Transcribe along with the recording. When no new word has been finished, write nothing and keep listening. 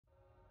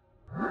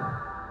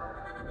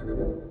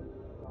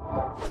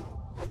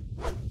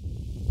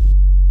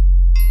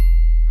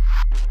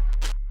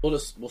We'll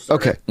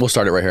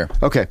start it right here.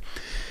 Okay.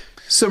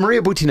 So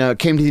Maria Butina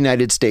came to the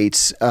United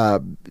States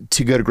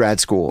to go to grad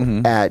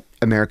school at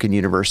American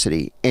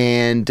University,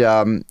 and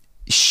I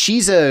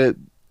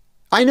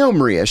know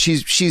Maria.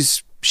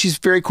 She's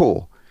very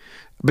cool,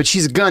 but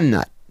she's a gun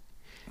nut,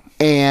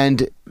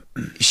 and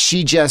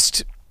she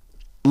just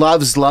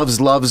loves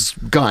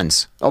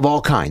guns of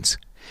all kinds.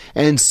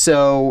 And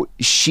so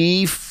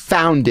she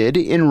founded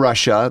in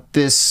Russia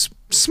this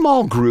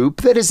small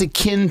group that is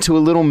akin to a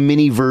little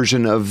mini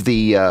version of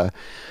the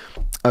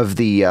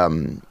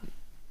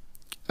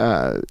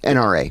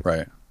NRA.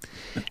 Right.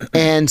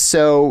 And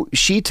so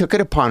she took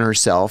it upon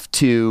herself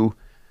to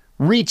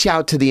reach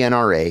out to the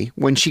NRA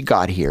when she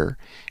got here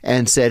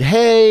and said,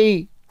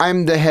 hey,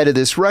 I'm the head of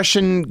this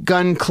Russian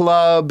gun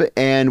club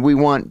and we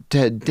want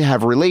to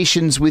have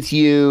relations with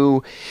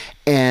you.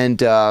 And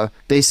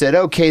they said,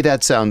 okay,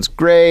 that sounds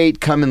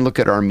great. Come and look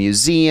at our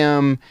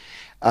museum.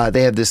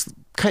 They have this,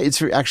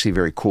 it's actually a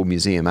very cool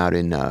museum out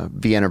in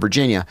Vienna,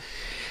 Virginia.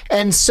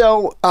 And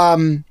so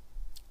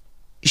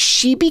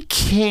she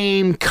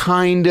became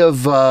kind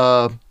of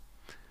a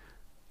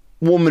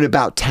woman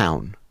about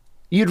town.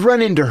 You'd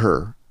run into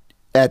her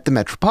at the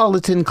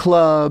Metropolitan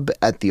Club,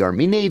 at the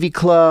Army Navy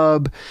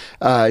Club.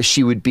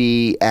 She would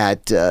be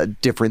at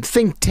different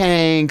think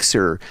tanks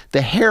or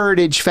the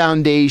Heritage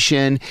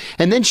Foundation.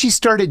 And then she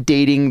started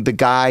dating the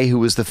guy who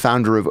was the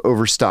founder of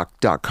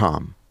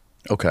Overstock.com.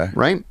 Okay.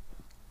 Right?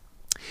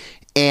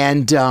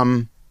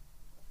 And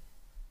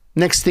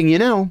next thing you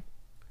know,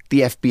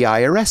 the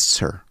FBI arrests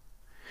her.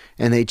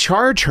 And they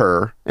charge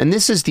her, and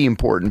this is the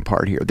important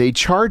part here, they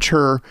charge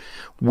her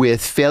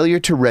with failure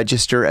to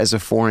register as a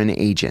foreign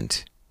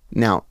agent.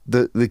 Now,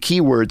 the key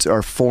words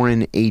are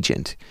foreign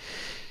agent.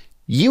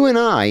 You and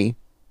I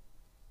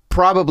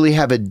probably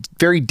have a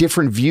very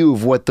different view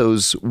of what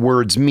those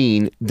words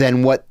mean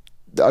than what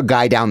a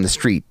guy down the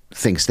street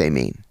thinks they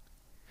mean.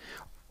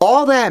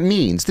 All that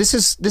means, this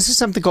is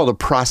something called a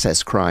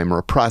process crime or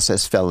a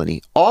process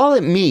felony. All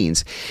it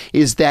means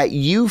is that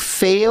you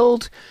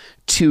failed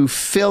to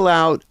fill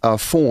out a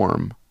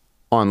form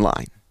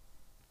online,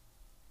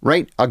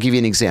 right? I'll give you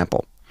an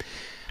example.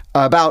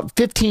 About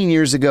 15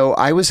 years ago,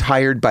 I was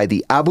hired by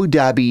the Abu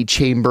Dhabi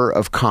Chamber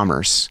of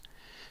Commerce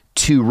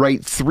to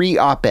write 3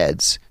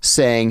 op-eds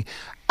saying,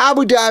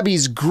 Abu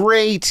Dhabi's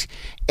great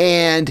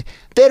and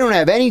they don't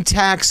have any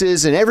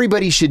taxes and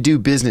everybody should do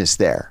business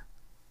there,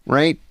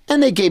 right?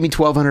 And they gave me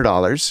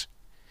 $1,200.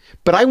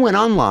 But I went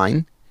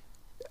online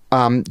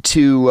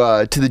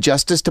to the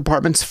Justice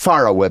Department's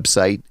FARA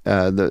website,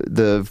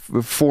 the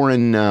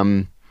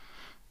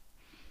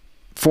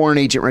Foreign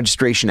Agent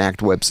Registration Act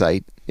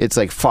website. It's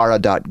like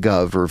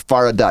FARA.gov or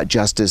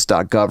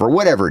FARA.justice.gov or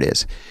whatever it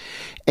is.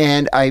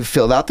 And I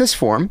filled out this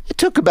form. It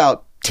took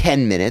about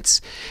 10 minutes.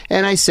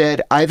 And I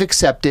said, I've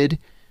accepted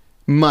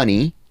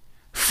money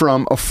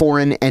from a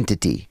foreign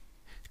entity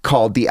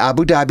called the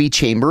Abu Dhabi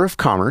Chamber of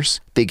Commerce.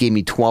 They gave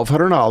me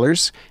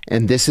 $1,200,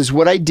 and this is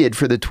what I did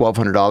for the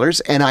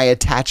 $1,200, and I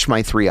attached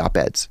my 3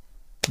 op-eds.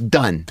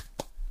 Done.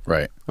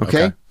 Right.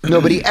 Okay?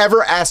 Nobody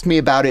ever asked me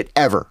about it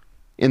ever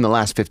in the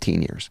last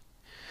 15 years.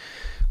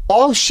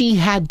 All she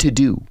had to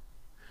do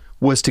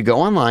was to go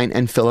online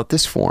and fill out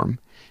this form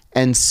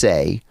and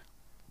say,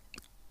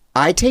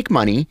 I take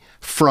money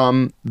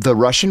from the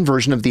Russian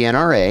version of the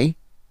NRA,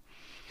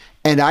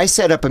 and I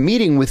set up a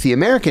meeting with the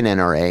American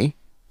NRA,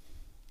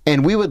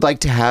 and we would like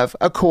to have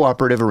a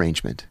cooperative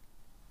arrangement.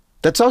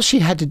 That's all she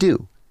had to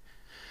do.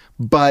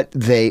 But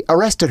they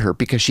arrested her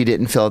because she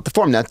didn't fill out the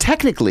form. Now,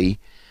 technically,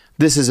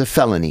 this is a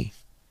felony.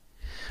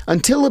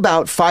 Until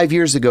about 5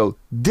 years ago,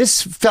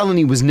 this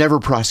felony was never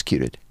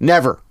prosecuted.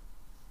 Never.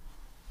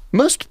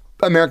 Most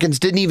Americans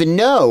didn't even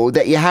know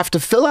that you have to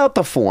fill out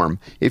the form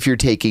if you're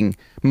taking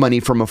money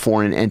from a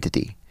foreign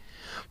entity.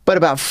 But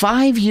about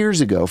 5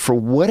 years ago, for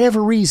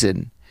whatever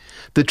reason,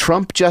 the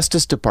Trump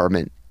Justice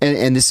Department,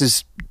 and this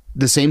is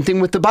the same thing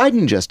with the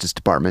Biden Justice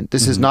Department.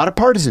 This is not a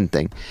partisan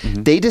thing.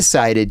 They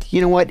decided, you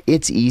know what?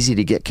 It's easy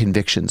to get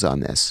convictions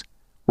on this.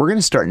 We're going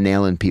to start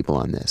nailing people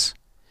on this.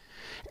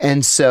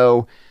 And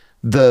so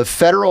the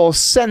federal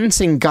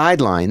sentencing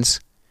guidelines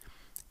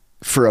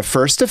for a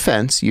first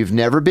offense, you've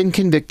never been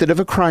convicted of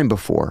a crime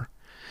before,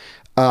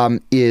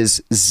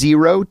 is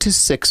 0 to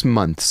 6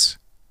 months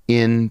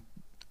in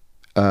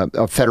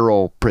a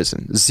federal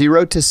prison.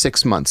 0 to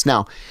 6 months.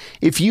 Now,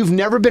 if you've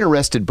never been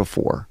arrested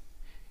before,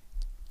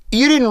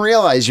 you didn't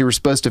realize you were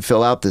supposed to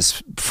fill out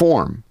this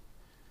form,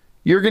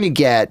 you're going to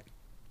get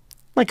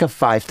like a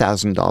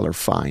 $5,000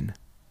 fine,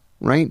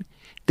 right?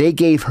 They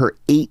gave her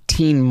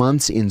 18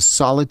 months in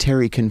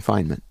solitary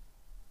confinement,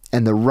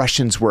 and the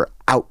Russians were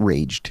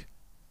outraged.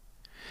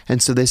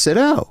 And so they said,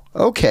 oh,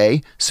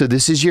 okay, so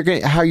this is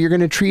how you're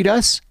going to treat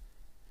us?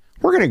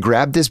 We're going to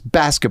grab this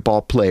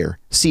basketball player.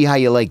 See how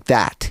you like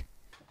that.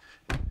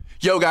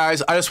 Yo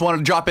guys, I just wanted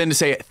to drop in to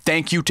say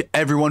thank you to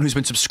everyone who's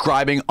been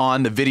subscribing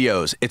on the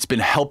videos. It's been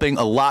helping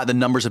a lot. The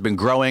numbers have been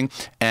growing,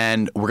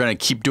 and we're going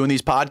to keep doing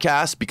these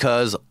podcasts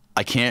because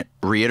I can't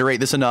reiterate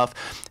this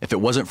enough. If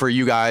it wasn't for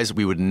you guys,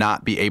 we would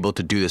not be able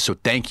to do this. So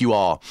thank you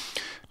all.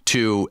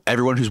 to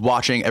everyone who's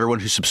watching, everyone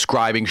who's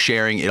subscribing,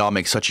 sharing. It all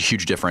makes such a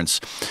huge difference.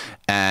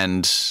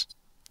 And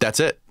that's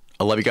it.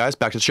 I love you guys.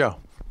 Back to the show.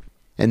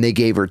 And they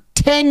gave her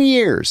 10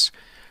 years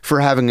for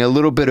having a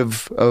little bit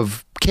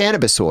of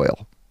cannabis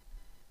oil.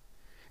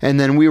 And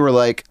then we were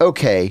like,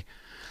 okay,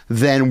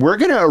 then we're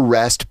going to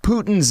arrest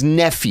Putin's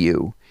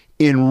nephew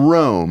in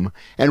Rome,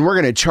 and we're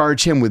going to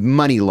charge him with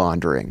money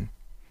laundering.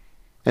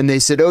 And they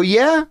said, oh,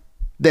 yeah?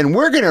 Then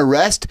we're going to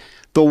arrest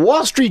the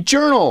Wall Street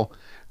Journal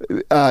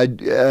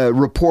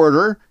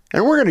reporter,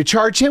 and we're going to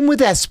charge him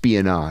with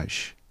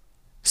espionage.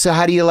 So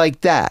how do you like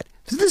that?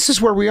 This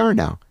is where we are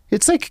now.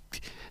 It's like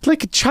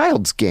a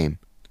child's game.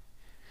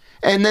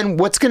 And then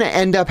what's going to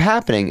end up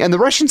happening? And the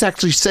Russians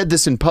actually said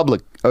this in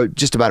public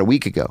just about a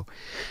week ago.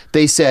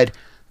 They said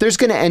there's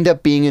going to end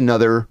up being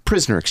another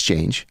prisoner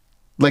exchange,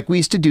 like we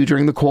used to do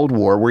during the Cold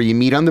War, where you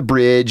meet on the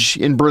bridge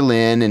in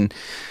Berlin and,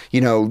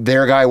 you know,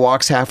 their guy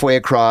walks halfway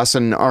across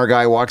and our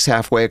guy walks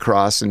halfway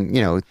across and,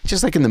 you know,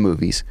 just like in the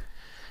movies.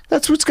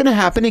 That's what's going to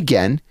happen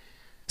again.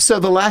 So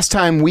the last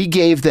time we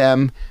gave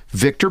them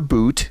Victor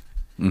Boot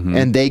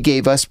and they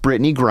gave us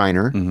Brittany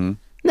Griner,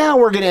 now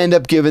we're going to end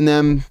up giving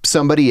them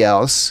somebody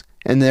else,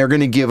 and they're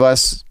going to give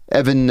us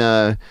Evan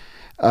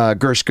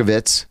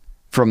Gershkovich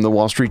from the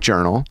Wall Street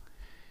Journal.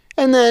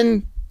 And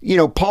then, you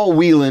know, Paul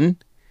Whelan,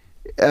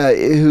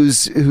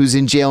 who's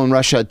in jail in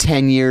Russia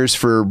 10 years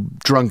for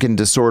drunken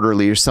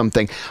disorderly or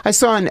something. I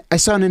saw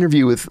an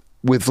interview with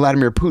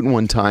Vladimir Putin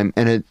one time,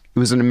 and it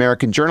was an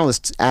American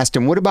journalist asked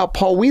him, what about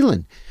Paul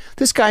Whelan?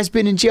 This guy's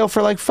been in jail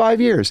for like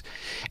 5 years.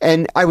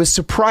 And I was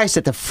surprised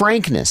at the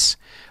frankness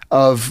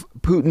of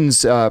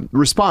Putin's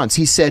response.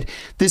 He said,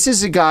 this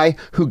is a guy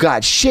who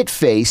got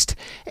shit-faced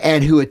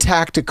and who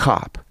attacked a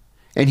cop.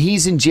 And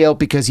he's in jail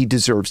because he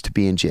deserves to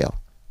be in jail.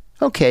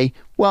 Okay,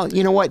 well,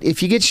 you know what?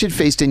 If you get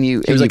shit-faced and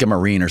you... He was like a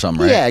Marine or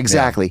something, right? Yeah,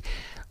 exactly.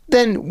 Yeah.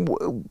 Then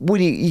what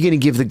are you going to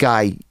give the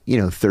guy,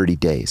 30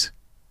 days?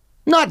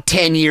 Not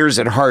 10 years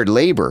at hard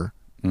labor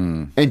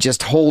and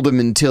just hold him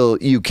until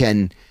you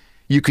can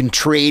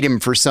trade him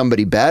for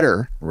somebody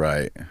better.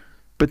 Right.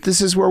 But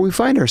this is where we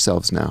find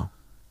ourselves now.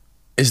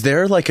 Is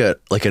there like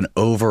an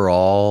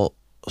overall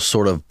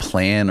sort of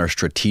plan or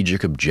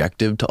strategic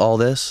objective to all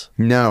this?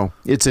 No,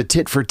 it's a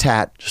tit for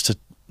tat.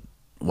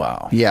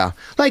 Wow. Yeah.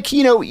 Like,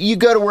 you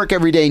go to work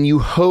every day and you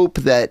hope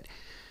that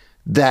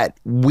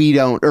we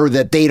don't, or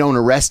that they don't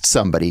arrest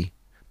somebody,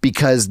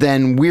 because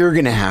then we're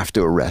going to have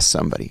to arrest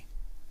somebody.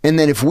 And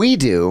then if we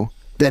do,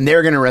 then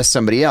they're going to arrest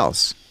somebody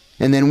else.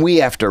 And then we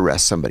have to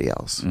arrest somebody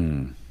else.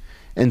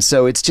 And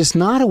so it's just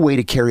not a way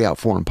to carry out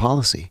foreign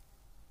policy.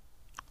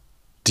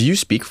 Do you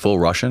speak full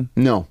Russian?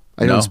 No,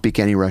 I don't speak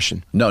any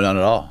Russian. No, not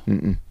at all.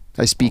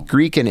 I speak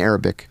Greek and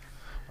Arabic.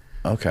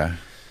 Okay.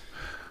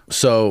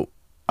 So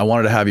I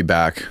wanted to have you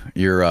back.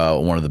 You're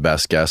one of the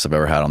best guests I've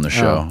ever had on the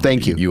show. Oh,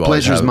 thank you.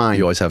 Pleasure's mine.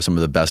 You always have some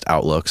of the best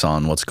outlooks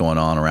on what's going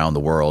on around the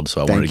world.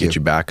 So I wanted to get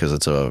you back because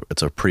it's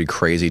a pretty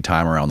crazy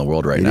time around the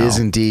world right now. It is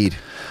indeed.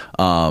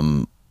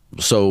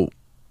 So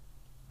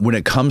when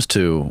it comes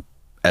to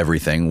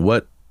everything,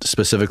 what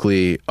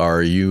specifically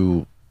are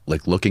you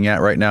like looking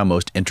at right now,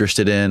 most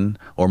interested in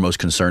or most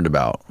concerned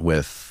about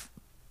with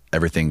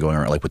everything going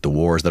on, like with the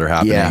wars that are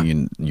happening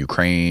in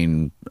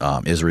Ukraine,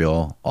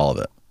 Israel, all of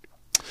it?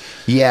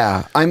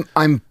 Yeah,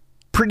 I'm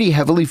pretty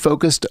heavily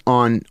focused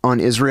on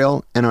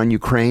Israel and on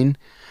Ukraine,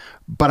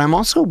 but I'm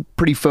also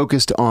pretty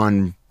focused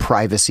on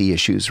privacy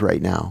issues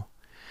right now.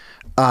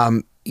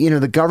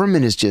 The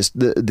government is just,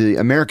 the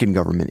American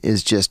government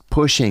is just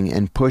pushing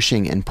and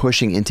pushing and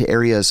pushing into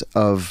areas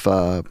of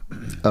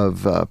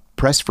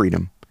press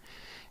freedom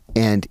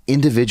and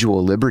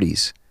individual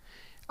liberties.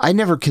 I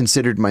never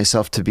considered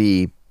myself to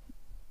be,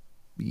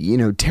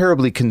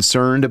 terribly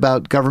concerned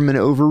about government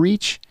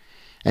overreach.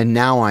 And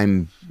now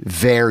I'm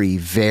very,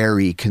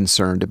 very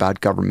concerned about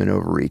government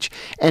overreach.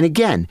 And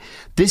again,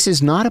 this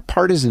is not a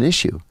partisan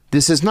issue.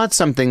 This is not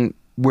something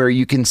where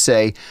you can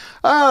say,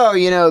 oh,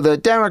 the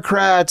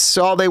Democrats,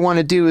 all they want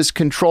to do is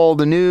control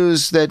the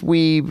news that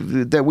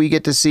we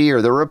get to see,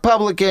 or the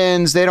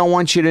Republicans, they don't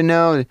want you to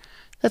know.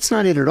 That's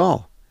not it at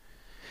all.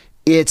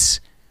 It's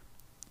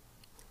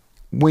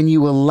when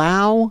you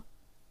allow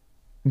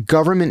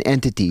government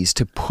entities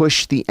to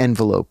push the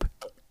envelope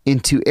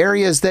into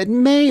areas that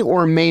may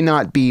or may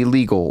not be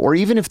legal, or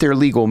even if they're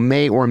legal,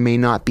 may or may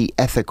not be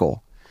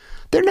ethical.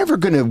 They're never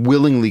going to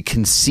willingly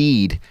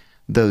concede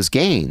those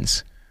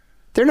gains.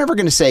 They're never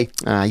going to say,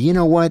 you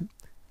know what?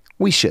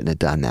 We shouldn't have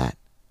done that.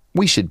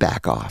 We should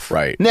back off.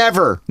 Right.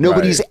 Never.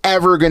 Nobody's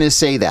ever going to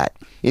say that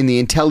in the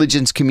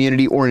intelligence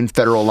community or in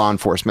federal law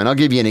enforcement. I'll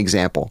give you an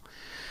example.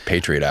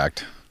 Patriot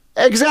Act.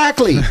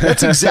 Exactly.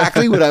 That's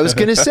exactly what I was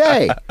going to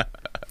say.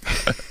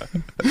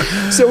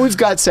 So we've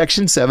got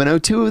Section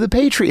 702 of the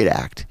Patriot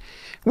Act.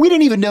 We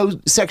didn't even know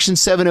Section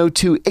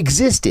 702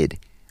 existed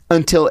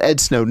until Ed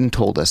Snowden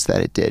told us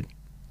that it did.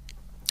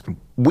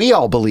 We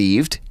all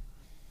believed,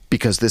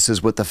 because this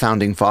is what the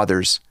Founding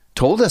Fathers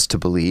told us to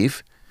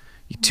believe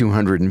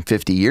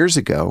 250 years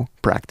ago,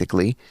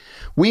 practically,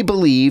 we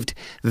believed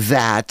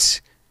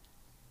that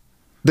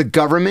the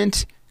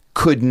government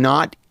could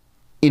not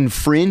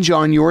infringe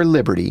on your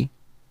liberty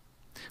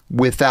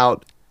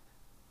without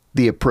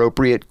the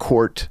appropriate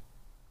court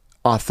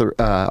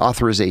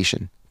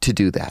authorization to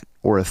do that,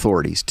 or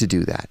authorities to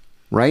do that,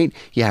 right?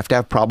 You have to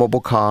have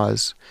probable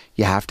cause.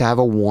 You have to have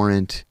a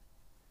warrant.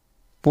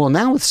 Well,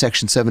 now with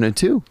Section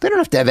 702, they don't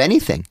have to have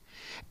anything.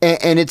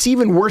 And it's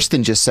even worse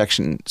than just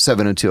Section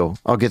 702.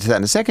 I'll get to that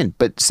in a second.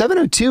 But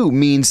 702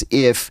 means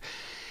if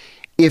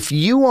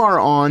you are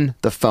on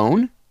the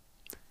phone,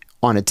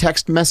 on a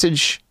text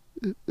message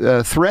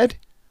thread,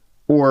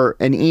 or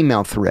an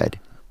email thread,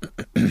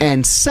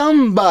 and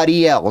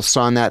somebody else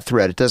on that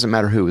thread, it doesn't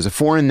matter who, is a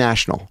foreign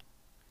national,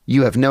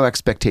 you have no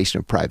expectation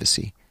of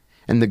privacy.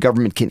 And the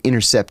government can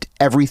intercept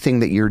everything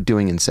that you're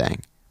doing and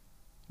saying.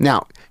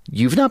 Now,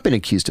 you've not been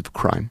accused of a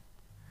crime.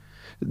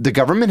 The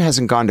government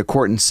hasn't gone to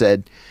court and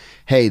said,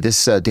 hey,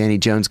 this Danny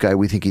Jones guy,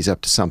 we think he's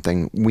up to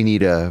something. We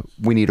need a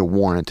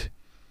warrant.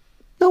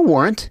 No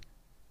warrant.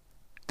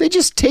 They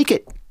just take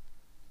it.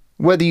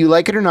 Whether you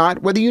like it or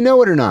not, whether you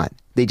know it or not,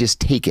 they just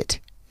take it.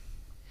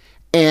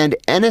 And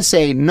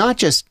NSA not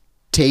just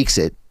takes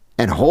it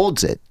and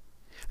holds it,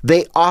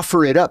 they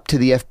offer it up to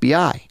the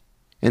FBI.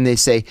 And they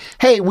say,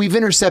 hey, we've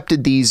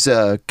intercepted these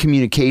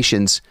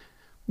communications.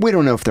 We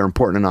don't know if they're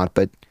important or not,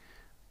 but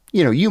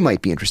you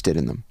might be interested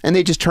in them. And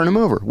they just turn them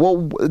over.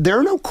 Well, there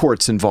are no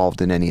courts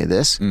involved in any of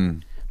this.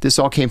 This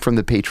all came from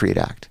the Patriot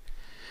Act.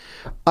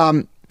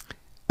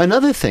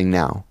 Another thing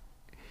now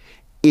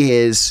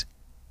is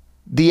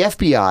the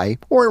FBI,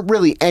 or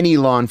really any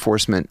law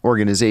enforcement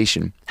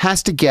organization,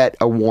 has to get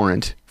a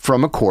warrant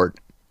from a court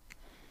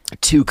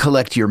to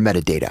collect your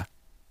metadata.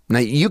 Now,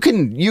 you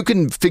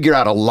can figure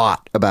out a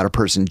lot about a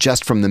person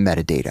just from the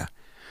metadata.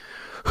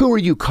 Who are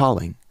you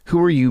calling? Who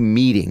are you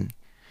meeting?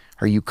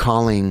 Are you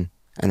calling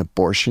an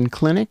abortion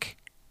clinic,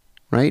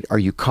 right? Are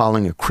you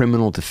calling a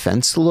criminal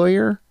defense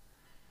lawyer?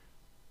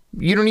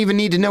 You don't even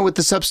need to know what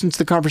the substance of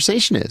the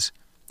conversation is.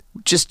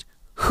 Just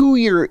who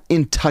you're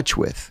in touch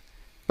with.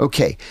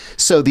 Okay,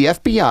 so the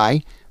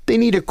FBI, they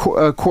need a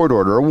court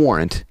order, a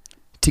warrant,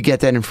 to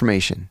get that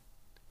information.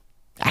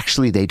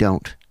 Actually, they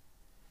don't.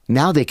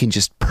 Now they can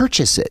just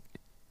purchase it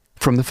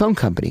from the phone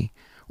company,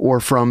 or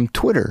from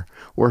Twitter,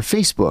 or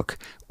Facebook,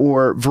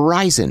 or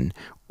Verizon,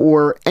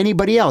 or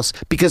anybody else,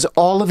 because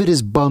all of it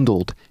is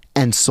bundled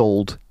and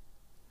sold.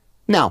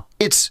 Now,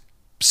 it's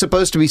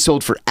supposed to be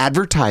sold for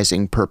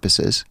advertising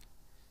purposes,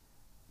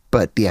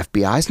 but the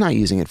FBI is not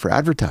using it for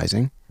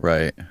advertising.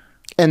 Right.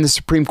 And the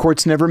Supreme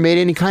Court's never made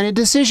any kind of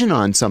decision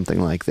on something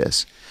like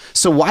this.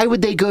 So why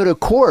would they go to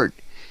court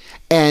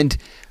and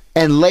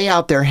lay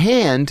out their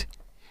hand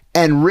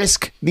and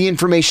risk the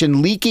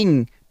information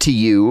leaking to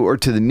you or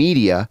to the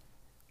media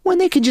when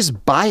they can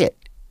just buy it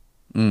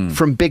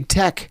from big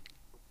tech?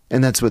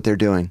 And that's what they're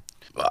doing.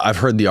 I've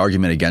heard the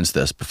argument against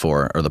this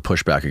before, or the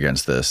pushback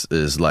against this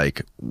is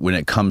like when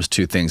it comes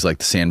to things like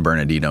the San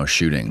Bernardino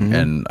shooting.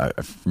 And I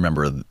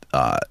remember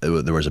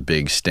there was a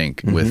big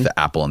stink with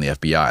Apple and the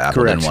FBI.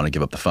 Apple didn't want to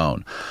give up the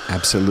phone.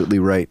 Absolutely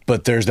right.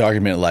 But there's the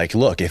argument like,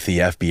 look, if the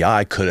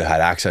FBI could have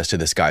had access to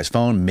this guy's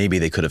phone, maybe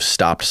they could have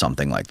stopped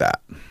something like that.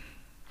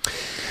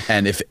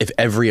 And if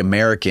every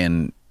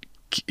American,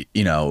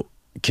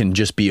 can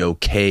just be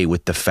okay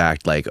with the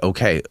fact, like,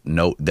 okay,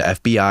 no, the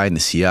FBI and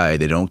the CIA,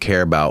 they don't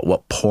care about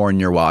what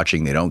porn you're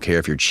watching. They don't care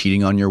if you're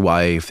cheating on your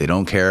wife. They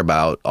don't care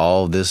about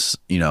all this,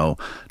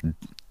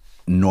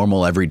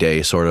 normal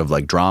everyday sort of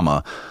like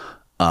drama.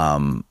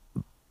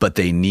 But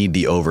they need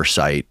the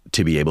oversight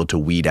to be able to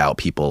weed out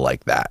people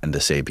like that and to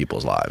save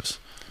people's lives.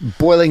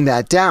 Boiling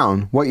that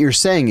down, what you're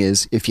saying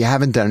is if you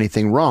haven't done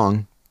anything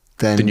wrong,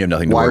 then you have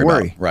nothing to why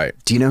worry about. Right.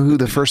 Do you know who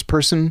the first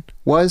person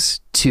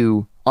was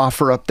to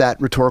offer up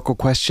that rhetorical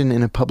question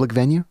in a public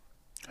venue?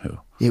 Who?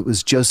 It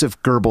was Joeseph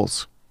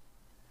Goebells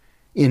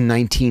in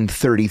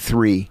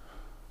 1933.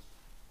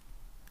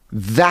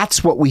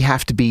 That's what we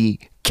have to be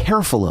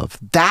careful of.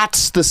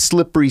 That's the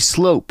slippery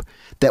slope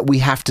that we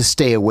have to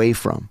stay away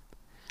from.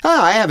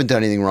 I haven't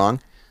done anything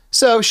wrong.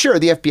 So sure,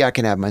 the FBI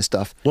can have my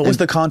stuff. What was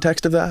the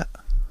context of that?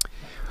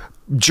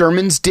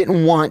 Germans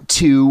didn't want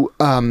to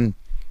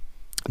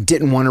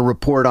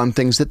report on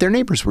things that their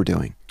neighbors were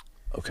doing.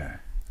 Okay.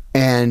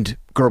 And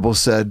Goebbels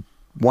said,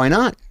 why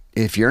not?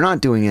 If you're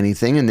not doing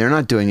anything and they're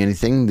not doing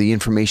anything, the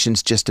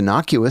information's just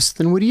innocuous,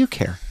 then what do you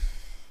care?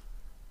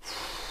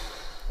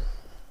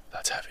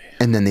 That's heavy.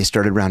 And then they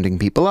started rounding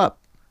people up.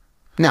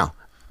 Now,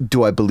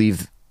 do I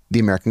believe the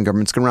American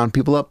government's going to round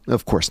people up?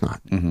 Of course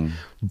not.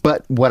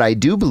 But what I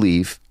do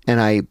believe,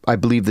 and I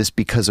believe this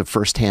because of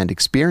firsthand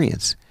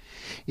experience,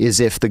 is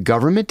if the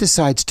government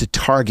decides to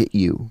target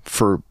you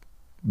for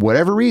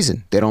whatever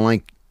reason, they don't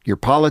like your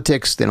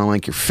politics, they don't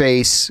like your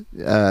face,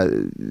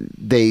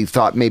 they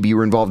thought maybe you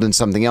were involved in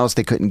something else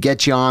they couldn't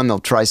get you on, they'll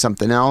try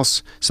something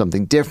else,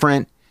 something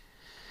different,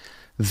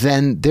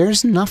 then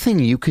there's nothing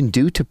you can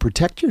do to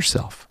protect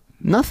yourself.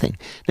 Nothing.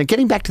 Now,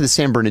 getting back to the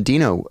San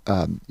Bernardino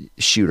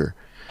shooter,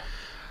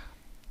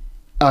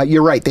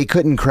 you're right, they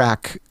couldn't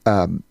crack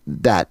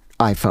that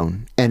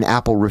iPhone, and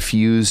Apple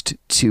refused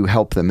to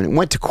help them, and it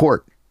went to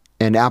court.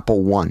 and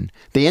Apple won.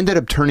 They ended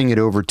up turning it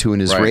over to an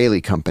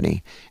Israeli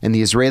company, and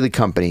the Israeli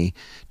company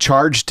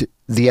charged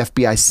the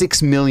FBI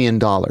 $6 million,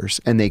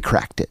 and they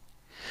cracked it.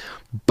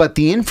 But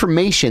the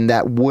information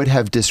that would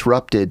have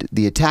disrupted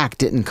the attack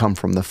didn't come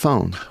from the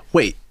phone.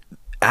 Wait,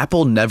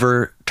 Apple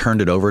never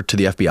turned it over to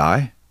the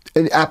FBI?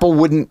 And Apple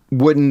wouldn't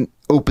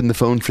open the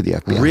phone for the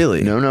FBI.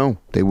 Really? No,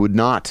 they would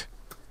not.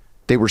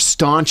 They were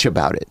staunch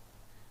about it.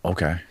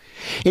 Okay.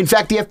 In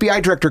fact, the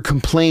FBI director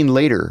complained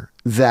later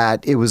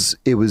that it was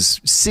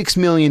 $6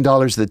 million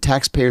of the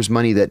taxpayers'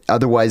 money that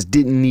otherwise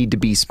didn't need to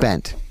be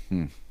spent.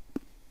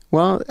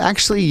 Well,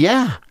 actually,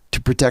 yeah. To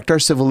protect our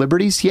civil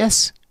liberties,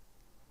 yes.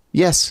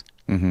 Yes.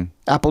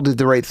 Apple did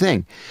the right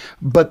thing.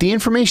 But the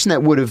information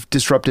that would have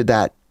disrupted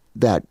that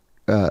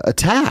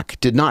attack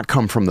did not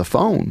come from the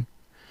phone.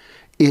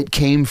 It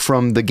came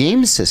from the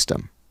game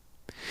system.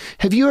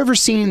 Have you ever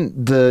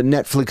seen the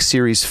Netflix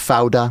series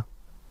Fauda?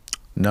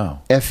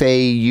 No.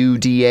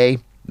 F-A-U-D-A?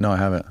 No, I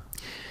haven't.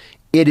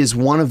 It is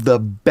one of the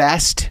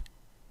best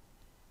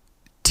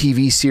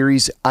TV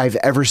series I've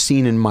ever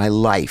seen in my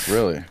life.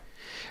 Really?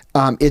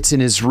 It's an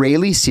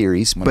Israeli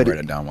series, I'm but gonna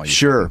write it down while you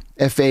sure,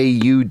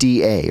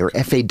 F-A-U-D-A or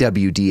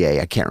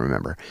F-A-W-D-A, I can't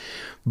remember.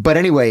 But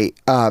anyway,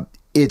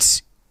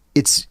 it's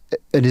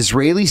an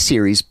Israeli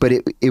series, but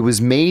it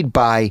was made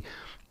by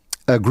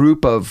a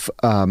group of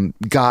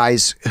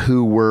guys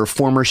who were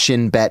former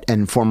Shin Bet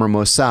and former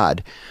Mossad.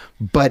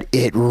 But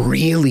it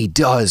really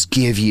does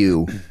give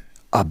you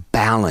a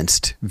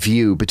balanced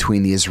view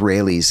between the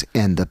Israelis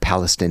and the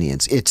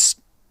Palestinians. It's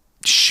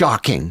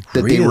shocking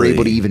that they were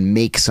able to even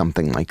make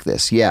something like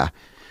this. Yeah.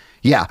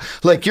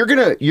 Like you're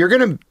gonna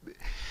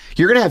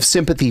have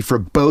sympathy for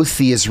both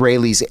the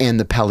Israelis and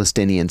the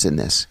Palestinians in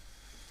this.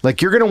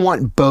 Like you're gonna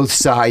want both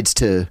sides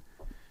to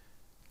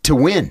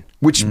win,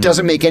 which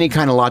doesn't make any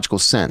kind of logical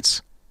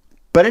sense.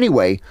 But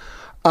anyway,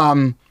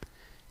 in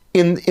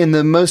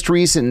the most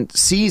recent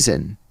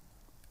season,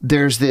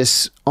 there's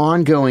this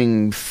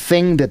ongoing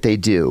thing that they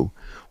do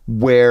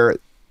where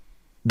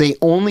they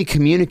only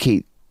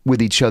communicate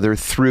with each other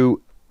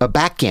through a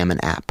backgammon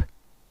app,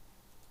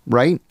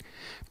 right?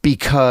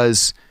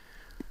 Because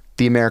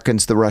the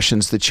Americans, the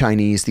Russians, the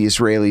Chinese, the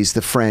Israelis,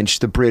 the French,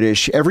 the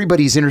British,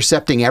 everybody's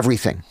intercepting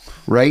everything,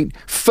 right?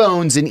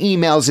 Phones and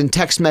emails and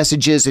text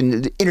messages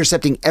and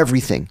intercepting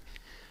everything.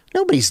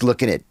 Nobody's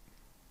looking at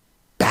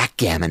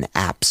backgammon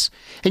apps.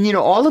 And you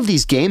know, all of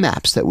these game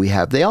apps that we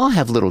have, they all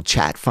have little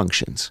chat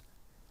functions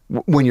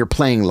when you're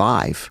playing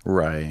live.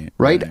 Right.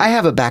 I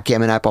have a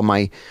backgammon app on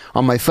my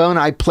phone.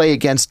 I play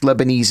against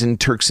Lebanese and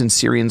Turks and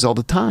Syrians all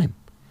the time.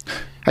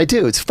 I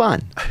do. It's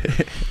fun.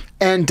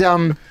 And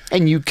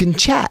you can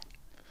chat.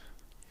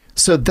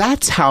 So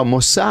that's how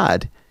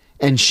Mossad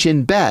and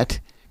Shin Bet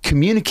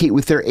communicate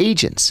with their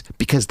agents,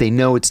 because they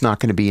know it's not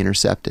going to be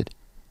intercepted.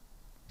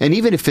 And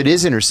even if it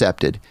is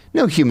intercepted,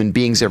 no human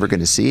being's ever going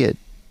to see it.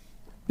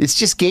 It's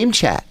just game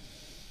chat,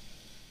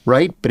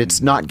 right? But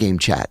it's not game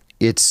chat.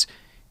 It's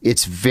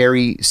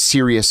very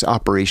serious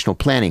operational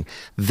planning.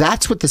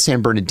 That's what the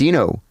San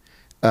Bernardino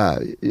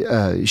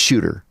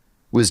shooter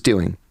was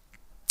doing.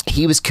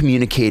 He was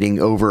communicating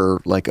over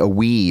like a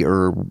Wii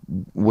or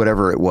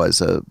whatever it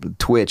was, a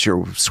Twitch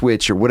or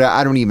Switch or whatever.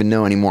 I don't even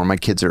know anymore. My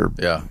kids are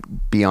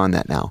beyond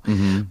that now.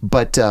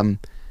 But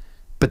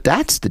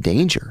that's the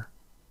danger.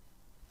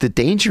 The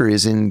danger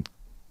is in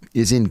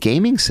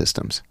gaming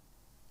systems.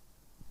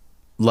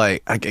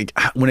 Like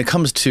when it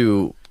comes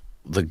to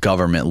the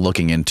government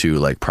looking into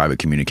like private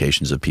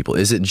communications of people,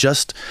 is it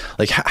just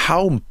like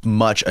how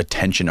much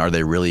attention are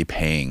they really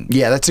paying?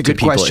 Yeah, that's a good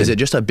question. Is it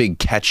just a big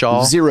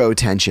catch-all? Zero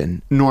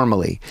attention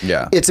normally.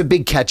 Yeah, it's a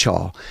big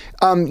catch-all.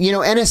 You know,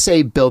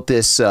 NSA built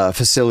this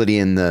facility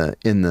in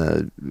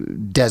the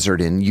desert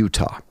in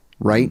Utah,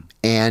 right?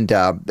 And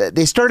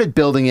they started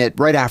building it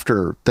right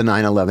after the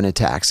 9/11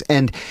 attacks,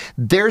 and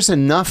there's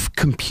enough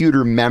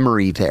computer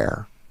memory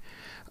there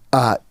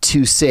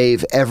to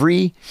save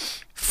every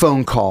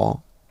phone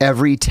call,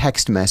 every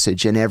text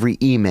message, and every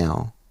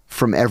email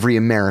from every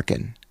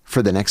American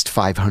for the next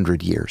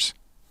 500 years,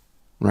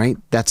 right?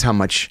 That's how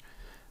much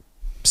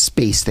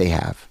space they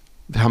have,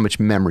 how much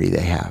memory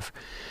they have.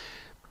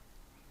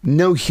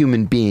 No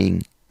human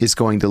being is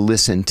going to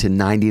listen to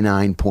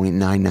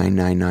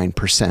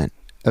 99.9999%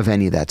 of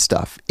any of that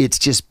stuff. It's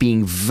just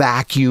being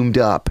vacuumed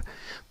up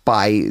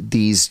by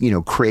these, you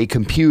know, Cray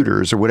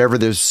computers or whatever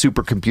those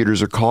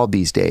supercomputers are called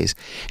these days.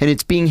 And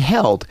it's being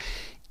held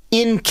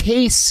in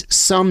case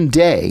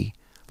someday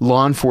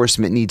law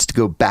enforcement needs to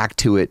go back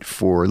to it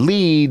for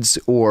leads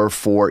or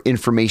for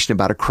information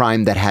about a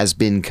crime that has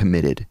been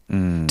committed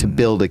to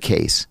build a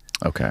case.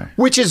 Okay.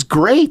 Which is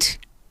great.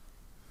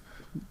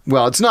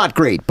 Well, it's not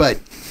great, but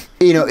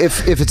you know,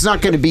 if it's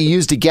not going to be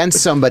used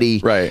against somebody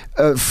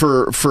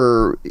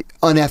for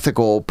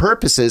unethical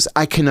purposes,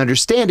 I can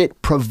understand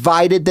it,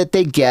 provided that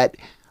they get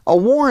a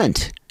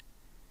warrant.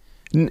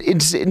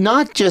 It's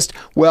not just,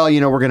 well,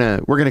 you know, we're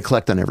gonna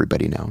collect on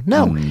everybody now.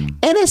 No,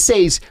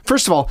 NSA's,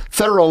 first of all,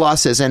 federal law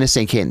says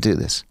NSA can't do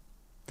this.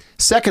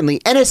 Secondly,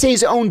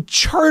 NSA's own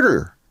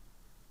charter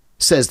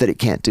says that it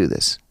can't do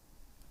this.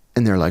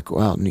 And they're like,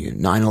 well,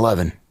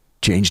 9/11,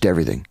 Changed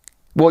everything.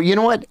 Well, you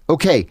know what?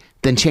 Okay,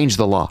 then change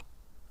the law.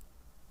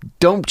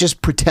 Don't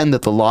just pretend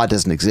that the law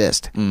doesn't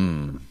exist,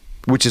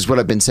 which is what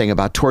I've been saying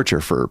about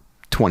torture for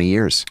 20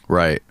 years.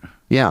 Right.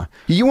 Yeah.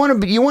 You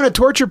want to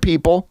torture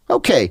people?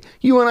 Okay.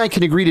 You and I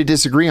can agree to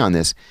disagree on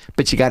this,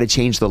 but you got to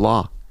change the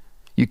law.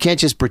 You can't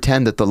just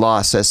pretend that the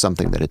law says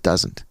something that it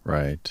doesn't.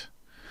 Right.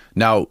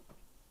 Now,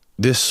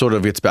 this sort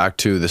of gets back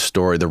to the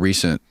story, the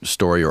recent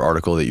story or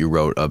article that you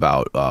wrote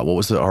about, what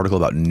was the article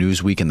about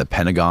Newsweek and the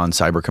Pentagon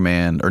Cyber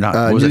Command? Or not,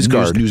 what was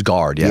Newsguard.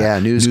 Newsguard, yeah. Yeah,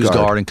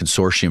 Newsguard. And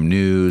Consortium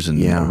News.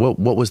 And what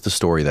was the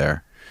story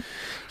there?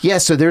 Yeah,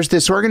 so there's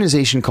this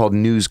organization called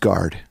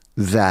Newsguard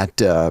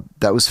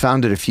that was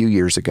founded a few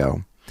years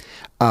ago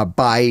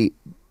by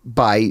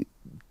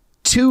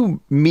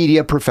two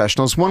media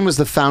professionals. One was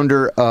the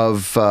founder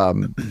of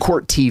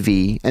Court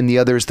TV, and the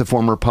other is the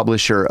former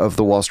publisher of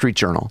the Wall Street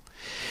Journal.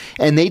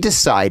 And they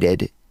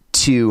decided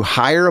to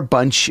hire a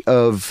bunch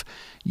of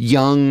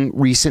young,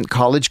 recent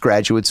college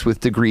graduates with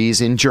degrees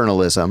in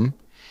journalism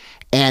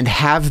and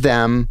have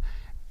them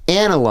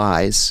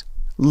analyze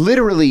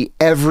literally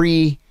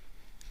every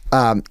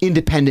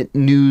independent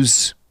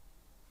news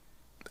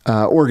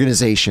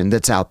organization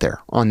that's out there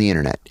on the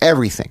internet,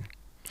 everything.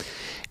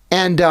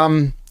 And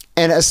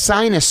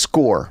assign a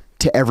score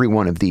to every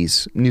one of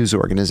these news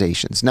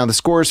organizations. Now, the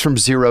score is from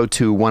 0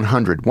 to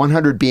 100.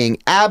 100 being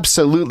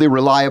absolutely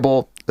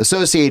reliable,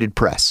 Associated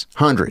Press.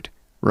 100,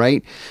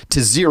 right?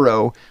 To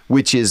 0,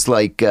 which is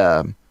like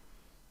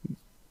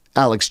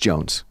Alex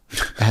Jones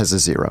has a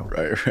 0.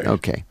 Right.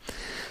 Okay.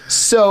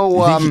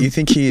 So... You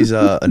think he's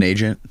an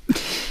agent?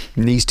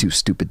 He's too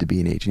stupid to be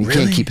an agent. He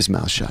can't keep his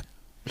mouth shut.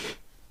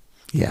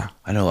 Yeah.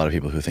 I know a lot of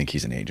people who think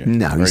he's an agent.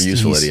 No, or a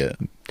useful idiot.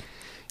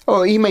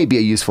 Oh, he may be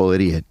a useful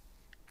idiot.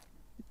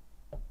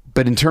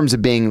 But in terms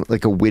of being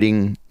like a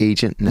witting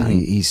agent, no,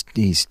 he's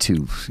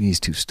too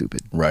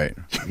stupid. Right.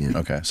 Yeah.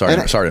 Okay. Sorry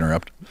to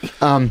interrupt.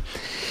 No,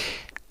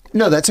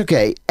 that's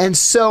okay. And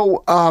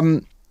so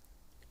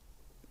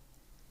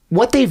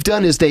what they've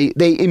done is they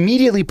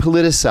immediately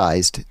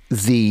politicized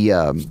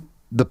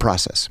the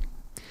process.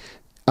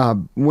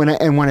 When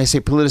I say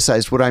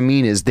politicized, what I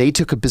mean is they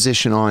took a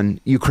position on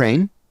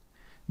Ukraine.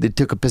 They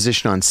took a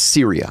position on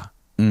Syria.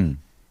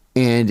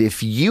 And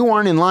if you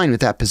aren't in line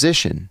with that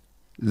position,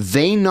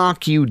 they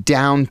knock you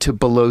down to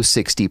below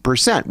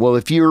 60%. Well,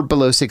 if you're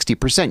below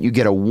 60%, you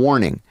get a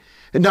warning.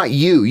 Not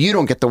you. You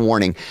don't get the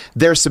warning.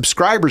 Their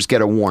subscribers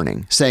get a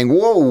warning saying,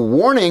 whoa,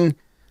 warning,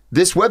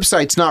 this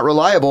website's not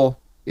reliable.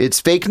 It's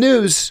fake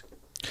news.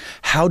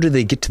 How do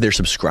they get to their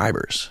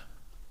subscribers?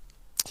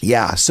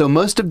 Yeah. So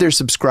most of their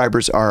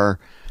subscribers are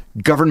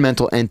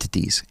governmental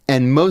entities,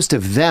 and most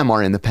of them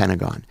are in the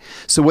Pentagon.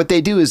 So what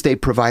they do is they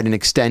provide an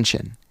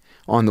extension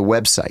on the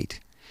website.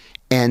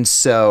 And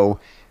so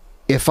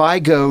if I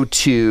go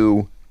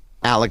to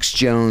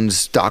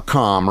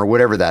alexjones.com or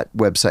whatever that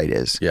website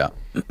is,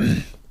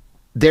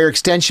 their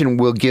extension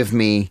will give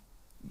me,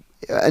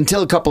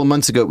 until a couple of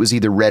months ago, it was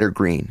either red or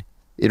green.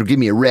 It'll give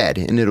me a red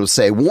and it'll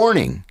say,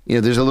 warning.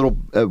 There's a little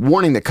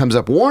warning that comes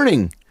up.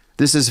 Warning,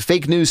 this is a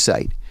fake news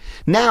site.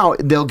 Now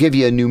they'll give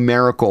you a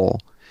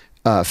numerical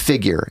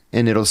figure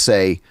and it'll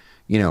say,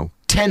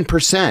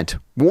 10%.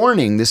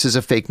 Warning, this is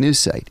a fake news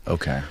site.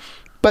 Okay.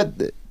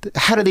 But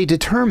how do they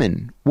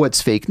determine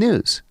what's fake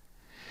news?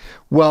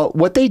 Well,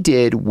 what they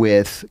did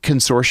with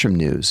Consortium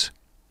News,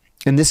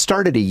 and this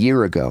started a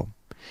year ago,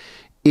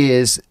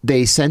 is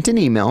they sent an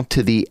email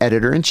to the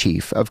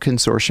editor-in-chief of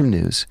Consortium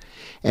News,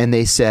 and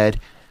they said,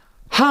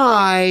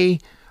 hi,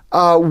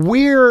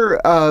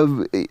 we're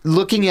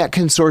looking at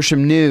Consortium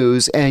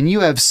News, and you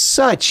have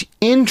such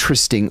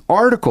interesting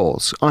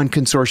articles on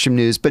Consortium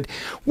News, but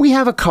we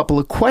have a couple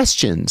of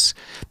questions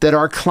that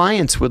our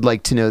clients would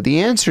like to know the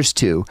answers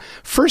to.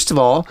 First of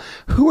all,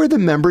 who are the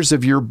members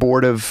of your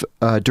board of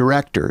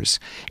directors?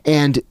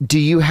 And do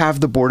you have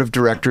the board of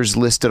directors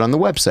listed on the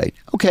website?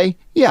 Okay,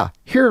 yeah,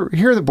 here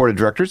are the board of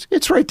directors.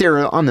 It's right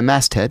there on the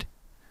masthead.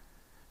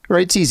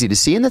 Right, it's easy to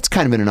see, and that's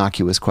kind of an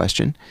innocuous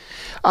question.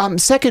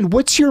 Second,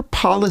 what's your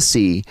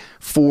policy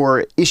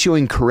for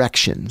issuing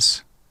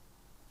corrections?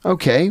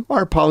 Okay,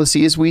 our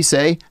policy is we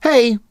say,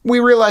 hey, we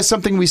realized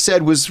something we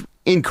said was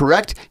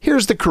incorrect.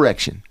 Here's the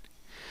correction.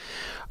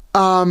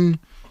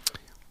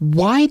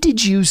 Why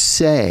did you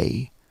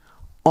say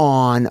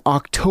on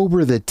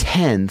October the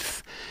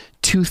 10th,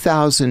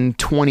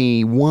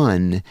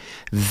 2021,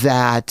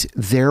 that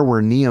there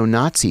were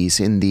neo-Nazis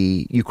in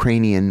the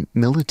Ukrainian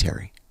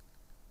military?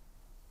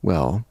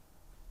 Well,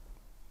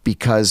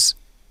 because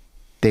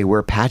they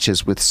wear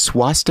patches with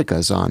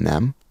swastikas on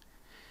them,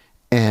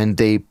 and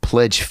they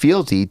pledge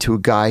fealty to a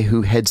guy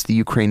who heads the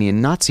Ukrainian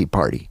Nazi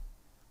party.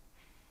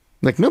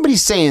 Like,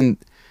 nobody's saying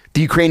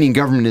the Ukrainian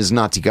government is a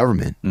Nazi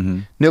government. Mm-hmm.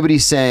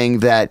 Nobody's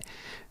saying that,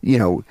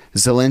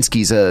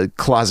 Zelensky's a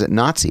closet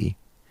Nazi.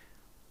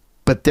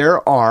 But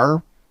there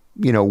are,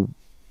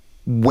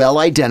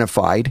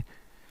 well-identified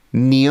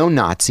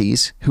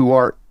neo-Nazis who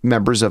are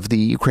members of the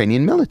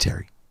Ukrainian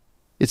military.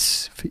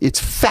 It's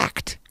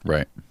fact.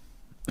 Right.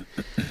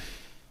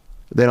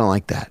 They don't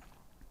like that.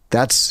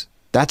 That's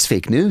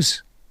fake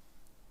news.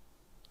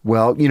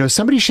 Well,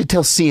 somebody should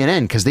tell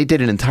CNN because they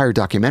did an entire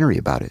documentary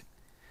about it.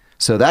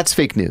 So that's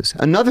fake news.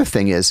 Another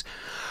thing is,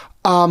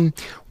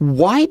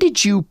 why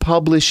did you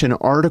publish an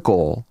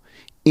article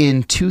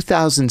in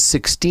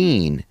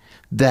 2016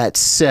 that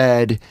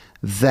said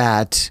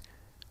that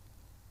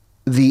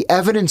the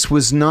evidence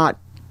was not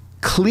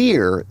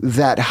clear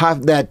that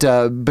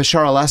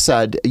Bashar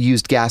al-Assad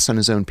used gas on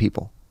his own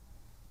people?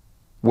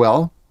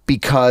 Well,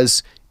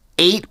 because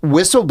 8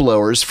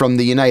 whistleblowers from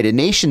the United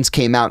Nations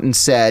came out and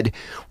said,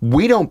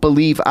 we don't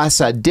believe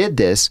Assad did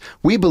this.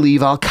 We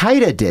believe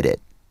Al-Qaeda did it.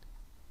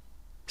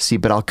 See,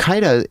 but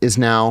Al-Qaeda is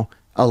now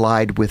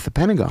allied with the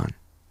Pentagon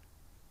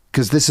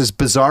because this is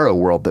bizarro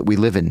world that we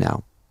live in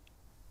now.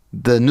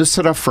 The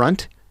Nusra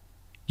Front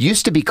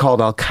used to be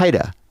called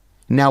Al-Qaeda.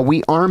 Now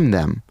we arm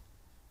them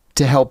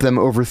to help them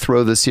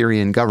overthrow the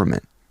Syrian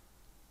government.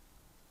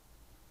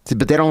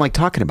 But they don't like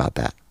talking about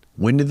that.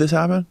 When did this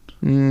happen?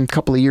 A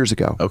couple of years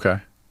ago. Okay.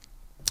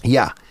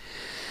 Yeah.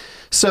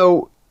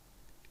 So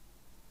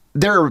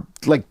there are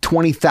like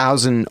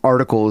 20,000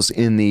 articles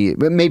in the,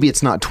 maybe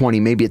it's not 20,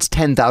 maybe it's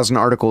 10,000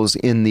 articles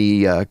in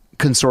the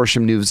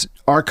Consortium News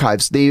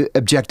archives. They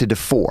objected to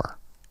 4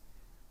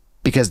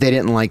 because they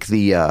didn't like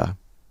the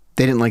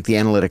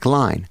analytic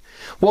line.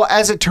 Well,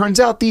 as it turns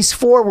out, these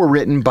 4 were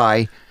written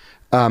by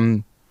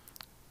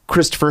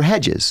Christopher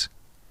Hedges.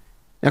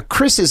 Now,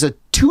 Chris is a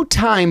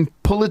 2-time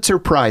Pulitzer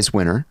Prize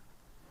winner,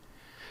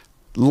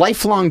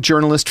 lifelong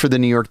journalist for the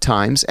New York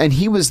Times, and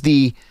he was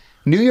the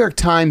New York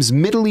Times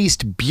Middle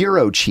East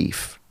bureau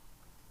chief.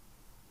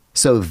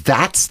 So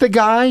that's the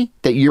guy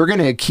that you're going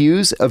to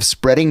accuse of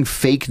spreading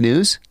fake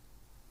news?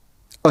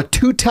 A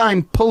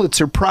 2-time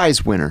Pulitzer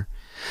Prize winner.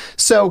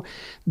 So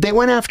they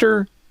went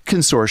after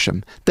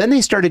Consortium. Then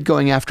they started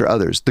going after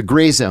others. The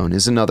Gray Zone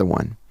is another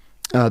one.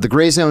 The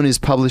Gray Zone is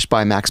published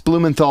by Max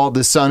Blumenthal,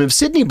 the son of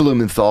Sidney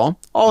Blumenthal,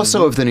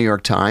 also of the New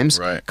York Times,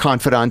 right,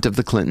 confidant of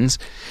the Clintons.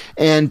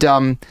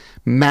 And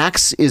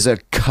Max is a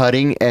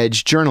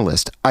cutting-edge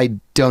journalist. I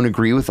don't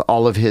agree with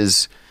all of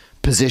his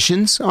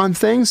positions on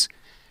things,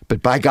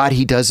 but by God,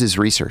 he does his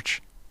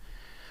research.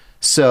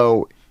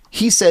 So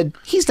he said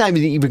he's not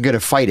even going to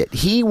fight it.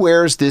 He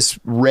wears this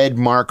red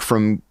mark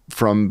from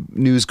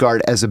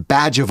Newsguard as a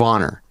badge of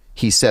honor,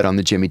 he said on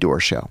the Jimmy Dore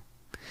show.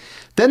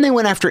 Then they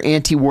went after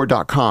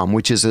antiwar.com,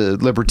 which is a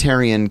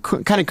libertarian,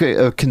 kind of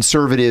a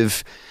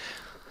conservative.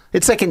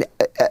 It's like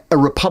a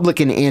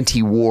Republican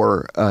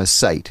anti-war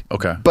site.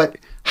 Okay. But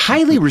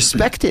highly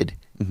respected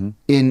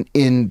in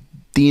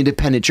the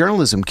independent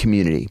journalism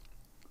community.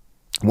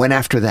 Went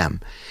after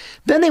them.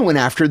 Then they went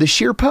after the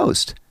Scheer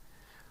Post.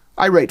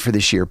 I write for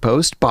the Scheer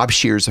Post. Bob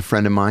Scheer's a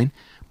friend of mine.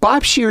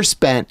 Bob Scheer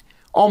spent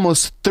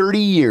almost 30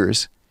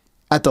 years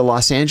at the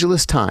Los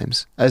Angeles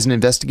Times as an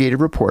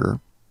investigative reporter.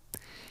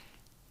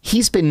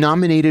 He's been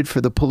nominated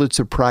for the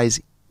Pulitzer Prize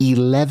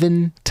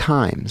 11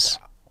 times.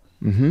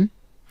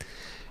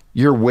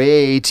 You're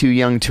way too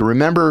young to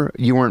remember.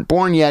 You weren't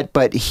born yet,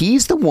 but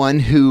he's the one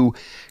who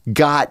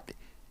got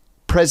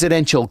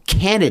presidential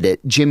candidate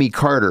Jimmy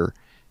Carter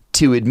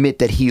to admit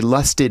that he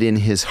lusted in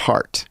his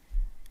heart.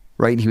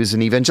 Right? He was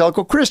an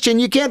evangelical Christian.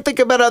 You can't think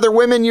about other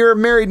women. You're a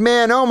married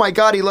man. Oh my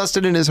God, he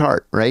lusted in his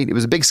heart. Right? It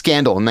was a big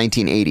scandal in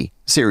 1980.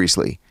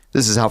 Seriously.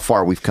 This is how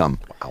far we've come.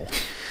 Wow.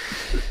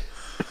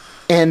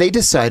 And they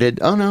decided,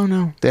 oh,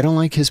 no, they don't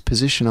like his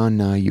position on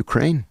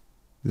Ukraine.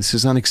 This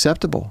is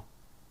unacceptable.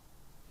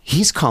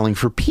 He's calling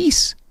for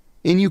peace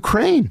in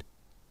Ukraine.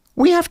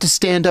 We have to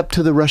stand up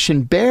to the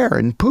Russian bear.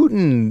 And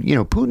Putin,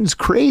 Putin's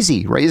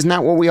crazy, right? Isn't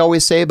that what we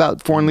always say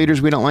about foreign leaders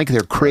we don't like?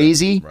 They're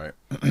crazy. Right.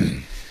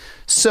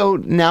 So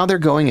now they're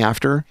going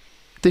after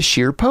the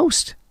Scheer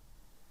Post.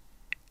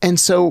 And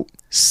so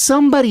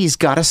somebody's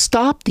got to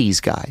stop these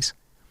guys.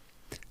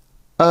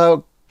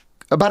 About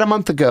a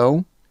month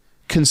ago,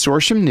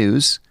 Consortium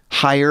News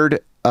hired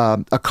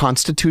a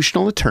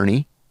constitutional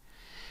attorney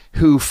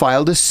who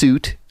filed a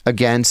suit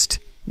against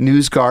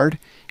Newsguard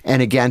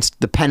and against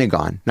the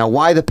Pentagon. Now,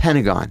 why the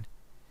Pentagon?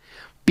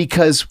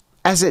 Because,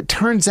 as it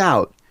turns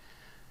out,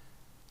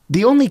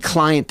 the only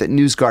client that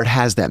Newsguard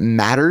has that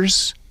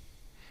matters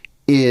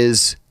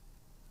is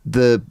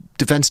the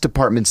Defense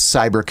Department's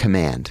Cyber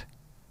Command.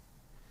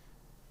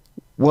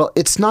 Well,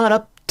 it's not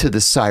up to the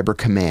Cyber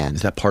Command.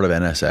 Is that part of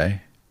NSA?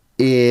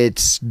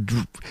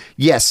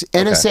 Yes,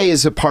 NSA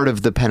is a part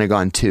of the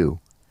Pentagon too.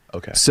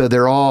 Okay. So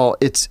they're all,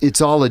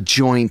 it's all a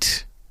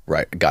joint.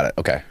 Right. Got it.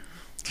 Okay.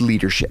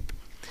 Leadership.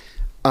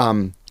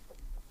 And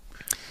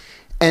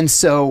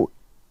so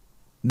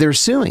they're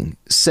suing,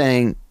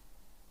 saying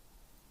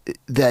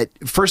that,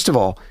 first of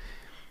all,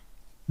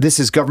 this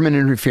is government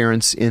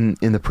interference in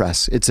the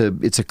press. It's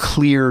a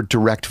clear,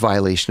 direct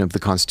violation of the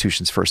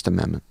Constitution's First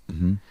Amendment.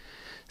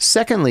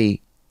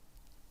 Secondly,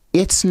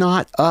 it's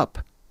not up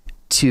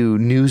to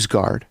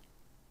Newsguard,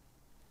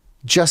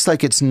 just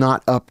like it's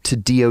not up to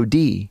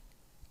DOD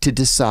to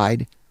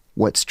decide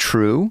what's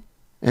true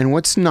and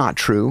what's not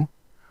true,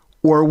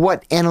 or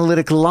what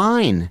analytic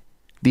line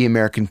the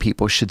American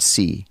people should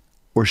see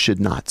or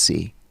should not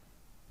see.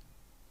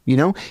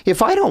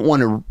 If I don't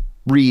want to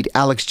read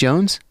Alex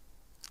Jones,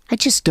 I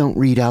just don't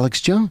read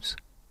Alex Jones.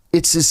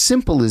 It's as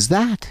simple as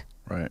that.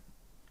 Right.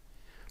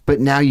 But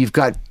now you've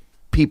got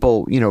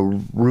people,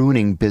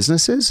 ruining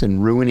businesses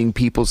and ruining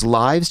people's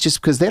lives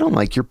just because they don't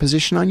like your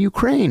position on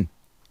Ukraine.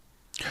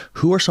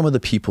 Who are some of the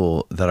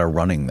people that are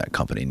running that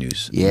company,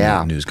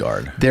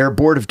 Newsguard? Their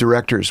board of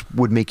directors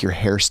would make your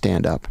hair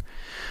stand up.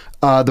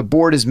 The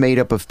board is made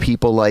up of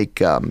people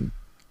like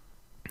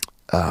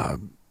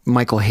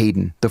Michael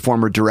Hayden, the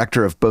former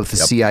director of both the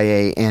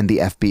CIA and the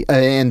FBI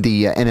and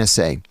the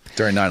NSA.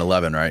 During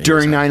 9/11, right?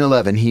 During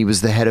 9/11, he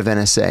was the head of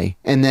NSA,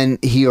 and then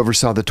he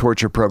oversaw the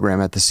torture program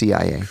at the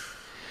CIA.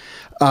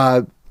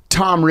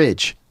 Tom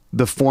Ridge,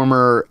 the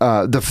former,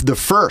 the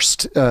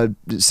first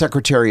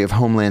Secretary of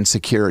Homeland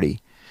Security,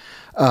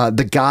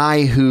 the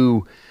guy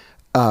who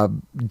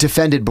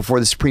defended before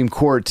the Supreme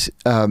Court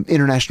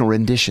international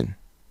rendition,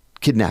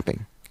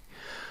 kidnapping.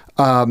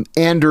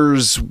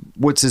 Anders,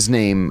 what's his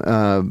name,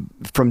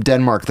 from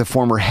Denmark, the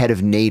former head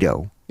of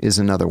NATO, is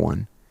another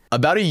one.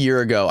 About a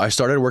year ago, I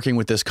started working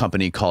with this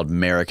company called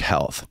Merrick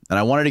Health, and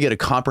I wanted to get a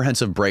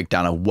comprehensive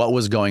breakdown of what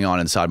was going on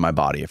inside my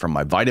body, from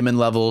my vitamin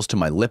levels to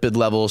my lipid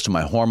levels to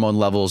my hormone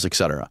levels,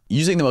 etc.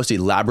 Using the most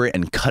elaborate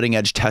and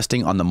cutting-edge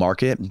testing on the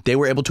market, they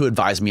were able to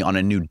advise me on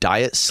a new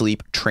diet,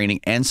 sleep, training,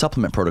 and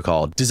supplement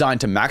protocol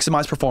designed to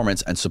maximize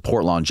performance and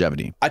support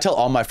longevity. I tell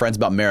all my friends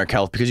about Merrick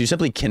Health because you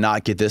simply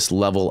cannot get this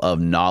level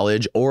of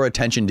knowledge or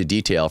attention to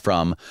detail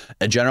from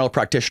a general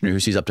practitioner who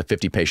sees up to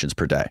 50 patients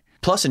per day.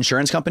 Plus,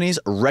 insurance companies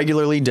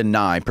regularly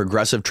deny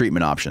progressive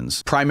treatment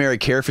options. Primary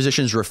care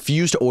physicians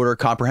refuse to order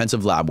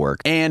comprehensive lab work,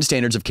 and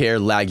standards of care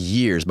lag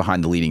years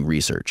behind the leading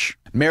research.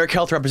 Merrick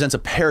Health represents a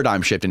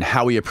paradigm shift in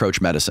how we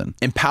approach medicine,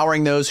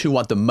 empowering those who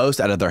want the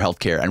most out of their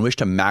healthcare and wish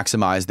to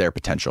maximize their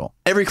potential.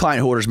 Every client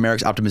who orders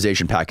Merrick's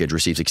optimization package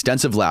receives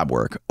extensive lab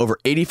work, over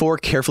 84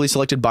 carefully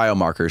selected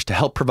biomarkers to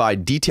help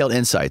provide detailed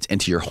insights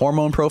into your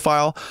hormone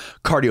profile,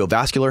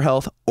 cardiovascular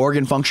health,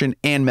 organ function,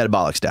 and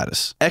metabolic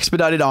status.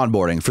 Expedited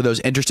onboarding for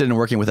those interested in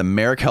working with a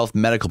Merrick Health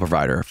medical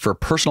provider for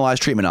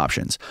personalized treatment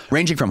options,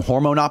 ranging from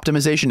hormone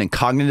optimization and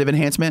cognitive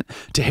enhancement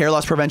to hair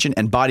loss prevention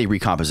and body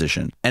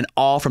recomposition, and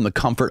all from the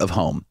comfort of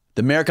home.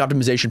 The Merrick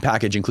optimization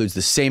package includes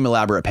the same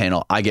elaborate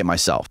panel I get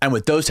myself. And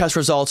with those test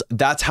results,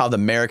 that's how the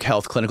Merrick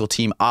Health clinical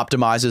team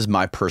optimizes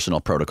my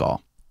personal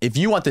protocol. If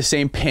you want the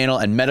same panel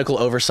and medical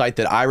oversight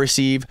that I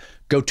receive,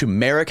 go to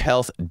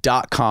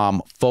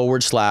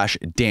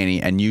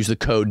merrickhealth.com/Danny and use the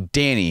code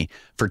Danny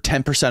for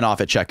 10%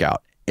 off at checkout.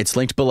 It's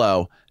linked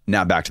below.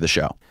 Now back to the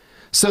show.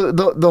 So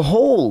the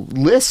whole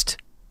list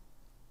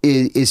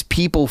is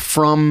people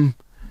from...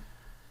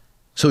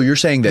 So you're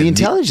saying that the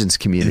intelligence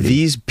community,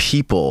 these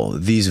people,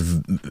 these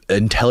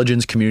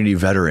intelligence community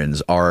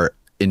veterans are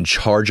in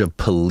charge of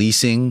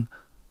policing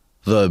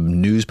the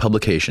news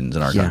publications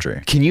in our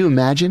country. Can you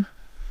imagine?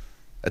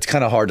 It's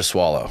kind of hard to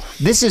swallow.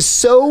 This is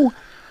so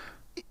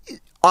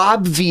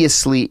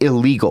obviously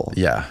illegal.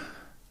 Yeah.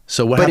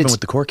 So what happened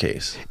with the court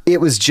case?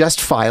 It was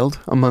just filed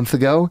a month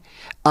ago.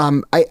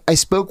 I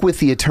spoke with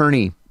the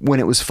attorney when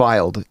it was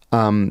filed,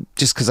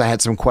 just because I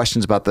had some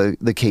questions about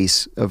the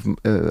case of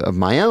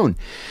my own,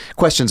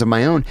 questions of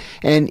my own.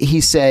 And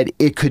he said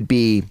it could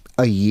be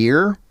a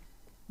year,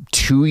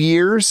 2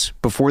 years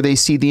before they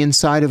see the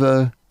inside of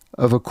a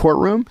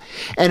courtroom.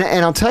 And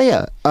I'll tell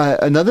you,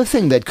 another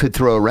thing that could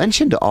throw a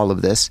wrench into all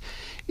of this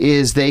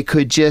is they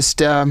could just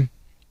give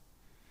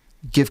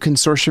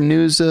Consortium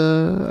News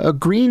a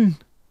green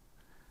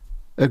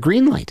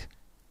light,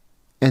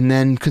 and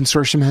then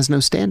Consortium has no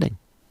standing.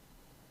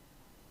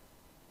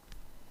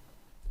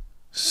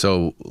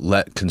 So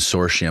let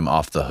Consortium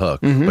off the hook,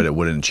 but it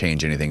wouldn't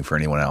change anything for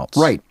anyone else.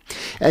 Right.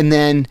 And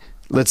then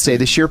let's say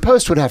the Sheer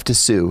Post would have to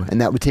sue,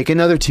 and that would take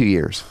another 2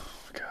 years.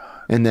 Oh,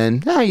 God. And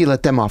then you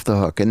let them off the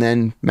hook, and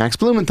then Max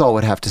Blumenthal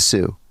would have to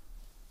sue.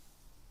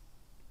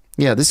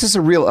 Yeah, this is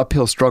a real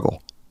uphill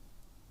struggle.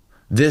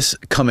 This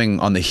coming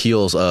on the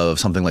heels of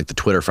something like the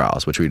Twitter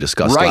files, which we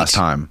discussed last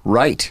time.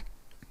 Right.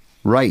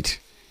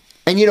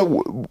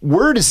 And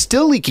word is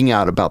still leaking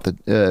out about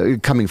the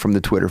coming from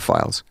the Twitter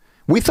files.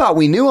 We thought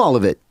we knew all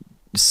of it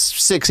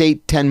 6,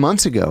 8, 10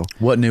 months ago.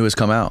 What new has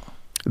come out?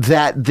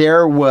 That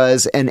there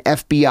was an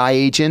FBI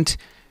agent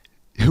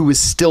who was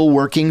still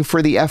working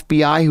for the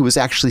FBI who was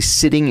actually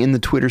sitting in the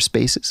Twitter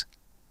spaces.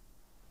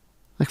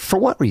 Like, for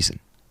what reason?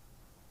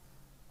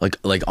 Like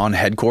on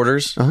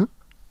headquarters? Uh-huh.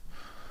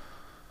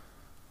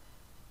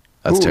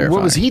 That's terrifying.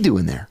 What was he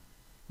doing there?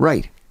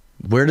 Right.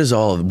 Where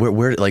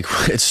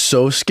it's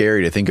so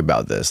scary to think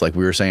about this. Like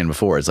we were saying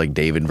before, it's like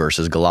David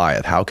versus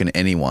Goliath. How can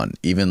anyone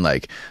even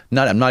I'm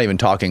not even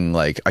talking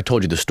I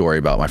told you the story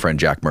about my friend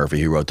Jack Murphy,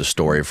 who wrote the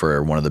story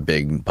for one of the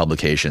big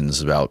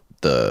publications about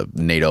the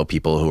NATO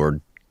people who are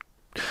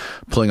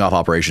pulling off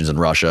operations in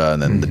Russia.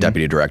 And then the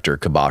deputy director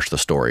kiboshed the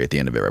story at the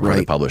end of it, right before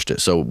they published it.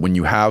 So when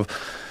you have,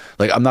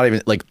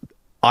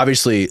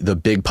 obviously the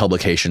big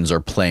publications are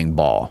playing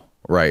ball.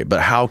 Right.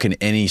 But how can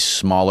any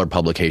smaller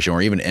publication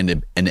or even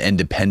an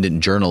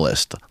independent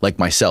journalist like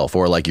myself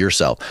or like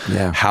yourself,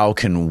 how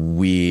can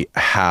we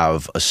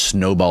have a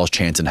snowball's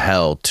chance in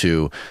hell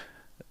to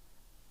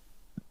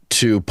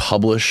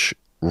publish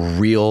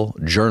real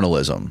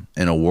journalism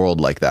in a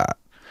world like that?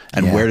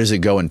 And where does it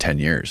go in 10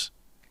 years?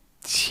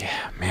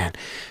 Yeah, man.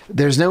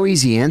 There's no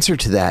easy answer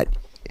to that.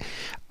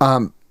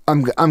 I'm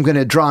going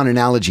to draw an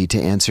analogy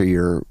to answer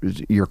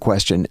your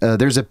question.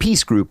 There's a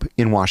peace group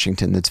in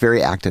Washington that's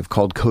very active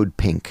called Code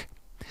Pink,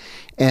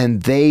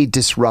 and they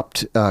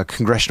disrupt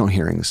congressional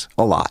hearings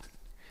a lot,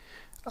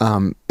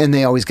 and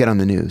they always get on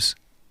the news.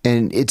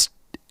 And it's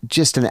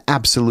just an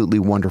absolutely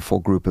wonderful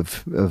group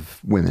of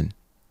women,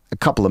 a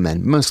couple of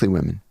men, mostly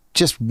women,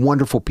 just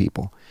wonderful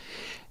people.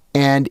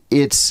 And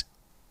its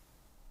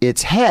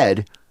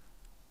head,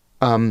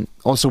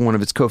 also one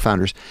of its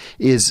co-founders,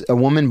 is a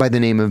woman by the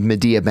name of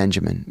Medea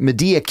Benjamin.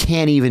 Medea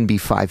can't even be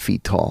 5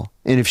 feet tall.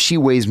 And if she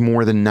weighs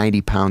more than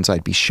 90 pounds,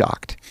 I'd be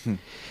shocked.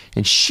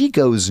 And she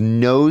goes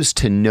nose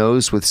to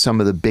nose with some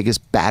of the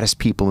biggest, baddest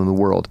people in the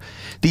world.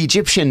 The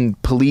Egyptian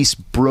police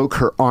broke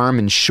her arm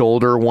and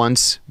shoulder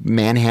once,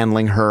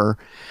 manhandling her.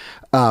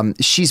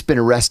 She's been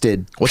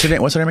arrested. What's her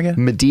name? What's her name again?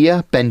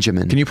 Medea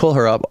Benjamin. Can you pull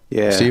her up,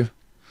 Steve?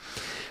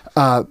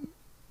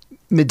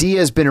 Medea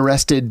has been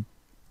arrested.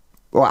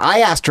 Well, I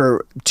asked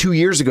her 2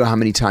 years ago how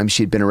many times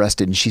she'd been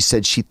arrested, and she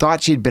said she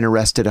thought she'd been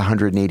arrested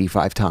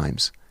 185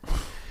 times.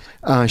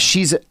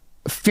 She's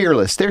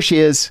fearless. There she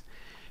is.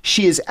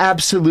 She is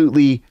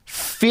absolutely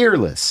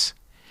fearless.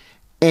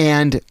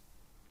 And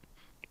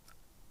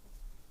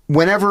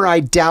whenever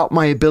I doubt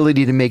my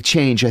ability to make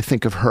change, I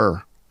think of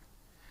her.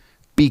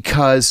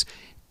 Because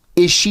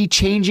is she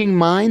changing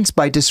minds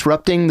by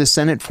disrupting the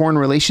Senate Foreign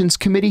Relations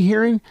Committee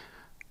hearing?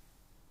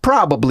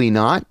 Probably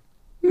not.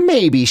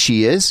 Maybe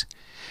she is.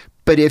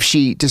 But if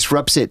she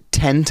disrupts it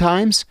 10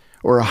 times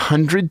or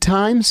 100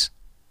 times,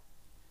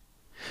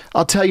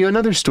 I'll tell you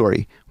another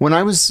story. When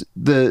I was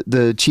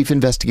the chief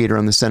investigator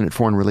on the Senate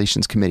Foreign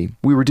Relations Committee,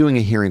 we were doing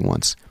a hearing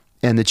once,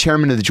 and the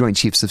chairman of the Joint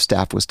Chiefs of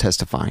Staff was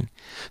testifying.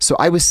 So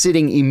I was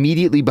sitting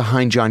immediately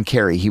behind John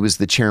Kerry. He was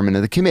the chairman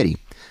of the committee.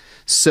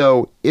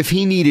 So if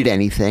he needed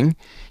anything,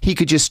 he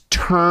could just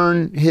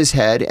turn his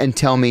head and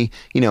tell me,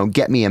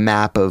 get me a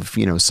map of,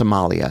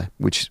 Somalia,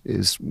 which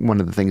is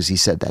one of the things he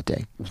said that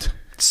day.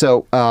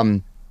 So,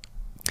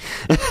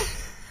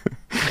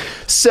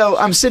 so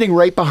I'm sitting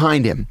right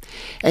behind him,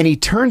 and he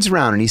turns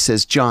around and he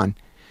says, "John,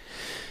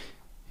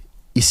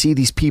 you see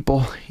these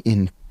people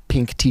in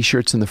pink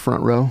t-shirts in the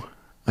front row?"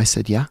 I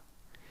said, "Yeah."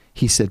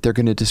 He said, "They're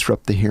going to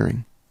disrupt the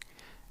hearing.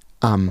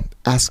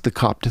 Ask the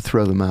cop to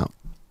throw them out."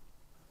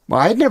 Well,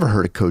 I had never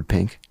heard of Code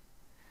Pink.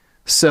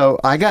 So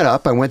I got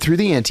up, I went through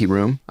the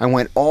anteroom, I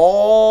went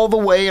all the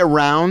way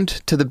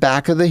around to the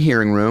back of the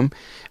hearing room.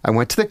 I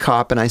went to the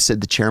cop and I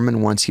said, "The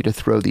chairman wants you to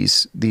throw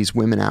these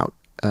women out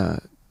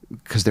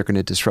because they're going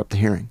to disrupt the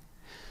hearing."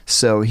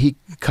 So he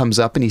comes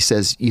up and he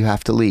says, "You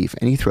have to leave."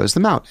 And he throws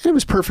them out. And it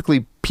was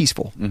perfectly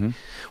peaceful. Mm-hmm.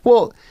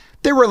 Well,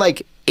 there were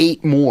like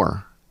 8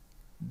 more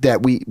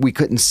that we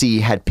couldn't see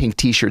had pink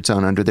t-shirts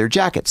on under their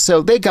jackets.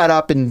 So they got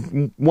up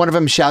and one of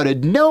them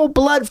shouted, "No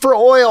blood for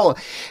oil."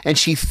 And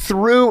she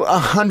threw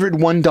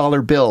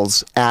 $101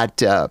 bills at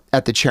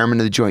the chairman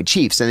of the Joint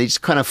Chiefs, and they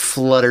just kind of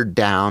fluttered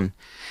down.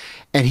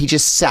 And he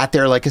just sat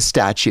there like a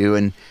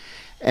statue,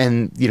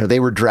 and they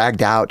were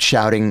dragged out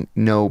shouting,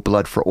 "No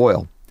blood for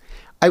oil."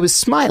 I was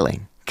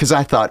smiling because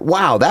I thought,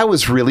 wow, that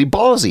was really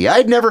ballsy.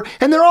 I'd never,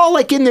 and they're all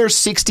like in their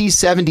 60s,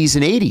 70s,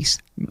 and 80s.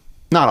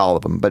 Not all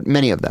of them, but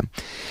many of them.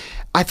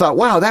 I thought,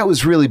 wow, that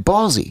was really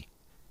ballsy.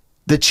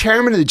 The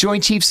chairman of the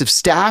Joint Chiefs of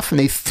Staff, and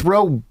they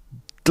throw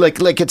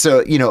like it's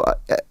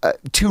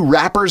two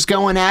rappers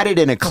going at it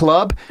in a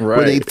club, right,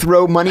 where they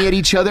throw money at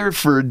each other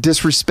for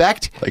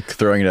disrespect. Like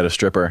throwing it at a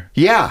stripper.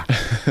 Yeah.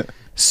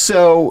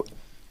 So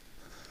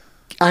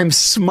I'm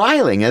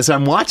smiling as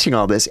I'm watching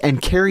all this, and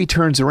Kerry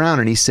turns around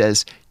and he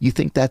says, "You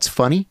think that's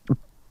funny?"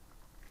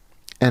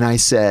 And I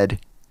said,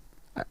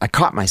 I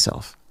caught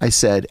myself. I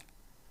said,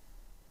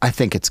 "I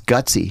think it's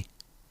gutsy."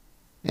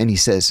 And he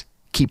says,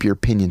 "Keep your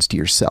opinions to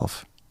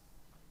yourself."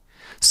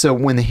 So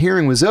when the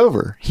hearing was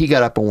over, he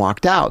got up and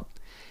walked out.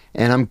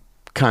 And I'm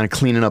kind of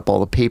cleaning up all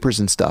the papers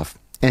and stuff.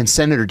 And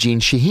Senator Jean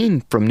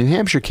Shaheen from New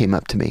Hampshire came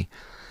up to me.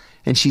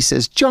 And she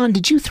says, "John,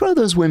 did you throw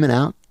those women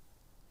out?"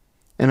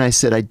 And I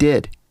said, "I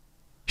did."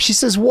 She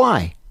says,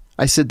 "Why?"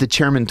 I said, "The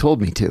chairman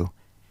told me to."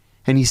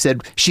 And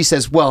she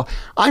says, "Well,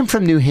 I'm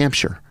from New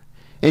Hampshire.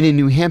 And in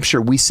New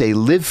Hampshire, we say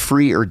live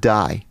free or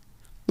die.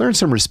 Learn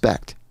some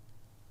respect."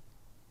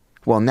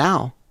 Well,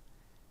 now,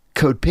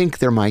 Code Pink,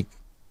 they're my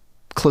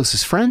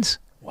closest friends.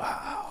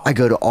 Wow. I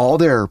go to all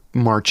their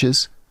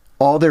marches,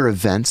 all their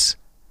events,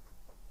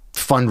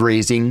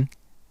 fundraising,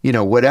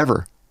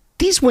 whatever.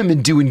 These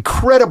women do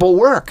incredible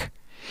work.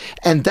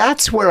 And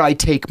that's where I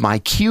take my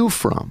cue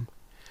from,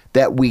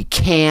 that we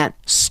can't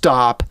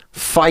stop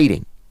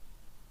fighting,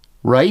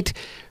 right?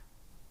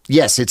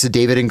 Yes, it's a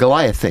David and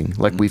Goliath thing,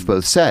 like we've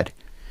both said.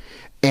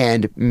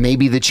 And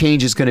maybe the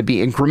change is going to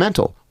be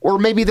incremental, or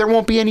maybe there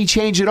won't be any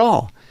change at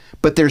all.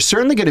 But there's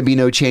certainly going to be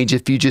no change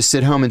if you just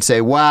sit home and say,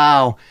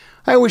 "Wow,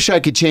 I wish I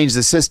could change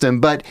the system,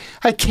 but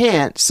I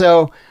can't,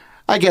 so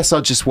I guess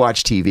I'll just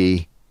watch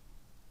TV."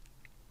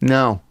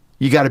 No,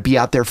 you got to be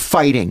out there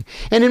fighting.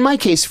 And in my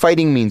case,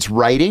 fighting means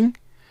writing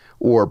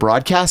or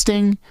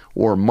broadcasting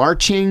or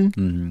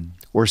marching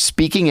or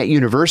speaking at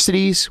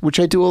universities, which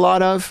I do a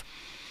lot of,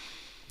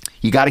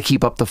 you got to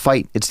keep up the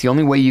fight. It's the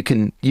only way you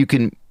can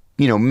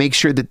make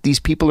sure that these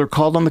people are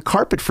called on the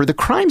carpet for the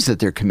crimes that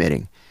they're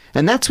committing.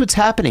 And that's what's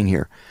happening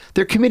here.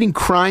 They're committing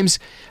crimes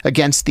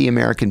against the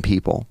American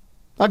people.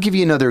 I'll give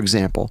you another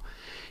example.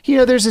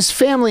 There's this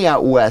family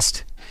out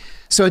west.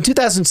 So in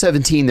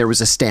 2017, there was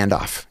a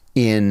standoff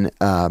in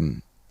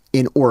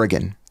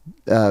Oregon.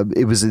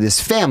 It was this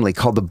family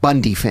called the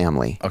Bundy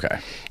family. Okay.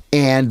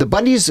 And the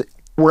Bundys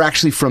were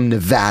actually from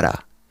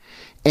Nevada.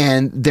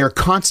 And they're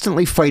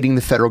constantly fighting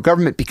the federal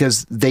government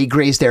because they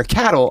graze their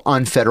cattle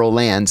on federal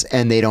lands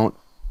and they don't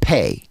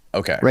pay.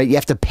 Okay. Right? You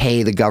have to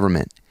pay the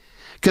government.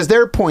 Because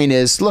their point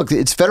is, look,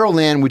 it's federal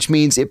land, which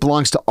means it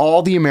belongs to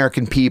all the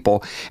American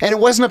people. And it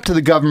wasn't up to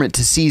the government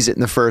to seize it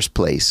in the first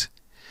place.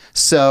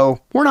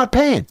 So we're not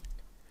paying.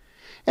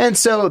 And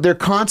so they're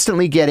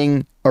constantly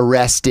getting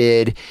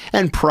arrested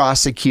and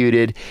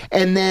prosecuted.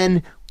 And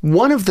then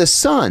one of the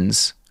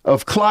sons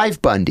of Clive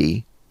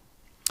Bundy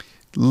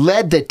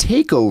led the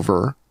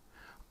takeover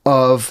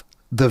of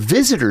the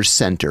visitor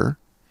center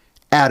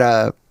at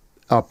a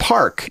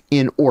park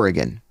in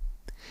Oregon.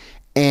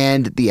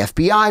 And the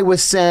FBI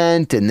was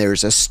sent, and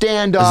there's a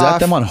standoff. Is that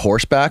them on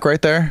horseback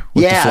right there?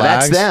 With Yeah, the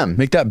flags? that's them.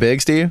 Make that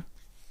big, Steve.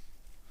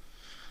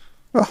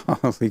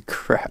 Holy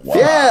crap. Wow.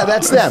 Yeah,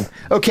 that's them.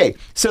 Okay,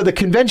 so the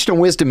conventional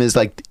wisdom is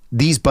like,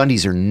 these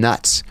Bundys are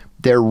nuts.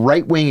 They're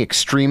right-wing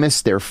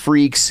extremists. They're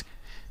freaks.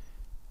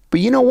 But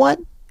you know what?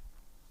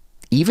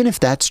 Even if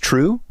that's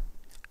true,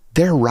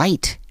 they're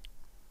right.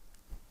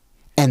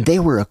 And they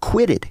were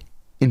acquitted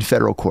in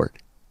federal court.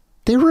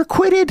 They were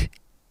acquitted.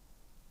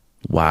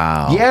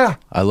 Wow. Yeah.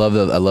 I love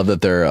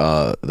that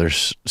their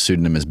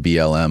pseudonym is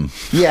BLM.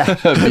 Yeah.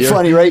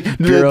 Funny, right?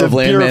 Bureau of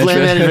Land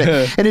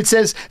Management. And it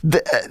says,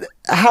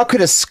 how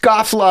could a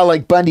scofflaw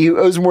like Bundy, who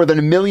owes more than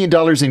 $1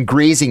 million in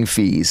grazing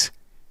fees,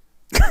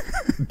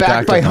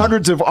 backed by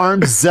hundreds of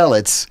armed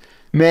zealots,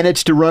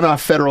 manage to run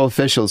off federal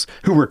officials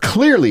who were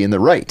clearly in the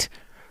right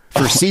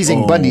for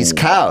seizing Bundy's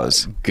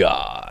cows?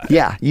 God.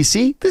 Yeah. You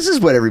see, this is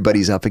what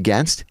everybody's up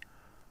against.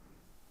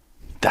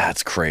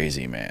 That's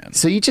crazy, man.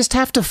 So you just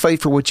have to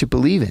fight for what you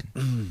believe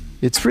in.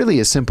 It's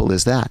really as simple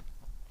as that.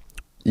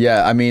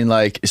 Yeah, I mean,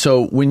 like,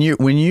 so when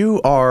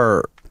you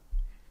are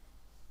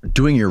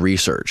doing your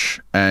research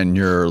and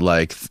you're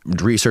like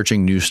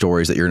researching news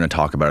stories that you're going to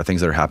talk about or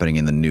things that are happening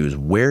in the news,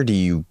 where do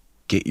you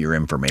get your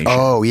information?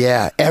 Oh,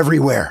 yeah,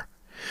 everywhere.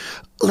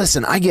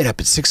 Listen, I get up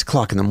at 6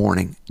 o'clock in the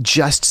morning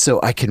just so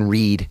I can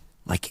read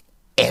like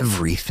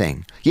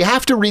everything. You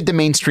have to read the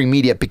mainstream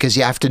media because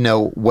you have to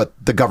know what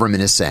the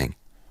government is saying.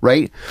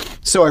 Right?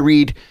 So I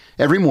read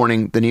every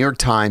morning the New York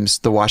Times,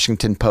 the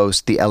Washington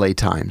Post, the LA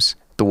Times,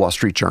 the Wall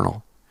Street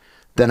Journal.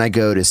 Then I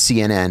go to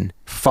CNN,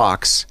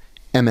 Fox,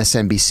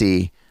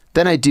 MSNBC.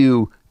 Then I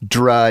do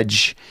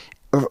Drudge.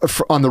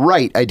 On the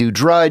right, I do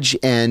Drudge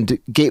and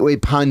Gateway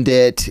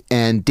Pundit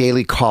and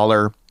Daily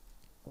Caller.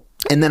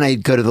 And then I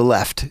go to the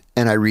left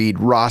and I read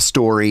Raw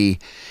Story.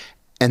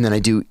 And then I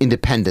do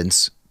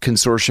Independence,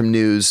 Consortium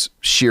News,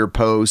 Sheer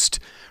Post,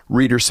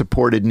 Reader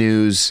Supported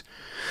News.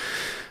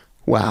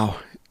 Wow.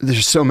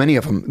 There's so many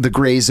of them. The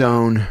Gray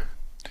Zone.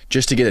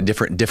 Just to get a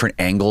different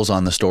angles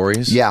on the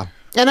stories. Yeah.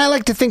 And I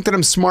like to think that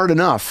I'm smart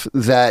enough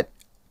that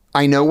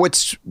I know what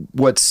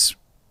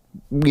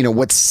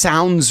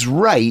sounds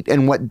right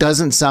and what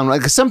doesn't sound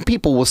right. 'Cause some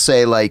people will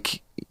say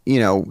like,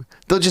 they'll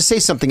just say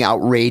something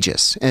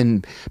outrageous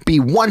and be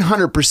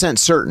 100%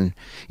 certain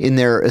in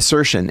their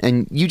assertion.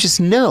 And you just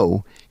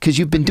know, because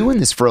you've been doing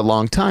this for a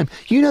long time,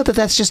 you know that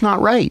that's just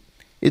not right.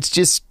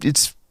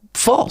 It's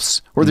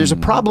false, or there's a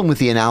problem with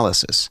the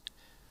analysis.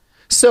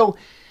 So,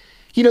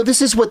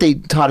 this is what they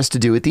taught us to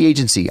do at the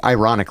agency,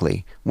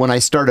 ironically, when I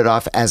started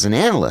off as an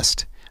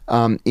analyst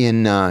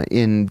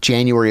in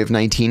January of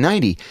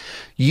 1990.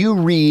 You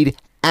read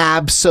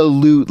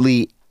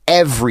absolutely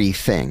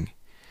everything,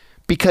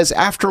 because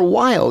after a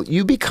while,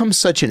 you become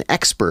such an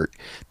expert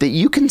that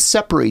you can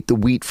separate the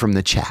wheat from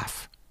the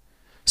chaff.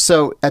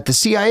 So at the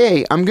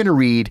CIA, I'm going to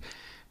read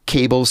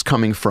cables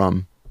coming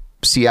from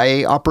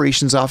CIA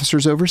operations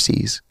officers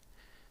overseas,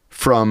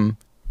 from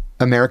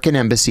American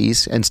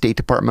embassies and State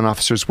Department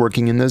officers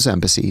working in those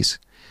embassies,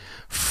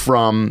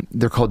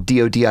 they're called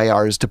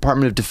DODIRs,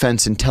 Department of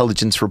Defense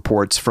Intelligence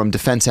reports from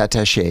defense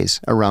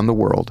attaches around the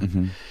world,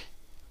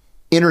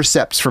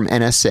 intercepts from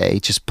NSA,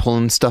 just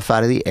pulling stuff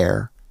out of the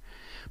air.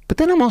 But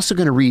then I'm also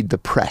going to read the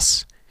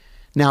press.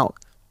 Now,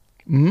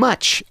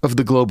 much of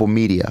the global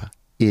media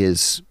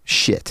is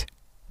shit.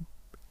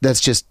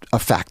 That's just a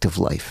fact of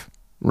life,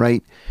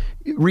 right?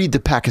 Read the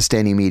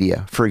Pakistani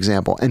media, for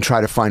example, and try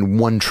to find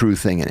one true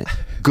thing in it.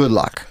 Good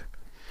luck.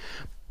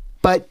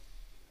 But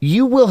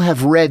you will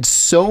have read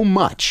so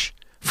much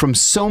from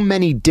so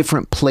many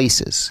different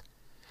places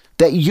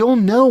that you'll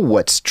know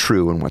what's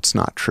true and what's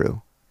not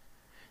true.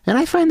 And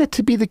I find that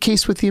to be the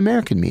case with the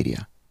American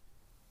media.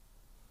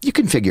 You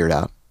can figure it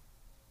out.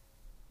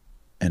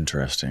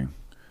 Interesting.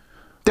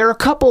 There are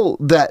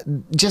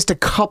just a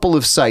couple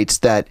of sites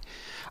that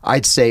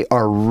I'd say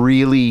are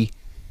really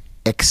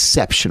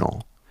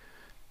exceptional.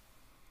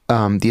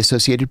 the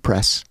Associated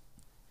Press,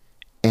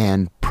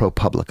 and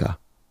ProPublica.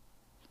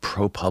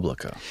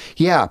 ProPublica.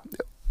 Yeah.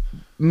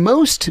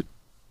 Most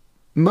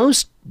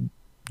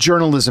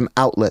journalism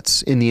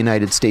outlets in the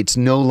United States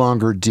no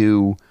longer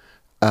do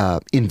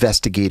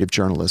investigative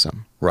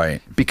journalism.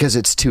 Right. Because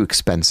it's too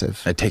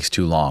expensive. It takes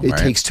too long, It right?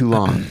 takes too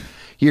long.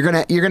 You're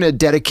gonna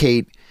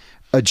dedicate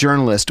a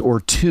journalist or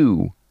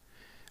two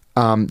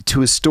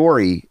to a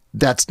story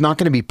that's not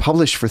going to be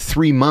published for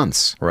 3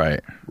 months. Right.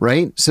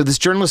 Right? So this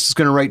journalist is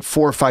going to write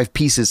 4 or 5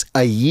 pieces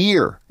a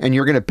year, and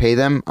you're going to pay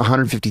them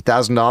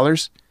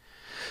 $150,000.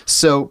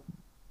 So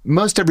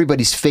most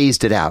everybody's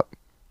phased it out.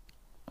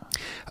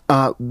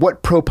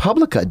 What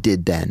ProPublica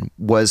did then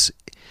was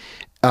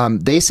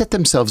they set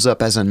themselves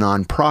up as a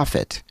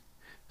nonprofit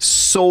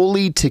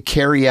solely to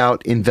carry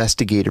out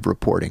investigative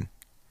reporting.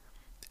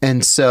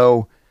 And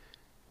so,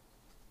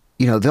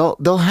 you know,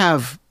 they'll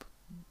have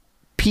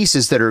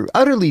pieces that are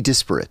utterly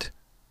disparate.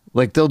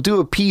 Like they'll do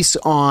a piece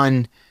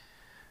on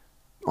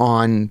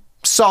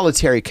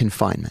solitary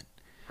confinement.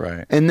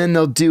 Right. And then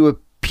they'll do a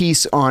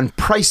piece on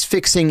price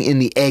fixing in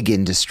the egg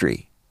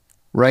industry.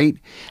 Right.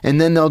 And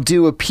then they'll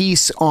do a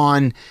piece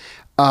on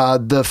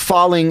the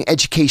falling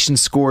education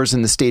scores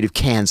in the state of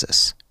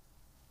Kansas.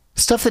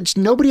 Stuff that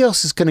nobody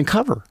else is going to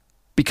cover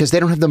because they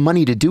don't have the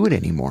money to do it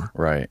anymore.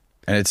 Right.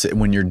 And it's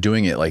when you're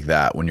doing it like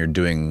that, when you're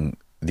doing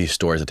these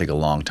stories that take a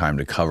long time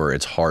to cover,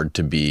 it's hard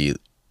to be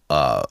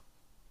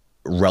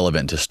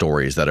relevant to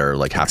stories that are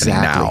like happening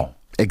now.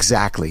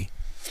 Exactly.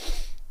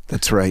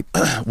 That's right.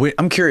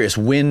 I'm curious,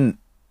 when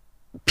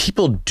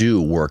people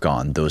do work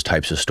on those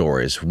types of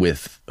stories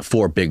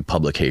for big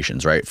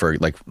publications, right? For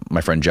like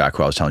my friend Jack,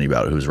 who I was telling you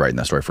about, who was writing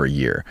that story for a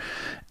year,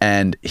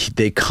 and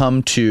they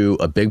come to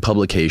a big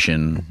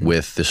publication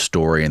with this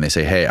story and they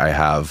say, hey, I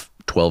have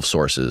 12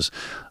 sources.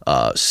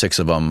 6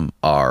 of them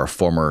are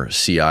former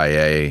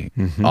CIA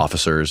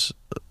officers.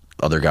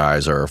 Other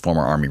guys are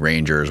former Army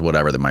Rangers,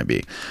 whatever that might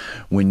be.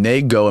 When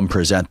they go and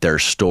present their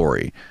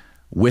story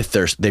with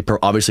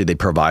obviously they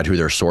provide who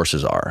their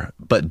sources are,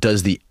 but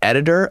does the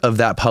editor of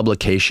that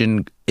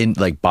publication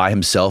by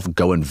himself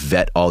go and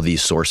vet all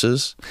these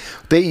sources?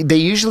 They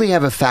usually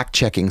have a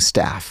fact-checking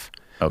staff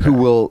who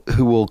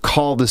will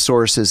call the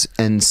sources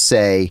and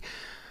say,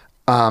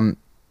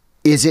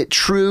 is it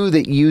true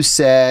that you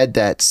said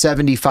that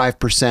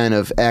 75%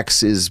 of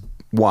X is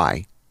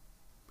Y?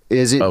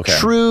 Is it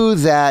true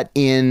that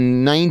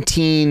in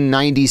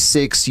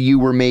 1996 you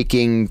were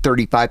making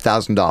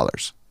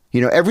 $35,000? You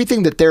know,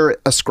 everything that they're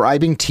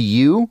ascribing to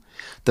you,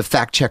 the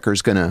fact checker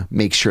is going to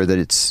make sure that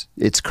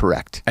it's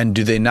correct. And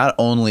do they not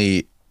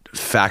only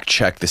fact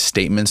check the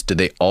statements, do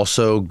they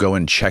also go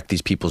and check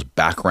these people's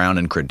background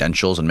and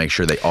credentials and make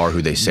sure they are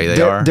who they say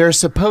they are? They're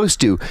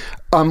supposed to.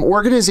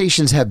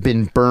 Organizations have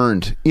been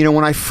burned. You know,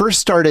 when I first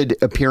started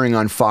appearing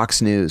on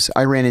Fox News,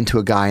 I ran into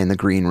a guy in the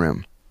green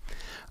room.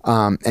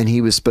 And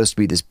he was supposed to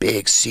be this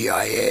big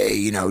CIA,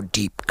 you know,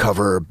 deep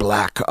cover,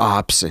 black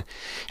ops. And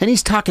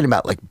he's talking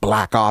about like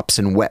black ops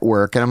and wet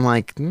work. And I'm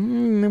like,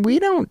 we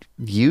don't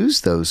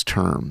use those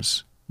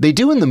terms. They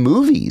do in the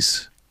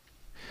movies,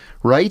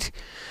 right?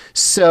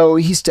 So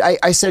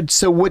I said,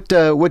 so what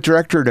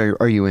directorate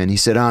are you in? He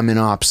said, I'm in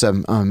ops.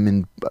 I'm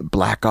in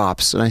black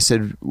ops. And I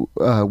said,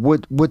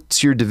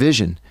 what's your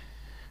division?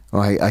 Oh,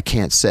 I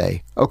can't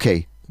say.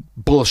 Okay,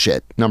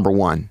 bullshit, number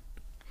one.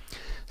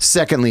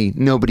 Secondly,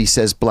 nobody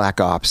says black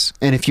ops.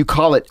 And if you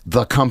call it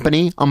the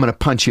company, I'm going to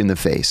punch you in the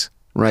face,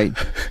 right?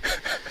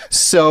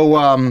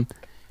 So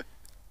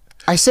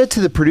I said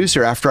to the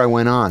producer after I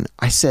went on,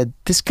 I said,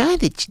 this guy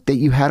that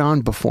you had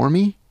on before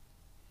me,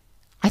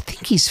 I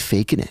think he's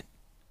faking it.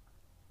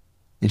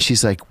 And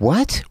she's like,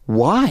 what?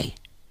 Why?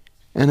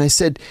 And I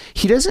said,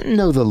 he doesn't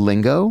know the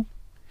lingo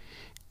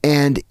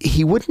and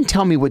he wouldn't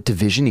tell me what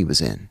division he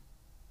was in.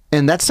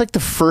 And that's like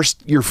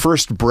your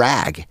first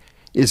brag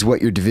is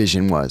what your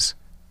division was.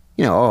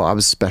 You know, I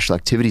was Special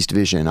Activities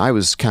Division. I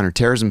was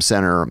Counterterrorism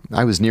Center.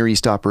 I was Near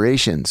East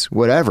Operations,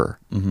 whatever.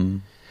 Mm-hmm.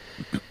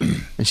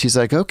 And she's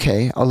like,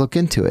 okay, I'll look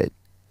into it.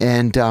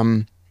 And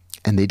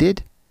they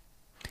did.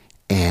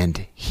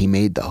 And he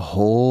made the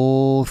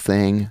whole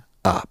thing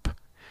up.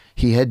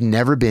 He had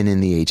never been in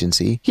the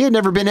agency. He had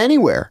never been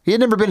anywhere. He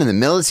had never been in the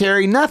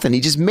military, nothing. He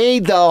just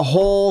made the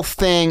whole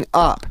thing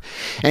up.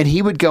 And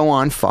he would go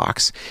on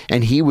Fox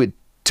and he would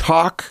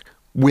talk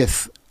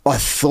with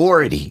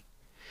authority.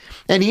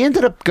 And he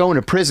ended up going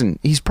to prison.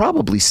 He's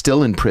probably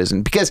still in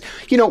prison because,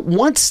 you know,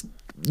 once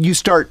you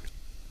start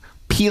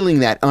peeling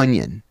that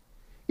onion,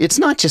 it's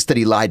not just that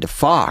he lied to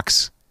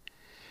Fox.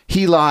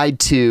 He lied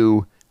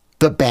to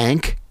the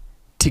bank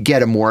to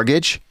get a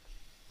mortgage,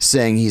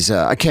 saying he's,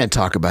 I can't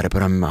talk about it,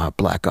 but I'm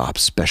black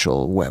ops,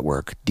 special wet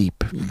work,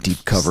 deep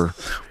cover.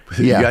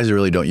 You guys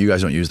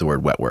don't use the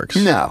word wet works.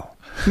 No,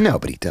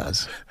 nobody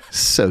does.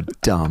 So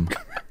dumb.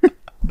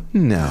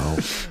 No.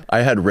 I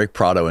had Rick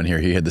Prado in here.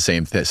 He had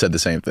said the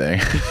same thing.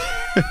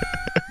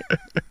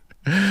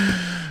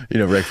 You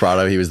know, Rick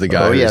Prado, he was the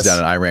guy who was down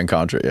in Iran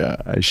Contra. Yeah.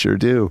 I sure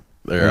do.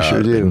 I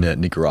sure do. In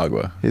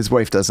Nicaragua. His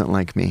wife doesn't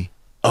like me.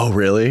 Oh,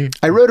 really?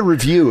 I wrote a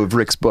review of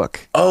Rick's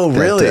book. Oh,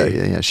 really?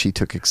 Yeah, she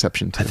took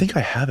exception to. I think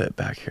I have it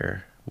back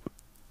here.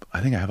 I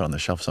think I have it on the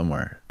shelf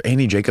somewhere.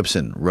 Annie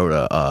Jacobson wrote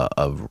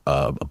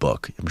a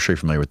book. I'm sure you're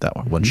familiar with that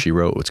one. One she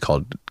wrote. It's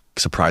called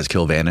Surprise,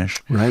 Kill,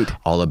 Vanish. Right.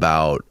 All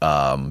about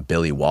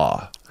Billy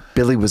Waugh.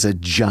 Billy was a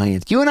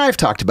giant. You and I have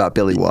talked about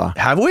Billy Waugh.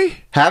 Have we?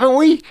 Haven't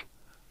we?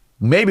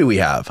 Maybe we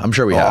have. I'm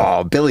sure we have.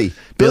 Oh, Billy.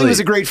 Billy was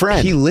a great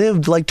friend. He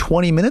lived like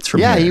 20 minutes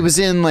from here. Yeah, he was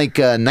in like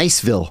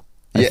Niceville,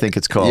 I think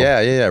it's called.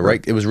 Yeah.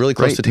 Right. It was really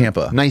close to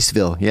Tampa.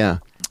 Niceville, yeah.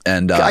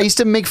 And I used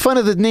to make fun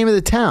of the name of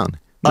the town.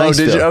 Oh, did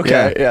you? Niceville,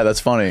 Okay. Yeah,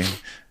 that's funny.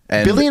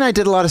 And Billy and I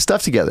did a lot of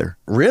stuff together.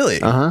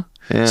 Really? Uh-huh.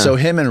 Yeah. So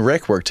him and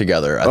Rick worked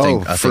together, I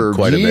think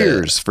quite a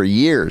bit. For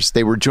years.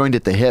 They were joined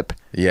at the hip.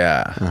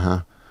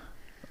 Yeah.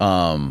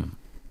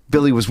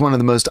 Billy was one of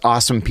the most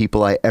awesome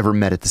people I ever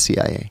met at the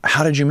CIA.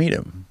 How did you meet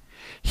him?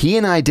 He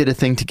and I did a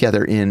thing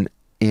together in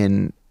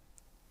I'm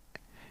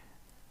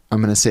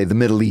going to say the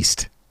Middle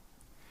East.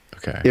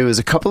 Okay. It was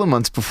a couple of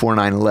months before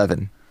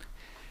 9/11.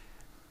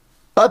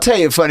 I'll tell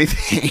you a funny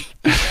thing.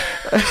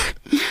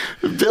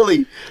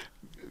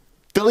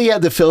 Billy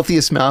had the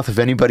filthiest mouth of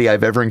anybody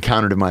I've ever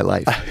encountered in my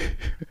life.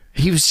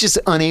 He was just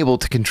unable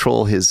to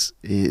control his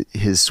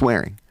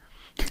swearing.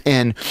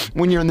 And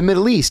when you're in the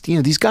Middle East, you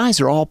know, these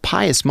guys are all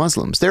pious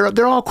Muslims.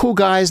 They're all cool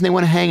guys and they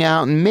want to hang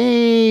out and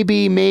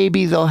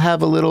maybe they'll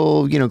have a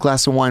little, you know,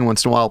 glass of wine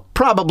once in a while.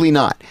 Probably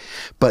not.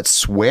 But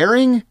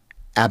swearing,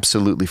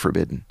 absolutely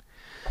forbidden.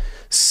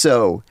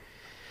 So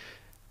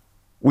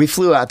we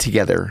flew out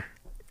together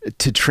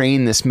to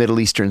train this Middle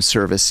Eastern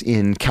service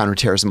in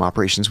counterterrorism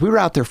operations. We were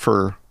out there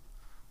for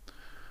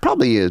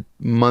probably a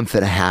month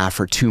and a half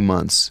or 2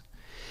 months.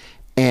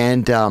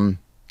 And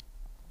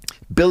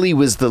Billy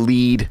was the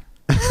lead.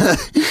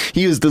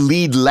 He was the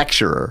lead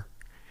lecturer.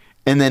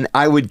 And then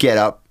I would get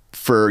up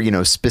for, you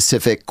know,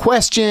 specific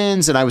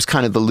questions, and I was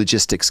kind of the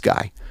logistics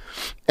guy.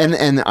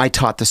 And I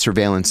taught the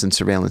surveillance and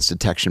surveillance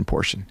detection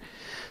portion.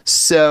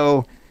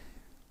 So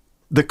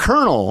the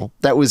colonel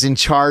that was in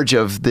charge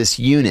of this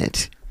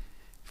unit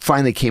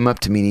finally came up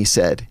to me and he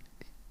said,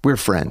 "We're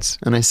friends."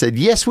 And I said,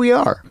 "Yes, we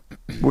are.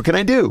 What can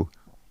I do?"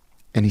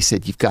 And he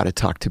said, "You've got to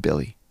talk to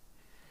Billy."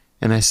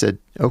 And I said,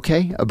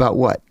 "Okay, about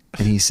what?"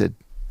 And he said,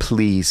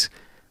 "Please,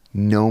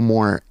 no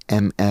more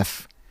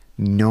MF,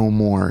 no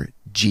more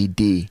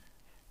GD.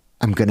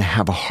 I'm going to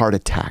have a heart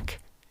attack."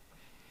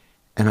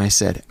 And I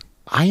said,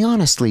 "I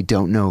honestly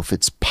don't know if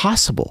it's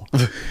possible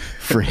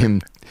for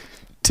him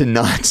to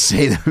not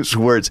say those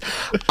words.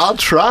 I'll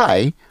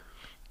try."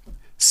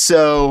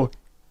 So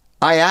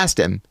I asked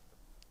him,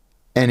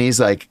 and he's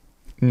like,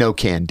 "No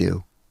can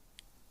do.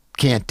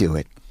 Can't do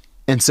it."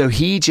 And so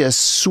he just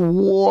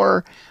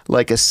swore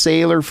like a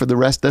sailor for the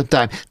rest of the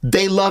time.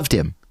 They loved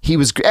him.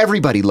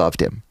 Everybody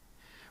loved him.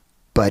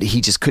 But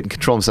he just couldn't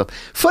control himself.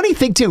 Funny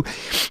thing too,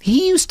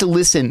 he used to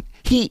listen,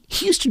 he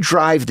used to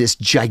drive this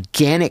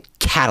gigantic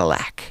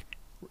Cadillac.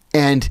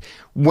 And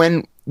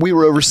when we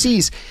were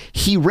overseas,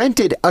 he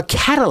rented a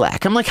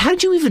Cadillac. I'm like, how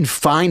did you even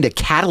find a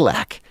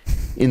Cadillac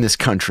in this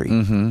country?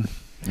 Mm-hmm.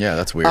 Yeah,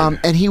 that's weird.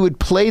 And he would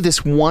play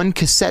this one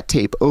cassette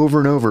tape over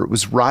and over. It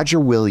was Roger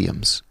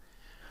Williams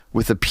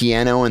with a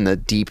piano and the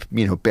deep,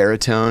 you know,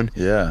 baritone.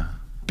 Yeah.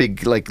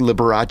 Big, like,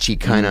 Liberace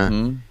kind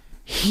of.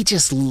 He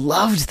just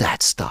loved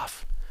that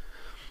stuff.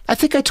 I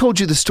think I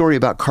told you the story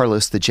about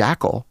Carlos the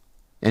Jackal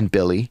and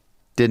Billy,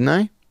 didn't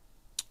I?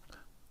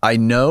 I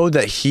know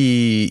that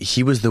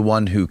he was the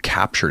one who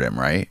captured him,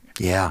 right?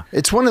 Yeah.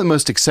 It's one of the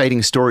most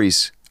exciting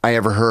stories I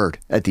ever heard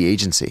at the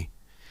agency.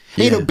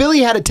 Yeah. You know,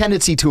 Billy had a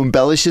tendency to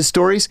embellish his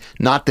stories,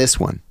 not this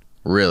one.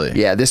 Really?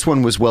 Yeah, this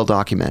one was well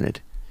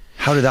documented.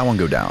 How did that one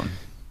go down?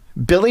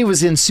 Billy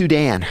was in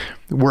Sudan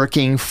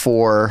working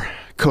for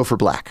Kofor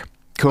Black.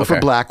 Kofor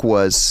Black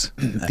was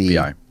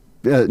the...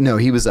 FBI. No,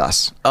 he was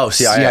us. Oh,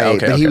 CIA.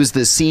 Okay, but he was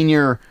the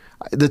senior...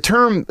 The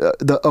term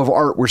of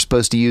art we're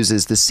supposed to use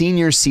is the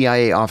senior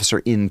CIA officer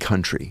in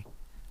country.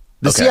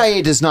 The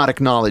CIA does not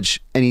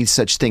acknowledge any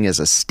such thing as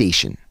a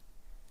station.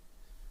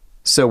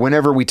 So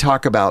whenever we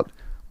talk about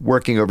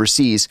working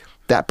overseas,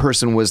 that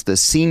person was the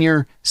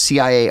senior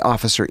CIA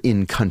officer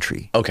in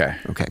country. Okay.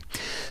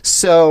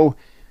 So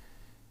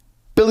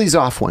Billy's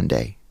off one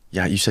day.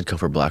 Yeah, you said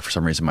Kofor Black. For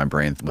some reason, my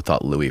brain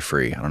thought Louis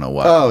Free. I don't know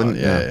why. Oh,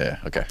 yeah.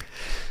 Okay.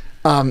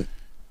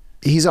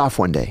 He's off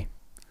one day.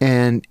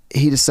 And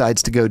he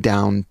decides to go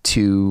down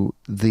to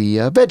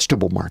the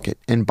vegetable market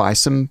and buy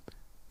some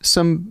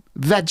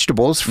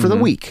vegetables for the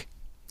week.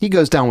 He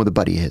goes down with a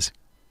buddy of his,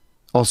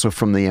 also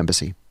from the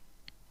embassy.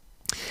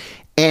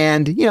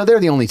 And, you know, they're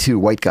the only two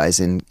white guys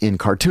in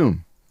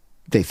Khartoum,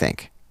 they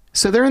think.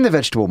 So they're in the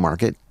vegetable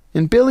market,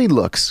 and Billy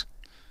looks,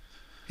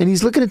 and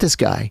he's looking at this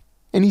guy,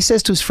 and he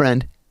says to his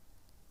friend,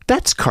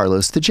 "That's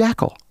Carlos the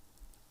Jackal."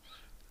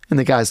 And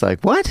the guy's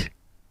like, "What?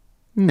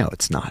 No,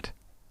 it's not."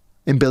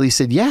 And Billy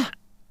said, "Yeah.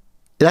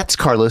 That's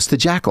Carlos the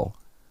Jackal."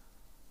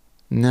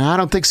 "No, I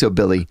don't think so,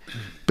 Billy."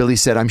 Billy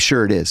said, "I'm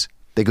sure it is."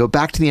 They go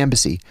back to the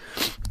embassy.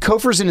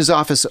 Kofor's in his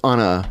office on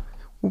a,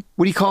 what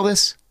do you call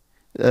this?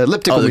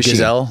 Elliptical machine.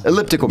 Gazelle?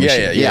 Elliptical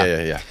machine.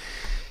 Yeah.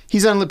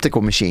 He's on an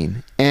elliptical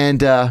machine. And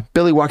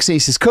Billy walks in. He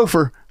says,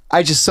 Kofor,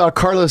 I just saw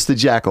Carlos the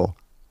Jackal.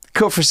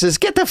 Kofor says,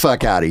 get the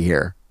fuck out of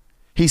here.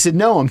 He said,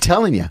 no, I'm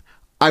telling you.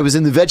 I was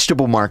in the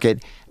vegetable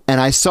market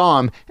and I saw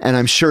him and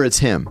I'm sure it's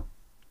him.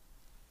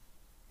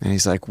 And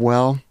he's like,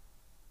 well,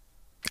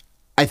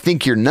 I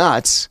think you're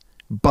nuts,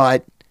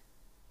 but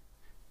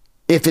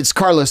if it's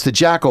Carlos the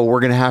Jackal, we're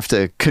going to have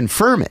to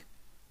confirm it.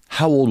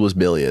 How old was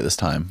Billy at this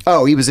time?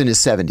 Oh, he was in his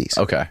 70s.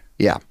 Okay.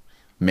 Yeah.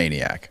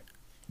 Maniac.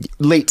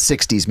 Late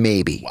 60s,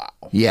 maybe. Wow.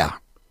 Yeah.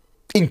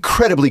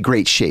 Incredibly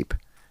great shape.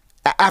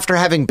 After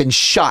having been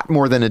shot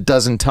more than a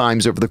dozen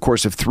times over the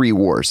course of 3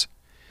 wars.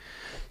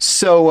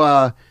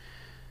 So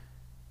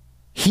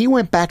he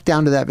went back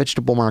down to that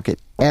vegetable market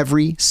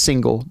every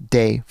single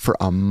day for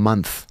a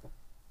month.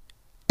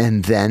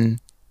 And then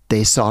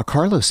they saw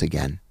Carlos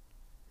again.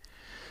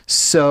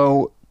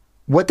 So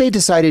what they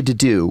decided to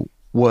do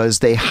was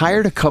they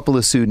hired a couple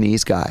of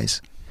Sudanese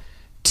guys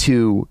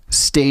to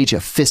stage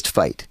a fist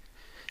fight.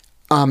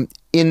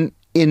 In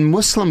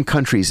Muslim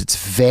countries, it's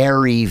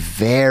very,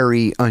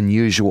 very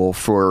unusual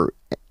for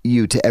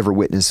you to ever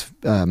witness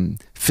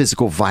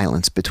physical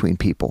violence between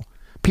people.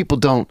 People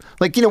don't,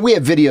 like, you know, we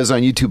have videos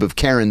on YouTube of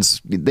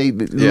Karens. They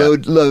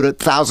load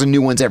 1,000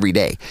 new ones every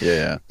day.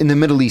 Yeah. In the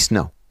Middle East,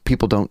 no.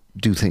 People don't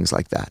do things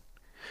like that.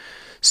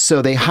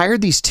 So they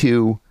hired these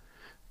 2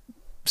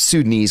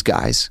 Sudanese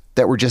guys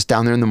that were just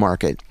down there in the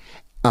market.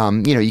 You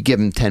know, you give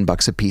them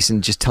 $10 a piece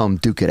and just tell them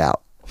duke it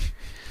out.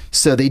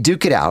 So they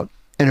duke it out.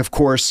 And of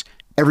course,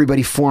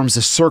 everybody forms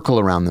a circle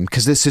around them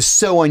because this is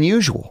so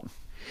unusual.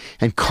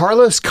 And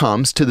Carlos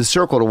comes to the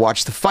circle to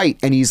watch the fight,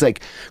 and he's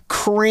like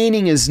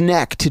craning his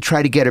neck to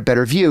try to get a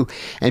better view.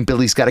 And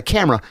Billy's got a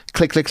camera.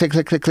 Click, click, click,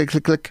 click, click, click,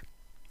 click, click.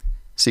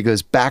 So he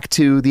goes back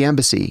to the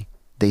embassy.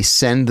 They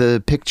send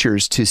the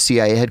pictures to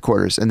CIA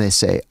headquarters, and they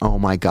say, oh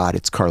my God,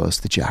 it's Carlos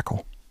the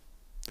Jackal.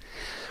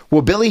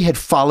 Well, Billy had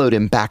followed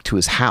him back to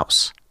his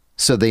house,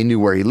 so they knew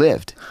where he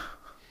lived.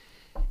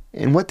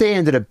 And what they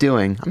ended up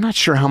doing, I'm not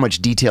sure how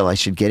much detail I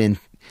should get in.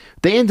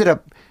 They ended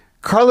up,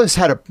 Carlos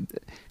had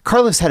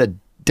a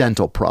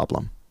dental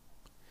problem.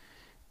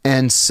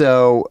 And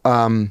so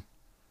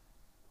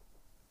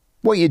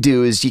what you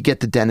do is you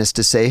get the dentist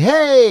to say,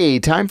 hey,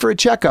 time for a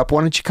checkup.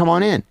 Why don't you come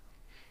on in?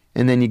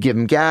 And then you give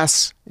him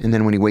gas. And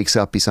then when he wakes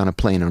up, he's on a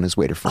plane on his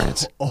way to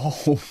France.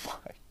 Oh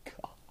my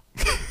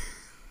God.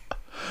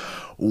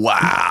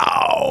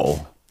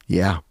 Wow.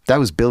 Yeah, that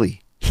was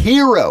Billy.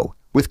 Hero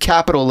with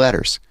capital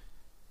letters.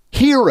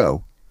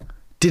 Hero.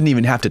 Didn't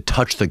even have to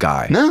touch the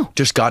guy. No.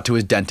 Just got to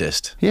his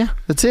dentist. Yeah,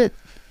 that's it.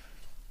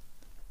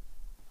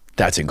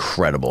 That's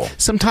incredible.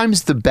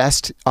 Sometimes the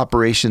best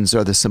operations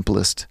are the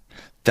simplest.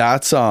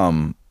 That's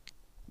so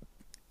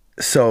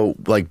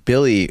like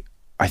Billy,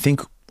 I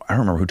don't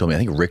remember who told me. I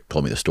think Rick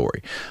told me the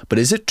story. But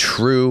is it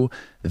true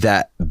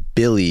that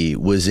Billy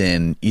was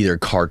in either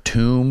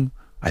Khartoum?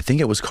 I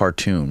think it was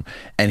Khartoum,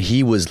 and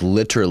he was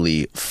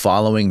literally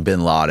following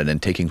bin Laden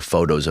and taking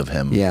photos of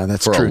him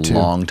for a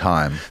long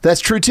time. That's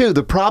true too.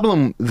 The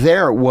problem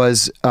there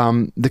was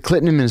the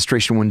Clinton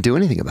administration wouldn't do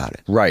anything about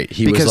it. Right.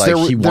 He was like,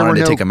 he wanted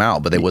to take him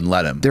out, but they wouldn't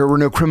let him. There were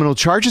no criminal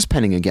charges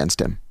pending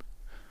against him.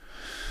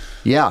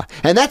 Yeah.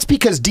 And that's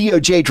because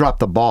DOJ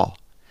dropped the ball.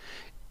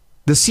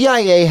 The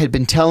CIA had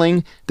been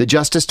telling the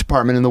Justice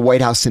Department and the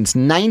White House since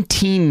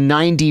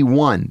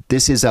 1991,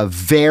 this is a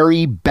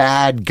very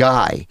bad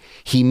guy.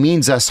 He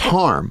means us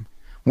harm.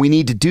 We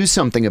need to do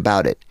something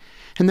about it.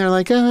 And they're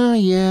like, oh,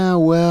 yeah,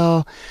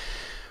 well,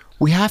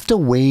 we have to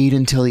wait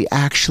until he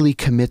actually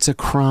commits a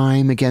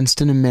crime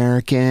against an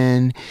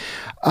American.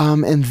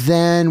 And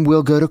then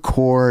we'll go to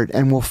court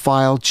and we'll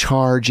file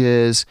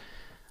charges.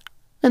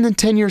 And then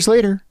 10 years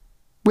later,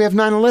 we have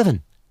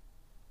 9/11.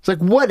 It's like,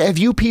 what have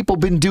you people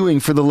been doing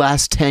for the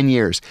last 10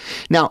 years?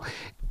 Now,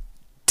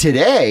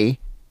 today,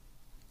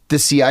 the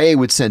CIA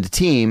would send a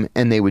team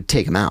and they would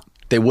take him out.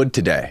 They would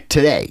today?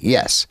 Today,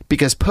 yes.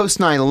 Because post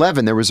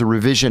 9/11, there was a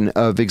revision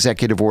of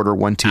Executive Order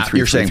 12333.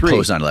 You're saying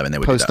post 9/11 they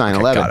would post do that.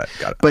 9/11. Okay,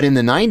 got it. But in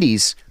the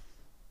 90s,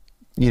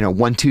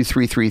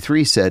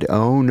 12333 said,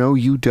 oh, no,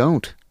 you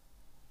don't.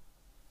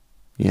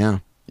 Yeah.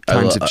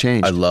 Times have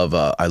changed. I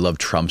love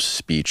Trump's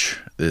speech.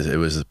 It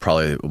was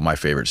probably my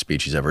favorite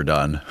speech he's ever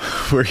done,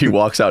 where he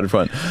walks out in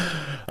front.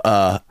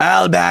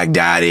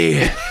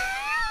 Al-Baghdadi,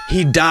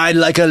 he died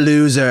like a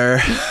loser.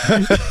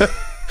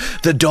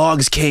 The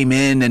dogs came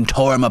in and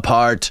tore him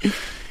apart.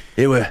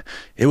 It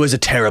was a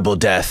terrible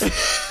death.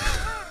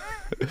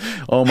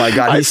 Oh my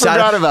God. He sat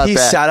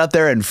up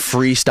there and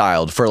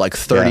freestyled for like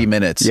 30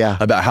 minutes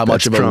about how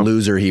much of a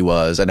loser he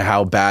was and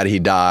how bad he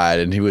died.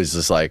 And he was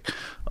just like,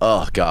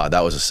 oh God,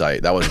 that was a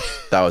sight. That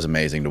was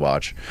amazing to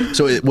watch.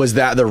 So was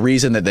that the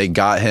reason that they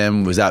got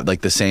him? Was that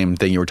like the same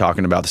thing you were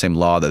talking about, the same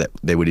law that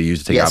they would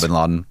use to take out bin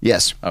Laden?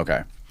 Yes.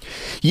 Okay.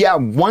 Yeah.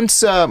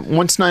 Once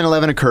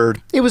 9/11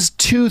 occurred, it was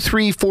 2,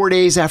 3, 4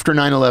 days after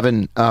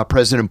 9/11,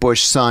 President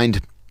Bush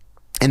signed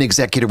an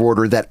executive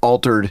order that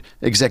altered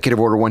Executive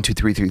Order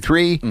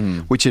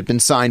 12333, which had been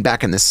signed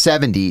back in the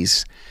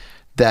 70s,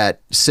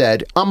 that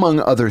said, among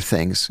other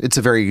things, it's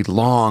a very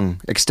long,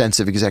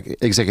 extensive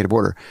executive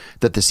order,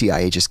 that the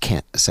CIA just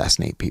can't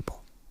assassinate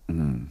people.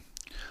 And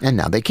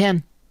now they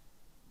can.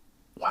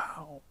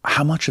 Wow.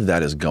 How much of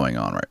that is going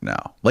on right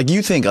now? Like,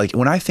 you think, like,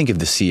 when I think of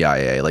the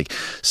CIA, like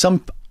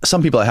some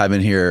people I have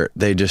in here,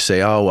 they just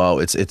say, oh, well,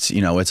 it's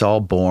you know, it's all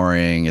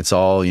boring. It's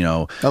all, you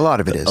know. A lot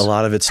of it is. A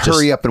lot of it's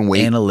hurry just up and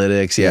wait.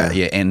 Analytics, yeah,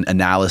 and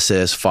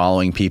analysis,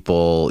 following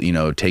people, you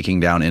know, taking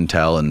down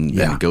intel and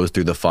then it goes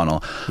through the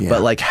funnel. Yeah.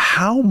 But like,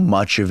 how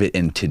much of it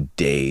in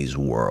today's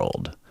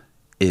world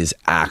is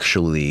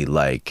actually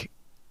like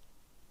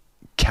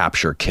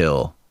capture,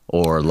 kill,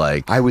 or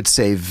like? I would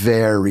say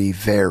very,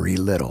 very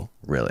little.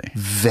 Really?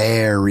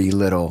 Very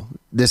little.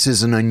 This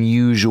is an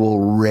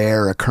unusual,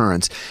 rare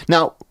occurrence.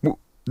 Now,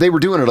 they were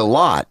doing it a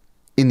lot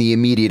in the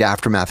immediate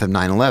aftermath of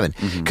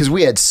 9/11 because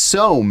we had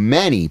so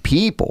many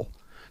people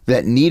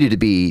that needed to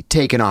be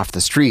taken off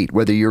the street,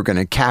 whether you're going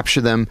to capture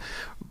them,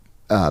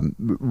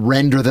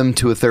 render them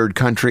to a third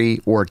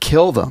country, or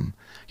kill them.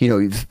 You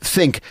know,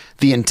 think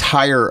the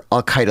entire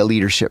Al-Qaeda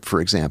leadership, for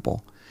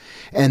example.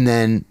 And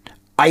then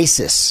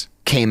ISIS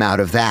came out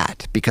of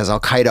that because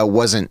Al-Qaeda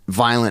wasn't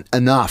violent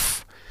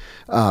enough.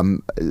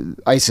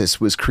 ISIS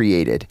was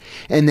created,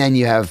 and then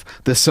you have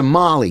the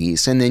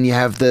Somalis, and then you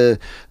have the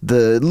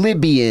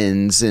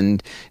Libyans,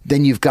 and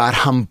then you've got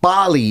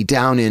Hambali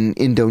down in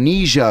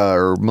Indonesia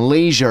or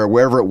Malaysia or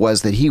wherever it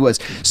was that he was.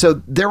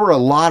 So there were a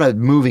lot of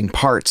moving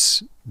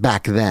parts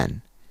back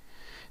then,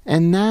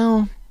 and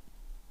now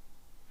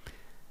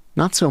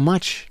not so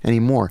much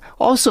anymore.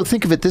 Also,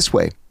 think of it this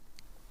way.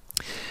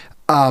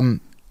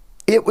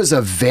 It was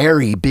a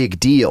very big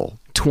deal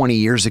 20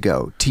 years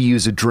ago to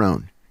use a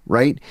drone.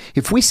 Right?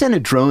 If we send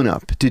a drone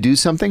up to do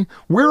something,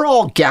 we're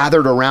all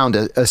gathered around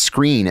a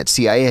screen at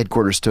CIA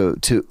headquarters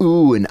to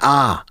ooh and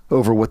ah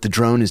over what the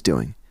drone is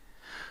doing.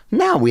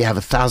 Now we have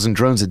 1,000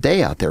 drones a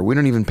day out there. We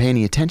don't even pay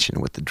any attention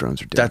to what the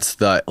drones are doing. That's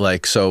the,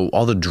 like, so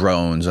all the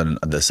drones and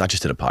this, I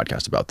just did a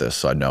podcast about this,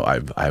 so I know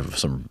I have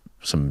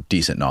some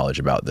decent knowledge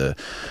about the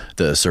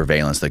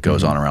surveillance that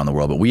goes on around the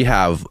world. But we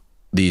have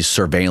these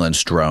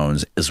surveillance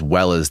drones as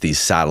well as these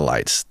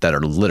satellites that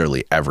are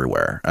literally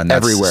everywhere, and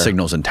that's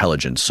signals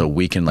intelligence, so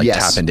we can like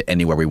tap into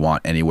anywhere we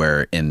want,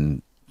 anywhere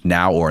in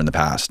now or in the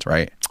past,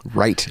 right?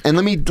 Right. And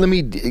let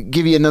me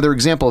give you another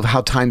example of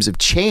how times have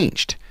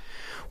changed.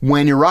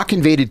 When Iraq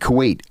invaded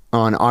Kuwait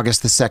on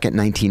August the 2nd,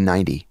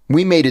 1990,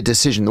 we made a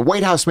decision. The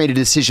White House made a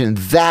decision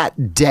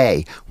that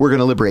day. We're going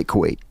to liberate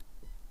Kuwait.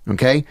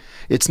 Okay?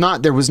 It's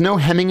not, there was no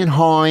hemming and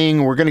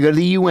hawing. We're going to go to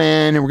the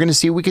UN and we're going to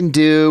see what we can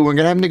do. We're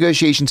going to have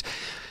negotiations.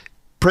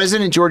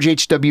 President George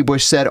H.W.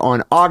 Bush said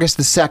on August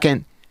the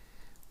 2nd,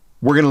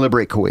 we're going to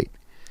liberate Kuwait.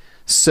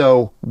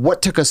 So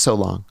what took us so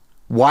long?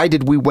 Why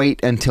did we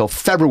wait until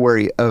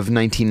February of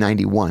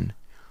 1991?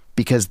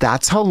 Because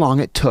that's how long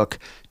it took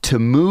to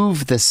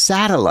move the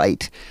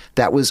satellite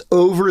that was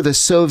over the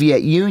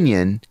Soviet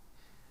Union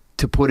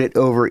to put it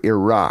over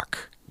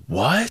Iraq.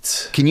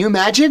 What? Can you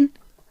imagine?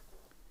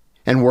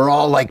 And we're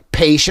all like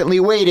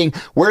patiently waiting.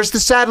 Where's the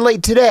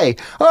satellite today?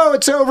 Oh,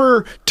 it's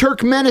over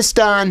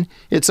Turkmenistan.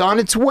 It's on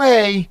its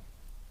way.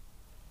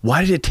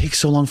 Why did it take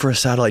so long for a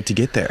satellite to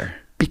get there?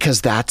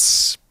 Because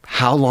that's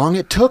how long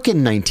it took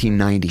in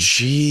 1990.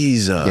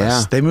 Jesus.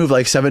 Yeah. They move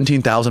like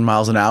 17,000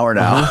 miles an hour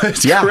now.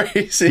 It's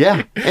crazy.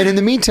 Yeah. And in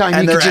the meantime,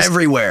 and they're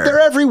everywhere. They're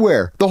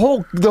everywhere. The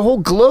whole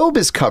globe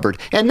is covered.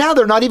 And now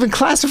they're not even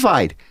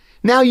classified.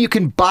 Now you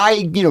can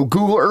buy,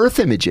 Google Earth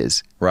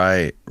images.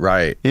 Right.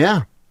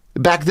 Yeah.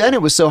 Back then,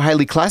 it was so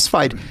highly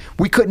classified,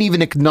 we couldn't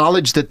even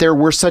acknowledge that there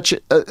were such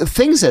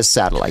things as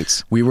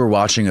satellites. We were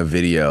watching a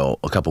video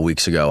a couple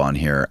weeks ago on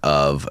here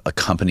of a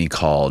company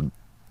called,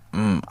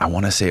 I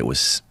want to say it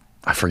was,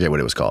 I forget what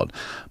it was called,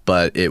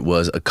 but it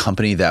was a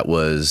company that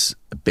was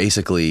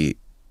basically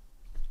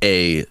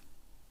a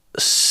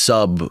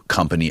sub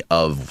company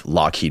of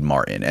Lockheed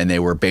Martin. And they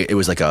were, it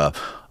was like a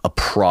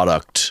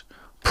product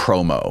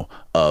promo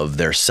of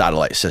their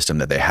satellite system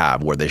that they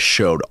have, where they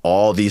showed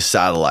all these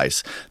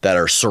satellites that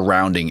are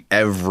surrounding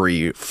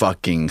every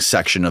fucking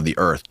section of the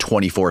earth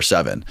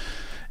 24/7.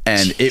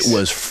 And Jeez. It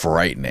was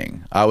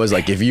frightening. I was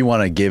like, if you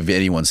want to give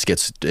anyone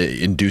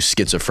induce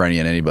schizophrenia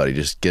in anybody,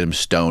 just get them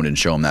stoned and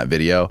show them that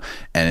video.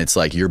 And it's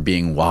like you're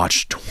being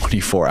watched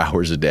 24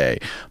 hours a day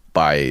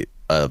by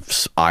a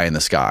eye in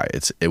the sky.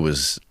 It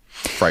was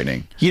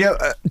frightening.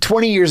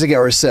 20 years ago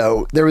or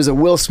so, there was a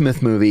Will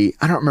Smith movie.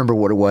 I don't remember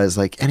what it was,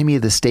 like Enemy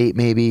of the State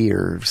maybe,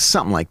 or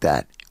something like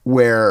that,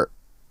 where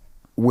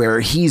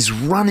he's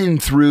running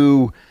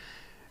through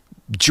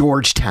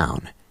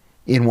Georgetown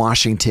in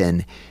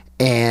Washington,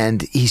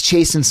 and he's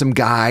chasing some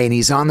guy, and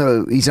he's on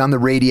the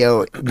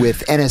radio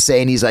with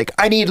NSA, and he's like,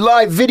 "I need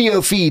live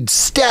video feed,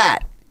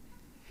 stat."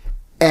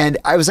 And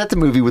I was at the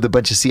movie with a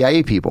bunch of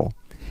CIA people,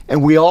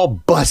 and we all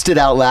busted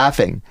out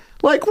laughing.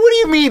 Like, what do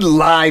you mean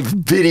live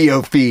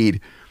video feed?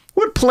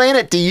 What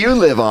planet do you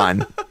live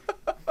on?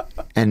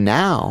 And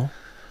now,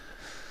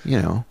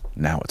 now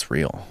it's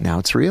real. Now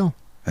it's real.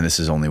 And this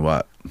is only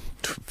what,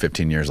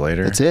 15 years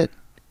later? That's it.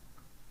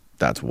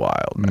 That's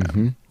wild,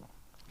 man.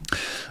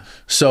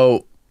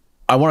 So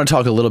I want to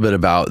talk a little bit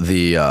about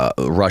the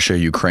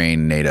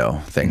Russia-Ukraine NATO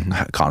thing,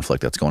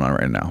 conflict that's going on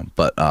right now.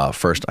 But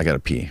first, I got to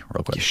pee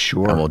real quick.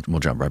 Sure. And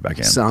we'll jump right back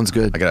in. Sounds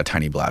good. I got a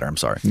tiny bladder. I'm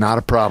sorry. Not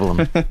a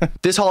problem.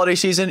 This holiday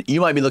season,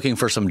 you might be looking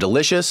for some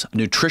delicious,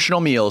 nutritional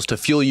meals to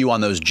fuel you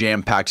on those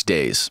jam-packed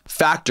days.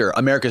 Factor,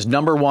 America's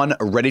 #1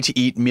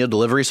 ready-to-eat meal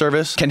delivery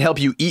service, can help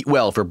you eat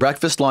well for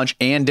breakfast, lunch,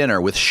 and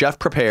dinner with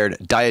chef-prepared,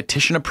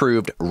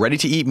 dietitian-approved,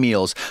 ready-to-eat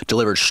meals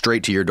delivered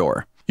straight to your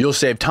door. You'll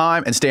save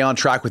time and stay on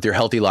track with your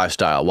healthy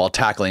lifestyle while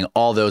tackling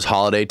all those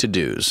holiday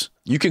to-dos.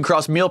 You can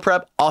cross meal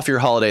prep off your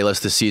holiday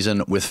list this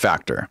season with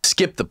Factor.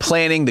 Skip the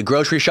planning, the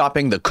grocery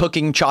shopping, the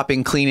cooking,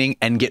 chopping, cleaning,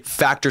 and get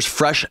Factor's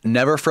fresh,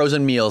 never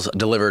frozen meals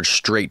delivered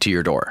straight to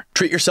your door.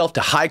 Treat yourself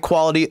to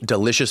high-quality,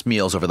 delicious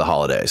meals over the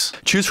holidays.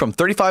 Choose from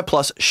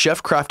 35+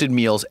 chef-crafted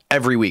meals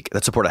every week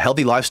that support a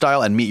healthy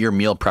lifestyle and meet your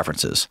meal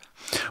preferences.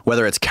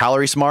 Whether it's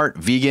calorie smart,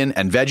 vegan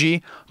and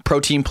veggie,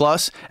 protein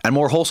plus, and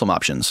more wholesome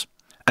options.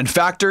 And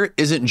Factor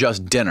isn't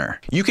just dinner.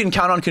 You can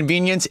count on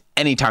convenience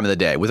any time of the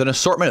day with an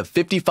assortment of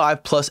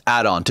 55+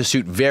 add-on to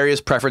suit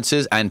various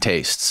preferences and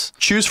tastes.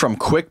 Choose from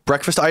quick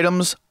breakfast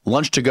items,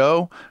 lunch to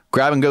go,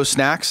 grab-and-go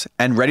snacks,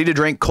 and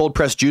ready-to-drink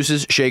cold-pressed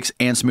juices, shakes,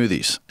 and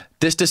smoothies.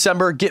 This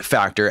December, get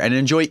Factor and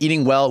enjoy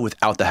eating well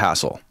without the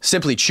hassle.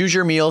 Simply choose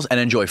your meals and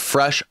enjoy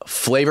fresh,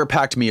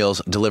 flavor-packed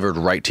meals delivered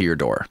right to your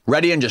door.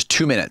 Ready in just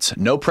 2 minutes.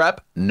 No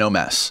prep, no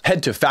mess.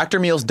 Head to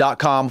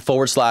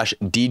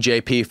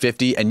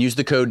factormeals.com/DJP50 and use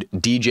the code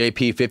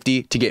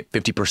DJP50 to get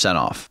 50%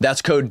 off.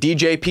 That's code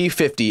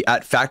DJP50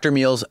 at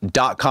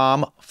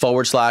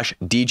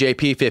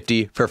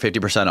factormeals.com/DJP50 for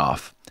 50%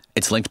 off.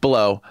 It's linked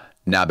below.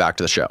 Now back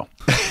to the show.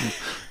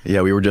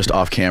 Yeah, we were just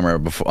off camera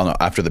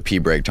after the pee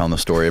break telling the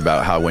story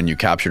about how when you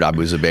captured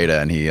Abu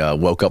Zubedah and he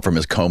woke up from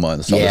his coma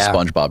and saw the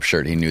SpongeBob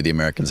shirt, he knew the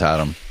Americans had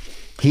him.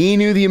 He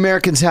knew the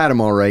Americans had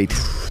him all right.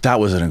 That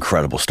was an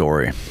incredible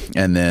story.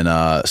 And then,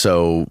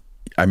 so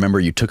I remember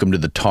you took him to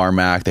the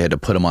tarmac. They had to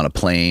put him on a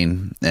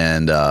plane,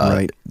 and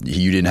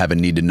you didn't have a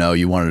need to know.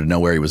 You wanted to know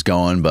where he was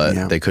going,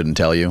 but they couldn't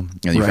tell you.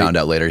 And you found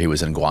out later he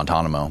was in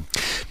Guantanamo.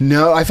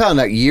 No, I found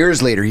out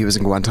years later he was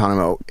in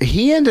Guantanamo.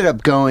 He ended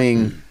up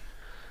going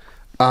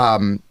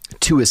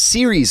to a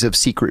series of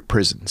secret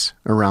prisons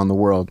around the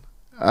world.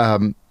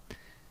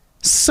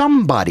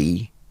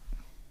 Somebody,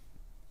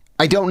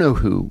 I don't know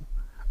who,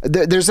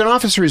 there's an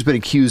officer who's been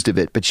accused of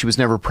it, but she was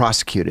never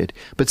prosecuted.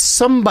 But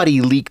somebody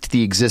leaked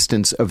the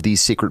existence of these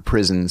secret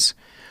prisons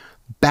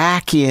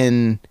back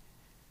in,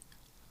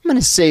 I'm going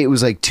to say it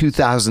was like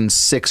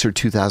 2006 or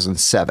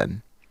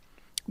 2007.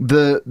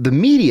 The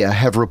media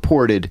have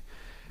reported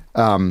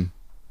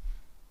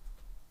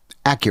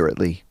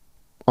accurately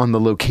on the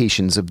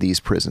locations of these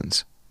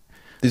prisons.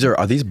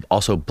 Are these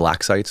also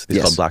black sites?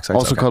 These called black sites?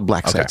 Also called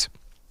black sites.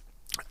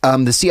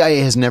 The CIA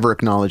has never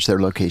acknowledged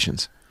their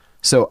locations.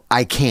 So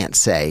I can't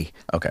say,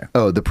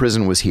 oh, the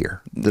prison was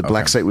here. The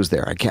black site was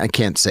there. I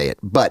can't say it.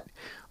 But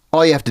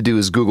all you have to do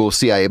is Google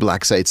CIA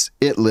black sites.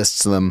 It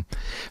lists them.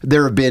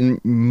 There have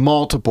been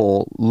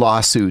multiple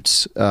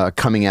lawsuits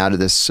coming out of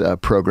this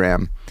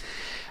program.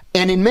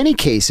 And in many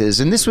cases,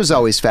 and this was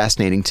always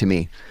fascinating to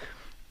me,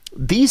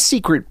 these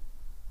secret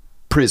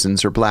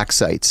prisons or black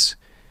sites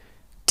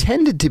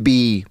tended to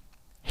be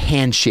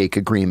handshake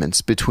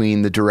agreements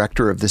between the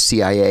director of the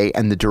CIA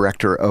and the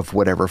director of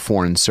whatever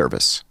foreign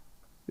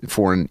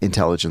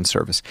intelligence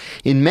service.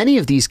 In many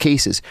of these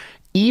cases,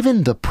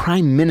 even the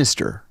prime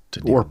minister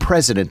or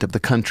president of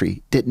the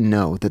country didn't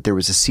know that there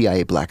was a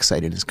CIA black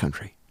site in his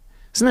country.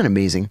 Isn't that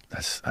amazing?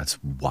 That's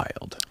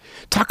wild.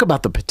 Talk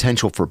about the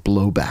potential for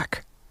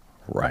blowback.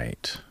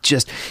 Right.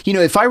 Just,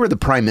 if I were the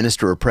prime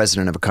minister or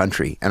president of a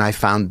country and I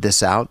found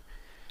this out,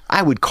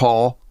 I would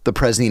call the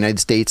president of the United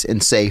States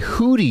and say,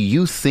 who do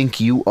you think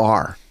you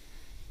are?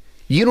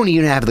 You don't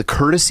even have the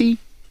courtesy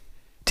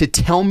to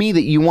tell me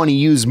that you want to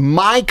use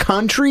my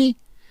country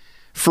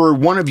for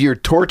one of your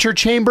torture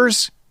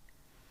chambers?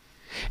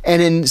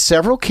 And in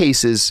several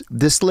cases,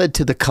 this led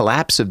to the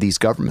collapse of these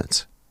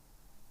governments.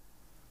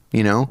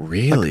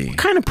 Really? Like, what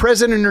kind of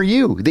president are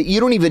you that you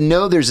don't even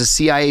know there's a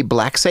CIA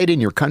black site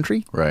in your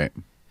country? Right.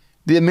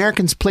 The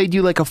Americans played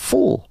you like a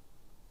fool.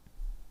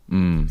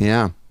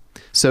 Yeah.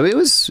 So it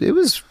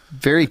was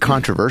very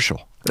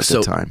controversial at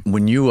the time.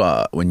 When you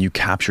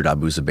captured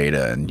Abu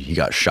Zubedah and he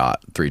got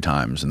shot 3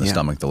 times in the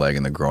stomach, the leg,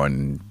 and the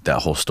groin,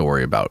 that whole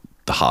story about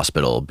the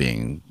hospital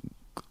going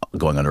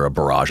under a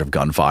barrage of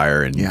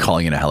gunfire and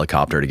calling in a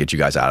helicopter to get you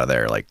guys out of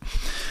there, like,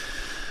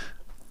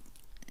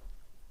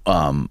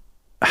 how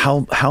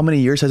many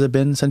years has it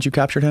been since you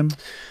captured him?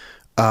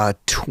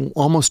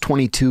 Almost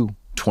 22.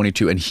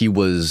 22, and he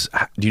was,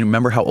 do you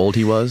remember how old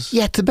he was?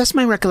 Yeah, to the best of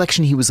my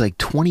recollection, he was like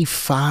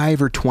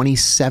 25 or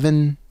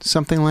 27,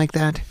 something like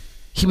that.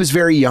 He was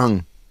very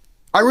young.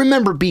 I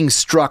remember being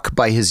struck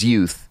by his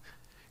youth.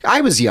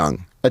 I was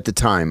young at the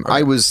time.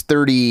 I was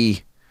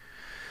 30,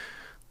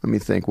 let me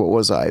think, what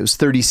was I? I was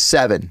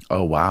 37.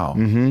 Oh, wow.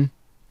 And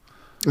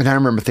I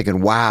remember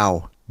thinking,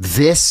 wow,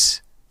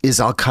 this is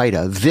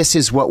Al-Qaeda. This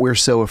is what we're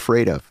so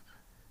afraid of.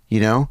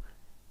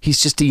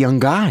 He's just a young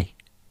guy.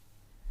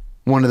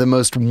 One of the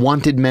most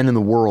wanted men in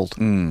the world.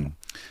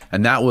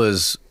 And that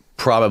was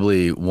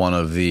probably one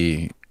of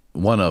the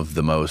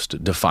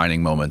most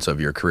defining moments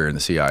of your career in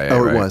the CIA. Oh,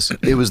 right? it was.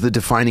 It was the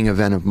defining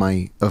event of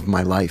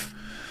my life,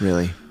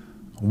 really.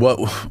 What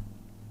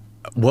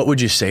would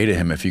you say to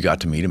him if you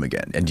got to meet him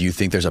again? And do you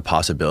think there's a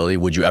possibility?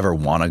 Would you ever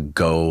want to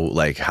go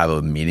like have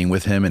a meeting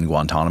with him in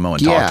Guantanamo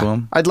and talk to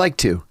him? I'd like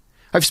to.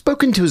 I've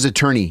spoken to his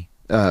attorney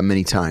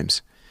many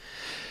times.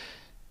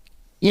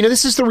 You know,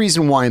 this is the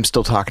reason why I'm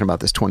still talking about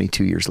this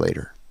 22 years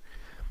later.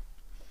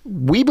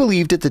 We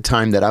believed at the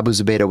time that Abu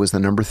Zubedah was the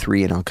number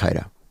 3 in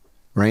Al-Qaeda,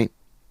 right?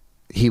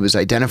 He was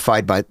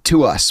identified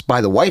to us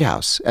by the White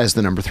House as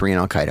the number 3 in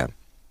Al-Qaeda.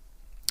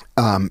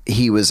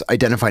 He was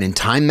identified in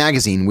Time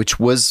magazine, which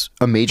was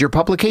a major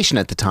publication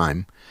at the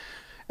time,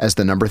 as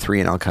the number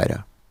 3 in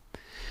Al-Qaeda.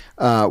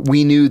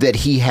 We knew that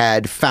he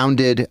had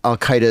founded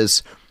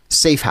Al-Qaeda's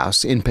safe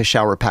house in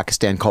Peshawar,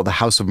 Pakistan, called the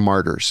House of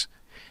Martyrs.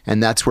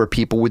 And that's where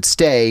people would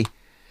stay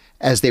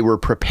as they were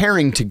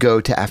preparing to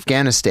go to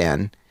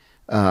Afghanistan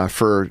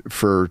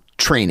for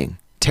training,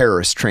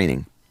 terrorist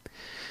training.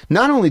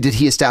 Not only did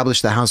he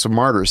establish the House of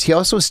Martyrs, he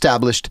also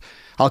established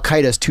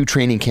Al-Qaeda's 2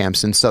 training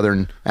camps in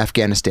southern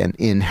Afghanistan,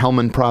 in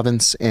Helmand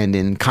province and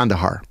in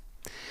Kandahar.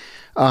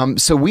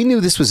 So we knew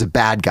this was a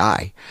bad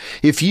guy.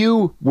 If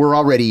you were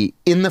already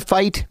in the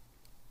fight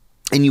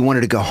and you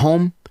wanted to go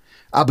home,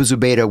 Abu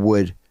Zubedah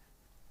would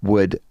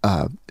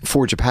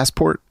forge a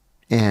passport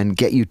and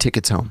get you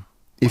tickets home.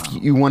 If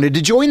you wanted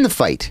to join the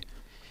fight,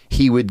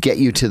 he would get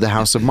you to the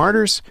House of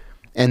Martyrs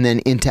and then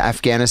into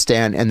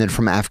Afghanistan, and then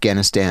from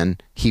Afghanistan,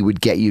 he would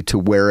get you to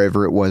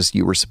wherever it was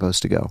you were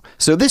supposed to go.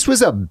 So this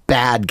was a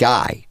bad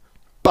guy,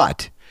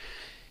 but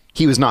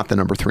he was not the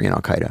number 3 in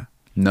Al-Qaeda.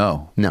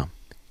 No. No.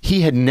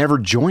 He had never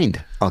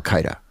joined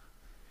Al-Qaeda.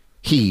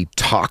 He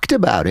talked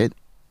about it,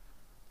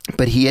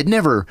 but he had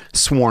never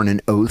sworn an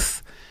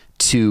oath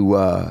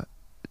to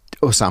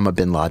Osama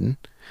bin Laden.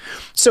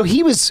 So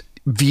he was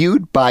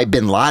viewed by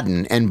bin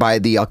Laden and by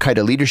the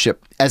Al-Qaeda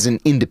leadership as an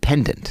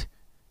independent,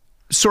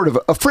 sort of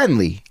a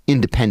friendly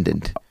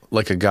independent.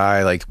 Like a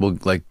guy like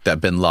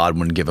that bin Laden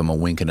wouldn't give him a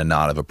wink and a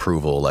nod of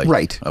approval. Like,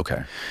 right.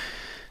 Okay.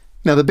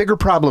 Now, the bigger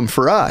problem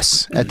for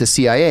us at the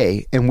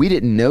CIA, and we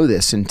didn't know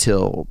this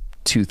until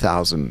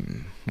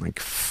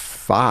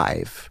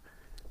 2005,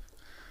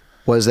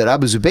 was that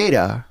Abu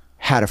Zubedah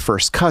had a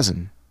first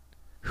cousin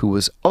who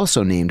was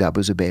also named Abu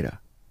Zubedah.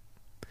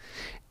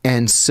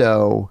 And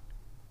so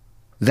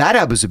that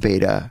Abu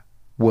Zubedah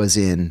was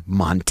in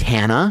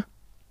Montana.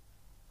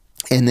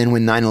 And then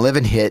when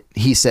 9/11 hit,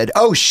 he said,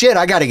 oh shit,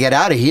 I got to get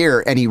out of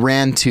here. And he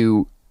ran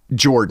to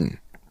Jordan.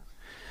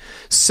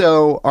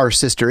 So our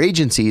sister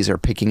agencies are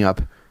picking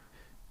up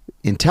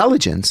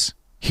intelligence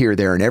here,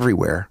 there, and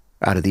everywhere,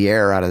 out of the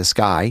air, out of the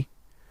sky.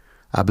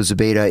 Abu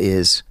Zubedah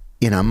is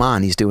in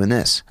Amman, he's doing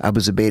this.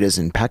 Abu Zubedah's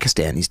in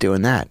Pakistan, he's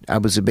doing that.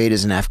 Abu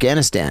Zubedah's in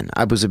Afghanistan.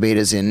 Abu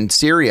Zubedah's in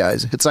Syria.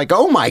 It's like,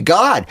 oh my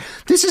God,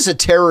 this is a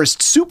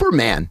terrorist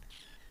Superman,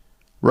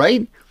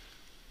 right?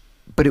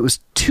 But it was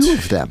 2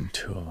 of them.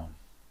 2 of them.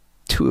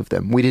 2 of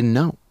them. We didn't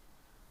know.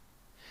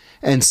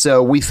 And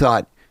so we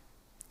thought,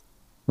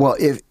 well,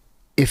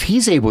 if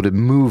he's able to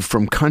move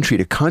from country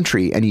to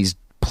country and he's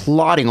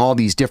plotting all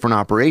these different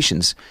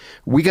operations,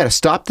 we got to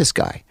stop this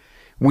guy.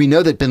 We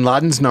know that bin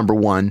Laden's number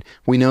 1.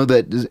 We know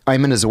that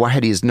Ayman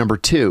al-Zawahiri is number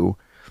 2.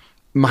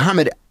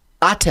 Mohamad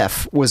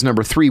Atef was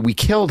number 3. We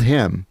killed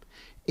him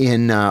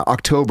in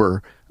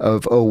October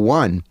of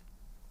 2001.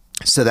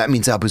 So that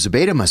means Abu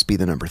Zubedah must be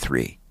the number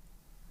 3,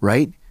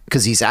 right?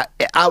 Because he's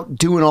out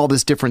doing all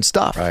this different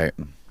stuff. Right.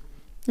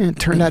 And it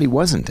turned out he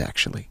wasn't,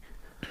 actually.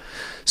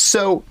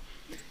 So,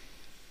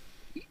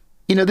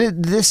 you know,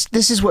 this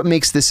is what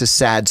makes this a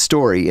sad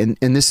story. And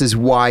this is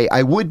why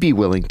I would be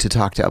willing to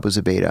talk to Abu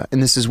Zubedah.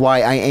 And this is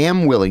why I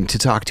am willing to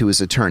talk to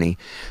his attorney.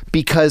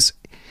 Because,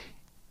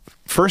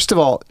 first of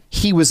all,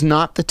 he was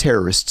not the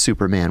terrorist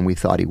Superman we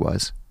thought he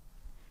was.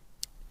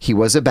 He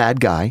was a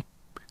bad guy.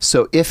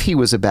 So if he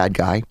was a bad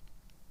guy,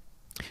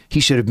 he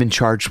should have been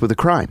charged with a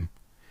crime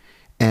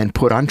and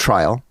put on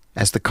trial,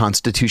 as the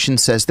Constitution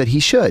says that he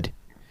should.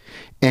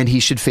 And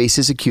he should face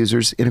his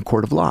accusers in a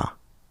court of law.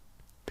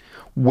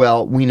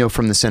 Well, we know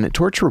from the Senate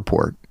torture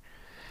report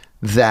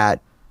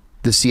that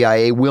the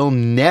CIA will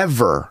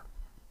never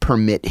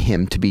permit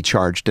him to be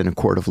charged in a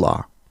court of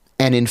law.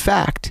 And in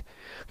fact,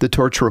 the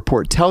torture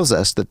report tells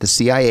us that the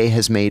CIA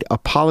has made a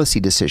policy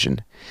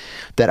decision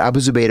that Abu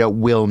Zubedah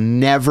will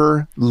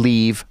never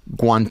leave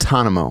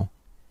Guantanamo,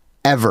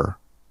 ever.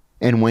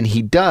 And when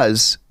he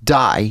does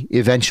die,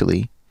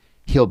 eventually,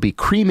 he'll be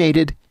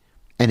cremated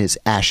and his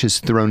ashes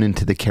thrown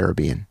into the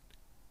Caribbean.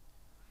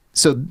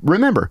 So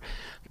remember,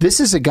 this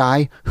is a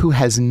guy who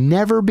has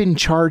never been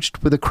charged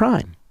with a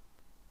crime.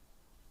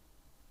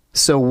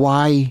 So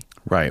why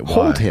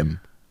hold him?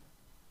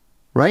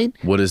 Right?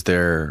 What is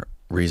their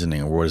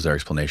reasoning, or what is their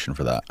explanation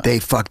for that? They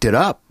fucked it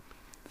up,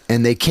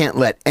 and they can't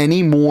let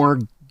any more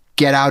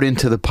get out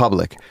into the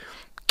public.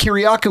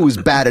 Kiriakou was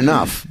bad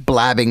enough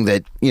blabbing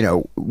that, you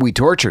know, we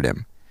tortured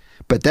him.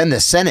 But then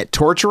the Senate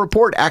torture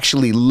report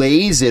actually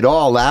lays it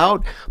all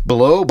out,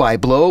 blow by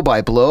blow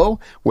by blow,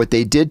 what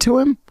they did to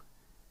him.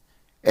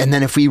 And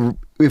then if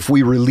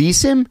we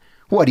release him,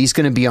 what? He's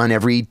going to be on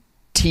every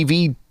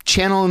TV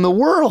channel in the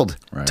world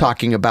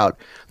talking about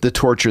the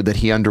torture that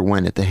he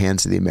underwent at the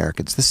hands of the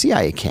Americans. The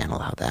CIA can't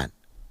allow that.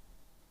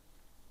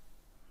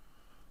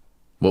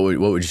 What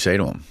would you say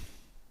to him?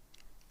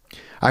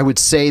 I would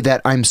say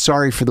that I'm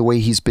sorry for the way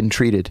he's been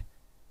treated.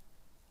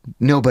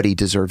 Nobody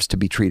deserves to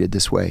be treated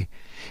this way.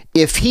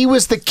 If he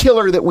was the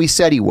killer that we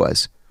said he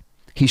was,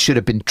 he should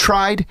have been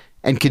tried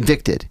and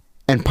convicted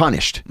and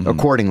punished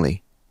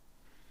accordingly.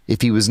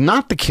 If he was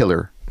not the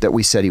killer that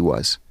we said he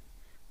was,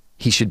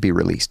 he should be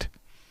released.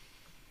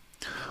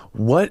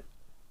 What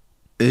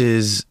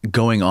is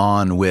going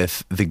on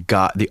with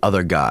the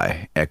other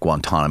guy at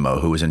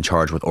Guantanamo who was in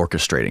charge with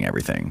orchestrating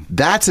everything?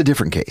 That's a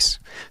different case.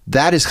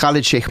 That is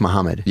Khalid Sheikh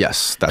Mohamad.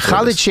 Yes, that's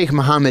Khalid Sheikh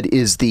Mohamad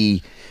is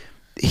the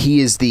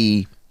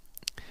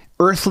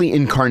earthly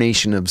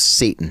incarnation of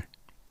Satan.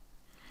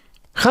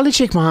 Khalid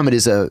Sheikh Mohamad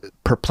is a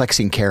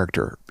perplexing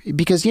character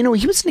because, he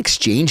was an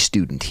exchange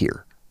student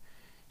here.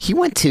 He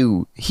went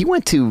to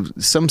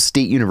some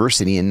state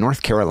university in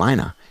North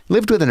Carolina,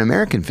 lived with an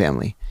American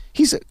family.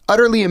 He's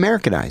utterly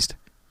Americanized.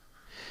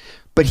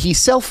 But he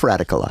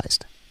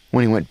self-radicalized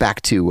when he went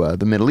back to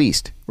the Middle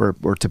East or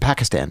to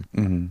Pakistan.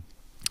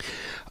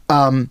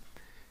 Mm-hmm.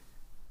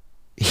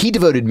 He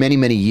devoted many,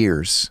 many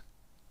years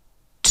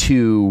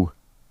to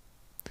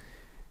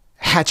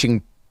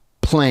hatching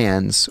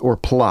plans or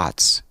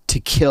plots to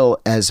kill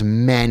as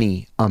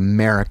many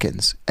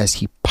Americans as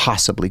he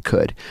possibly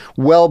could.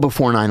 Well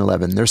before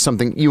 9/11, there's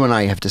something you and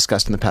I have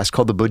discussed in the past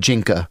called the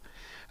Bojinka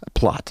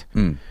plot.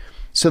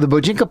 So the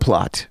Bojinka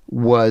plot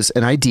was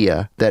an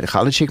idea that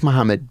Khalid Sheikh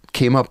Mohamad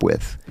came up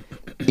with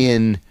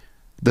in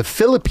the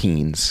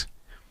Philippines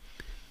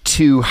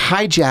to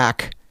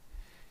hijack,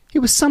 it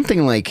was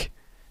something like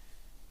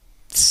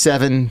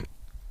 10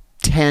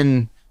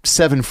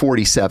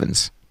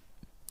 747s,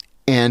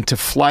 and to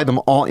fly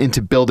them all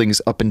into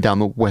buildings up and down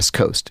the west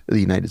coast of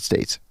the United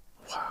States.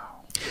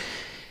 Wow.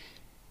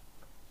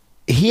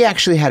 He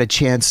actually had a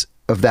chance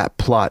of that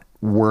plot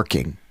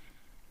working,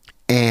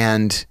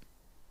 and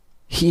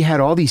he had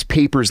all these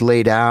papers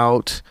laid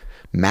out,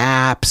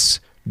 maps,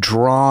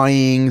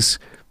 drawings,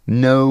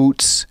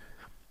 notes,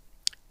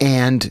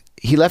 and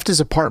he left his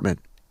apartment,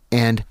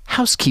 and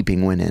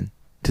housekeeping went in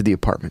to the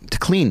apartment to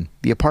clean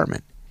the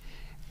apartment.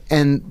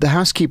 And the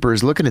housekeeper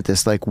is looking at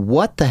this like,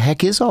 what the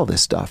heck is all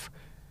this stuff?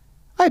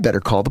 I better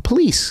call the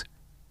police.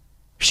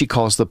 She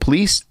calls the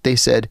police. They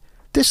said,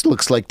 this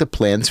looks like the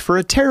plans for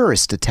a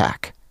terrorist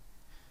attack.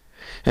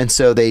 And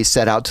so they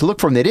set out to look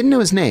for him. They didn't know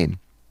his name.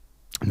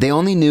 They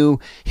only knew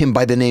him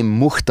by the name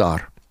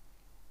Mukhtar,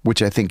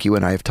 which I think you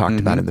and I have talked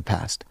about in the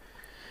past.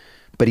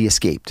 But he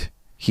escaped.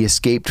 He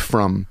escaped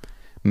from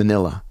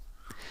Manila.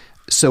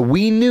 So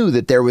we knew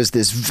that there was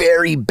this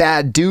very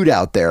bad dude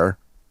out there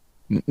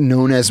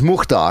known as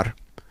Mukhtar,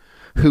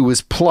 who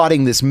was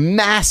plotting this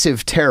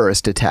massive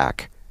terrorist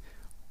attack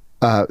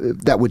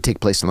that would take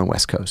place on the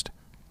West Coast.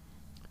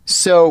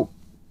 So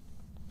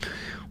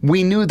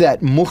we knew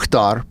that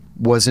Mukhtar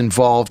was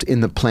involved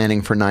in the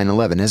planning for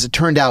 9/11. As it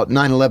turned out,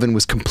 9/11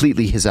 was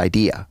completely his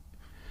idea.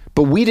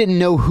 But we didn't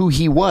know who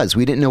he was.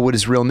 We didn't know what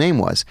his real name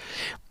was.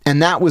 And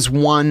that was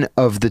one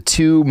of the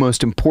two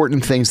most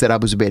important things that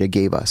Abu Zubedah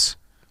gave us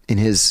in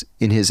his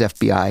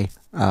FBI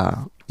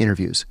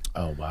interviews.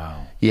 Oh,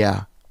 wow.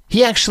 Yeah.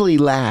 He actually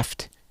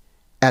laughed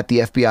at the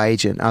FBI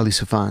agent, Ali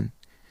Sufan,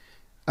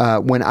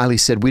 when Ali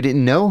said, we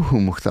didn't know who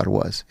Mukhtar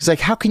was. He's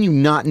like, how can you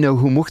not know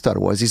who Mukhtar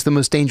was? He's the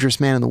most dangerous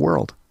man in the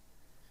world.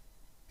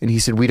 And he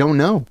said, we don't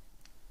know.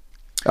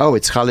 Oh,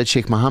 it's Khalid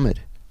Sheikh Mohamad.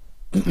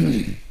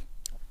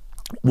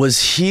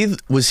 Was he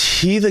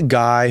the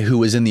guy who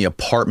was in the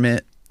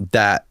apartment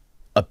that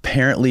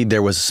apparently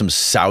there was some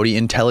Saudi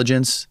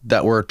intelligence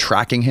that were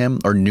tracking him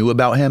or knew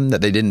about him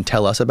that they didn't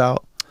tell us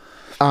about?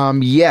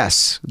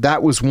 Yes,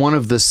 that was one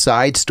of the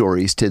side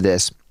stories to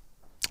this.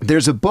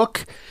 There's a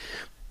book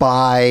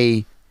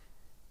by,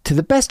 to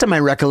the best of my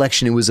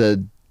recollection, it was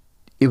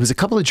a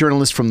couple of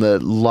journalists from the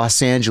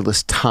Los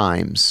Angeles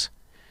Times,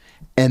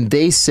 and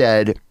they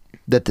said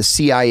that the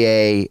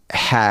CIA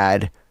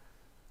had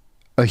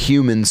a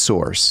human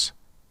source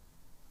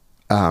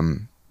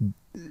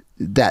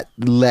that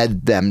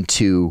led them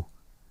to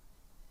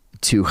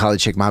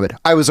Khalid Sheikh Mohamad.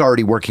 I was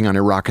already working on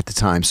Iraq at the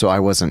time, so I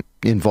wasn't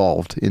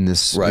involved in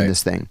this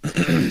thing.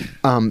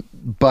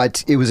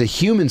 But it was a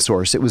human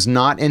source. It was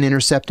not an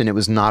intercept, and it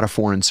was not a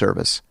foreign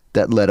service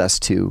that led us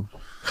to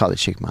Khalid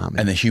Sheikh Mohamad.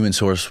 And the human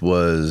source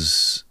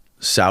was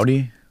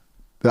Saudi?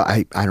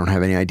 I don't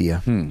have any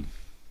idea.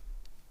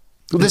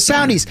 Well, the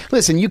Saudis,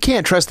 listen, you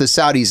can't trust the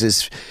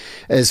Saudis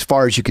as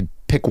far as you could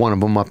pick one of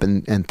them up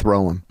and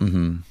throw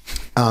them.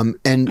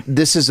 And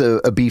this is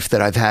a beef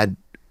that I've had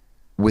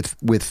with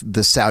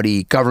the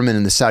Saudi government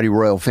and the Saudi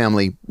royal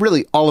family,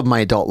 really all of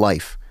my adult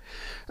life.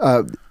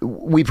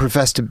 We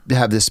profess to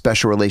have this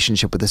special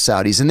relationship with the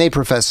Saudis, and they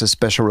profess a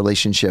special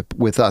relationship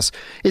with us.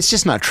 It's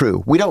just not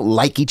true. We don't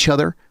like each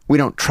other. We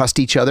don't trust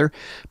each other,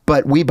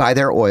 but we buy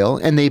their oil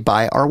and they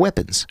buy our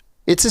weapons.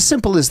 It's as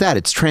simple as that.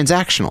 It's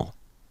transactional.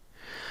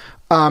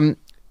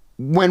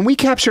 when we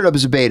captured Abu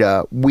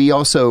Zubedah, we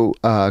also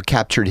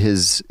captured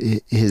his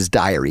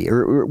diary,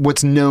 or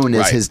what's known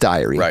as his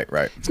diary.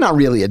 Right. It's not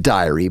really a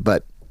diary,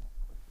 but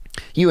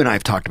you and I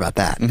have talked about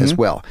that as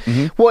well.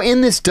 Well,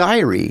 in this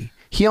diary,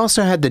 he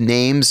also had the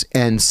names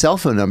and cell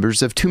phone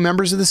numbers of 2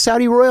 members of the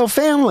Saudi royal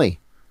family.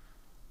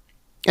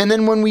 And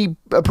then when we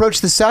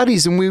approached the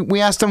Saudis and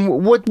we asked them,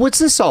 what's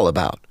this all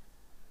about?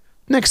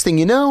 Next thing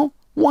you know,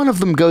 one of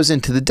them goes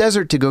into the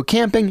desert to go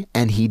camping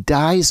and he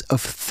dies of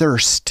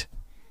thirst.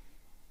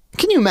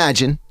 Can you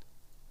imagine?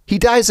 He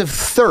dies of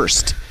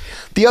thirst.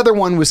 The other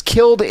one was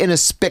killed in a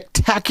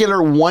spectacular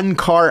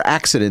 1-car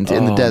accident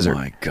in the desert. Oh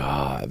my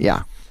God.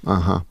 Yeah.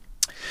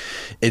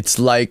 It's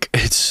like,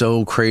 it's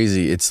so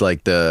crazy. It's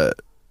like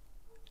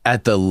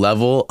at the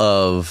level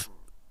of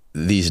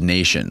these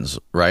nations,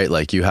 right?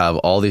 Like you have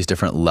all these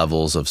different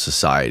levels of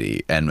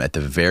society, and at the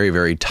very,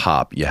 very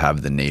top, you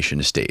have the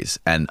nation states,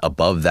 and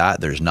above that,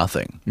 there's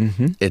nothing.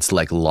 It's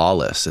like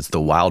lawless. It's the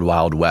wild,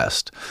 wild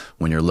west.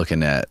 When you're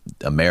looking at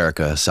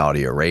America,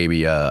 Saudi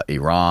Arabia,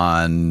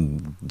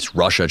 Iran, it's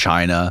Russia,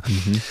 China,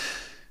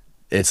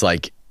 it's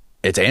like,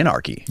 it's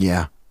anarchy.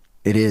 Yeah,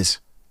 it is.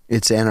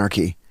 It's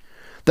anarchy.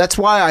 That's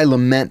why I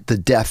lament the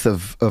death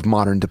of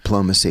modern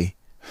diplomacy,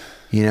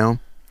 you know,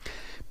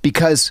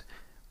 because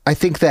I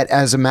think that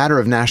as a matter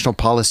of national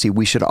policy,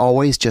 we should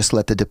always just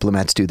let the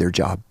diplomats do their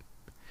job,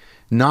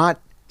 not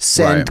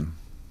send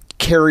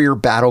carrier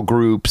battle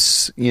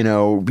groups, you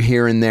know,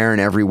 here and there and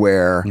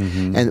everywhere,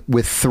 and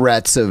with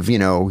threats of, you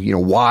know,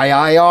 why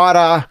I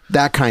oughta,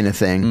 that kind of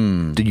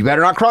thing. You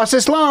better not cross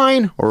this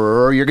line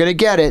or you're going to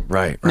get it.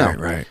 Right.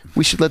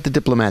 We should let the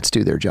diplomats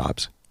do their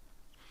jobs.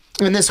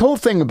 And this whole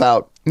thing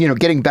about, you know,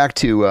 getting back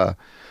to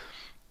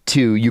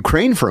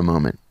Ukraine for a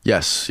moment.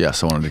 Yes,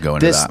 I wanted to go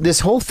into that.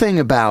 This whole thing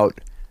about,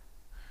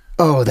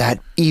 oh, that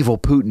evil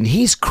Putin,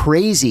 he's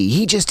crazy.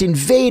 He just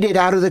invaded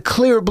out of the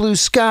clear blue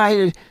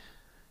sky.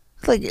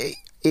 Like,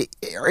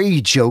 are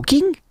you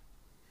joking?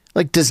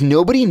 Like, does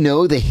nobody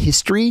know the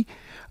history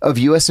of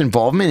U.S.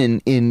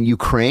 involvement in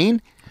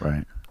Ukraine?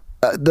 Right.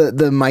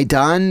 The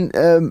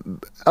Maidan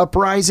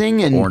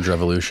uprising and Orange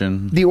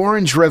Revolution. The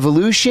Orange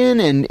Revolution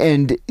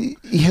and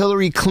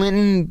Hillary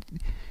Clinton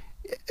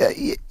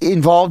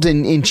involved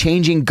in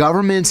changing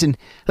governments, and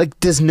like,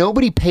 does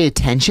nobody pay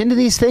attention to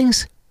these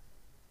things?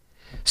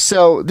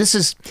 So this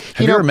is,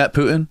 Have you ever met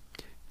Putin?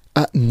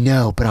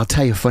 No, but I'll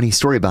tell you a funny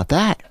story about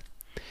that.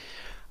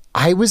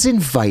 I was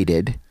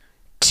invited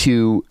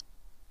to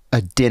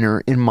a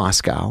dinner in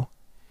Moscow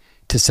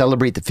to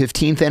celebrate the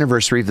 15th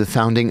anniversary of the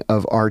founding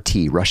of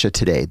RT, Russia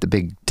Today, the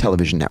big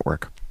television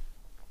network.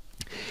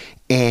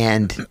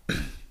 And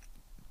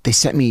they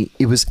sent me,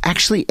 it was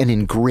actually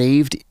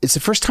it's the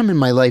first time in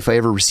my life I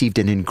ever received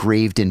an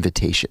engraved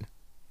invitation,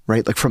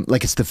 right?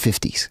 Like it's the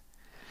 50s.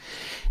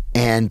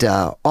 And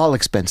all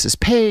expenses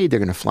paid. They're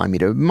going to fly me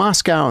to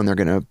Moscow and they're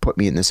going to put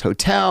me in this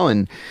hotel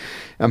and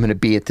I'm going to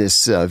be at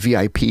this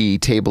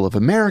VIP table of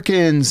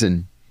Americans.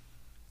 And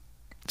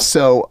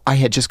so I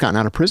had just gotten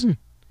out of prison.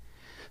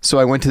 So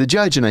I went to the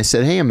judge and I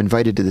said, hey, I'm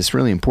invited to this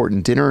really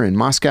important dinner in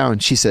Moscow.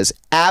 And she says,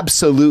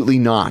 absolutely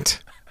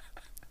not.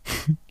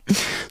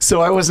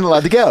 So I wasn't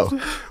allowed to go.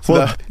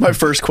 Well, my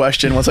first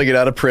question once I get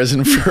out of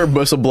prison for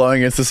whistleblowing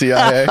against the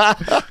CIA,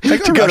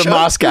 to go to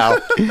Moscow.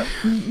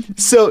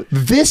 So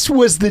this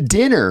was the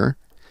dinner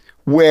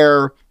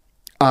where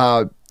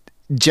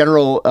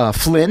General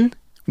Flynn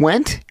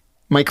went,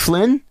 Mike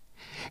Flynn,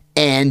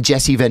 and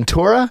Jesse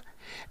Ventura,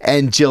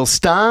 and Jill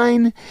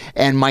Stein,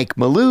 and Mike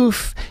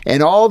Maloof,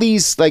 and all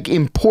these like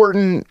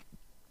important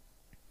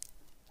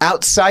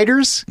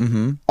outsiders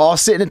all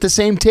sitting at the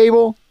same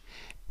table.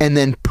 And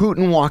then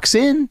Putin walks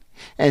in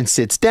and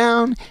sits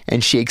down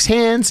and shakes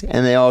hands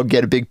and they all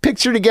get a big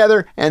picture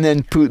together and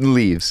then Putin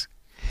leaves.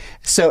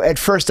 So at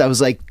first I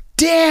was like,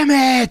 damn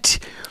it.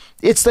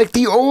 It's like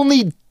the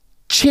only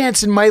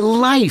chance in my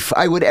life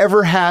I would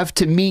ever have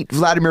to meet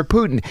Vladimir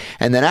Putin.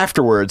 And then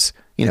afterwards,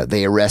 you know,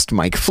 they arrest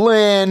Mike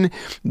Flynn.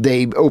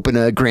 They open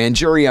a grand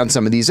jury on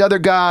some of these other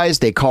guys.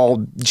 They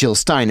call Jill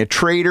Stein a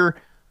traitor.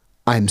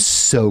 I'm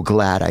so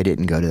glad I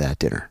didn't go to that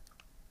dinner.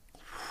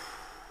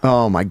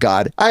 Oh my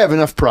God. I have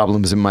enough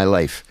problems in my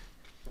life.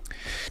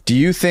 Do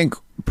you think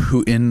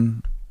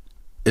Putin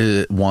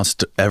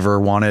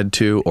wanted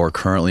to or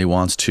currently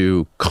wants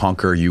to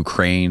conquer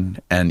Ukraine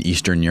and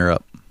Eastern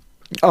Europe?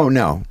 Oh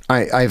no,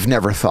 I've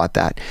never thought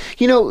that.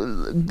 You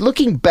know,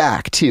 going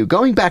back to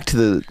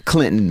the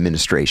Clinton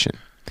administration,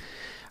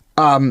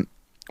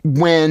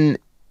 when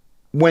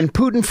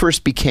Putin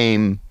first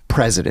became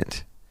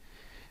president,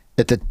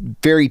 at the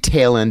very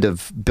tail end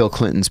of Bill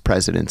Clinton's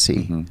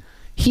presidency,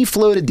 he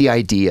floated the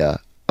idea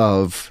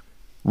of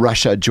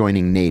Russia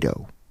joining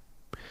NATO.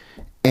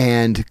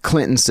 And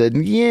Clinton said,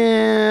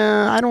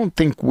 yeah, I don't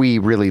think we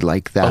really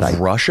like that. Of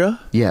Russia?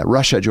 Yeah,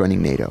 Russia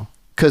joining NATO.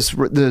 Because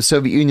the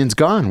Soviet Union's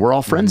gone. We're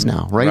all friends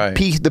now, right?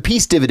 The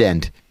peace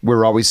dividend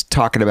we're always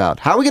talking about.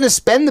 How are we going to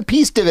spend the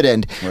peace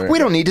dividend? Right. We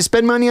don't need to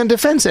spend money on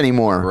defense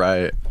anymore.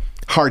 Right.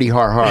 Hardy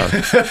har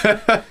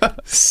har.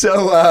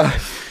 So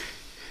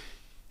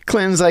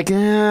Clinton's like,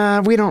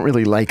 we don't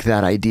really like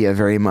that idea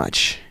very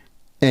much.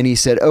 And he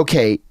said,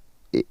 okay,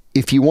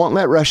 if you won't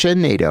let Russia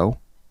in NATO,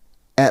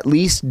 at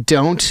least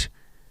don't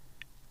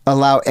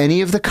allow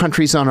any of the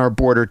countries on our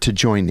border to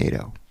join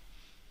NATO.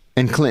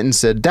 And Clinton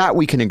said, that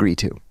we can agree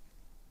to.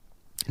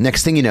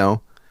 Next thing you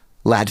know,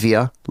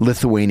 Latvia,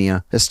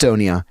 Lithuania,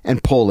 Estonia,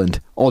 and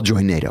Poland all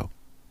join NATO.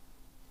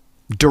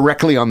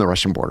 Directly on the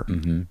Russian border.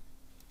 Mm-hmm.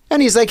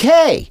 And he's like,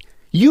 hey,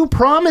 you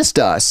promised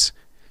us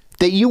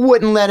that you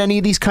wouldn't let any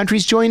of these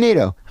countries join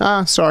NATO.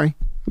 Sorry.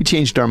 We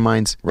changed our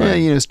minds. Right.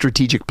 Yeah,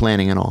 strategic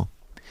planning and all.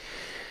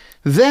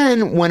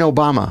 Then when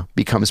Obama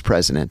becomes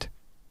president,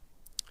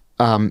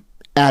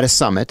 at a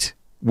summit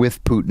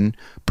with Putin,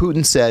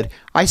 Putin said,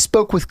 I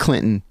spoke with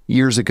Clinton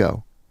years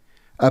ago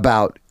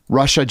about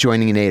Russia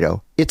joining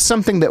NATO. It's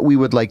something that we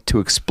would like to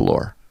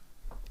explore.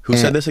 Who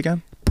said this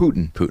again?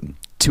 Putin. Putin.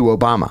 To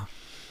Obama.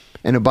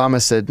 And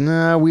Obama said,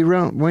 no, we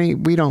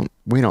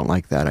don't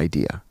like that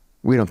idea.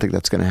 We don't think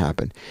that's going to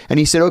happen. And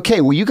he said,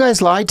 okay, well, you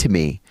guys lied to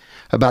me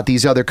about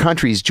these other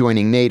countries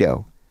joining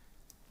NATO.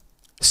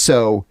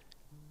 So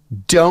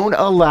don't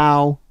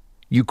allow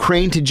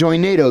Ukraine to join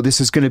NATO. This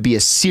is going to be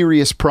a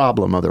serious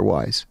problem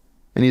otherwise.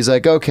 And he's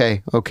like,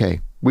 okay,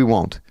 we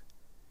won't.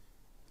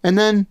 And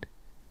then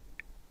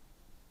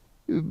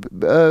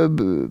Joe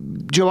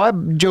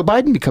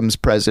Biden becomes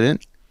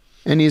president.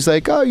 And he's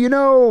like, oh,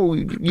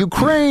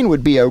 Ukraine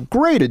would be a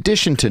great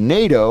addition to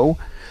NATO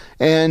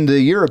and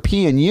the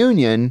European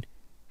Union.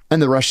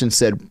 And the Russians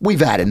said,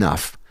 we've had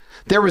enough.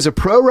 There was a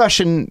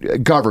pro-Russian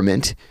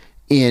government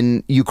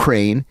in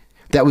Ukraine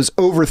that was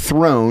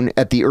overthrown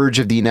at the urge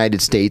of the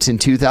United States in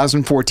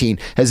 2014.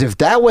 As if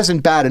that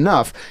wasn't bad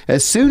enough,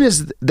 as soon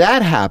as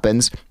that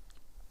happens,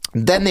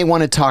 then they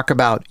want to talk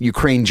about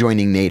Ukraine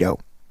joining NATO.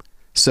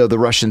 So the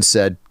Russians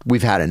said,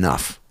 we've had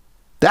enough.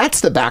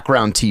 That's the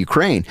background to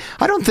Ukraine.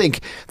 I don't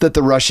think that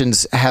the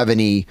Russians have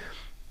any...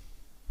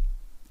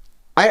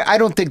 I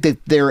don't think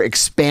that they're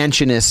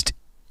expansionist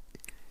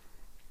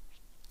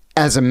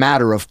as a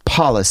matter of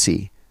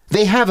policy.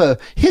 They have a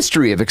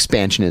history of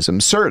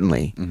expansionism,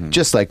 certainly,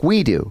 just like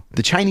we do.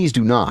 The Chinese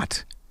do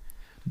not,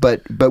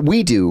 but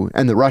we do,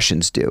 and the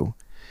Russians do.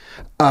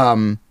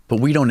 But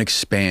we don't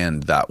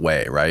expand that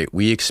way, right?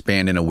 We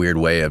expand in a weird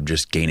way of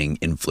just gaining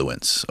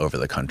influence over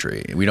the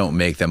country. We don't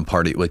make them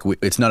party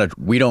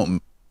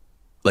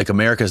like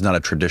America is not a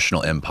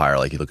traditional empire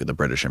like you look at the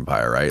British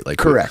Empire, right? Like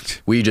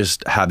correct. We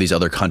just have these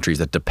other countries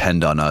that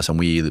depend on us, and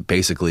we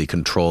basically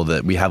control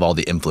that. We have all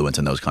the influence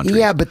in those countries.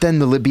 Yeah, but then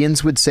the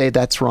Libyans would say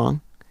that's wrong.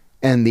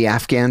 And the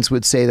Afghans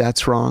would say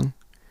that's wrong.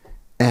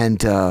 And,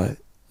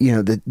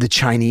 the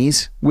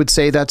Chinese would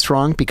say that's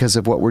wrong because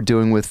of what we're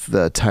doing with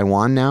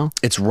Taiwan now.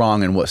 It's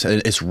wrong in what?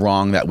 It's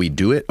wrong that we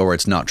do it, or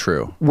it's not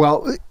true?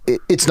 Well,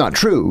 it's not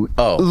true.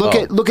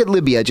 Look at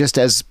Libya just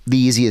as the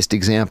easiest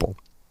example.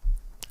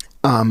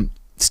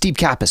 Steve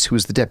Kappas, who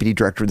was the deputy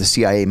director of the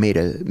CIA, made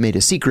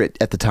a secret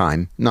at the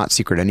time, not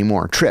secret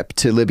anymore, trip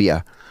to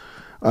Libya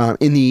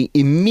in the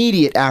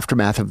immediate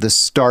aftermath of the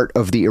start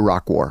of the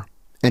Iraq War.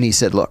 And he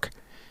said, look,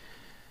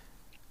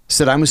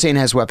 Saddam Hussein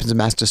has weapons of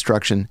mass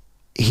destruction.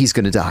 He's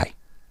going to die.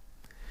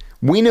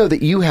 We know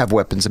that you have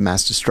weapons of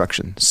mass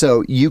destruction.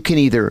 So you can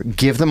either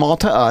give them all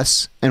to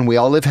us and we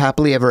all live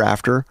happily ever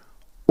after,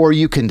 or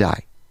you can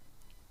die.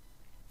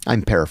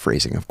 I'm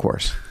paraphrasing, of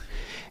course.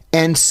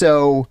 And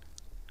so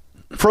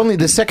for only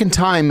the second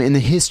time in the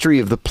history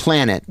of the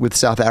planet, with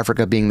South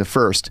Africa being the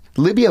first,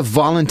 Libya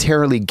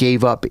voluntarily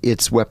gave up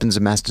its weapons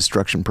of mass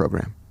destruction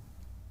program.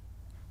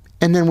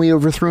 And then we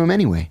overthrew him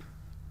anyway.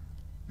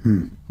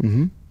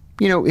 Mm-hmm.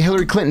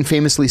 Hillary Clinton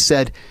famously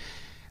said,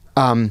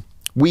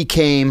 we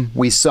came,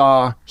 we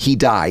saw, he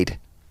died.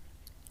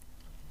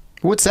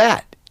 What's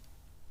that?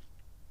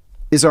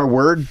 Is our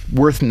word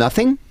worth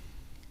nothing?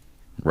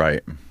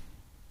 Right.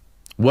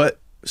 What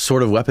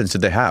sort of weapons did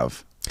they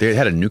have? They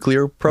had a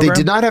nuclear program? They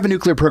did not have a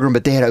nuclear program,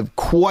 but they had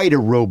quite a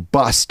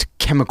robust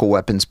chemical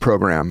weapons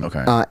program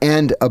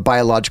and a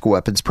biological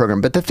weapons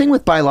program. But the thing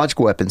with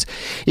biological weapons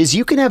is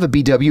you can have a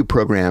BW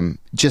program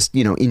just,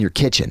 in your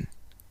kitchen.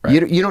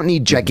 Right. You don't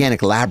need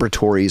gigantic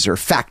laboratories or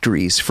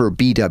factories for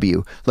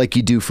BW like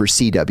you do for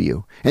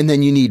CW. And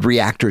then you need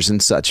reactors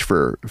and such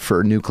for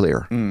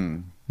nuclear.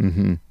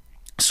 Mm-hmm.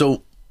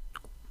 So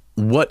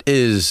what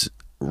is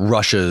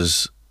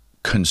Russia's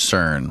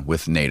concern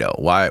with NATO?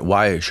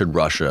 Why should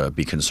Russia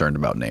be concerned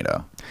about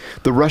NATO?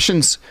 The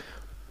Russians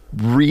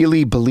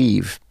really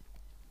believe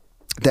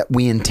that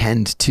we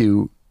intend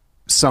to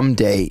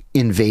someday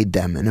invade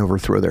them and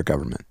overthrow their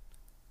government.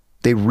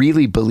 They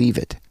really believe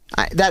it.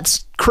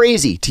 That's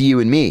crazy to you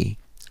and me.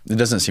 It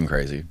doesn't seem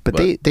crazy. But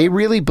they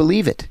really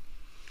believe it.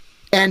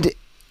 And,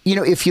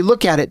 if you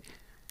look at it,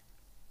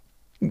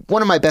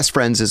 one of my best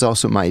friends is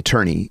also my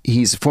attorney.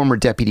 He's a former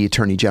Deputy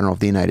Attorney General of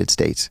the United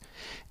States.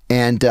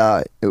 And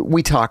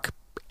we talk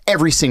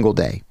every single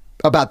day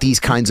about these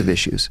kinds of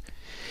issues.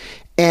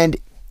 And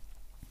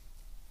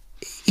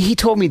he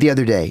told me the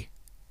other day,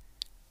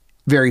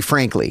 very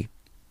frankly,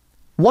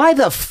 why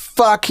the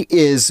fuck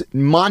is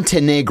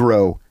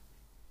Montenegro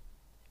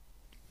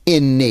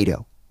in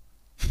NATO?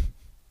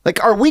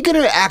 Like, are we going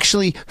to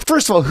actually,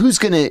 first of all, who's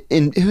going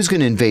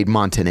to invade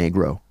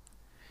Montenegro?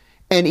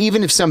 And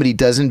even if somebody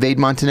does invade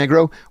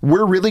Montenegro,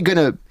 we're really going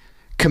to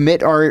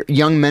commit our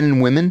young men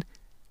and women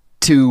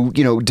to,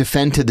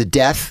 defend to the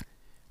death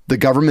the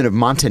government of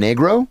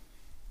Montenegro?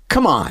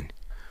 Come on.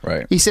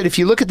 Right. He said, if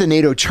you look at the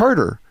NATO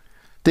Charter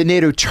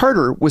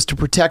was to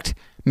protect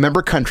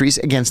member countries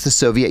against the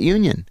Soviet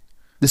Union.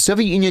 The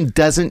Soviet Union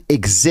doesn't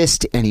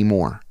exist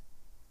anymore.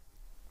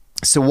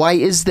 So why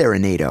is there a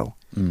NATO?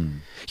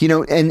 And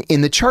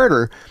in the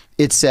Charter,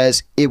 it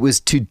says it was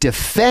to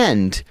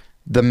defend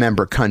the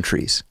member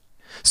countries.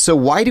 So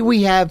why did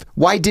we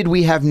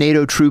have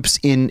NATO troops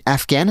in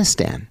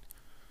Afghanistan?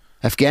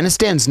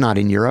 Afghanistan's not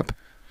in Europe,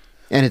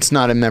 and it's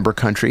not a member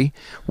country.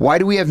 Why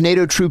do we have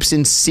NATO troops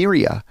in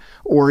Syria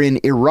or in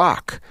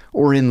Iraq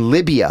or in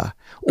Libya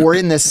or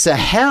in the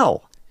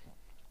Sahel?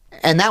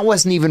 And that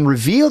wasn't even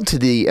revealed to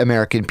the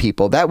American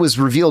people. That was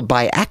revealed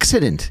by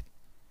accident.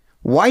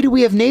 Why do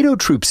we have NATO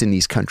troops in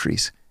these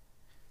countries?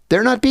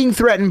 They're not being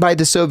threatened by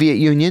the Soviet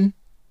Union.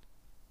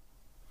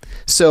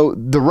 So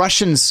the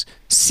Russians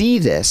see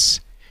this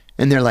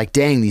and they're like,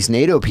 dang, these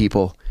NATO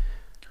people,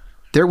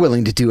 they're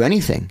willing to do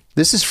anything.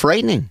 This is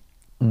frightening.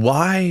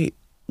 Why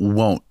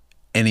won't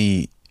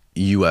any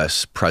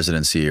U.S.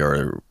 presidency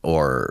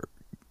or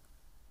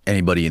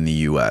anybody in the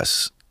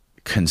U.S.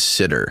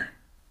 consider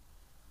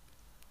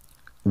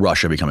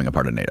Russia becoming a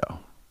part of NATO?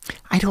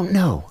 I don't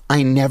know.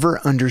 I never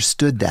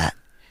understood that.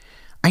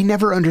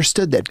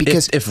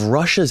 Because if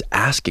Russia's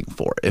asking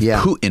for it, if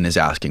Putin is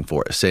asking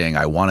for it, saying,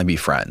 I want to be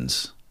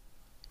friends.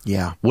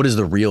 Yeah. What is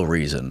the real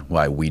reason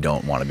why we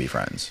don't want to be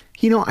friends?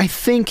 I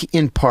think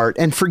in part,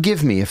 and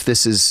forgive me if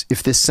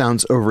this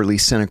sounds overly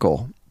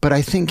cynical, but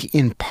I think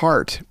in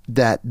part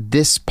that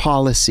this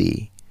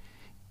policy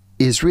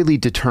is really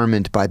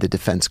determined by the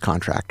defense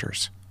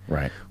contractors.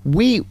 Right.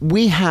 We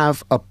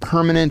live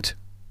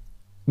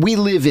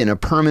in a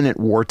permanent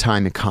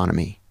wartime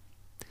economy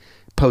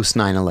post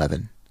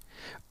 9/11.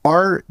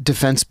 Our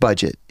defense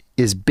budget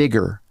is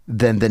bigger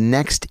than the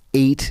next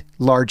 8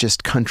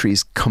 largest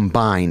countries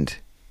combined.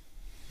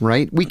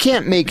 Right? We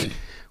can't make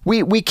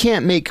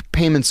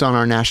payments on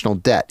our national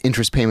debt,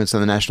 interest payments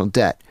on the national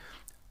debt.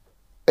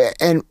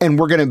 And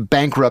we're going to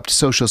bankrupt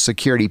Social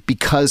Security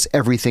because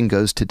everything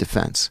goes to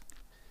defense.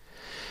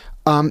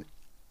 But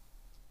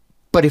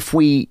if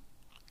we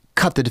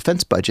cut the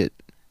defense budget,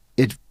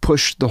 it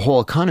pushed the whole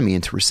economy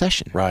into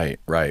recession. Right.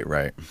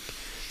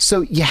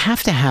 So you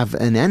have to have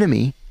an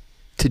enemy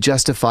to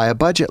justify a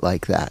budget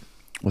like that.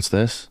 What's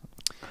this?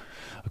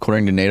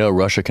 According to NATO,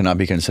 Russia cannot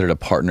be considered a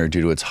partner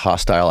due to its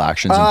hostile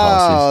actions and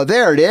policies. Oh,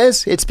 there it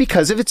is. It's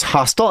because of its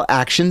hostile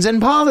actions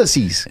and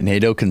policies.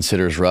 NATO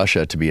considers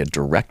Russia to be a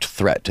direct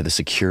threat to the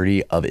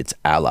security of its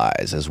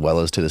allies, as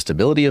well as to the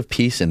stability of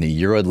peace in the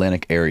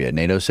Euro-Atlantic area.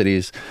 NATO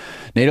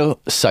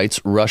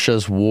cites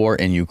Russia's war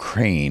in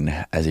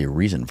Ukraine as a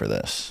reason for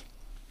this.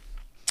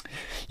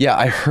 Yeah,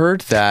 I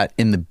heard that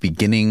in the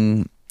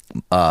beginning,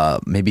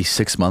 maybe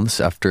 6 months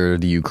after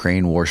the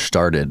Ukraine war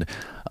started,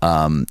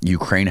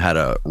 Ukraine had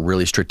a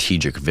really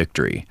strategic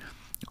victory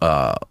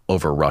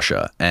over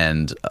Russia,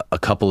 and a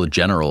couple of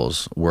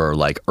generals were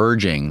like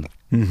urging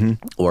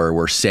or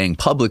were saying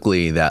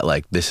publicly that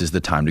like this is the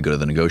time to go to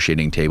the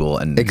negotiating table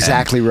and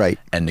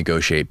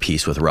negotiate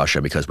peace with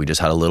Russia because we just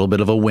had a little bit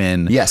of a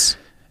win. Yes.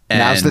 And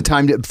now's the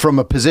time to, from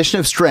a position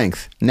of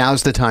strength,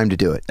 now's the time to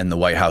do it. And the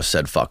White House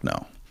said, fuck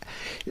no.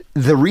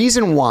 The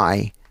reason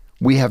why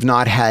we have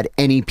not had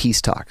any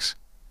peace talks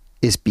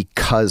is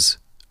because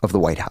of the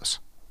White House.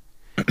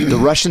 The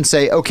Russians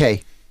say,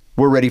 okay,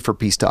 we're ready for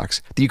peace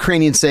talks. The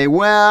Ukrainians say,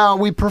 well,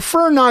 we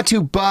prefer not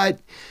to, but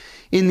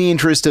in the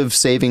interest of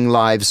saving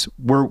lives,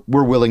 we're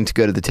willing to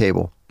go to the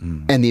table.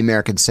 And the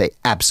Americans say,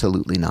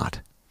 absolutely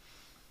not.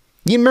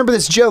 You remember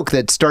this joke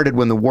that started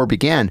when the war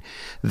began,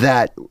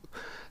 that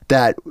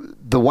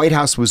the White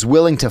House was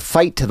willing to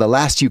fight to the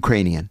last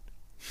Ukrainian.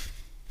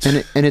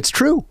 And it's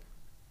true.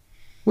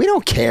 We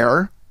don't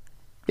care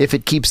if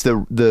it keeps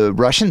the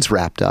Russians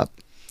wrapped up.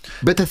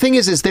 But the thing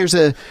is there's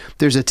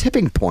a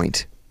tipping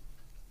point,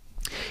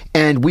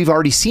 and we've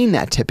already seen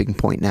that tipping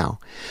point now.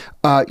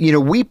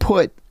 We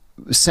put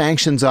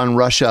sanctions on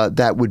Russia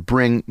that would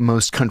bring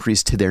most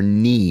countries to their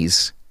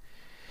knees,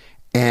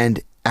 and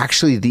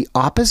actually the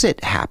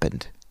opposite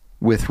happened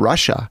with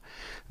Russia.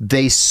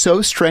 They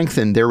so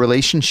strengthened their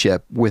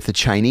relationship with the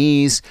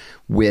Chinese,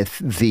 with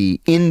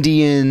the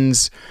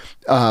Indians,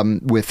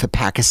 with the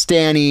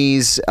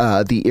Pakistanis,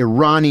 the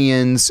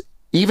Iranians,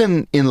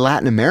 even in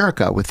Latin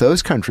America with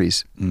those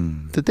countries,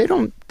 that they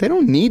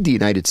don't need the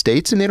United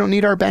States and they don't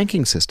need our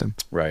banking system.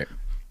 Right.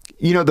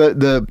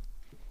 The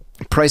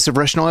price of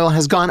Russian oil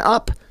has gone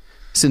up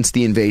since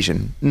the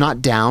invasion,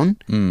 not down.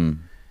 And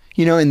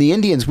the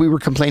Indians, we were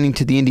complaining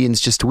to the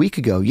Indians just a week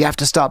ago, you have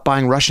to stop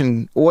buying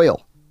Russian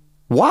oil.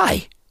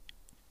 Why?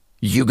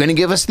 You going to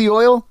give us the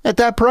oil at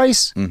that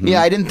price?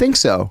 Yeah, I didn't think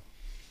so.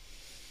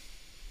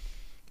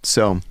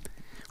 So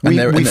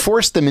we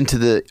forced them into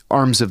the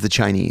arms of the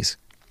Chinese.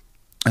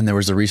 And there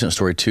was a recent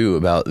story too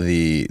about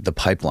the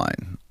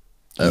pipeline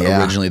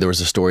Originally, there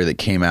was a story that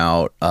came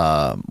out.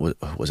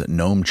 Was it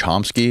Noam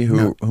Chomsky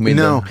who made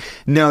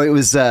No, it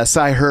was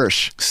Cy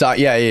Hirsch. Cy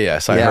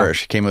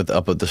Hirsch came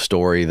up with the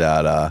story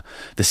that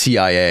the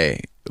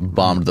CIA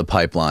bombed the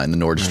pipeline, the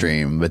Nord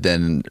Stream, but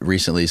then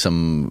recently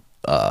some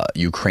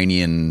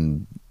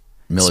Ukrainian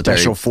military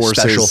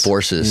special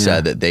forces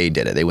said that they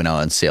did it. They went out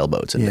on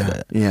sailboats and did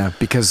it. Yeah,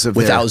 because of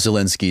without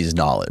Zelensky's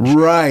knowledge.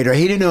 Right, or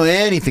he didn't know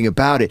anything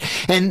about it.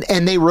 And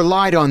they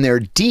relied on their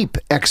deep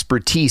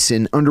expertise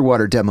in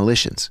underwater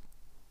demolitions.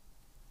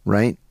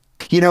 Right?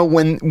 You know,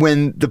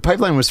 when the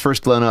pipeline was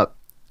first blown up,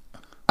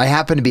 I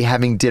happened to be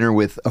having dinner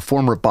with a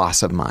former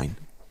boss of mine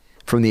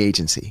from the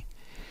agency.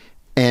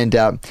 And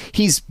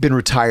he's been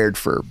retired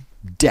for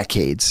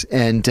decades,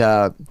 and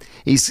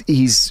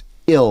he's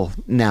ill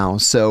now,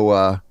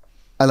 so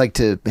I like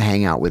to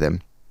hang out with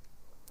him.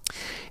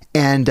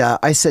 And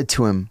I said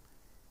to him,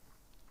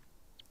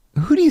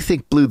 who do you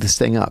think blew this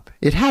thing up?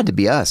 It had to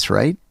be us,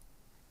 right?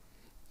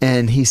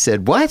 And he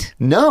said, what?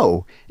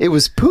 No, it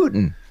was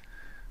Putin.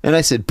 And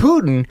I said,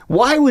 Putin?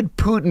 Why would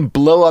Putin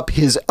blow up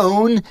his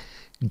own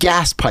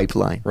gas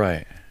pipeline?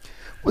 Right.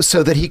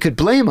 So that he could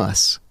blame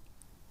us.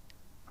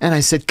 And I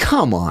said,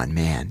 come on,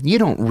 man. You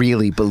don't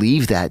really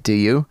believe that, do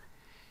you?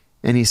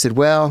 And he said,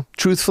 well,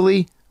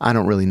 truthfully, I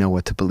don't really know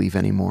what to believe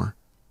anymore.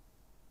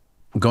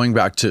 Going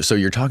back to, so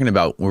we're talking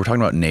about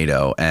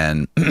NATO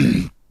and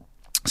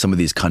some of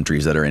these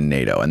countries that are in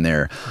NATO, and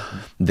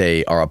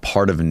they are a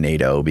part of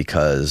NATO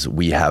because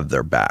we have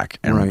their back,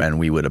 and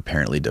we would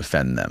apparently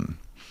defend them.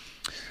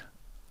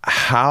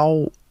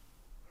 How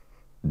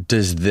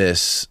does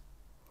this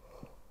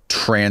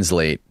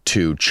translate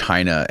to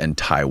China and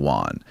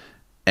Taiwan?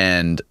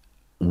 And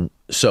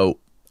so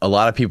a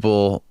lot of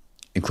people,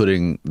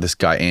 including this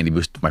guy,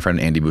 my friend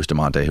Andy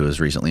Bustamante, who was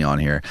recently on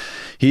here,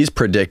 he's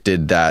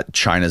predicted that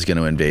China's going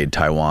to invade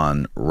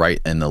Taiwan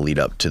right in the lead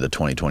up to the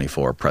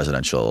 2024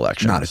 presidential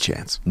election. Not a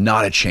chance.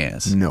 Not a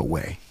chance. No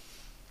way.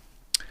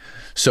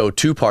 So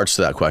 2 parts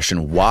to that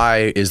question.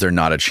 Why is there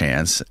not a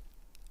chance?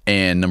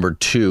 And number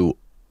 2,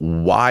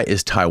 why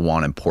is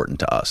Taiwan important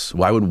to us?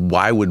 Why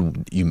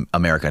would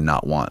America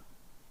not want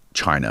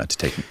China to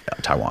take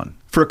Taiwan?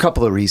 For a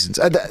couple of reasons.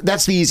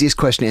 That's the easiest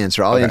question to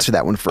answer. I'll answer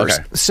that one first.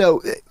 Okay.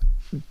 So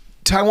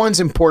Taiwan's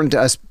important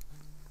to us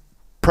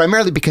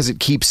primarily because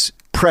it keeps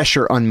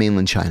pressure on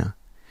mainland China.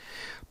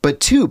 But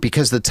 2,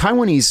 because the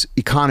Taiwanese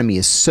economy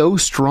is so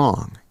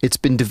strong, it's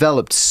been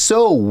developed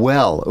so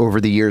well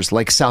over the years,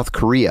 like South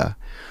Korea,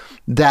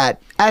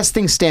 that as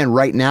things stand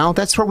right now,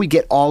 that's where we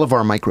get all of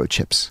our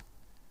microchips.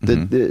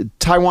 The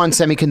Taiwan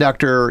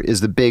Semiconductor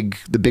is the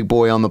big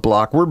boy on the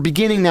block. We're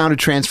beginning now to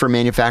transfer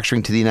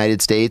manufacturing to the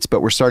United States,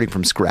 but we're starting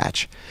from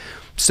scratch.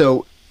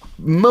 So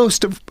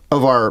most of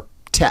our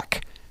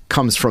tech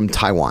comes from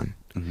Taiwan.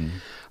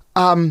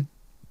 You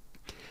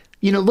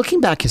know, looking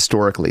back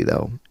historically,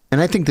 though,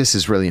 and I think this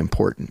is really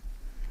important,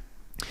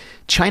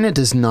 China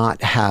does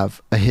not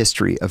have a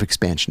history of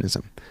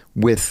expansionism,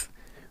 with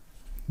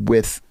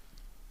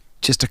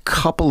just a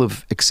couple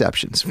of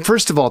exceptions.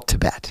 First of all,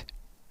 Tibet.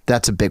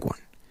 That's a big one.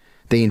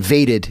 They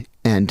invaded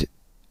and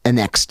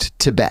annexed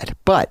Tibet.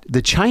 But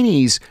the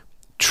Chinese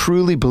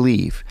truly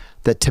believe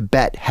that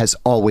Tibet has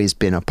always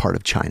been a part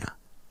of China,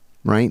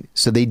 right?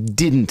 So they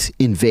didn't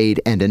invade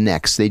and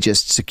annex. They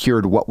just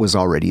secured what was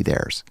already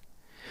theirs.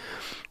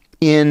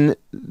 In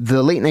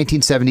the late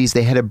 1970s,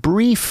 they had a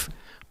brief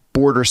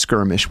border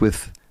skirmish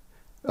with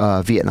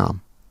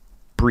Vietnam.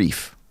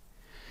 Brief.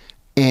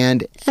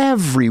 And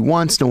every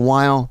once in a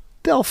while,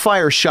 they'll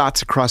fire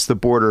shots across the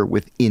border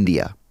with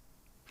India.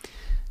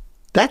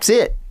 That's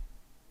it.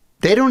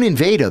 They don't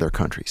invade other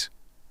countries.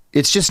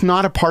 It's just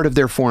not a part of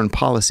their foreign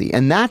policy.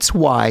 And that's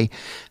why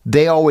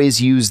they always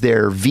use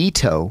their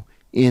veto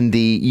in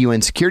the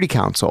UN Security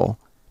Council,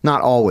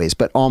 not always,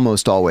 but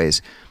almost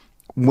always,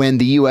 when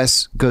the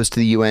U.S. goes to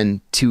the UN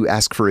to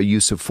ask for a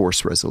use of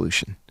force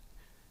resolution.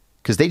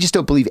 Because they just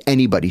don't believe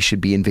anybody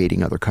should be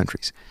invading other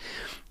countries.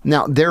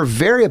 Now, they're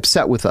very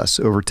upset with us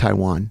over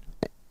Taiwan,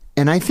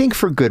 and I think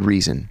for good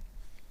reason.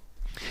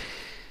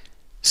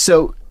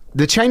 So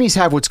the Chinese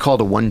have what's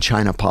called a one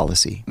China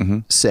policy,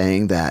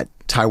 saying that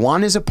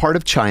Taiwan is a part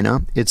of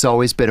China. It's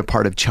always been a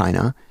part of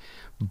China,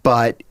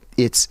 but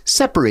it's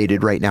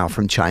separated right now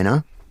from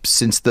China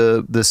since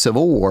the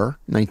Civil War,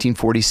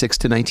 1946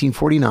 to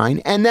 1949,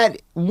 and that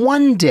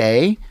one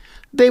day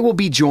they will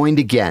be joined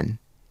again,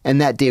 and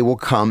that day will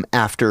come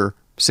after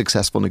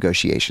successful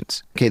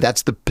negotiations. Okay,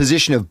 that's the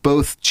position of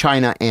both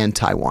China and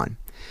Taiwan.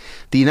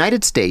 The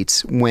United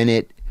States, when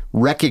it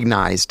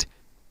recognized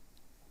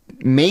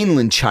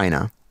mainland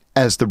China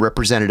as the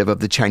representative of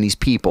the Chinese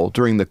people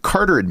during the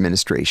Carter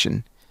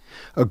administration,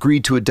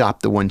 agreed to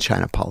adopt the one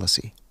China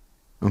policy.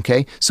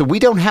 Okay, so we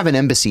don't have an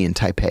embassy in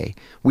Taipei.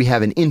 We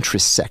have an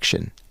interest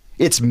section.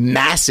 It's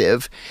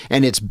massive,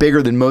 and it's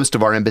bigger than most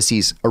of our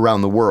embassies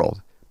around the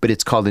world, but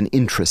it's called an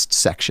interest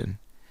section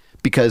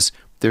because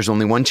there's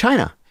only one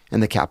China,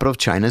 and the capital of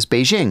China is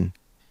Beijing.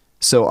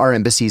 So our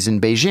embassy is in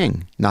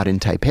Beijing, not in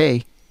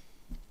Taipei,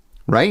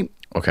 right?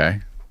 Okay.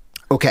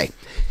 Okay.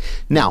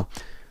 Now,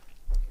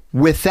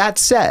 with that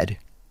said,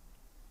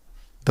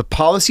 The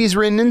policy is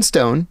written in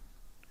stone.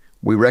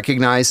 We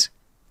recognize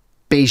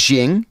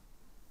Beijing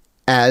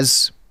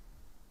as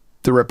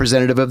the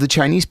representative of the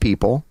Chinese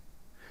people.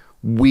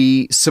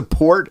 We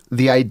support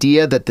the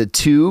idea that the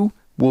two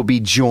will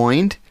be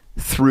joined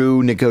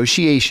through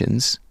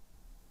negotiations,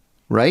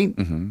 right?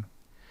 Mm-hmm.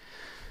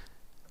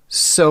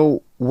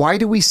 So why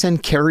do we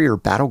send carrier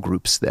battle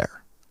groups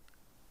there?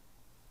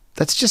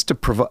 That's just a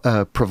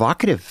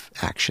provocative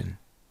action.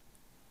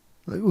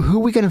 Who are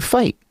we going to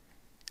fight?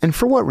 And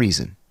for what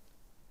reason?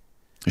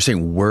 You're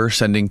saying we're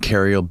sending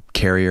carrier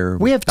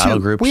battle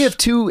groups? We have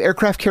 2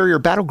 aircraft carrier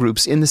battle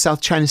groups in the South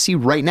China Sea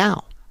right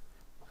now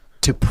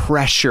to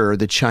pressure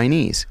the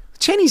Chinese. The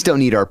Chinese don't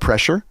need our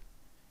pressure.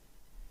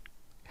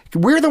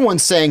 We're the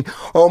ones saying,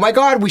 "Oh my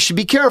God, we should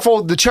be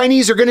careful. The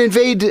Chinese are going to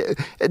invade.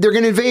 They're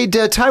going to invade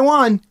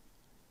Taiwan.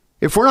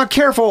 If we're not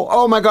careful,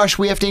 oh my gosh,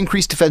 we have to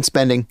increase defense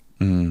spending,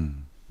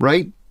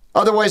 right?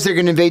 Otherwise, they're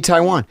going to invade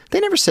Taiwan." They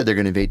never said they're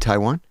going to invade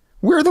Taiwan.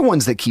 We're the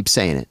ones that keep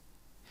saying it.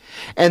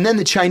 And then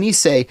the Chinese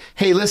say,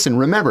 "Hey, listen,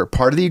 remember,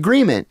 part of the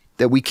agreement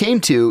that we came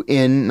to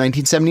in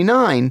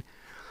 1979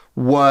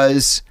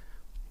 was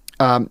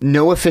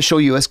no official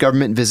U.S.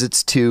 government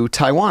visits to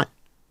Taiwan,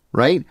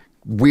 right?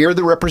 We're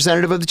the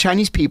representative of the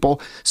Chinese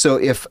people. So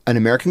if an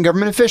American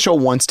government official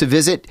wants to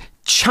visit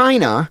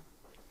China,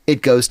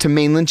 it goes to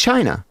mainland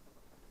China."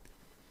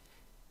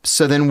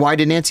 So then why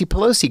did Nancy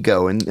Pelosi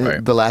go in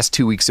the last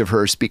 2 weeks of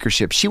her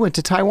speakership? She went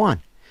to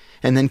Taiwan.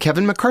 And then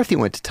Kevin McCarthy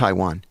went to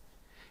Taiwan.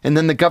 And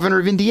then the governor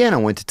of Indiana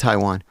went to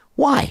Taiwan.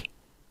 Why?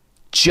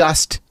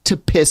 Just to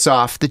piss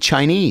off the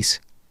Chinese.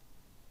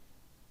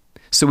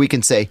 So we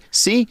can say,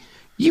 "See,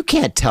 you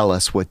can't tell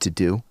us what to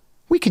do.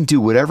 We can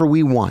do whatever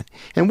we want.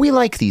 And we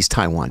like these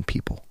Taiwan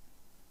people.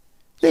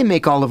 They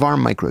make all of our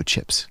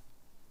microchips.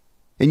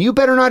 And you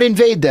better not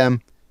invade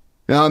them.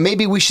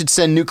 Maybe we should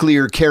send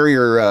nuclear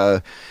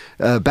carrier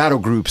battle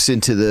groups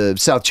into the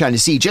South China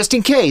Sea just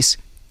in case.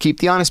 Keep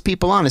the honest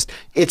people honest."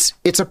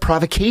 It's a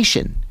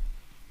provocation.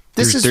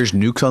 There's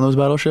nukes on those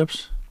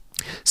battleships?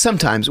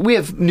 Sometimes we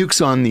have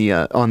nukes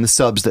on the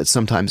subs that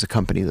sometimes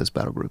accompany those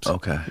battle groups.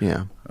 Okay.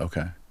 Yeah.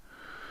 Okay.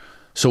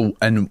 So,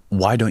 and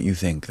why don't you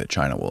think that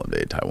China will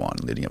invade Taiwan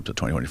leading up to the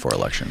 2024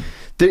 election?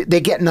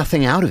 They get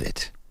nothing out of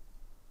it.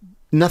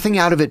 Nothing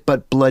out of it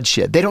but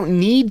bloodshed. They don't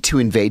need to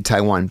invade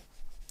Taiwan.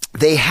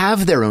 They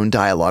have their own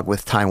dialogue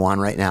with Taiwan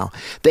right now.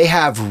 They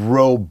have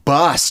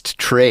robust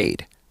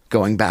trade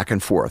going back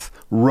and forth.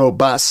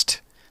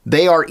 Robust.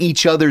 They are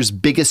each other's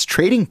biggest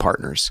trading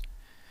partners.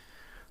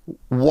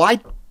 Why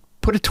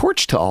put a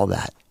torch to all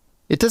that?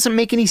 It doesn't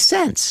make any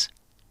sense.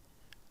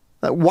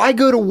 Why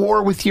go to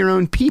war with your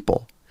own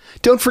people?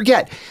 Don't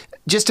forget,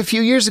 just a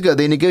few years ago,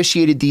 they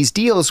negotiated these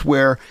deals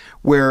where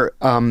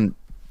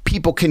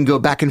people can go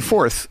back and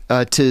forth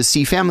to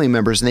see family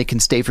members, and they can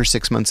stay for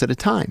 6 months at a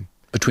time.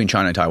 Between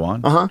China and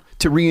Taiwan?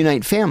 To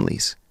reunite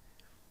families.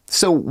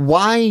 So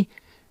why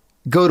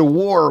go to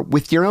war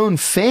with your own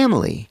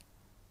family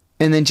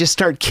and then just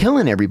start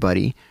killing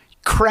everybody,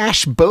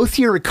 crash both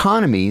your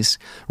economies,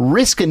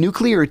 risk a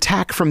nuclear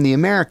attack from the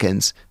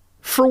Americans?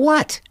 For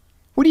what?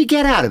 What do you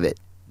get out of it?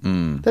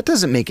 That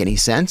doesn't make any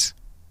sense.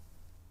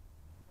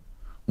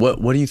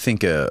 What do you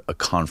think a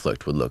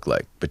conflict would look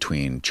like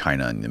between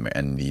China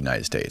and the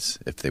United States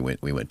if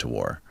we went to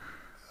war?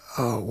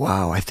 Oh,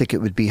 wow. I think it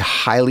would be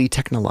highly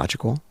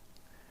technological.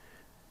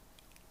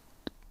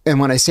 And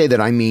when I say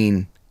that, I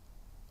mean,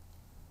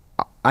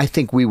 I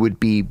think we would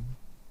be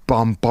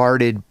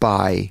bombarded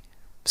by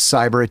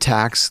cyber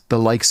attacks, the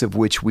likes of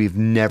which we've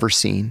never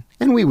seen.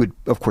 And we would,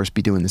 of course,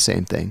 be doing the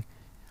same thing.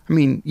 I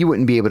mean, you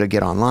wouldn't be able to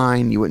get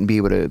online. You wouldn't be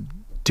able to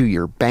do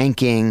your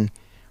banking.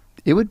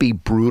 It would be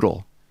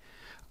brutal.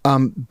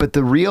 But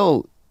the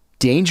real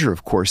danger,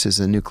 of course, is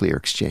a nuclear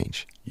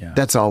exchange. Yeah.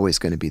 That's always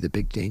going to be the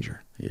big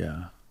danger.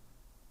 Yeah.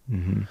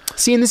 Mm-hmm.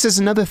 See, and this is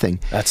another thing.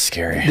 That's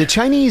scary. The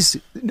Chinese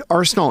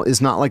arsenal is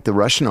not like the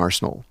Russian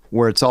arsenal,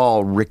 where it's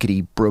all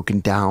rickety,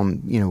 broken down,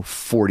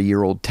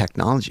 40-year-old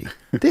technology.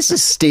 This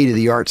is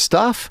state-of-the-art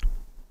stuff.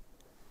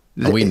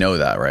 And we know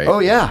that, right? Oh,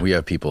 yeah. We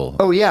have people.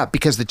 Oh, yeah,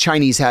 because the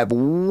Chinese have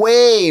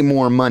way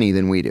more money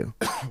than we do.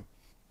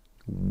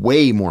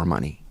 Way more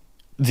money.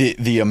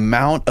 The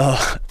amount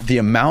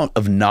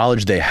of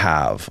knowledge they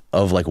have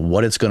of like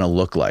what it's going to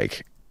look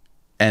like,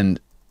 and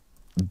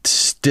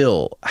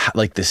still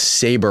like the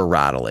saber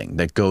rattling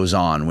that goes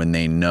on when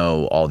they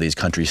know all these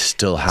countries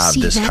still have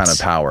this kind of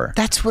power.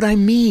 That's what I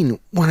mean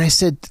when I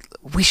said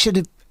we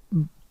should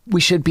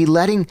be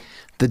letting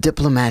the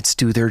diplomats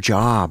do their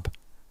job,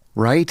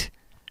 right?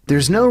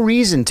 There's no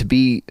reason to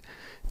be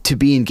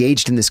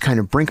engaged in this kind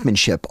of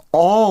brinkmanship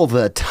all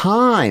the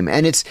time,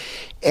 and it's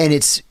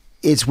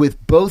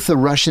with both the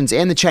Russians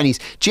and the Chinese.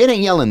 Janet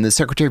Yellen, the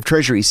Secretary of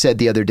Treasury, said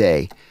the other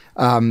day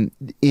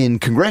in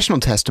congressional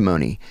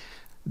testimony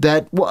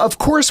that, well, of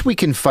course we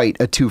can fight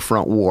a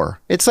two-front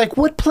war. It's like,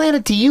 what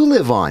planet do you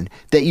live on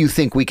that you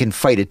think we can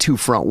fight a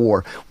two-front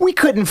war? We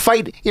couldn't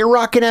fight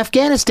Iraq and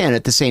Afghanistan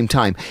at the same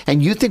time.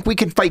 And you think we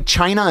can fight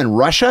China and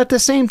Russia at the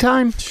same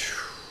time?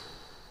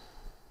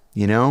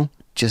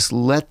 Just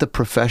let the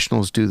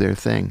professionals do their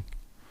thing.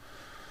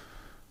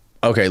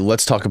 Okay,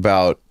 let's talk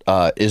about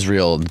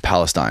Israel and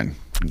Palestine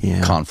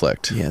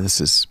conflict. Yeah, this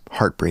is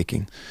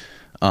heartbreaking.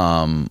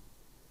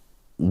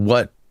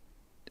 What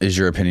is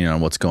your opinion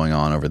on what's going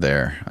on over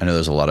there? I know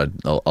there's a lot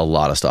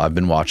of stuff. I've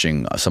been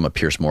watching some of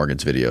Piers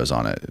Morgan's videos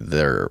on it.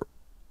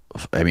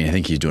 I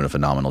think he's doing a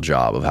phenomenal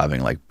job of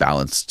having like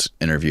balanced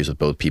interviews with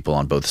both people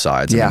on both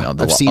sides. Yeah,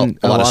 I've seen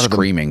a lot of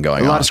screaming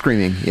going on. A lot of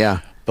screaming,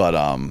 yeah.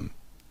 But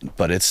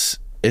it's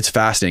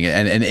fascinating.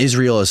 And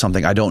Israel is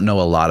something, I don't know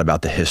a lot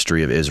about the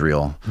history of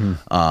Israel.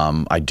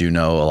 I do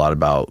know a lot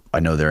about, I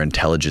know their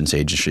intelligence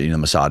agency,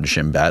 Mossad and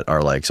Shin Bet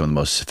are like some of the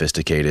most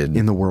sophisticated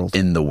in the world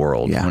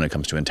when it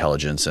comes to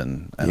intelligence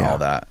and all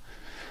that.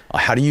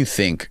 How do you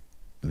think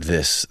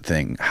this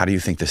thing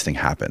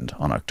happened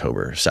on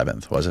October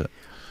 7th, was it?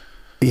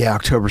 Yeah,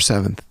 October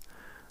 7th.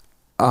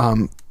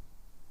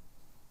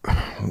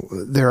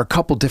 There are a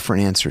couple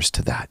different answers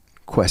to that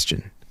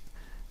question.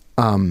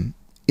 In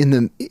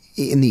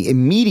the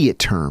immediate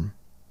term,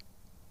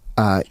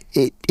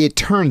 it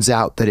turns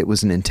out that it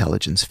was an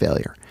intelligence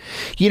failure.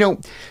 You know,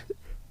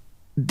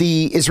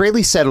 the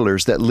Israeli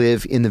settlers that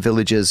live in the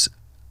villages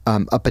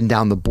up and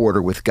down the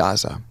border with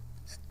Gaza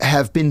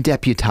have been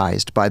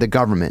deputized by the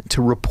government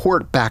to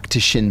report back to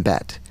Shin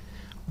Bet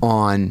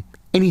on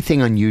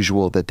anything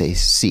unusual that they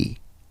see.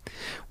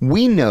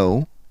 We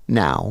know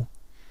now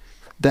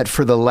that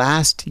for the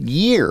last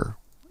year,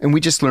 and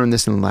we just learned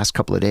this in the last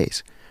couple of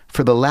days,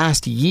 for the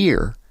last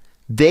year,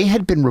 they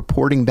had been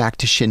reporting back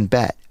to Shin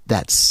Bet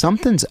that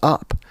something's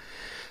up.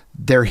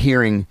 They're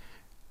hearing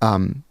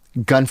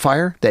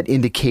gunfire that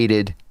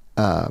indicated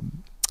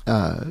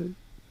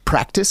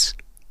practice.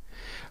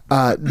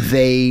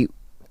 They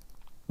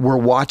were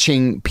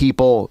watching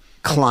people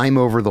climb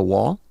over the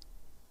wall,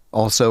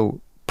 also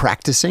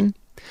practicing.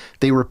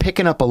 They were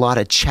picking up a lot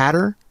of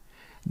chatter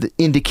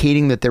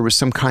indicating that there was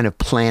some kind of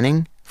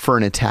planning for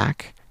an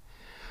attack.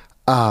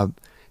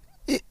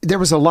 There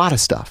was a lot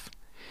of stuff.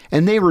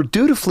 And they were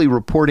dutifully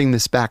reporting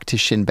this back to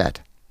Shin Bet.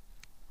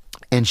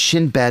 And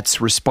Shin Bet's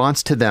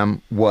response to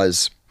them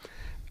was,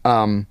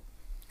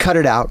 cut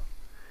it out.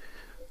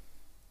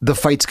 The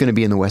fight's going to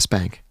be in the West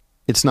Bank.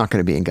 It's not going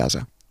to be in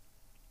Gaza.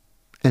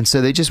 And so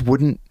they just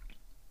wouldn't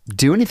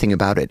do anything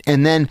about it.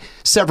 And then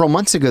several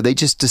months ago, they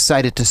just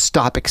decided to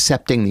stop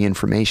accepting the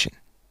information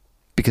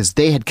because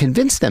they had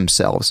convinced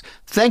themselves,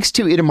 thanks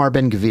to Itamar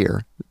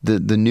Ben-Gvir,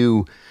 the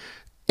new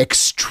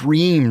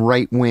extreme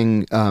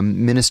right-wing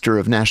minister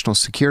of national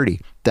security,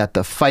 that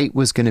the fight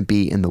was going to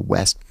be in the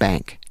West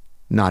Bank,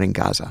 not in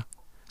Gaza.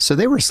 So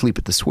they were asleep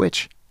at the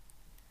switch.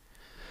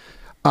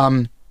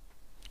 That's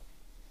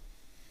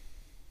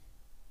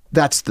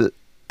the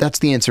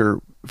answer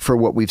for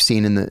what we've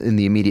seen in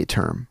the immediate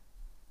term.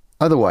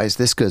 Otherwise,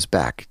 this goes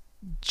back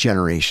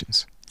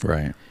generations.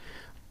 Right.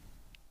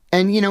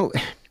 And, you know,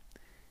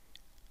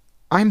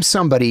 I'm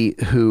somebody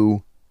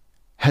who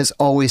has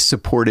always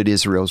supported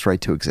Israel's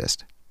right to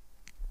exist.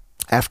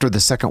 After the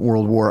Second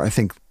World War, I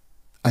think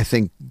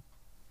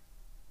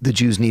the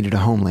Jews needed a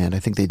homeland. I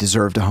think they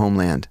deserved a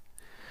homeland.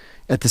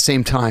 At the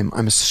same time,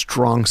 I'm a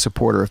strong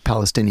supporter of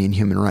Palestinian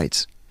human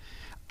rights.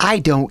 I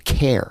don't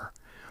care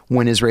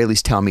when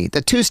Israelis tell me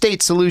the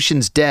two-state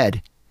solution's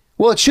dead.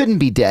 Well, it shouldn't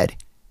be dead.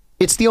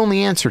 It's the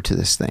only answer to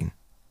this thing,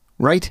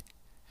 right?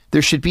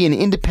 There should be an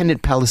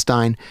independent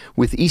Palestine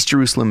with East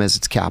Jerusalem as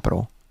its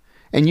capital.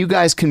 And you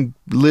guys can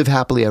live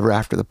happily ever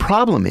after. The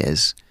problem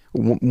is,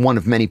 one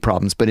of many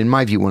problems, but in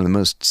my view, one of the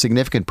most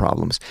significant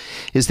problems,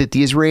 is that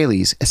the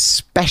Israelis,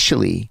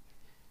 especially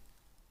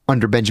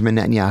under Benjamin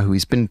Netanyahu,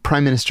 he's been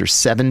prime minister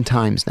 7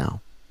 times now,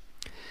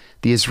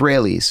 the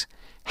Israelis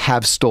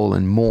have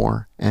stolen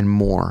more and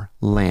more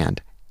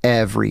land.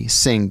 Every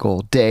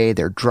single day,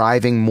 they're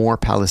driving more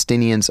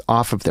Palestinians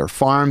off of their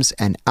farms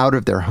and out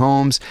of their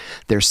homes.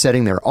 They're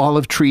setting their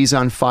olive trees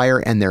on fire,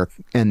 and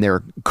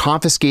they're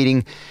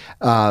confiscating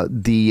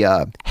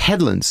the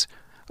headlands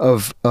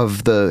of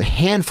the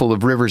handful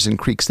of rivers and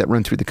creeks that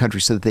run through the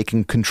country so that they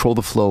can control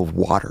the flow of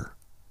water.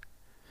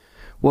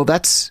 Well,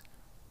 that's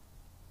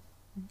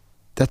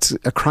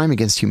a crime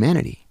against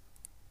humanity.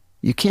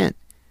 You can't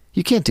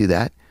do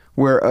that.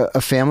 Where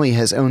a family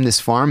has owned this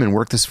farm and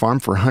worked this farm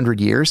for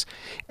 100 years,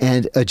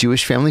 and a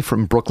Jewish family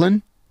from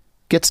Brooklyn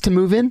gets to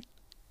move in,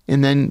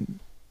 and then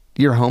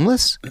you're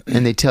homeless,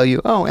 and they tell you,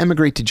 oh,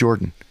 emigrate to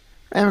Jordan,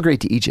 emigrate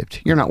to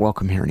Egypt. You're not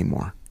welcome here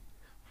anymore.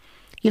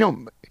 You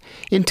know,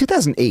 in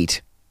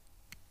 2008,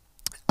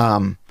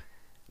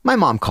 my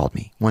mom called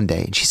me one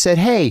day, and she said,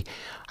 hey,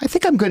 I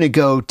think I'm going to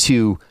go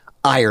to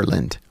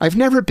Ireland. I've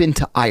never been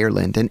to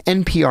Ireland, and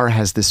NPR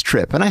has this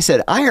trip. And I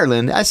said,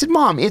 Ireland? I said,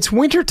 Mom, it's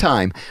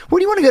wintertime. What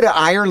do you want to go to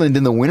Ireland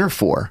in the winter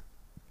for?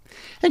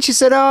 And she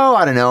said, oh,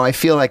 I don't know. I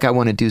feel like I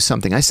want to do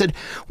something. I said,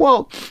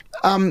 well,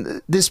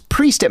 this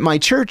priest at my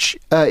church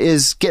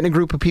is getting a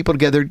group of people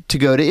together to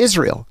go to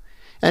Israel.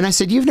 And I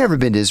said, you've never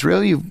been to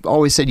Israel. You've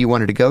always said you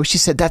wanted to go. She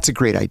said, that's a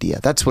great idea.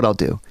 That's what I'll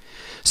do.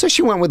 So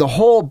she went with a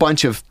whole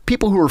bunch of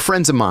people who were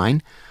friends of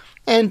mine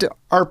and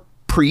our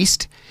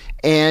priest,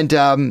 and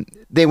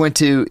they went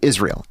to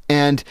Israel.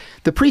 And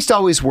the priest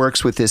always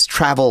works with this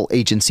travel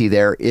agency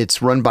there.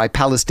 It's run by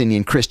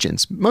Palestinian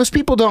Christians. Most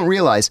people don't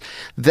realize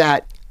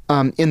that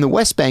in the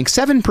West Bank,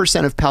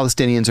 7% of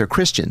Palestinians are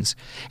Christians.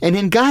 And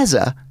in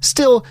Gaza,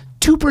 still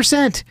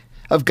 2%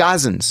 of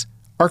Gazans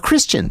are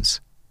Christians.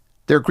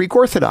 They're Greek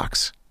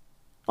Orthodox.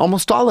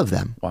 Almost all of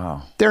them.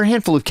 Wow. There are a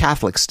handful of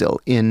Catholics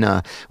still in,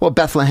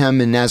 Bethlehem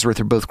and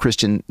Nazareth are both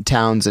Christian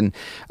towns, and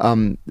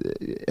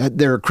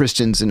there are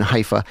Christians in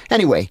Haifa.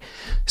 Anyway,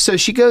 so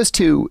she goes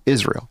to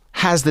Israel,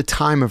 has the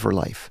time of her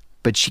life.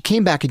 But she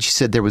came back and she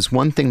said, there was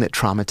one thing that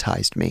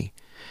traumatized me.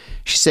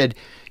 She said,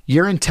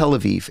 you're in Tel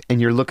Aviv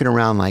and you're looking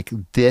around like,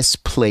 this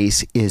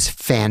place is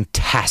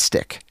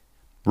fantastic,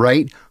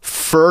 right?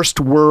 First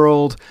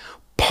world,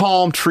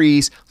 palm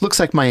trees,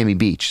 looks like Miami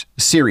Beach,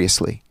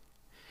 seriously.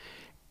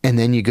 And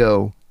then you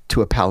go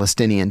to a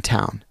Palestinian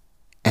town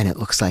and it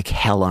looks like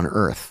hell on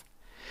earth.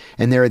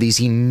 And there are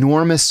these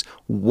enormous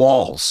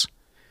walls,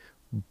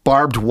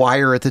 barbed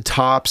wire at the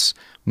tops,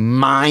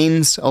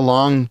 mines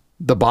along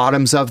the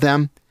bottoms of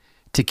them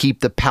to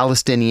keep the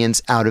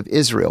Palestinians out of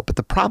Israel. But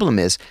the problem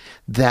is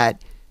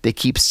that they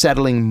keep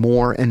settling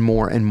more and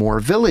more and more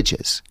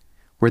villages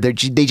where they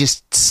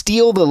just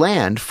steal the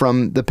land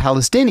from the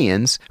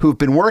Palestinians who've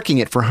been working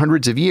it for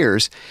hundreds of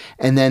years.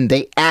 And then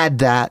they add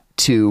that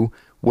to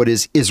what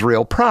is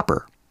Israel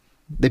proper.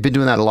 They've been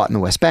doing that a lot in the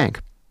West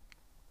Bank.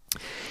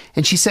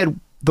 And she said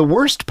the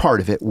worst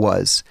part of it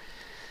was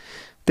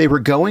they were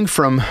going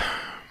from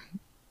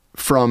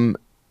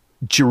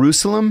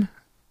Jerusalem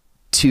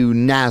to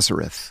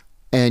Nazareth.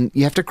 And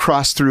you have to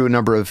cross through a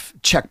number of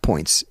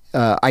checkpoints,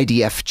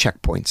 IDF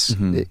checkpoints,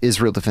 the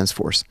Israel Defense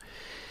Force.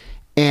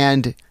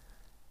 And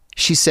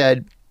she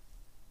said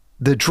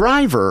the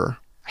driver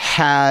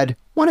had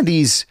one of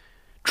these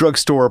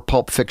drugstore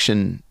pulp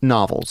fiction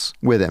novels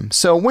with him.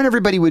 So when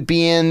everybody would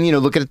be in,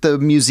 looking at the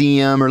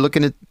museum or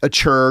looking at a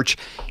church,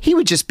 he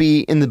would just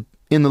be in the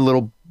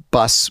little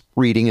bus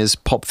reading his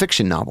pulp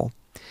fiction novel.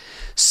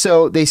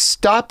 So they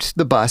stopped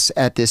the bus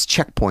at this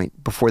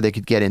checkpoint before they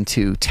could get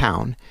into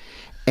town.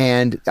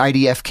 And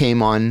IDF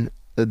came on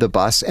the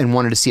bus and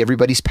wanted to see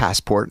everybody's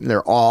passport.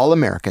 They're all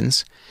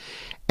Americans.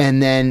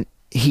 And then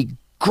he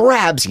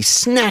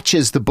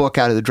snatches the book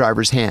out of the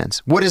driver's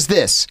hands. What is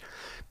this?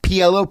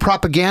 PLO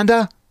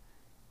propaganda?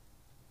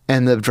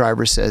 And the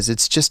driver says,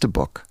 it's just a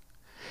book.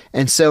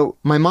 And so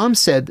my mom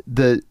said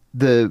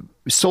the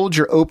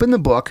soldier opened the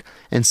book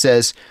and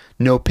says,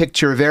 no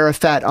picture of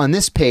Arafat on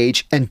this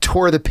page, and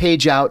tore the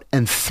page out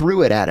and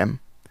threw it at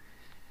him.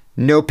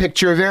 No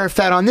picture of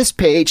Arafat on this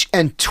page,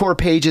 and tore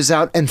pages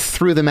out and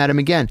threw them at him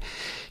again.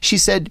 She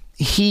said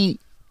he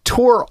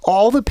tore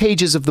all the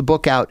pages of the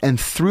book out and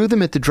threw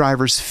them at the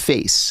driver's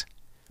face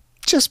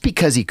just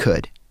because he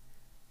could,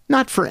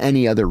 not for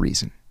any other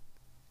reason.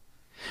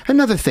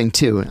 Another thing,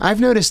 too, I've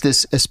noticed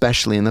this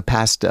especially in the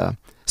past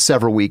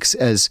several weeks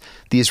as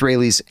the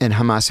Israelis and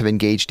Hamas have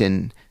engaged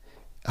in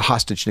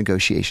hostage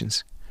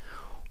negotiations.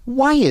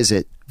 Why is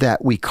it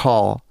that we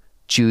call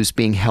Jews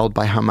being held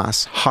by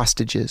Hamas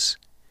hostages,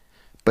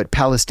 but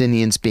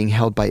Palestinians being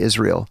held by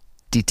Israel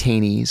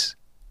detainees?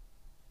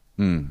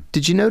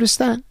 Did you notice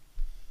that?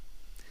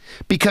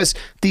 Because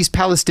these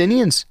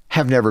Palestinians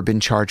have never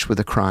been charged with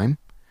a crime.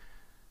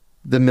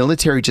 The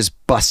military just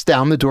busts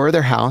down the door of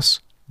their house,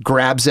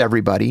 grabs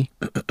everybody,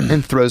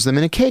 and throws them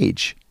in a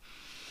cage.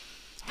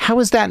 How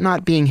is that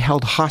not being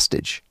held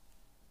hostage?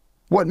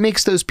 What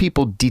makes those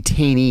people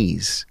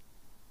detainees?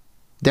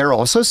 They're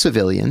also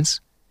civilians.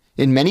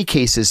 In many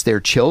cases, they're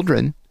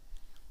children.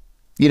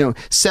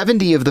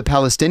 70 of the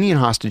Palestinian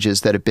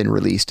hostages that have been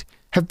released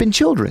have been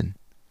children.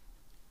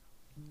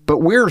 But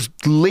we're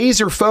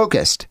laser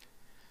focused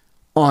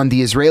on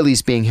the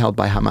Israelis being held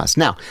by Hamas.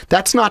 Now,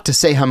 that's not to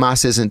say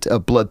Hamas isn't a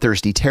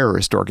bloodthirsty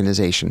terrorist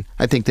organization.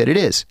 I think that it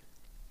is.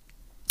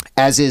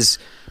 As is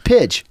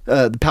PIJ,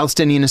 the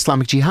Palestinian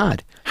Islamic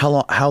Jihad.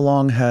 How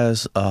long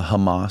has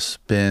Hamas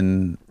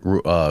been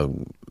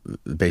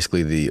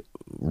basically the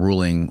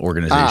ruling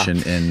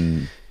organization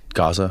in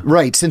Gaza?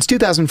 Right, since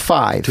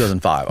 2005.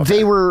 2005.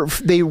 Okay.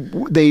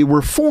 They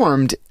were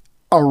formed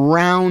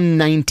around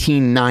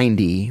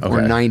 1990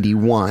 or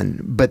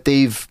 91, but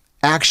they've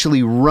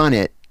actually run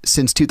it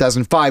since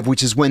 2005,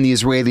 which is when the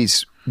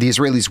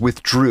Israelis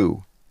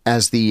withdrew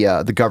as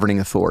the governing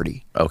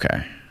authority.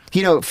 Okay.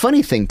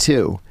 Funny thing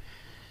too,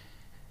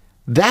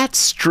 that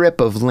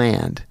strip of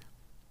land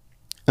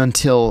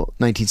until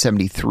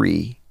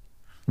 1973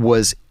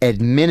 was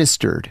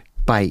administered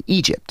by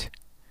Egypt.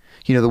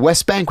 The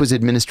West Bank was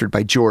administered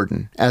by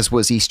Jordan, as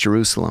was East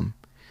Jerusalem.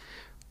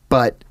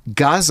 But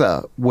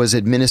Gaza was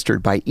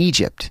administered by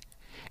Egypt.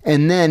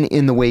 And then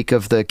in the wake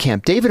of the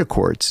Camp David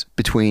Accords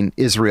between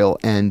Israel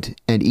and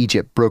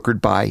Egypt, brokered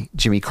by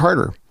Jimmy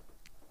Carter,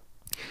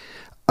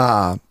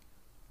 the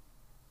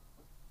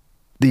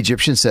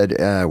Egyptians said,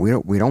 we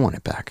don't want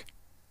it back.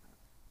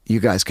 You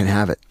guys can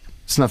have it.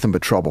 It's nothing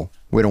but trouble.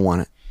 We don't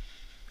want it.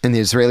 And the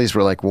Israelis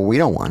were like, well, we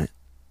don't want it.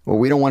 Well,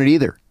 we don't want it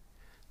either.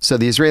 So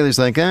the Israelis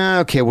were like,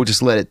 okay, we'll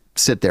just let it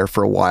sit there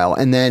for a while.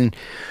 And then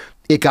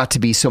it got to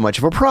be so much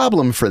of a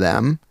problem for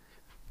them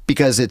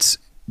because it's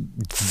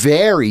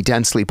very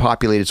densely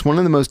populated. It's one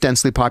of the most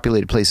densely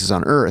populated places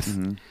on Earth.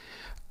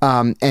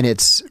 And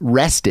it's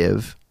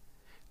restive.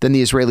 Then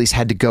the Israelis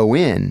had to go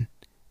in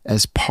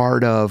as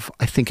part of,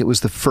 I think it was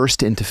the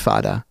first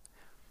Intifada.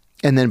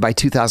 And then by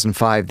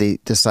 2005, they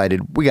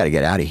decided, we got to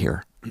get out of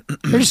here.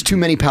 There's too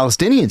many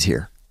Palestinians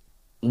here.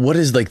 What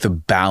is like the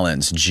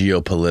balance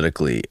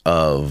geopolitically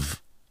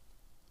of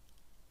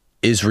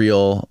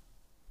Israel,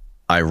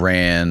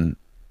 Iran,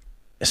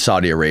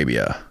 Saudi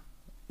Arabia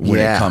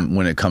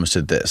when it comes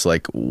to this?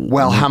 Like,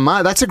 well,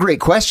 Hamas, that's a great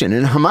question.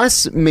 And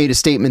Hamas made a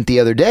statement the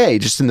other day,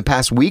 just in the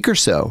past week or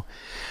so,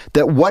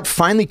 that what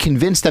finally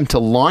convinced them to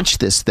launch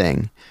this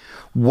thing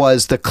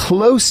was the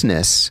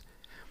closeness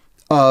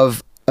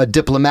of a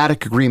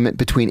diplomatic agreement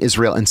between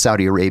Israel and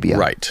Saudi Arabia.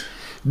 Right.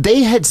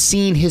 They had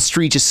seen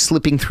history just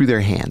slipping through their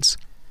hands,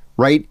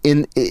 right?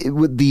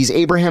 With these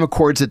Abraham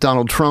Accords that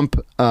Donald Trump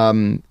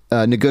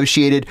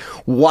negotiated,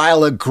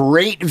 while a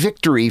great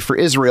victory for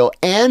Israel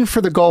and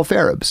for the Gulf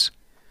Arabs,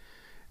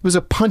 it was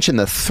a punch in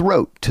the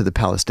throat to the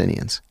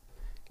Palestinians.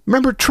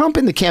 Remember, Trump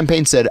in the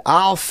campaign said,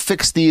 I'll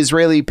fix the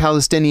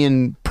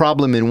Israeli-Palestinian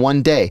problem in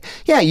one day.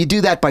 Yeah, you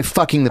do that by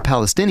fucking the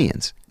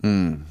Palestinians.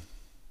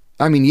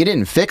 I mean, you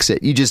didn't fix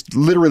it. You just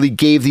literally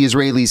gave the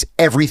Israelis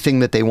everything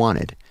that they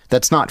wanted.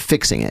 That's not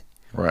fixing it.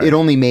 Right. It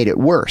only made it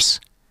worse.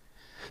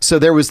 So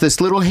there was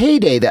this little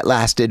heyday that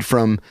lasted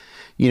from,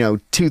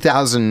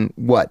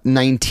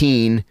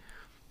 2019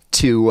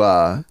 to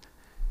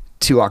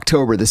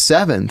October the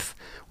 7th,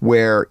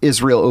 where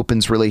Israel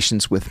opens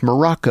relations with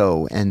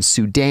Morocco and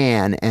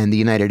Sudan and the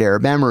United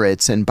Arab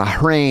Emirates and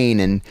Bahrain,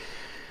 and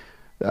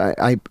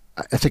I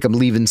think I'm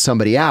leaving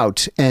somebody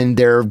out, and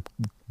they're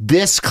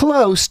this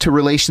close to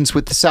relations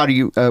with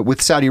Saudi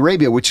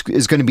Arabia, which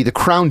is going to be the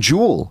crown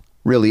jewel,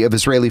 really, of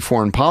Israeli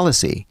foreign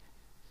policy.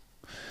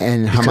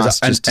 And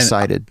Hamas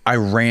decided.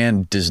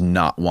 Iran does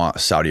not want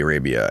Saudi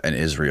Arabia and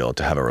Israel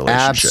to have a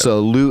relationship.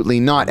 Absolutely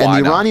not. Why and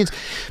the not? Iranians,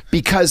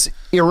 because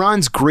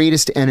Iran's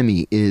greatest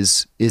enemy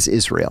is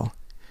Israel.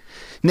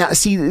 Now,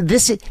 see,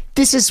 this is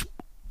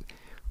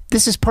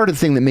part of the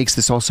thing that makes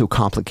this all so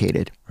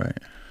complicated. Right.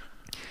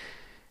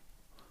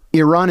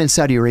 Iran and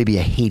Saudi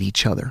Arabia hate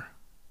each other,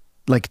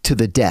 like to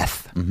the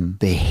death.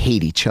 They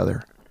hate each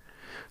other.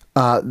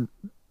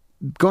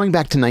 Going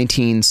back to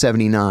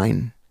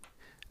 1979,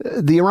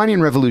 the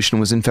Iranian Revolution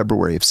was in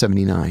February of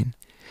 79.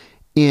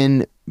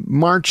 In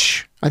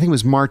March, I think it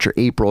was March or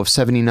April of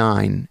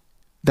 79,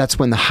 that's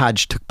when the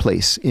Hajj took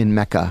place in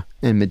Mecca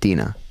and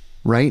Medina,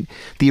 right?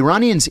 The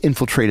Iranians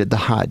infiltrated the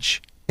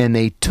Hajj and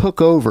they took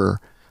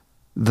over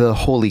the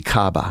Holy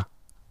Kaaba,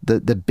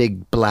 the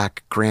big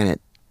black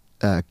granite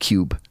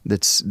cube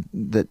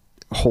that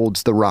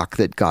holds the rock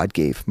that God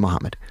gave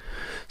Mohamad.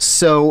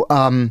 So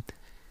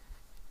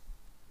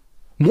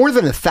more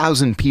than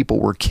 1,000 people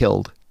were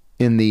killed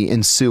in the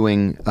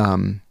ensuing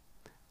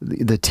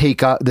the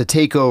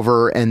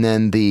takeover, and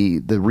then the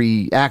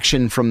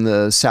reaction from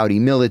the Saudi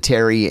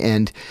military,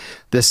 and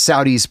the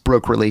Saudis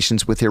broke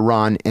relations with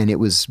Iran, and it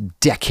was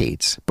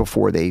decades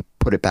before they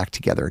put it back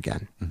together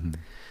again.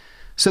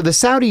 So the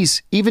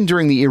Saudis, even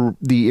during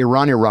the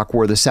Iran-Iraq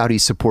war, the Saudis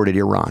supported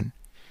Iran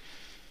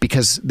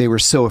because they were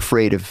so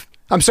afraid of.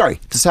 I'm sorry,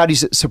 the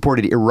Saudis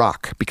supported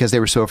Iraq because they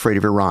were so afraid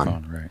of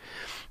Iran. Right.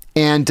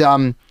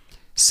 And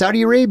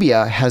Saudi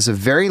Arabia has a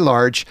very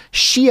large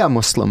Shia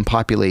Muslim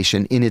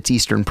population in its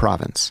eastern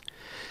province.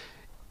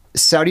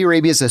 Saudi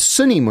Arabia is a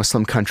Sunni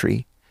Muslim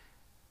country.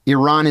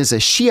 Iran is a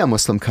Shia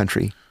Muslim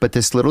country, but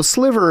this little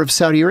sliver of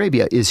Saudi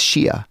Arabia is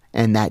Shia,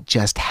 and that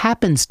just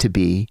happens to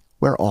be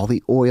where all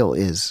the oil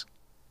is,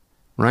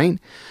 right?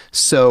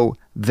 So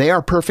they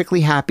are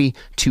perfectly happy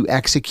to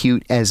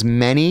execute as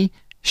many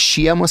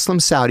Shia Muslim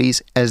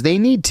Saudis as they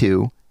need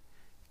to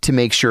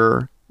make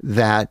sure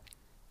that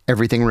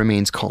everything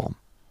remains calm.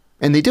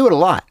 And they do it a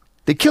lot.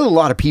 They kill a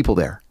lot of people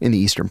there in the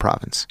eastern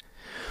province.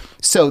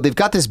 So they've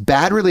got this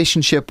bad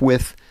relationship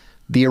with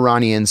the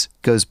Iranians,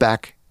 goes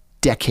back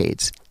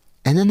decades.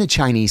 And then the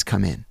Chinese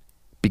come in,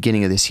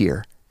 beginning of this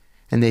year,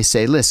 and they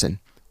say,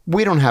 listen,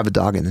 we don't have a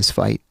dog in this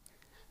fight,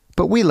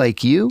 but we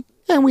like you,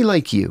 and we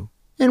like you.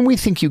 And we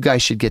think you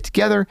guys should get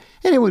together,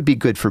 and it would be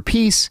good for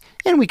peace,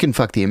 and we can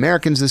fuck the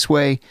Americans this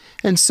way.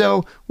 And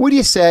so, what do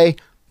you say?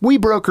 We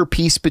broker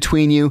peace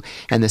between you,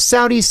 and the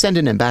Saudis send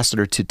an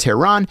ambassador to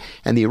Tehran,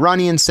 and the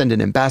Iranians send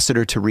an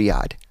ambassador to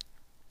Riyadh.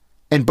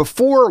 And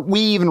before we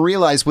even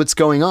realize what's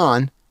going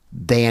on,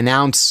 they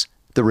announce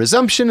the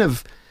resumption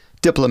of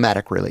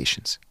diplomatic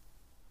relations.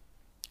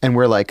 And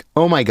we're like,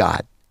 oh my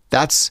God,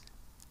 that's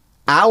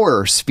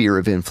our sphere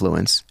of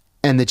influence,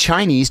 and the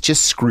Chinese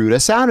just screwed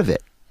us out of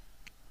it.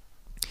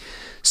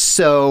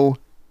 So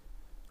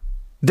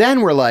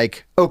then we're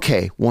like,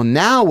 okay, well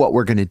now what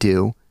we're going to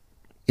do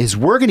is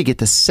we're going to get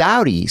the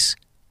Saudis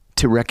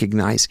to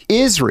recognize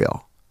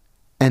Israel,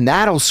 and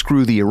that'll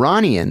screw the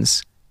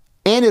Iranians,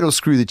 and it'll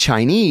screw the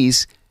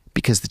Chinese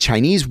because the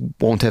Chinese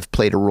won't have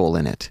played a role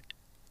in it.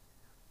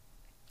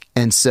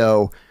 And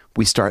so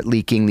we start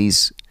leaking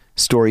these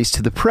stories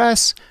to the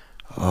press.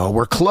 oh,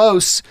 we're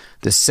close.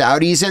 The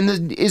Saudis and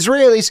the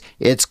Israelis,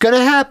 it's going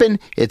to happen.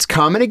 It's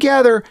coming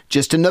together.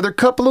 Just another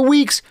couple of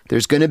weeks.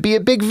 There's going to be a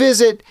big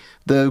visit.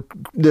 The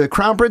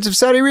Crown Prince of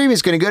Saudi Arabia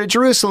is going to go to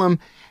Jerusalem.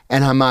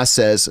 And Hamas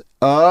says,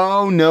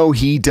 oh, no,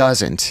 he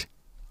doesn't.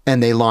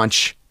 And they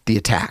launch the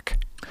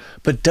attack.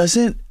 But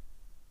doesn't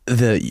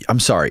I'm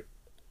sorry,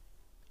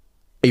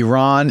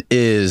 Iran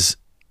is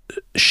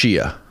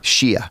Shia.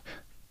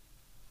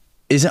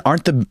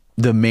 Aren't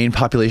the main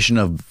population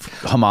of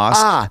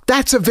Hamas?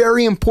 That's a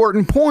very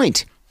important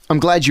point. I'm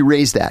glad you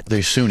raised that.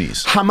 They're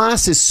Sunnis.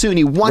 Hamas is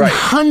Sunni,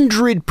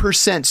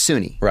 100%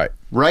 Sunni. Right.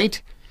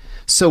 Right?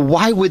 So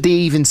why would they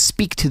even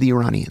speak to the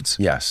Iranians?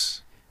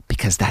 Yes.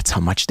 Because that's how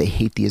much they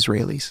hate the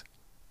Israelis.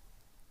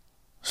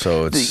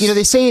 So it's...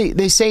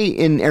 they say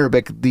in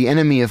Arabic, the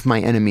enemy of my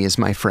enemy is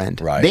my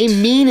friend. Right. They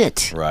mean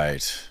it.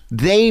 Right.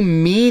 They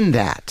mean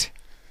that.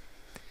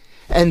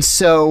 And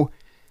so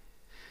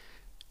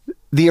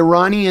the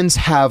Iranians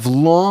have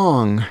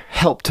long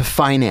helped to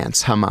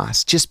finance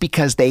Hamas just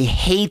because they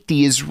hate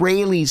the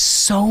Israelis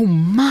so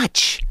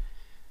much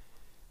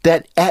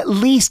that at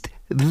least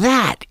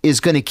that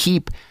is going to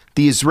keep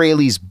the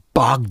Israelis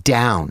bogged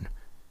down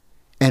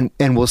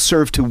and will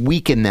serve to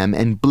weaken them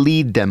and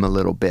bleed them a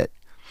little bit.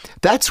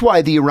 That's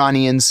why the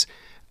Iranians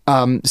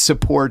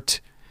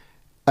support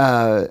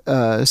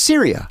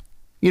Syria.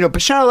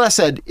 Bashar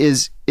al-Assad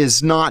is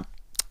not,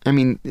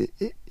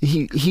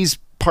 he's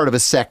part of a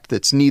sect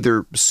that's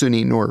neither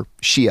Sunni nor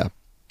Shia.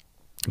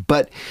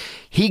 But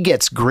he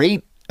gets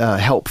great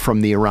help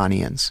from the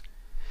Iranians.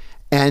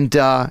 And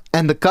the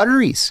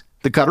Qataris.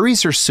 The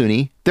Qataris are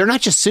Sunni. They're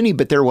not just Sunni,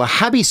 but they're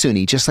Wahhabi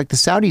Sunni, just like the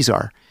Saudis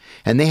are.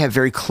 And they have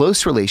very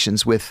close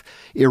relations with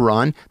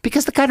Iran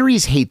because the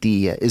Qataris hate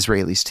the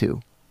Israelis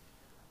too.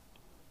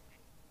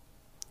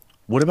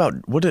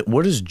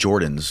 What is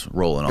Jordan's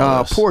role in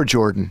all this? Poor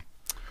Jordan.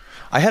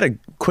 I had a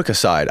quick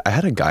aside. I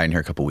had a guy in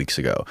here a couple weeks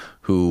ago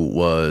who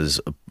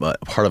was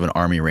part of an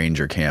Army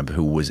Ranger camp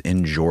who was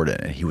in Jordan,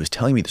 and he was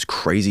telling me this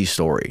crazy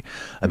story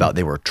about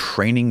they were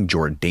training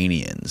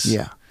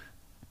Jordanians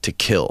to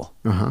kill.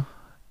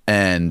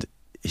 And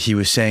he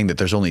was saying that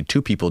there's only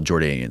 2 people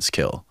Jordanians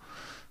kill.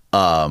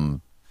 I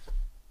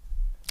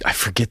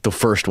forget the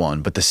first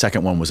one, but the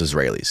second one was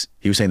Israelis.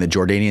 He was saying that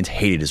Jordanians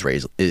hated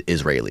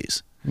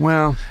Israelis.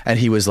 Well, and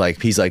he was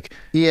like,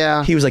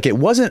 it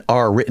wasn't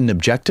our written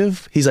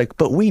objective. He's like,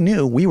 but we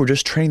knew we were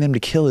just training them to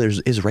kill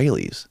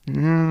Israelis.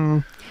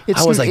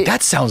 I was like,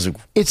 that sounds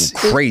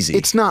crazy.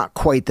 It's not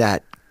quite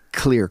that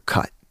clear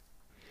cut.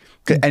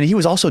 And he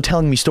was also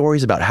telling me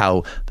stories about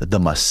how the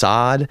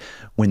Mossad,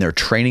 when they're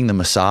training the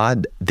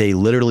Mossad, they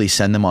literally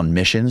send them on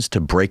missions to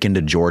break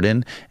into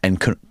Jordan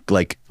and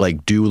like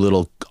do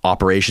little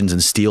operations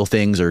and steal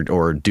things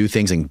or do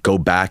things and go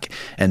back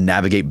and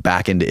navigate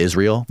back into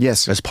Israel.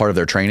 Yes. As part of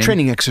their training.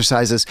 Training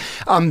exercises.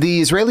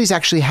 The Israelis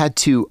actually had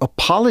to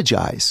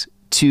apologize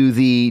to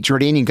the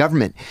Jordanian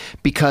government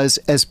because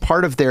as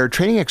part of their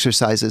training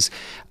exercises,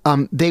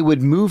 they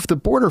would move the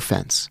border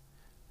fence.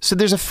 So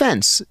there's a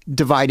fence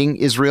dividing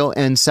Israel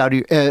and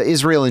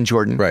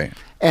Jordan. Right.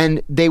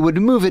 And they would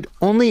move it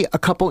only a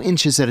couple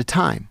inches at a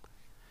time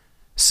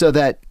so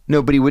that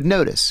nobody would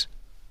notice.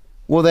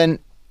 Well, then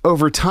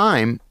over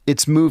time,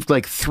 it's moved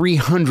like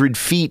 300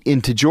 feet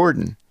into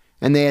Jordan.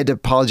 And they had to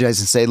apologize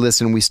and say,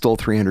 listen, we stole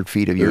 300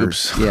 feet of your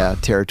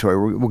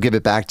territory. We'll give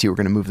it back to you. We're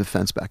going to move the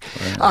fence back.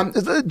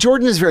 Right.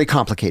 Jordan is very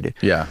complicated.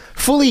 Yeah.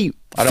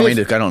 I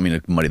don't mean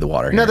to muddy the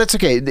water here. No, that's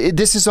okay.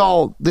 This is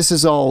all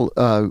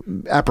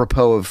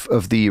apropos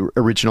of the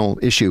original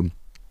issue.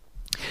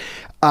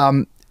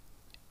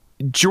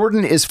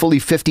 Jordan is fully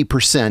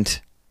 50%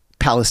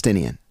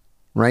 Palestinian,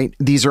 right?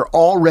 These are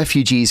all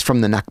refugees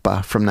from the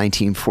Nakba from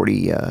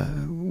 1940,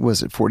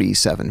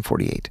 47,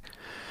 48.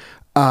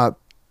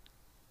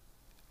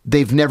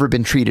 They've never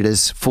been treated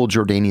as full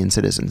Jordanian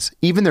citizens.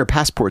 Even their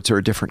passports are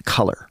a different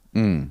color.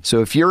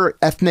 So if you're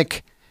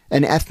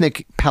an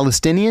ethnic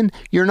Palestinian,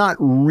 you're not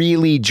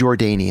really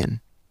Jordanian.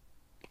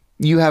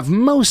 You have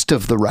most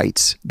of the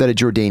rights that a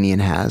Jordanian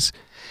has,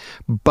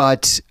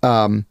 but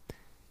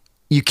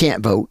you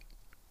can't vote,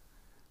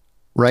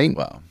 right?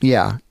 Wow.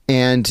 Yeah,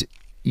 and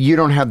you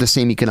don't have the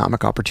same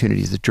economic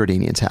opportunities that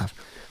Jordanians have.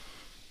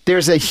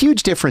 There's a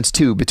huge difference,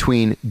 too,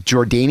 between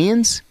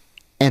Jordanians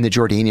and the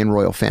Jordanian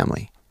royal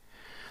family.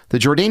 The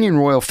Jordanian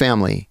royal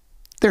family,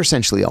 they're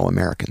essentially all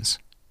Americans.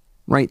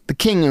 Right? The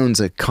king owns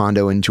a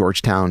condo in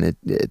Georgetown at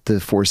the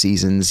Four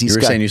Seasons. You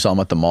were saying you saw him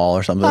at the mall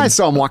or something? I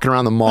saw him walking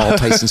around the mall,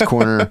 Tyson's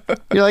Corner.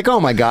 You're like, oh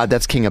my God,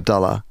 that's King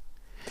Abdullah.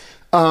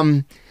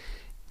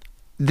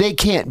 They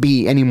can't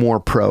be any more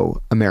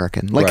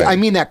pro-American. Like, I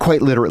mean that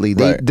quite literally.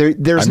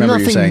 There's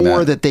nothing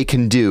more that they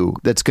can do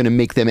that's going to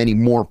make them any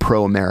more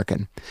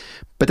pro-American.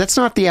 But that's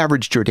not the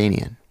average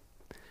Jordanian.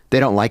 They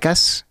don't like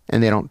us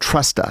and they don't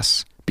trust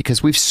us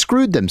because we've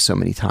screwed them so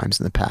many times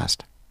in the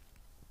past.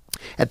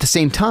 At the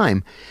same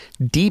time,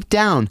 deep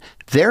down,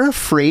 they're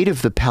afraid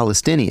of the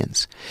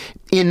Palestinians.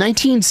 In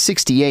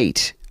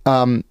 1968,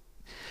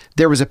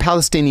 there was a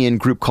Palestinian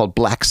group called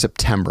Black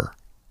September.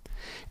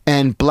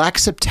 And Black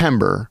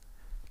September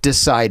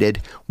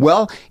decided,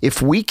 well,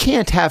 if we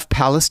can't have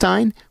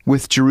Palestine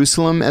with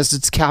Jerusalem as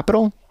its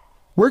capital,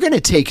 we're going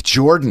to take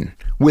Jordan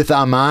with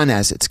Amman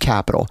as its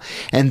capital.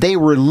 And they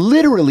were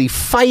literally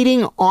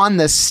fighting on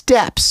the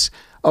steps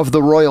of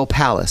the royal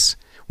palace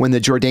when the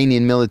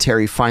Jordanian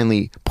military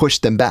finally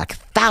pushed them back.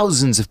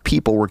 Thousands of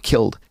people were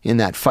killed in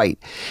that fight.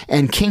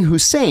 And King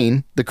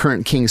Hussein, the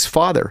current king's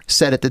father,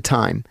 said at the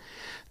time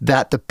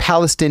that the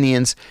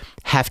Palestinians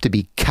have to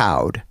be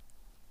cowed.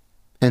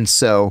 And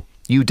so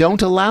you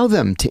don't allow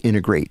them to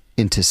integrate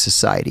into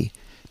society.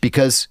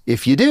 Because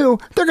if you do,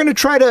 they're going to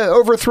try to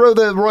overthrow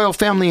the royal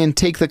family and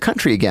take the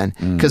country again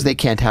because they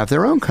can't have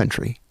their own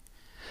country.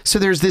 So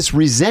there's this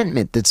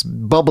resentment that's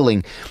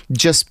bubbling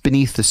just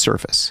beneath the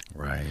surface.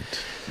 Right.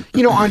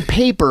 You know, on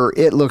paper,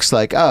 it looks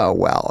like, oh,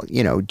 well,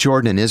 you know,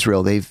 Jordan and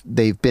Israel, they've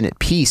been at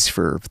peace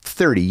for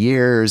 30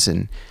 years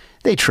and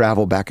they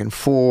travel back and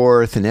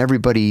forth and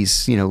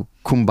everybody's, you know,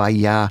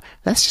 kumbaya.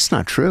 That's just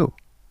not true.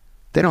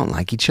 They don't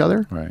like each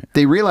other. Right.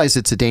 They realize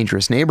it's a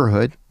dangerous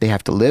neighborhood. They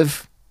have to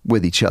live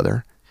with each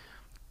other.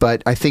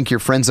 But I think your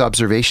friend's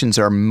observations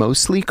are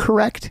mostly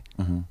correct.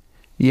 Mm-hmm.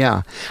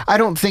 Yeah. I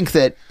don't think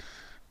that,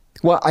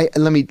 well,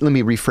 let me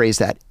rephrase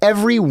that.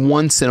 Every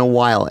once in a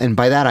while, and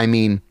by that I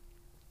mean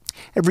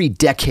every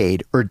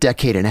decade or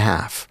decade and a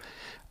half,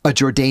 a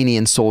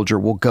Jordanian soldier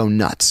will go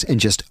nuts and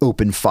just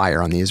open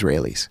fire on the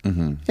Israelis.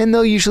 Mm-hmm. And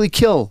they'll usually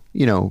kill,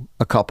 you know,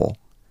 a couple.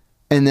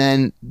 And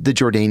then the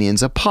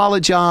Jordanians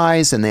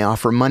apologize and they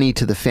offer money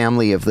to the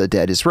family of the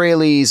dead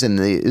Israelis, and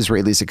the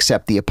Israelis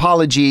accept the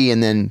apology,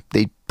 and then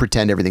they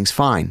pretend everything's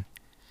fine.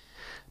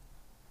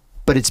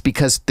 But it's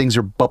because things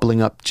are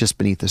bubbling up just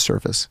beneath the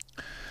surface.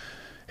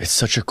 It's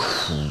such a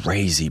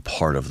crazy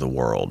part of the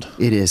world.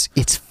 It is.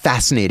 It's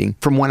fascinating.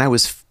 From when I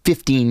was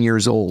 15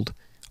 years old,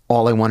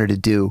 all I wanted to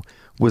do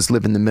was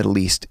live in the Middle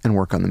East and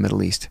work on the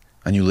Middle East.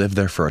 And you lived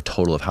there for a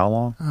total of how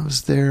long? I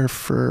was there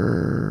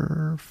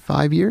for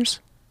 5 years.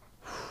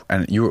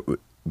 And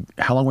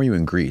how long were you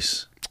in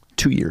Greece?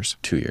 2 years.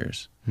 2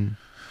 years.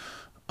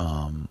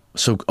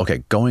 So,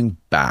 okay, going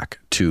back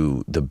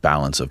to the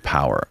balance of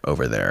power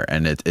over there,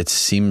 and it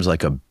seems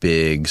like a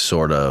big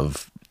sort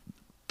of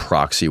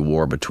proxy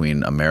war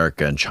between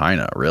America and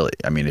China, really.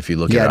 I mean, if you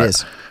look at it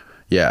is.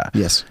 Yeah.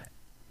 Yes.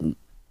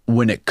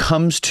 When it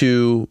comes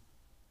to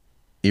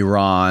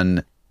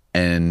Iran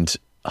and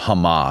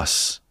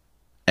Hamas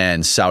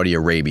and Saudi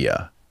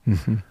Arabia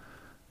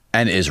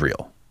and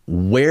Israel,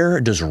 where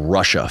does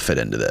Russia fit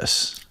into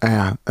this?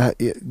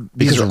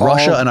 Because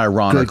Russia and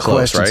Iran are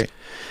close, questions. Right?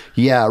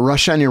 Yeah,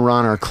 Russia and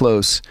Iran are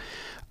close.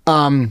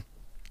 I'm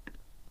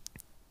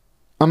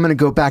going to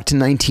go back to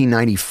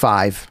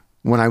 1995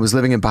 when I was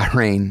living in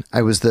Bahrain.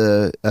 I was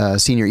the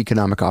senior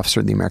economic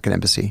officer at the American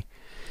Embassy.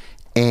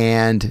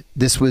 And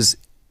this was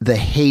the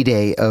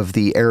heyday of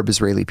the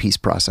Arab-Israeli peace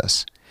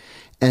process.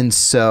 And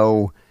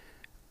so,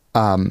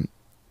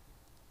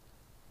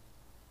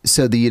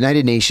 so the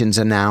United Nations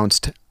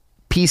announced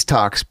peace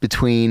talks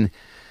between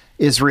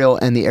Israel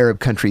and the Arab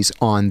countries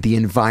on the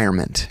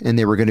environment, and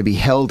they were going to be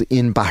held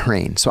in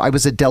Bahrain. So I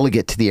was a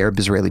delegate to the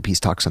Arab-Israeli peace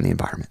talks on the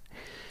environment.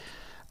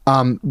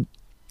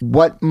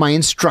 What my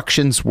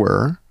instructions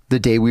were the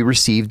day we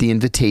received the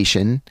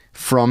invitation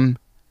from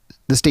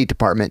the State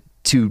Department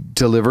to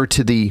deliver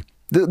to the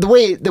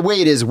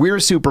way it is, we're a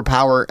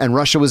superpower and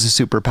Russia was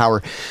a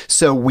superpower.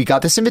 So we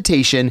got this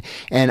invitation,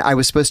 and I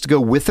was supposed to go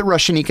with the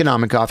Russian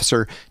economic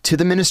officer to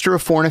the Minister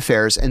of Foreign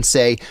Affairs and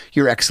say,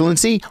 Your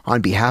Excellency,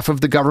 on behalf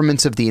of the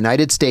governments of the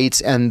United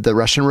States and the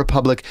Russian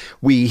Republic,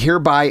 we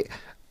hereby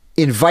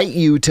invite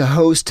you to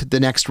host the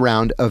next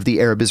round of the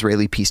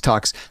Arab-Israeli peace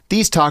talks.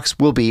 These talks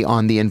will be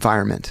on the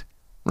environment,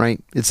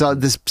 right? It's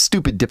this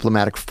stupid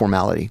diplomatic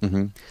formality.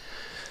 Mm-hmm.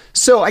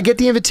 So I get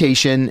the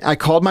invitation. I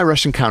called my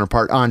Russian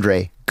counterpart,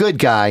 Andre. Good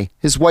guy.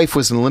 His wife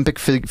was an Olympic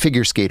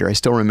figure skater. I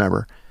still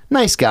remember.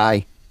 Nice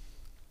guy.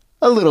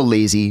 A little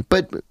lazy,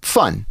 but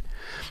fun.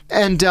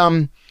 And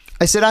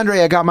I said,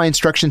 Andre, I got my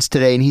instructions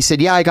today. And he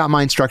said, yeah, I got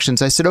my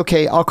instructions. I said,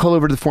 okay, I'll call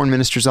over to the foreign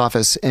minister's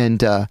office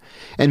and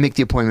make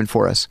the appointment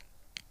for us.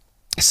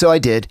 So I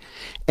did.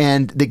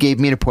 And they gave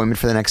me an appointment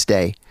for the next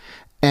day.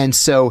 And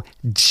so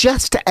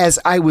just as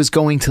I was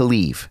going to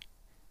leave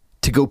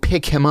to go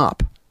pick him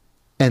up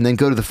and then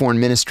go to the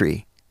foreign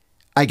ministry,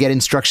 I get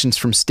instructions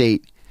from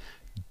state.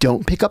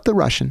 Don't pick up the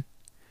Russian.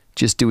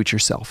 Just do it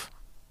yourself.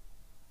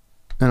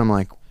 And I'm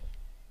like,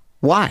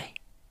 why?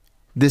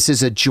 This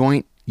is a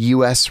joint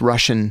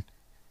U.S.-Russian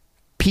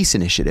peace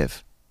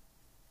initiative.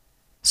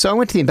 So I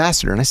went to the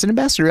ambassador and I said,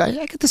 Ambassador, I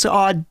got this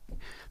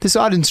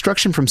odd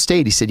instruction from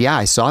state. He said, yeah,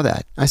 I saw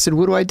that. I said,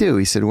 what do I do?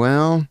 He said,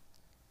 well,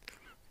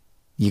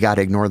 you got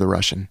to ignore the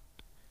Russian.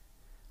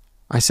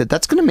 I said,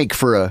 that's going to make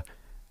for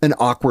an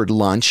awkward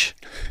lunch.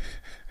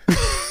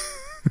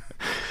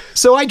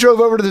 So I drove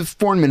over to the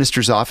foreign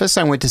minister's office.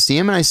 I went to see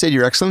him and I said,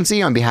 Your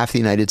Excellency, on behalf of the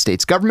United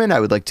States government,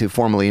 I would like to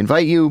formally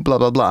invite you, blah,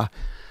 blah, blah.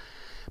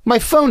 My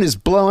phone is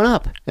blowing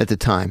up at the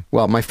time.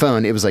 Well, my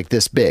phone, it was like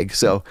this big.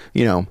 So,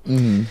 you know,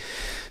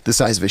 the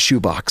size of a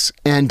shoebox.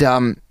 And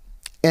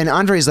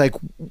Andre's like,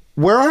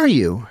 where are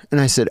you? And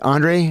I said,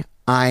 Andre,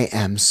 I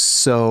am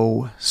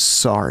so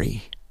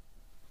sorry.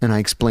 And I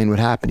explained what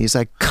happened. He's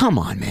like, come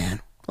on,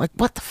 man. Like,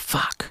 what the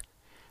fuck?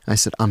 I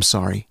said, I'm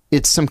sorry.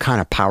 It's some kind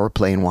of power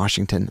play in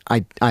Washington.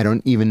 I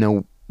don't even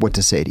know what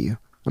to say to you.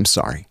 I'm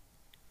sorry.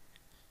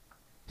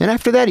 And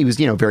after that, he was,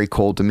 very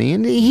cold to me.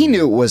 And he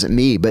knew it wasn't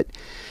me. But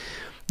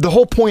the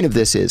whole point of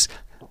this is,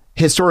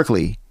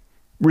 historically,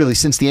 really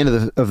since the end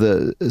of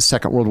the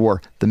Second World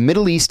War, the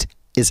Middle East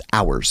is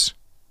ours.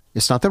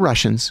 It's not the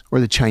Russians or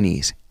the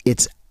Chinese.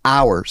 It's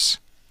ours.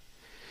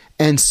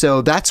 And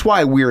so that's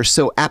why we're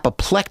so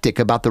apoplectic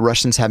about the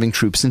Russians having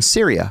troops in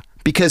Syria.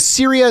 Because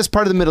Syria is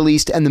part of the Middle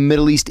East and the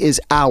Middle East is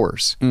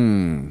ours.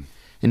 And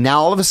now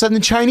all of a sudden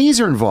the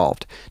Chinese are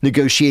involved,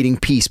 negotiating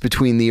peace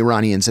between the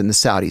Iranians and the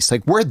Saudis.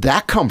 Like, where'd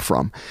that come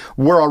from?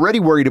 We're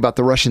already worried about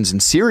the Russians in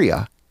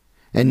Syria.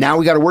 And now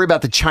we got to worry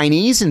about the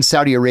Chinese in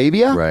Saudi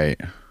Arabia. Right.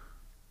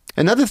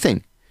 Another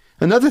thing.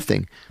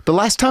 The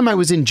last time I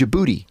was in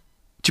Djibouti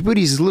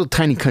is a little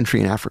tiny country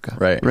in Africa.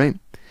 Right.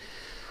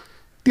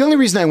 The only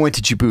reason I went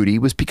to Djibouti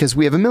was because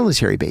we have a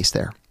military base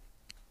there.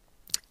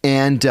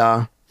 And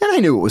I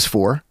knew it was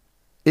for.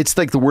 It's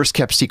like the worst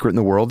kept secret in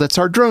the world. That's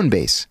our drone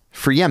base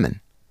for Yemen,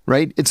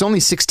 right? It's only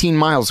 16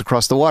 miles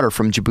across the water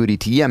from Djibouti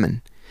to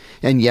Yemen.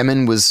 And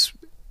Yemen was,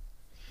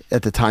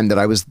 at the time that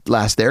I was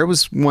last there,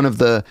 was one of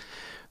the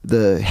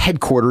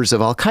headquarters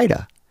of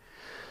Al-Qaeda.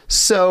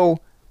 So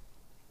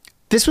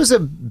this was a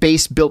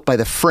base built by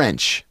the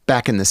French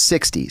back in the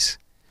 60s.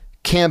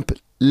 Camp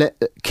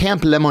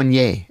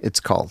Lemonnier, it's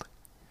called.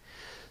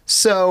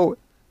 So,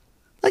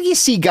 like, you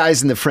see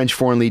guys in the French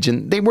Foreign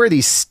Legion, they wear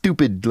these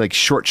stupid, like,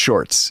 short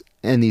shorts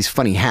and these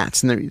funny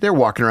hats. And they're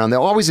walking around. They're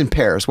always in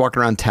pairs,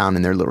 walking around town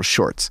in their little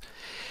shorts.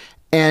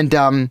 And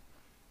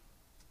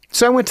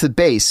so I went to the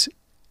base,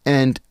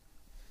 and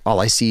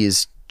all I see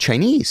is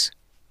Chinese.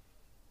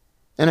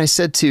 And I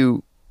said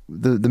to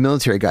the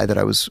military guy that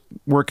I was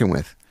working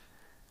with,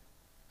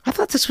 I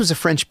thought this was a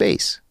French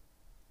base.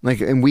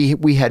 Like, and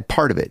we had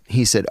part of it.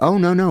 He said, oh,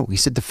 no. He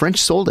said, the French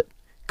sold it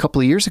a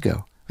couple of years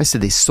ago. I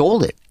said, they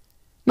sold it?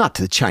 Not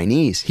to the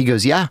Chinese. He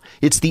goes, yeah,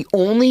 it's the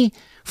only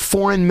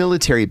foreign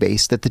military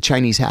base that the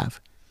Chinese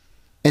have.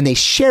 And they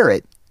share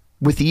it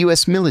with the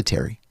U.S.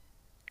 military.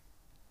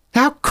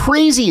 How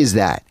crazy is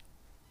that?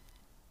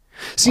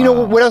 So, you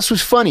know what else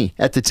was funny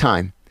at the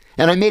time?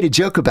 And I made a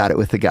joke about it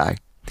with the guy.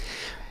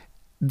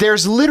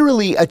 There's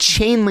literally a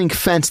chain link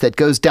fence that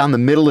goes down the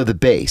middle of the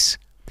base.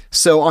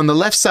 So on the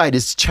left side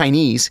is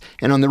Chinese,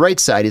 and on the right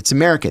side it's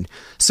American.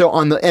 So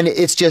and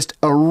it's just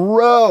a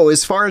row,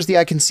 as far as the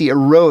eye can see, a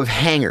row of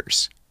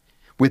hangars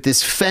with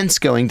this fence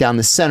going down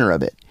the center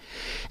of it.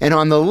 And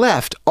on the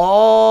left,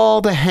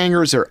 all the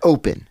hangars are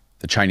open.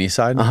 The Chinese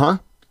side? Uh-huh.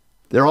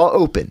 They're all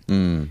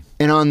open.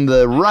 And on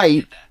the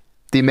right,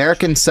 the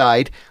American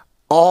side,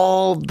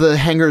 all the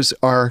hangars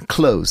are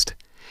closed.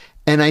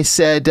 And I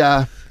said,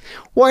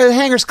 why are the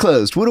hangars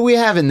closed? What do we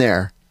have in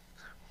there?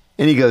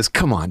 And he goes,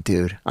 come on,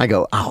 dude. I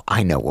go, oh,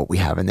 I know what we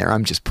have in there.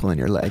 I'm just pulling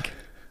your leg.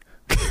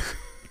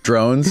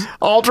 Drones?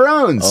 All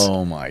drones.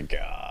 Oh, my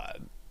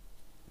God.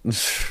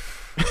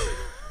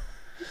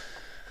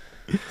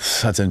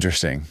 That's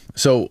interesting.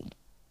 So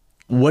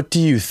what do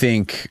you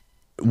think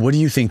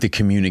the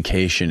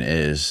communication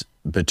is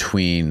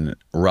between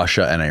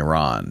Russia and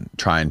Iran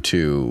trying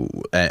to,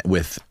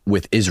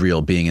 with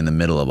Israel being in the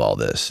middle of all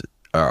this?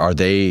 What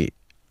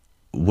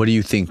do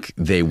you think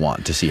they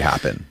want to see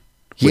happen?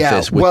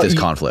 With this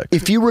conflict.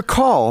 If you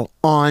recall,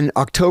 on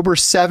October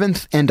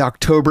 7th and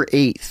October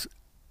 8th,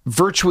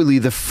 virtually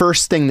the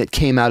first thing that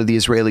came out of the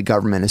Israeli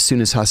government as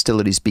soon as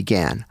hostilities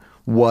began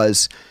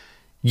was,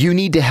 you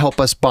need to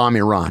help us bomb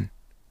Iran.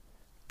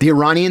 The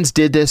Iranians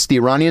did this. The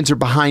Iranians are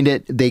behind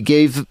it. They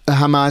gave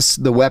Hamas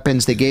the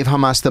weapons. They gave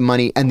Hamas the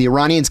money. And the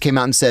Iranians came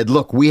out and said,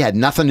 look, we had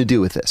nothing to do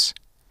with this.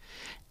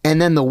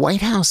 And then the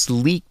White House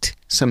leaked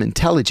some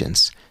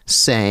intelligence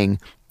saying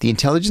the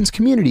intelligence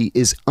community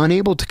is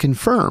unable to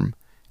confirm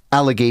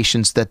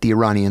allegations that the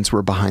Iranians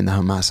were behind the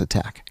Hamas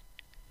attack,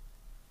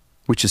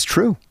 which is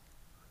true.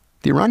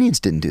 The Iranians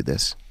didn't do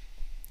this.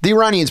 The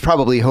Iranians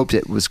probably hoped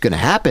it was going to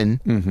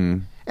happen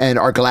and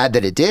are glad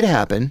that it did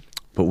happen.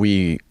 But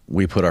we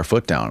put our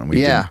foot down.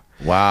 And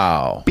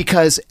wow.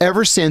 Because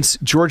ever since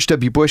George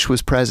W. Bush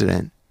was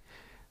president,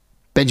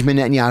 Benjamin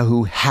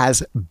Netanyahu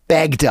has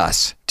begged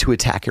us to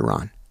attack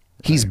Iran.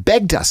 He's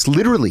begged us,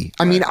 literally.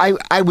 I mean, I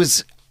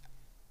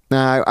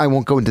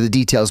won't go into the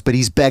details, but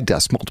he's begged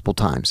us multiple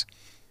times.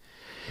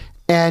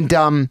 And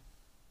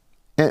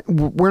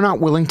we're not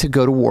willing to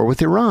go to war with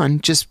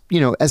Iran, just,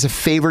 as a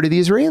favor to the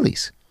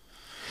Israelis.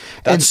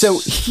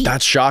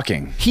 That's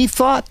shocking. He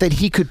thought that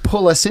he could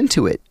pull us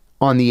into it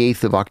on the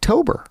 8th of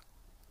October.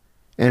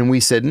 And we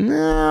said, no,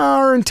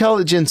 our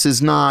intelligence is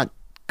not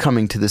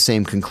coming to the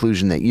same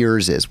conclusion that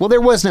yours is. Well,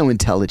 there was no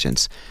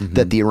intelligence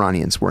that the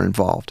Iranians were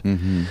involved.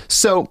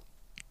 So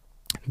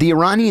the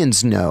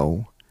Iranians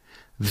know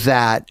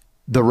that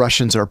the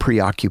Russians are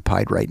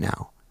preoccupied right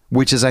now,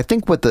 which is, I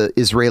think, what the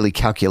Israeli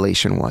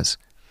calculation was.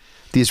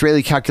 The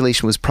Israeli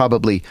calculation was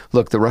probably,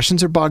 look, the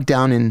Russians are bogged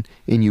down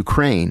in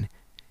Ukraine,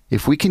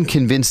 if we can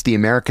convince the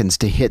Americans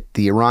to hit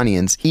the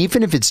Iranians,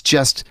 even if it's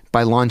just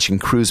by launching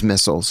cruise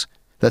missiles,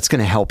 that's going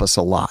to help us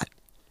a lot.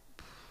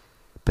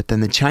 But then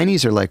the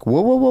Chinese are like,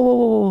 whoa, whoa, whoa,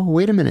 whoa, whoa,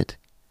 wait a minute.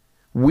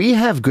 We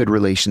have good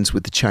relations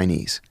with the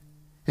Chinese,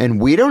 and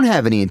we don't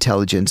have any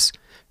intelligence.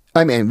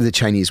 I mean, the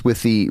Chinese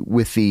with the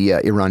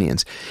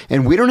Iranians,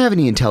 and we don't have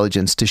any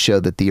intelligence to show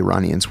that the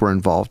Iranians were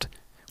involved.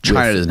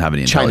 China doesn't have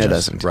any intelligence. China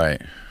doesn't.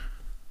 Right.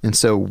 And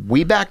so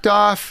we backed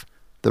off.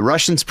 The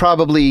Russians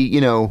probably,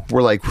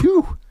 were like,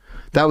 whew,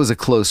 that was a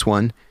close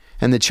one.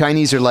 And the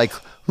Chinese are like,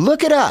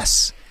 look at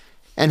us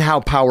and how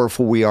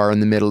powerful we are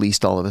in the Middle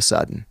East all of a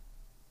sudden.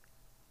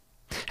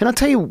 And I'll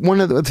tell you one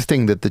other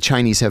thing that the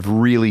Chinese have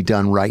really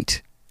done right.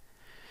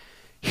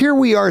 Here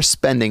we are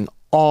spending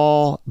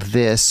all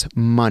this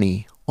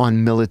money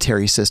on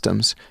military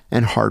systems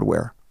and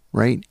hardware,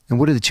 right? And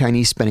what are the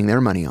Chinese spending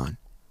their money on?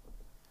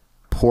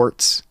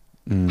 Ports,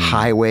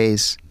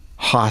 highways,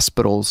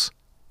 hospitals,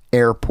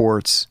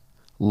 airports,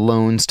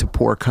 loans to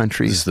poor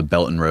countries. This is the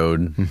Belt and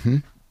Road. Mm-hmm.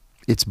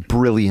 It's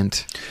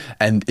brilliant.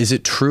 And is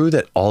it true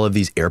that all of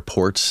these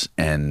airports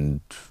and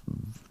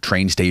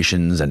train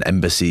stations and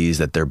embassies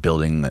that they're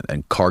building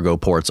and cargo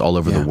ports all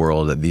over the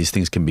world, that these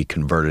things can be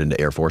converted into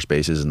Air Force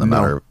bases in the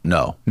matter?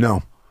 No.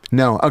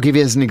 I'll give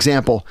you as an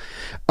example.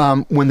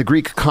 When the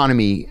Greek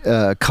economy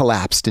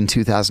collapsed in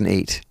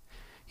 2008,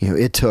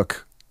 it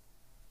took,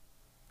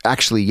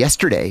 actually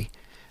yesterday,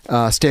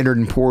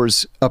 Standard &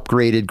 Poor's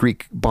upgraded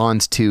Greek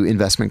bonds to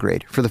investment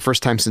grade for the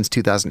first time since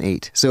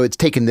 2008. So it's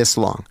taken this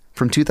long,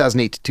 from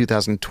 2008 to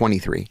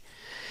 2023.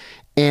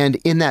 And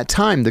in that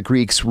time, the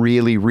Greeks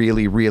really,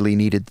 really, really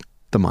needed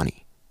the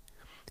money.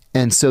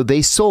 And so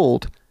they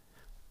sold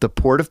the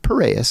port of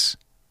Piraeus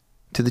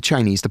to the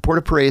Chinese. The port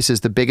of Piraeus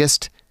is the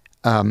biggest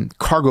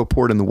cargo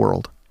port in the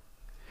world.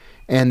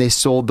 And they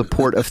sold the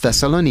port of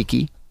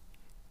Thessaloniki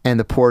and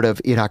the port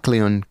of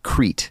Heraklion,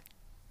 Crete,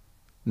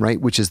 right,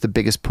 which is the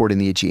biggest port in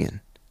the Aegean.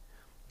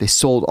 They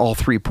sold all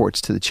three ports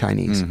to the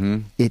Chinese. Mm-hmm.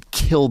 It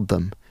killed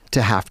them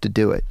to have to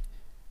do it.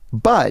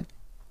 But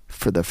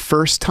for the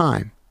first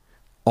time,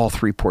 all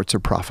three ports are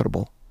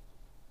profitable.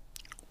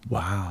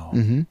 Wow.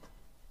 Mm-hmm.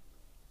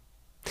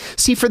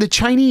 See, for the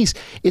Chinese,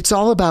 it's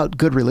all about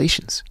good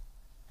relations.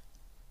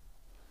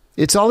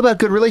 It's all about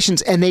good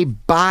relations, and they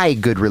buy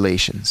good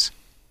relations.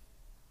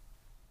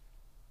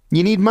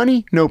 You need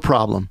money? No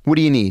problem. What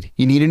do you need?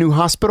 You need a new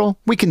hospital?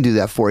 We can do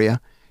that for you.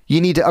 You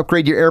need to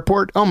upgrade your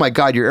airport? Oh my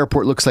God, your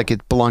airport looks like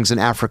it belongs in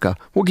Africa.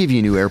 We'll give you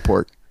a new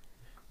airport.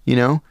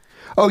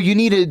 Oh, you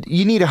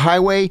need a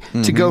highway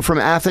to go from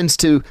Athens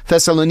to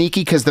Thessaloniki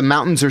because the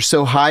mountains are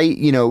so high.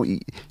 You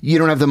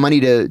don't have the money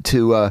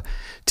to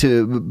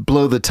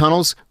blow the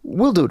tunnels.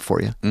 We'll do it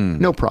for you.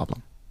 No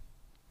problem.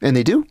 And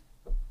they do.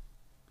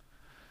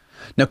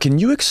 Now, can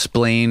you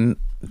explain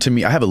to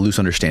me? I have a loose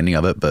understanding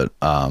of it, but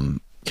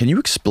can you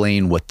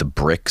explain what the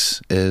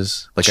BRICS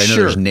is? Like, I know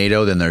there's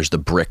NATO, then there's the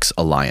BRICS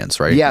alliance,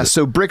 right? Yeah.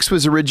 So BRICS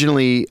was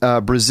originally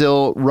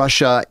Brazil,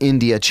 Russia,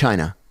 India,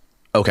 China.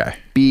 Okay.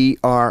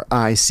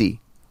 BRIC.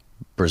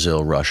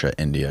 Brazil, Russia,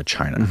 India,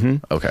 China.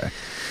 Mm-hmm. Okay.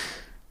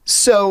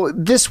 So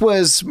this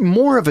was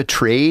more of a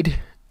trade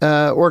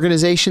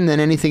organization than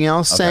anything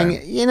else,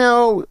 saying,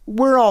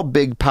 we're all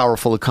big,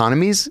 powerful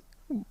economies.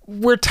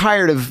 We're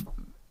tired of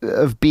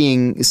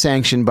being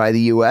sanctioned by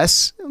the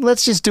U.S.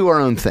 Let's just do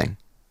our own thing.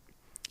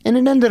 And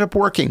it ended up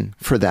working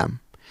for them,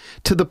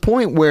 to the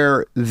point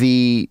where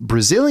the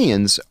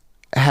Brazilians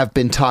have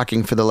been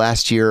talking for the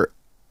last year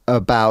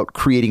about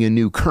creating a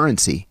new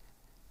currency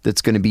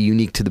that's going to be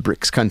unique to the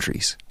BRICS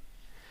countries,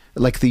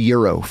 like the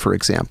euro, for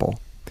example.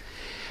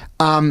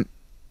 And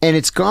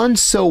it's gone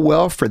so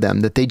well for them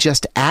that they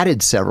just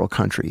added several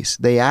countries.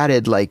 They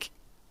added like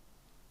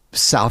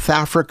South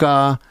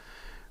Africa,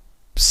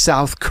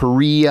 South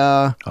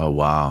Korea. Oh,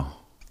 wow.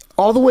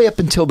 All the way up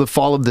until the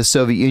fall of the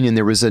Soviet Union,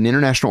 there was an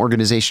international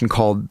organization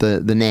called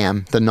the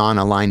NAM, the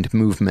Non-Aligned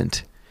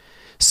Movement.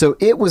 So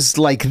it was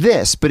like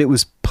this, but it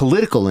was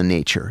political in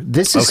nature.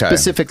 This is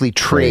specifically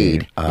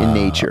trade in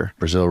nature.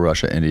 Brazil,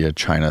 Russia, India,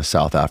 China,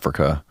 South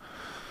Africa.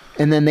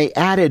 And then they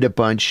added a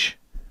bunch.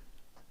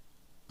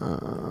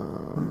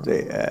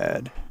 They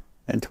add.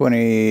 In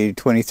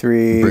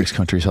 2023. BRICS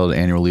countries held an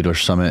annual leader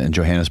summit in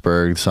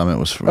Johannesburg. The summit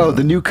was from...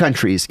 the new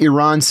countries.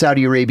 Iran,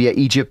 Saudi Arabia,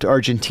 Egypt,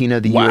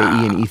 Argentina, the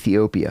UAE, and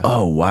Ethiopia.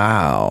 Oh,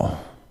 wow.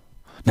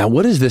 Now,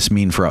 what does this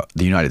mean for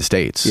the United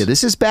States? Yeah,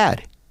 this is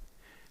bad.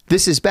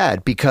 This is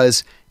bad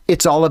because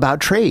it's all about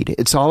trade.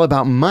 It's all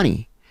about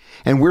money.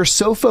 And we're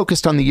so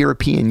focused on the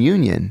European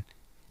Union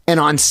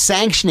and on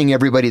sanctioning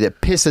everybody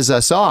that pisses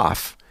us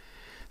off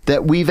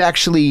that we've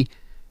actually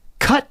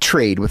cut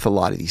trade with a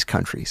lot of these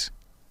countries.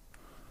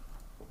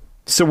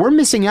 So we're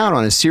missing out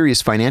on a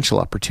serious financial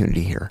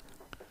opportunity here.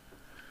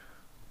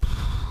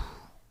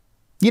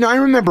 I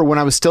remember when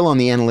I was still on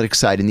the analytics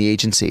side in the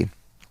agency,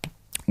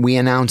 we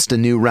announced a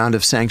new round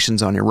of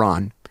sanctions on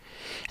Iran.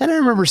 And I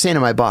remember saying to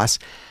my boss,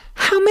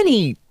 how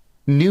many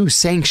new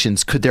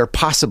sanctions could there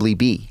possibly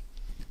be?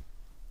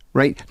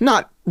 Right?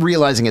 Not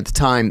realizing at the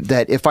time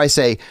that if I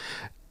say,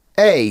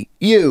 hey,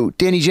 you,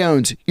 Danny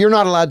Jones, you're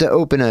not allowed to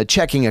open a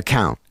checking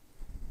account.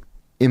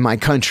 in my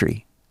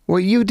country. Well,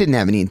 you didn't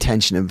have any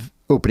intention of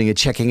opening a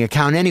checking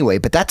account anyway,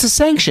 but that's a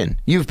sanction.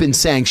 You've been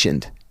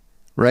sanctioned,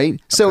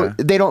 right? So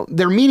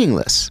they're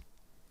meaningless.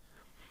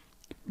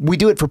 We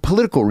do it for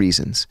political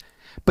reasons.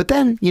 But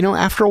then,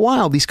 after a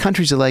while, these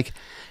countries are like,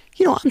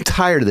 I'm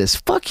tired of this.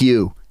 Fuck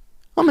you.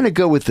 I'm going to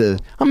go with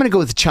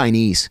the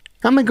Chinese.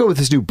 I'm going to go with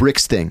this new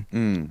BRICS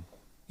thing.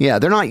 Yeah,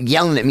 they're not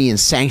yelling at me and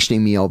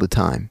sanctioning me all the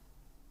time.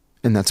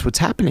 And that's what's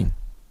happening.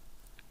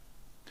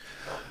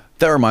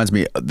 That reminds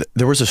me,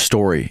 there was a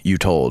story you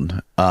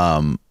told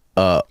when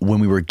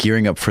we were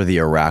gearing up for the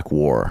Iraq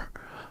war.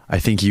 I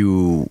think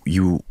you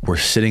were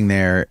sitting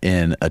there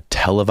in a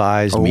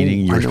televised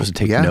meeting. You were supposed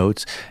to take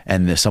notes,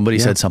 and somebody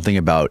said something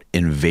about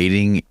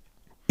invading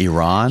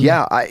Iran.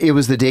 Yeah, it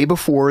was the day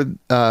before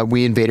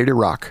we invaded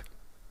Iraq,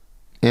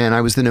 and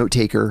I was the note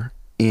taker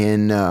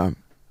in a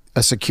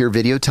secure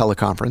video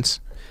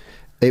teleconference.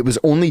 It was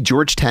only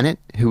George Tenet,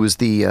 who was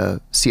the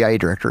CIA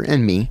director,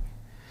 and me.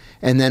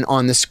 And then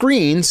on the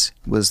screens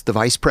was the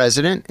vice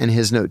president and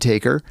his note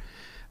taker.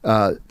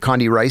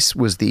 Condi Rice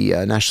was the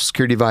national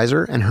security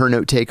advisor and her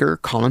note taker.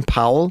 Colin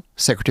Powell,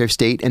 Secretary of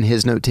State, and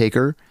his note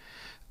taker.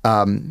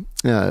 Don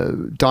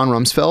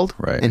Rumsfeld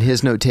and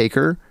his note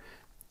taker.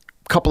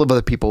 A couple of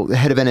other people, the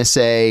head of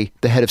NSA,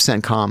 the head of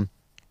CENTCOM,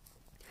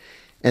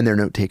 and their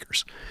note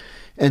takers.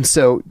 And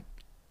so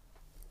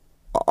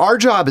our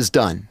job is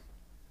done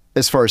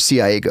as far as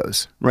CIA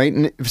goes, right?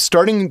 And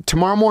starting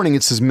tomorrow morning,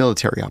 it's this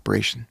military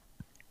operation.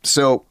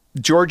 So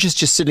George is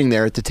just sitting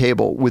there at the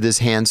table with his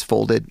hands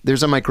folded.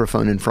 There's a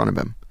microphone in front of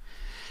him.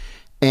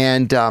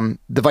 And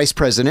the vice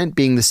president,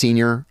 being the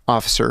senior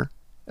officer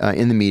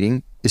in the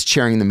meeting, is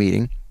chairing the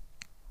meeting.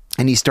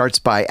 And he starts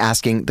by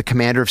asking the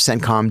commander of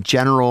CENTCOM,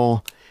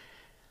 General,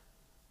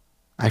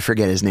 I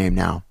forget his name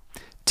now,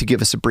 to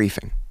give us a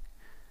briefing.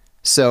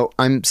 So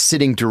I'm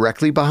sitting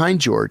directly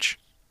behind George.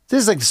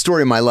 This is like the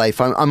story of my life.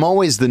 I'm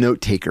always the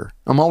note taker.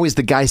 I'm always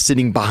the guy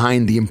sitting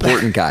behind the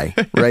important guy,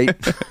 right?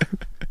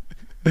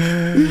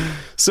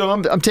 So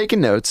I'm taking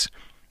notes,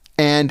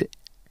 and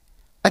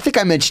I think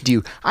I mentioned to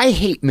you, I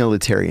hate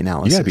military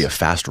analysis. You gotta be a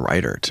fast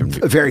writer.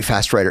 A very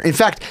fast writer. In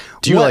fact,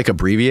 do you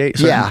abbreviate?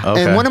 Yeah.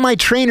 Okay. And one of my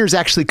trainers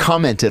actually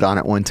commented on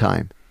it one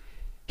time.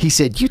 He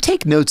said, "You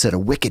take notes at a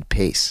wicked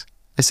pace."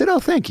 I said, "Oh,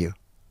 thank you."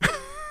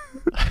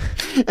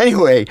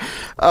 Anyway,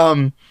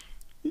 I'm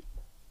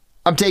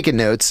taking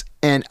notes,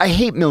 and I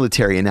hate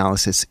military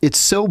analysis. It's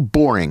so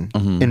boring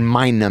and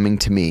mind-numbing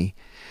to me.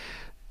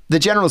 The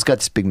general's got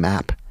this big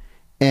map.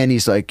 And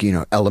he's like,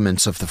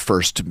 elements of the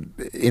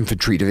 1st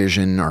Infantry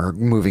Division are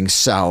moving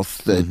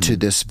south to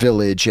this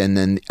village, and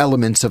then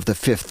elements of the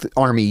 5th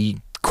Army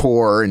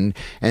Corps,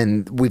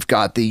 and we've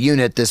got the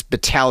unit, this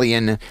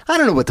battalion. I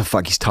don't know what the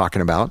fuck he's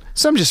talking about.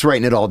 So I'm just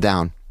writing it all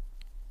down.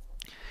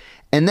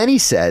 And then he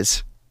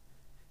says,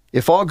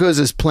 if all goes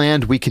as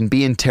planned, we can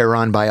be in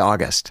Tehran by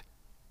August.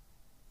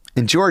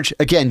 And George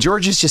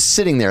is just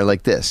sitting there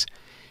like this.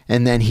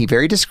 And then he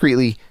very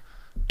discreetly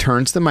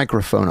turns the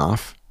microphone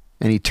off.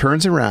 And he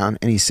turns around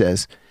and he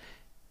says,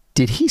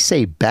 did he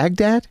say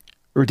Baghdad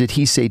or did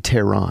he say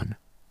Tehran?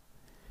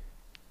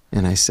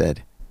 And I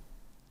said,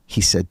 he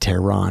said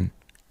Tehran.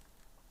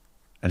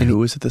 And who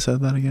was it that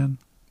said that again?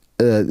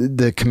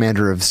 The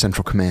commander of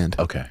Central Command.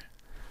 Okay.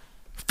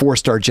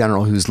 4-star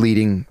general who's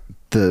leading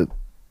the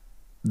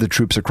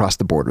troops across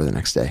the border the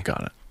next day.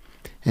 Got it.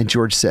 And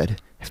George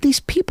said, have these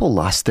people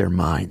lost their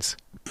minds?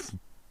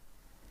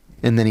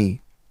 And then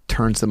he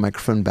turns the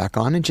microphone back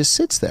on and just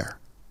sits there.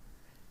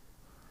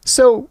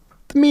 So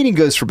the meeting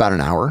goes for about an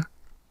hour.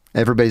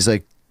 Everybody's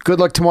like, good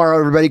luck tomorrow,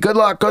 everybody. Good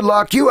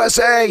luck,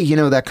 USA,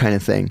 that kind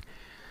of thing.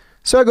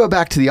 So I go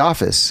back to the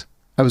office.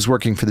 I was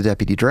working for the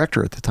deputy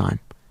director at the time.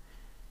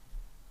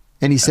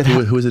 And he said,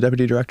 who was the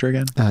deputy director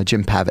again?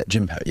 Jim Pavitt.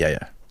 Jim Pavitt,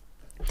 yeah.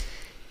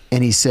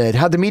 And he said,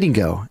 how'd the meeting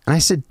go? And I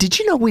said, did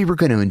you know we were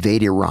going to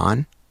invade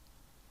Iran?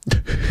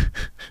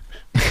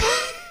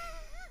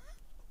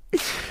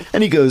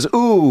 And he goes,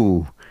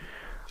 ooh,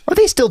 are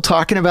they still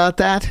talking about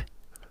that?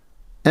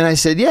 And I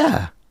said,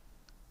 yeah.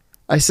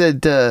 I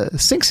said,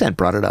 Sing Cent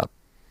brought it up.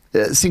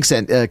 Sing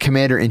Cent,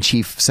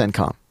 Commander-in-Chief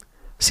CENTCOM.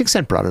 Sing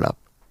Cent brought it up.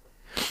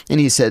 And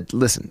he said,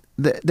 listen,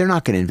 they're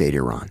not going to invade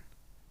Iran.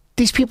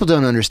 These people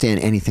don't understand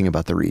anything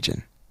about the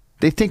region.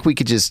 They think we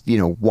could just,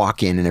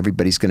 walk in and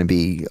everybody's going to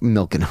be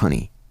milk and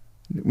honey.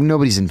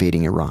 Nobody's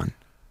invading Iran.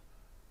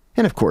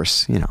 And of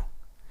course,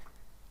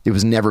 it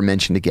was never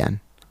mentioned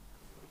again.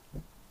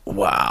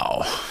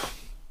 Wow.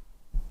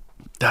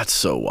 That's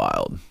so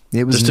wild.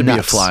 It was just to nuts. be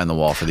a fly on the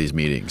wall for these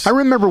meetings. I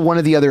remember one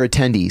of the other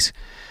attendees.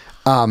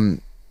 I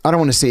don't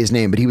want to say his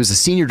name, but he was a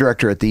senior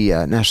director at the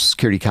National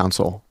Security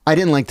Council. I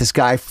didn't like this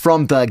guy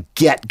from the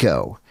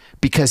get-go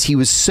because he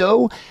was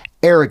so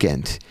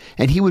arrogant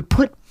and he would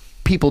put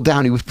people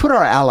down. He would put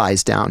our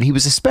allies down. He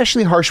was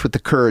especially harsh with the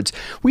Kurds.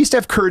 We used to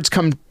have Kurds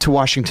come to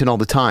Washington all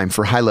the time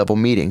for high-level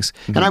meetings,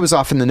 and I was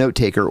often the note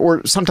taker,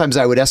 or sometimes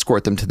I would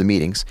escort them to the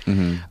meetings.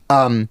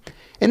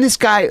 And this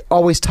guy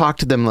always talked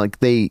to them like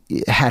they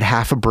had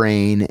half a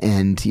brain,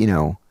 and,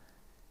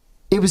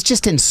 it was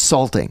just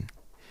insulting.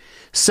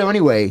 So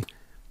anyway,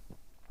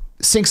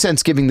 Sink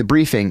Sense giving the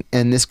briefing,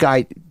 and this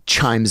guy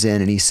chimes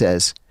in and he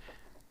says,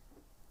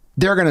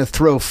 they're going to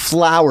throw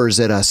flowers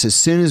at us as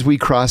soon as we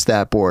cross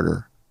that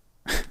border.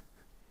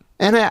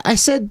 And I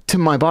said to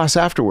my boss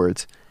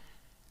afterwards,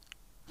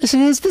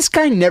 listen, has this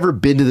guy never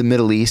been to the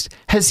Middle East?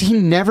 Has he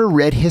never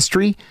read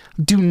history?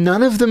 Do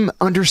none of them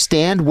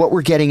understand what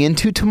we're getting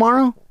into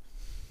tomorrow?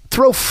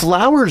 Throw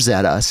flowers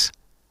at us.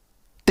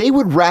 They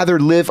would rather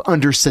live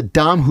under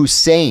Saddam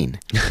Hussein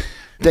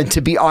than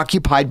to be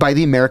occupied by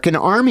the American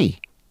army.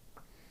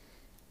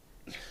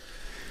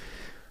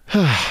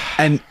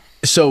 And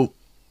so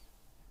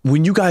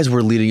when you guys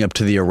were leading up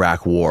to the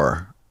Iraq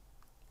war,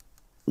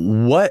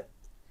 what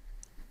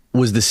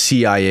was the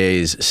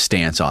CIA's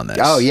stance on this?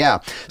 Oh, yeah.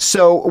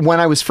 So when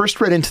I was first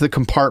read into the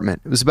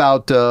compartment, it was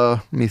about,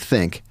 let me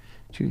think,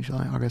 June,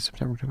 July, August,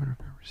 September, October,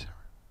 November, December,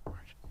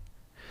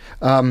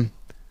 March.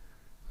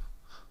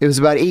 It was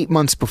about 8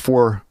 months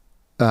before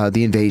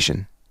the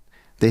invasion.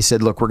 They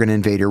said, look, we're going to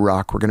invade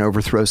Iraq. We're going to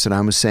overthrow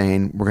Saddam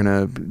Hussein. We're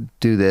going to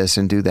do this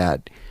and do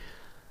that.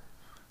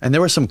 And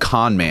there was some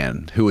con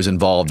man who was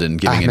involved in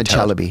giving Ahmed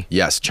Chalabi.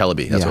 Yes,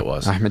 Chalabi. That's what it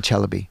was. Ahmed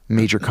Chalabi,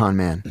 major con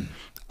man.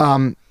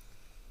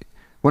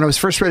 When I was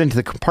first read into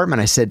the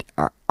compartment, I said,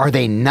 are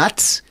they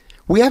nuts?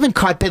 We haven't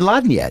caught bin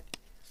Laden yet.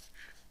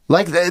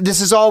 Like,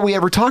 this is all we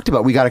ever talked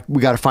about. We got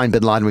to find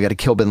bin Laden. We got to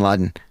kill bin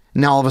Laden.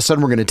 Now, all of a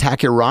sudden, we're going to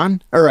attack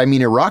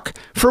Iraq.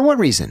 For what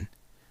reason?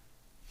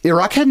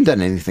 Iraq hadn't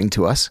done anything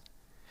to us.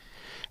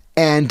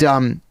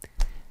 And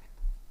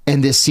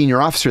this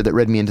senior officer that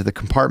read me into the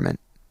compartment,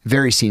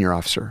 very senior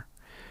officer,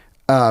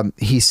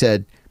 he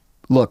said,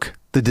 look,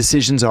 the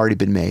decision's already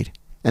been made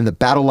and the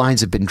battle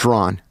lines have been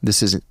drawn.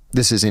 This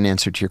is in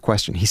answer to your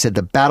question. He said,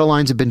 the battle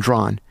lines have been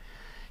drawn.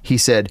 He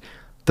said,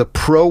 the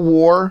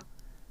pro-war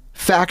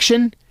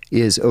faction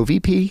is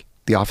OVP,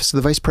 the Office of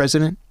the Vice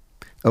President,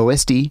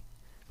 OSD,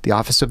 the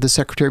Office of the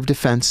Secretary of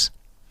Defense,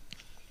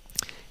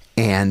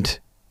 and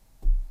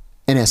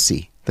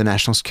NSC, the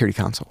National Security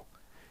Council.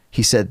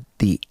 He said,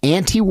 the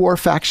anti-war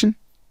faction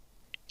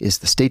is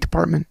the State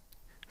Department,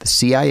 the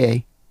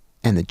CIA,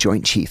 and the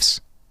Joint Chiefs.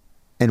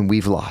 And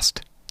we've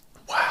lost.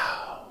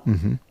 Wow.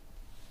 Mm-hmm.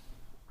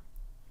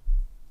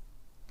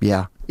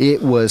 Yeah.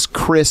 It was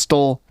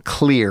crystal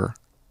clear.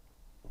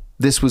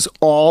 This was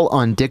all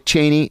on Dick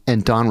Cheney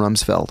and Don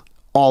Rumsfeld.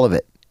 All of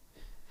it.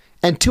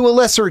 And to a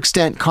lesser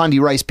extent, Condi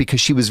Rice, because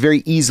she was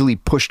very easily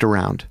pushed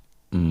around.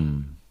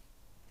 Mm.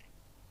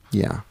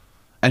 Yeah.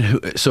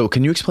 And so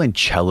can you explain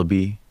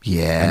Chalabi?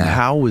 Yeah. And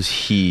how was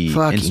he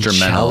Fucking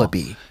instrumental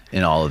Chalabi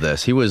in all of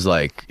this? He was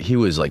like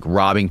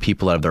robbing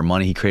people out of their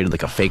money. He created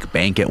like a fake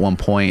bank at one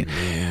point.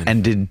 Man.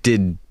 And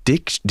did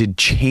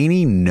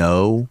Cheney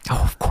know?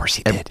 Oh, of course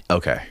he did.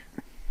 Okay.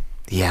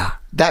 Yeah.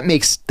 That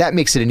makes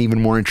it an even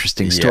more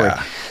interesting story.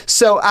 Yeah.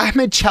 So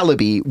Ahmed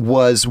Chalabi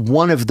was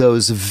one of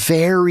those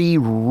very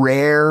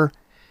rare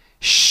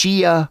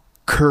Shia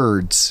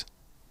Kurds.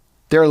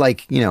 There are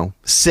like,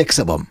 6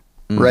 of them,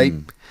 right?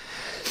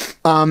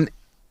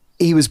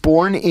 He was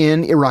born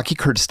in Iraqi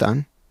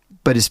Kurdistan,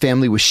 but his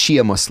family was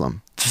Shia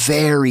Muslim.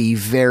 Very,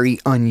 very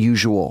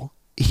unusual.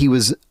 He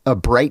was a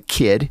bright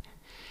kid,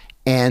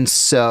 and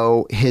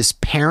so his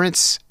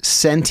parents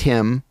sent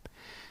him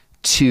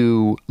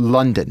to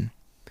London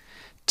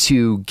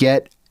to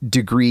get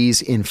degrees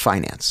in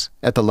finance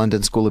at the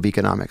London School of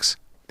Economics.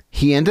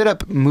 He ended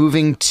up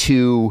moving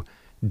to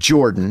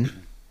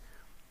Jordan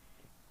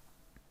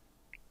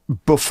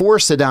before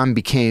Saddam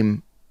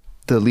became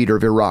the leader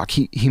of Iraq.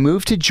 He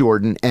moved to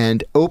Jordan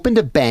and opened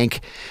a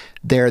bank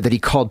there that he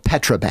called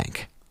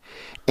Petrobank.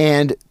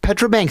 And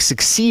Petrobank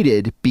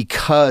succeeded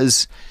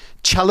because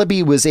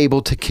Chalabi was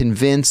able to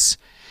convince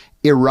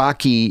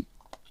Iraqi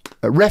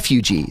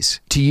refugees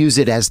to use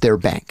it as their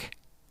bank,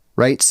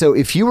 right? So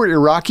if you were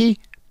Iraqi,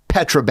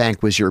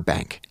 Petrobank was your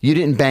bank. You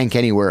didn't bank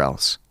anywhere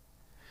else.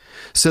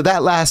 So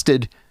that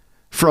lasted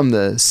from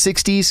the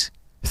 60s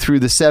through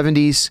the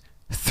 70s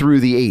through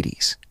the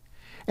 80s.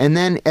 And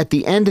then at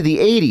the end of the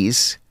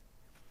 80s,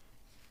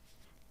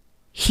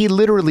 he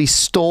literally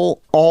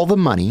stole all the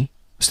money, it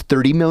was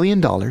 $30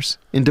 million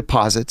in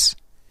deposits,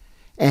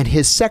 and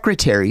his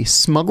secretary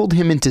smuggled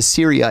him into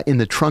Syria in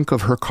the trunk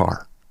of her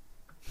car.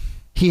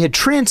 He had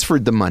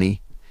transferred the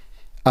money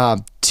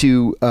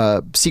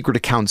to secret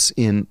accounts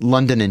in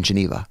London and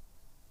Geneva,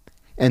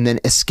 and then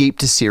escaped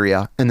to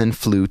Syria, and then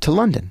flew to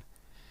London.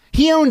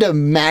 He owned a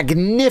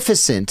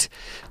magnificent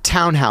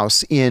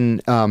townhouse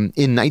in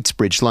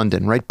Knightsbridge,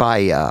 London, right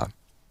by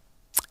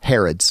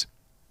Harrods.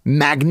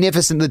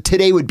 Magnificent. That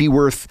today would be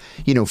worth,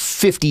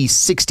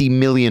 $50-60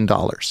 million.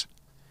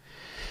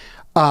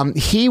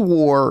 He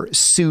wore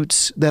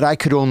suits that I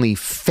could only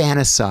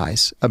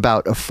fantasize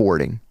about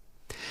affording.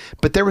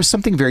 But there was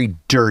something very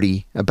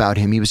dirty about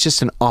him. He was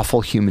just an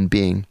awful human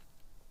being.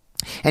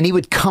 And he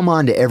would come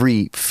on to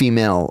every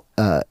female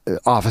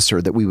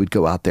officer that we would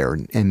go out there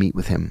and meet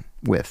with him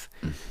with.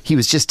 He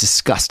was just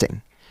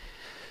disgusting.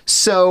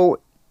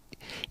 So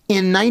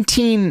in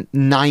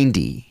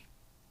 1990,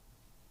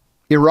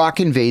 Iraq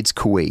invades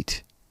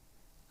Kuwait,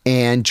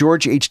 and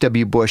George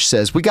H.W. Bush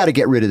says, we got to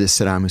get rid of this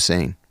Saddam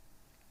Hussein.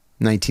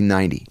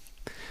 1990.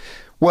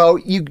 Well,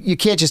 you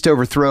can't just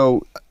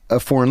overthrow a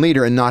foreign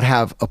leader and not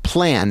have a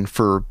plan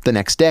for the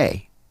next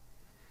day.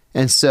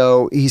 And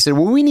so he said,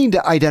 well, we need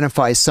to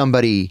identify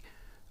somebody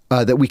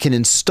that we can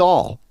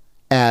install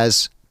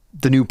as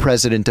the new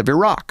president of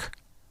Iraq.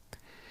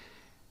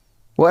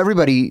 Well,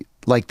 everybody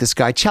liked this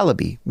guy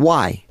Chalabi.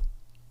 Why?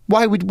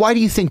 Why do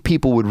you think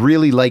people would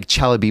really like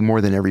Chalabi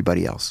more than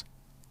everybody else?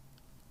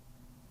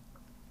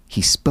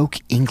 He spoke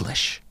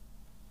English.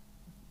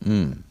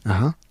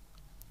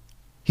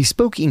 He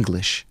spoke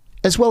English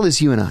as well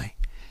as you and I.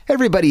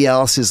 Everybody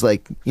else is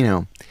like,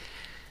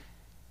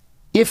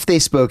 if they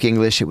spoke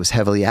English, it was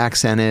heavily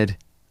accented.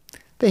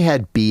 They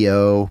had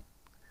BO.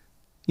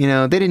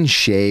 They didn't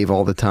shave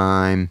all the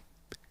time.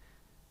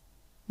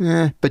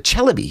 But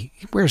Chalabi,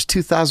 he wears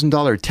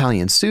 $2,000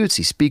 Italian suits.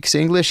 He speaks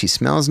English. He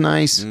smells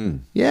nice.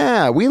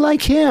 Yeah, we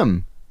like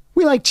him.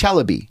 We like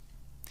Chalabi.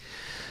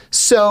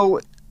 So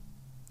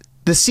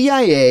the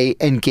CIA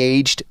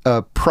engaged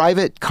a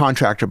private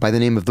contractor by the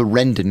name of the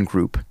Rendon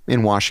Group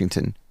in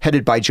Washington,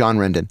 headed by John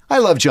Rendon. I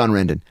love John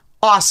Rendon.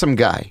 Awesome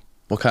guy.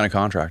 What kind of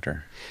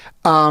contractor?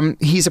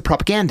 He's a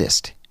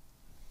propagandist.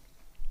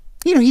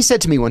 He said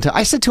to me one time,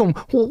 I said to him,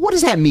 well, what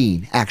does that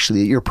mean,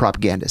 actually, that you're a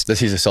propagandist?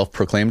 He's a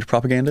self-proclaimed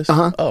propagandist?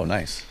 Oh,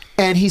 nice.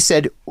 And he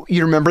said,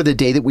 you remember the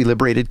day that we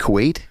liberated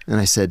Kuwait? And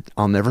I said,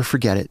 I'll never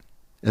forget it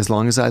as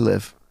long as I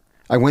live.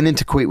 I went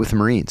into Kuwait with the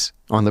Marines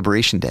on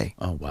Liberation Day.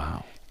 Oh,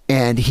 wow.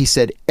 And he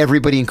said,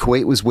 everybody in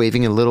Kuwait was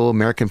waving a little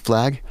American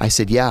flag. I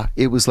said, yeah,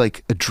 it was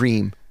like a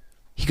dream.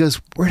 He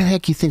goes, where the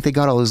heck do you think they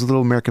got all those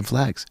little American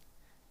flags?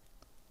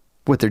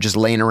 What, they're just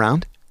laying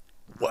around?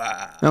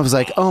 Wow. And I was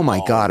like, oh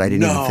my God, I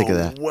didn't even think of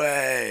that. No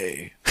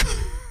way.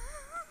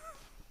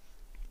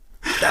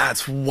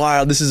 That's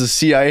wild. This is a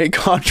CIA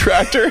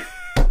contractor.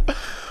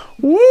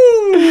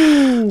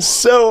 Woo!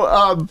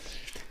 So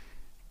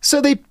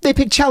they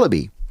picked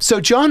Chalabi. So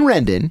John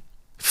Rendon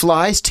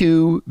flies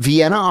to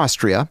Vienna,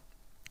 Austria,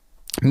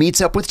 meets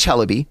up with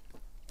Chalabi,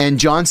 and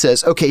John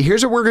says, okay,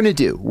 here's what we're going to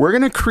do. We're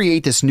going to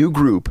create this new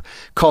group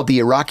called the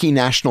Iraqi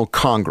National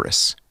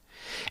Congress.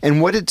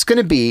 And what it's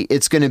going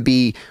to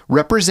be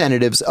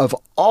representatives of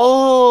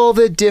all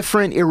the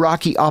different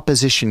Iraqi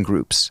opposition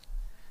groups,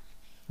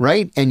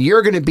 right? And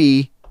you're going to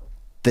be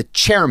the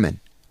chairman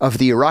of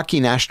the Iraqi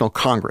National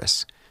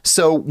Congress.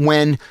 So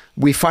when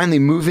we finally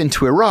move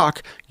into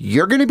Iraq,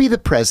 you're going to be the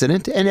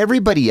president and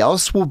everybody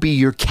else will be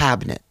your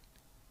cabinet.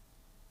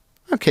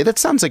 Okay, that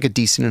sounds like a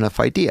decent enough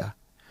idea.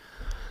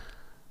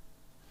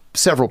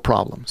 Several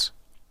problems.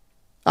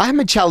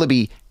 Ahmed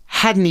Chalabi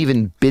hadn't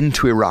even been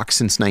to Iraq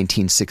since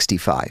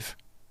 1965.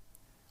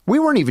 We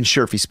weren't even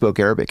sure if he spoke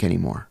Arabic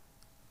anymore.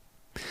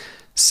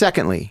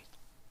 Secondly,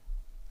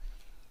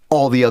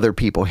 all the other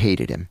people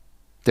hated him.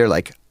 They're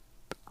like,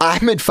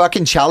 Ahmed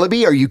fucking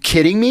Chalabi, are you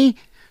kidding me?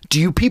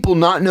 Do you people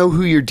not know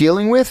who you're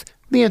dealing with?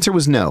 The answer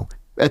was no.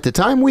 At the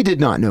time, we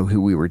did not know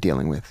who we were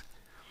dealing with.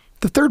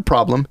 The third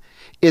problem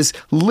is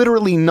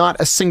literally not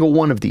a single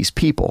one of these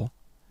people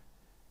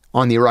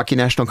on the Iraqi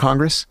National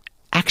Congress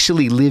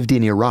actually lived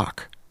in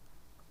Iraq.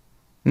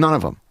 None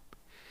of them.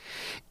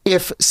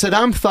 If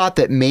Saddam thought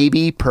that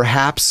maybe,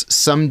 perhaps,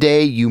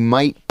 someday you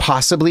might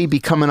possibly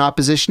become an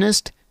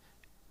oppositionist,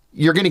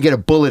 you're going to get a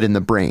bullet in the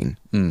brain.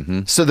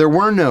 Mm-hmm. So there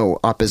were no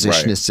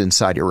oppositionists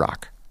inside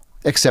Iraq,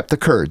 except the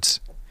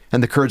Kurds.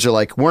 And the Kurds are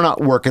like, we're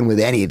not working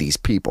with any of these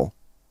people.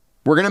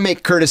 We're going to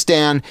make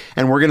Kurdistan,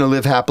 and we're going to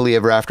live happily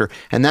ever after.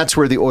 And that's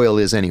where the oil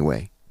is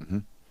anyway. Mm-hmm.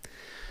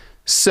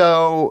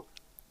 So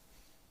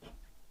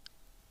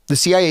the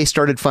CIA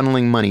started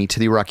funneling money to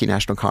the Iraqi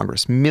National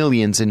Congress,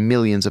 millions and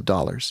millions of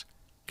dollars.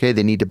 Okay,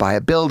 they need to buy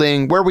a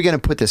building. Where are we going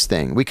to put this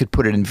thing? We could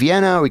put it in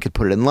Vienna. We could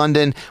put it in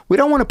London. We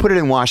don't want to put it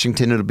in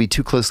Washington. It'll be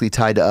too closely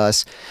tied to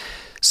us.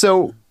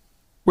 So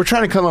we're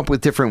trying to come up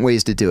with different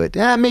ways to do it.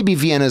 Maybe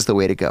Vienna is the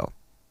way to go.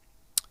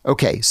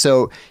 Okay,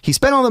 so he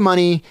spent all the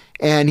money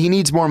and he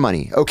needs more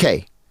money.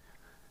 Okay,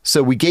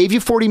 so we gave you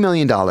 $40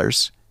 million.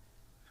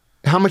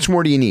 How much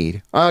more do you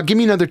need? Give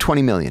me another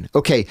 $20 million.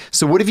 Okay,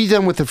 so what have you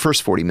done with the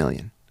first $40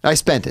 million? I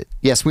spent it.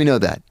 Yes, we know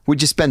that.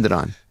 What'd you spend it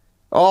on?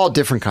 All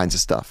different kinds of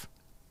stuff.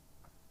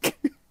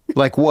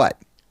 Like what?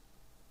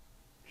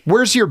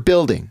 Where's your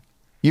building?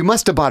 You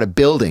must have bought a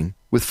building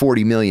with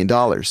 $40 million.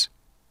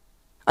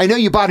 I know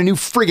you bought a new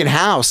friggin'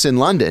 house in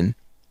London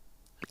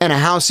and a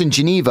house in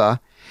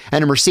Geneva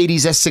and a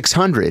Mercedes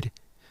S600.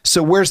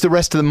 So where's the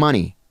rest of the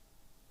money?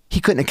 He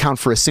couldn't account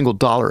for a single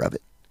dollar of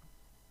it.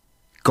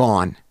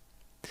 Gone.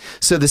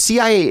 So the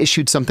CIA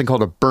issued something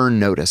called a burn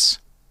notice.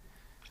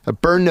 A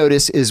burn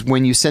notice is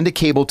when you send a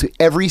cable to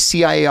every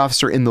CIA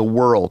officer in the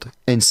world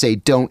and say,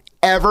 don't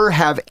ever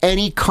have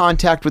any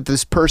contact with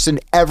this person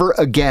ever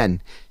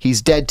again.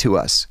 He's dead to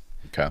us.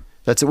 Okay.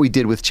 That's what we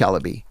did with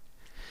Chalabi.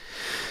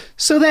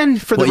 So then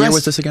for the rest... What year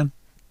was this again?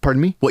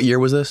 Pardon me? What year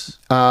was this?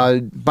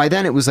 By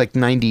then it was like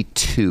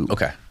 92.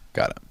 Okay,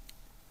 got it.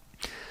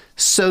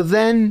 So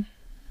then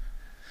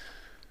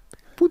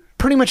we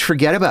pretty much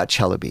forget about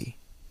Chalabi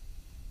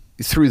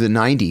through the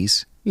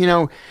 90s. You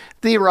know,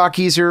 the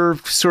Iraqis are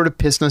sort of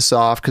pissing us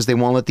off because they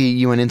won't let the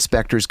UN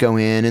inspectors go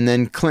in. And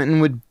then Clinton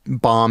would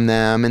bomb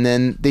them, and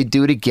then they'd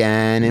do it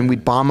again, and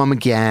we'd bomb them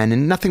again,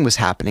 and nothing was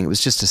happening. It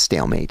was just a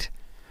stalemate.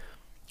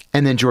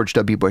 And then George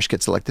W. Bush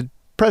gets elected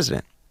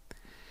president.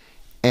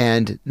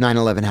 And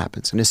 9/11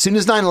 happens. And as soon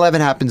as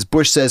 9/11 happens,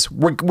 Bush says,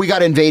 we got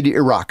to invade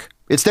Iraq.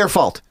 It's their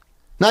fault.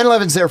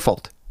 9/11's their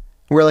fault.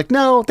 We're like,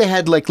 no, they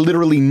had like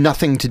literally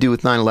nothing to do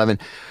with 9/11.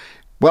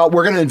 Well,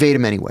 we're going to invade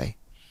them anyway.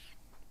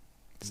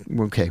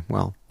 Okay,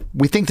 well,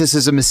 we think this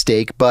is a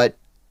mistake, but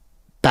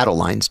battle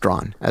lines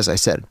drawn, as I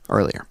said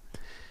earlier.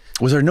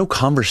 Was there no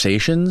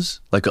conversations,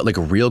 like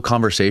real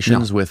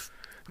conversations with?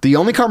 The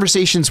only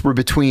conversations were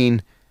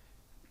between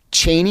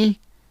Cheney,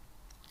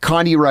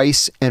 Condi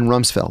Rice, and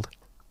Rumsfeld.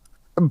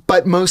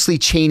 But mostly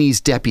Cheney's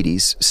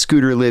deputies,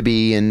 Scooter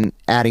Libby and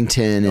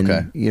Addington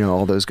and, you know,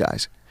 all those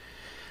guys.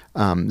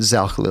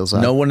 Zal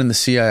Khalilzad. No one in the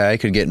CIA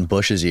could get in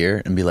Bush's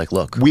ear and be like,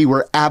 look. We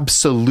were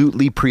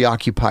absolutely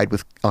preoccupied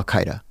with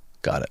Al-Qaeda.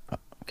 Got it.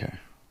 Okay.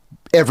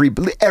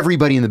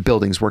 Everybody in the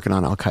building's working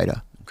on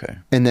Al-Qaeda. Okay.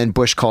 And then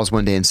Bush calls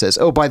one day and says,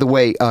 oh, by the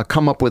way,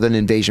 come up with an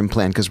invasion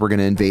plan because we're going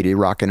to invade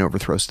Iraq and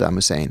overthrow Saddam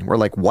Hussein. We're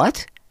like,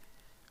 what?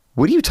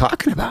 What are you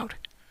talking about?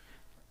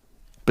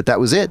 But that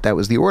was it. That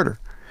was the order.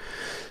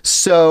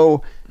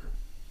 So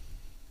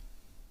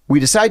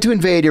we decide to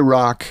invade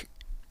Iraq,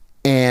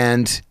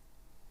 and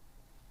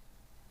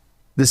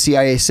the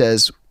CIA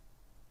says,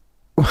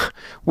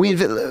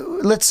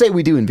 let's say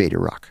we do invade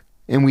Iraq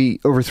and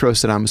we overthrow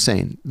Saddam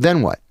Hussein.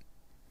 Then what?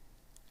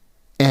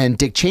 And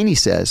Dick Cheney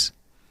says,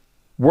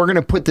 we're going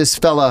to put this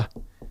fella,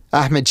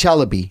 Ahmed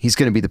Chalabi, he's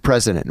going to be the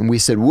president. And we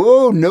said,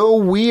 whoa, no,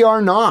 we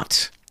are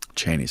not.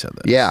 Cheney said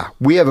that. Yeah.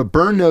 We have a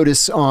burn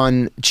notice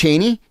on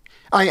Cheney.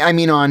 I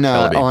mean on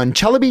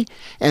Chalabi,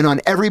 and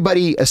on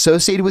everybody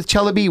associated with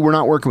Chalabi. We're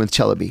not working with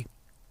Chalabi.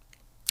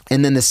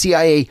 And then the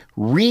CIA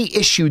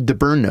reissued the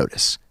burn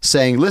notice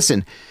saying,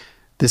 listen,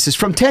 this is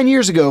from 10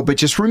 years ago, but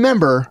just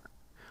remember,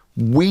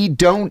 we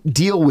don't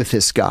deal with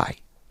this guy.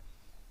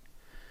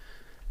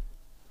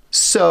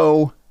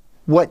 So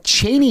what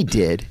Cheney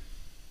did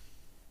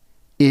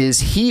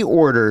is he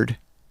ordered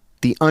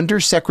the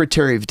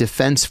Undersecretary of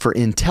Defense for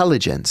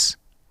Intelligence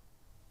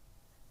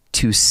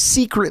to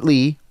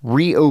secretly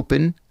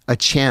reopen a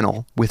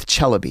channel with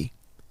Chalabi.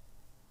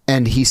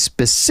 And he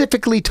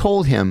specifically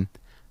told him,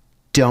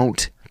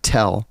 don't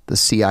tell the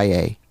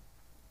CIA.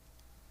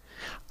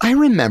 I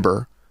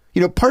remember,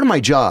 you know, part of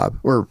my job,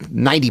 or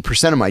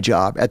 90% of my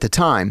job at the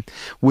time,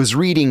 was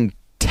reading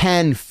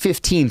 10,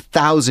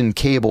 15,000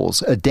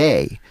 cables a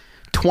day,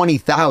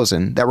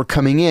 20,000 that were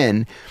coming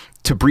in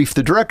to brief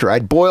the director.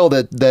 I'd boil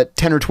that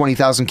 10 or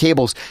 20,000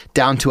 cables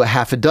down to a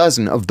half a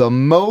dozen of the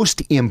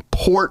most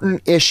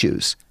important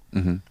issues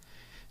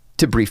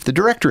to brief the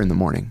director in the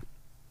morning.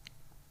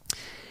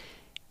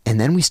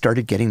 And then we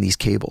started getting these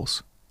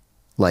cables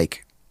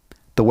like,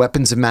 the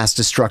weapons of mass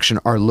destruction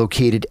are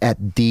located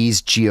at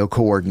these geo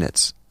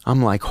coordinates.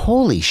 I'm like,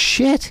 holy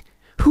shit,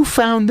 who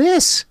found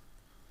this?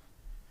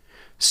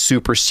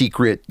 Super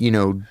secret, you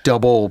know,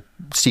 double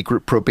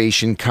secret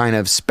probation kind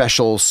of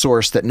special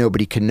source that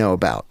nobody can know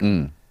about.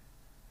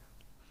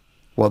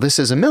 Well, this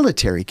is a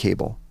military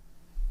cable.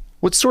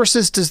 What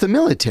sources does the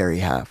military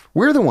have?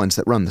 We're the ones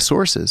that run the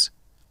sources.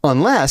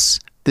 Unless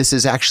this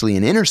is actually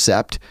an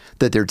intercept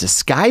that they're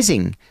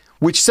disguising,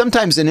 which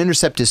sometimes an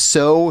intercept is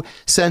so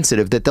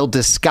sensitive that they'll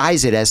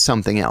disguise it as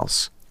something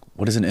else.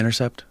 What is an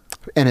intercept?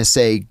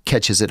 NSA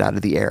catches it out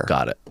of the air.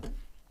 Got it.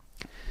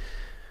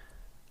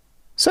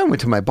 So I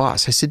went to my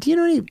boss. I said, do you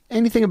know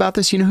anything about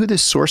this? You know who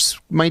this source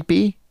might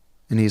be?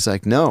 And he's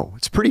like, no,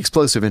 it's pretty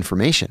explosive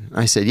information.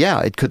 I said, yeah,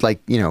 it could,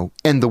 like, you know,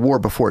 end the war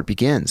before it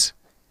begins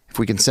if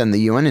we can send the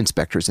UN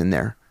inspectors in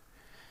there.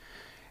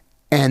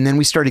 And then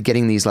we started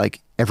getting these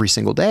like every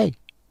single day.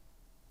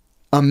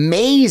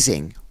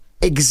 Amazing,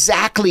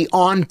 exactly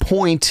on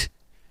point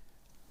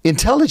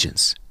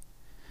intelligence.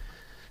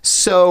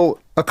 So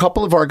a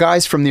couple of our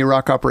guys from the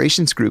Iraq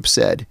operations group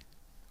said,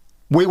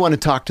 we want to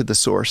talk to the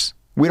source.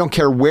 We don't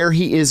care where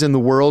he is in the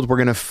world. We're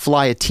going to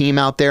fly a team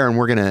out there and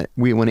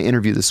we want to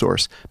interview the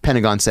source.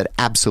 Pentagon said,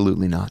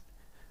 absolutely not.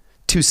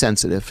 Too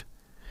sensitive.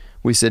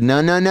 We said,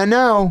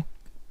 no.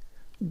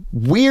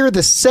 We're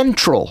the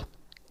central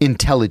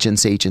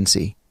intelligence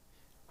agency,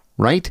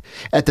 right?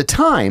 At the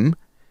time,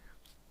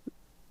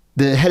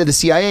 the head of the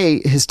CIA,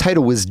 his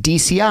title was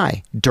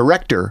DCI,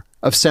 Director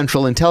of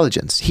Central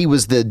Intelligence. He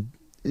was the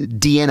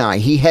DNI.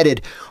 He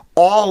headed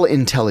all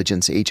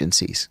intelligence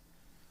agencies.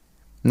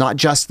 Not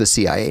just the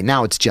CIA.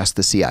 Now it's just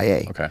the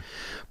CIA. Okay.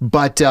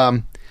 But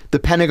the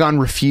Pentagon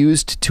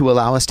refused to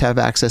allow us to have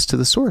access to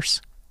the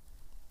source.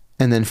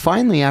 And then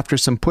finally, after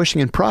some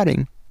pushing and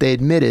prodding, they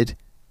admitted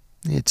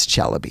it's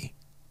Chalabi.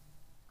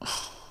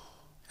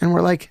 And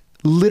we're like,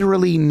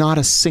 literally not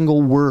a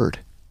single word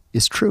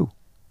is true.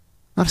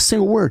 Not a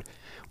single word.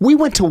 We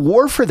went to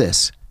war for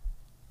this.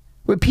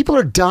 People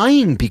are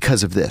dying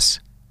because of this.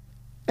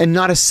 And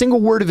not a single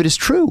word of it is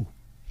true.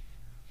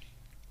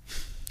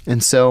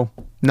 And so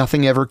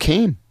nothing ever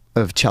came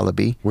of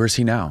Chalabi. Where's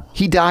he now?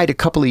 He died a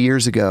couple of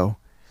years ago.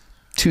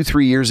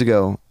 2-3 years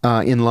ago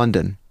in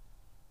London.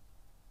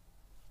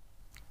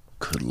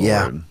 Good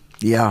Lord.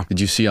 Yeah. Did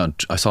you see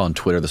I saw on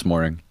Twitter this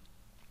morning,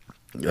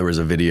 there was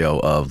a video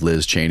of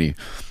Liz Cheney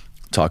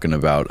talking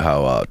about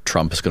how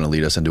Trump is going to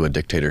lead us into a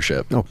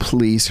dictatorship. Oh,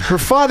 please. Her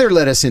father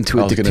led us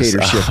into a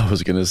dictatorship. I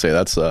was going to say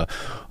that's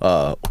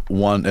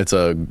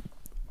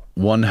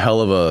one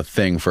hell of a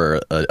thing for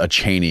a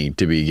Cheney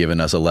to be giving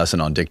us a lesson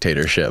on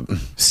dictatorship.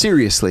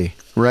 Seriously,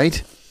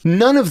 right?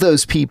 None of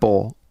those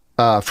people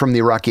from the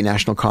Iraqi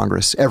National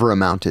Congress ever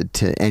amounted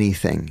to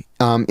anything.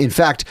 In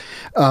fact,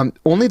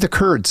 only the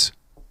Kurds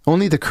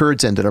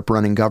ended up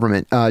running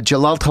government.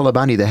 Jalal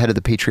Talabani, the head of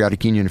the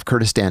Patriotic Union of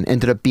Kurdistan,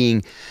 ended up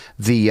being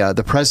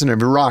the president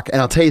of Iraq.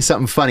 And I'll tell you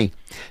something funny.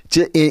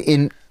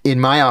 In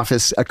my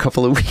office a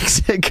couple of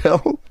weeks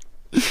ago,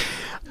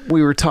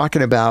 we were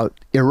talking about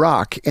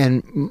Iraq,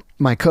 and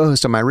my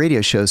co-host on my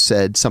radio show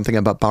said something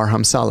about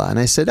Barham Saleh. And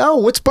I said, "Oh,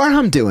 what's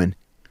Barham doing?"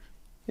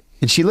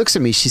 And she looks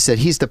at me. She said,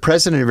 "He's the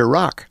president of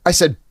Iraq." I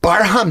said,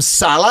 "Barham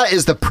Saleh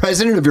is the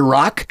president of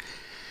Iraq?"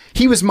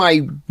 He was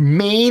my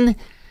main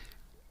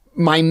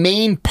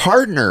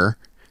partner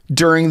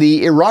during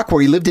the Iraq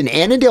war. He lived in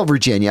Annandale,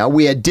 Virginia.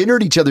 We had dinner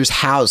at each other's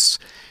house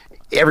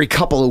every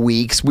couple of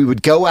weeks. We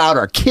would go out.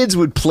 Our kids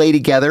would play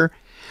together.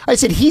 I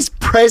said, "He's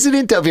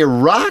president of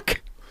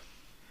Iraq?"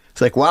 It's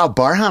like, wow,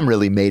 Barham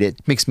really made it.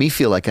 Makes me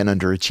feel like an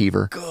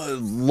underachiever.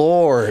 Good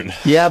Lord.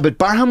 Yeah, but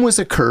Barham was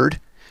a Kurd.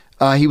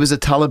 He was a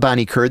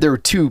Talabani Kurd. There were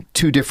two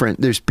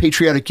different. There's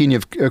Patriotic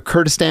Union of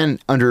Kurdistan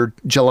under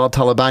Jalal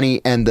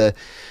Talabani, and the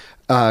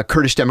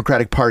Kurdish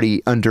Democratic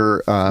Party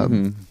under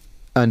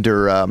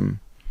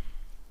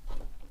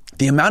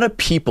the amount of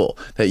people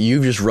that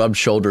you've just rubbed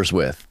shoulders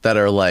with that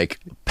are like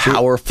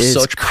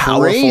such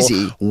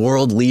powerful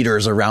world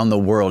leaders around the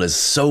world is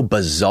so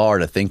bizarre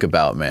to think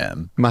about,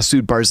 man.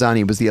 Masoud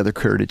Barzani was the other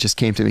Kurd. It just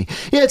came to me.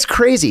 Yeah, it's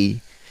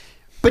crazy.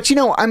 But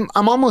I'm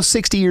almost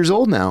 60 years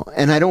old now,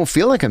 and I don't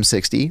feel like I'm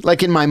 60.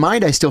 Like in my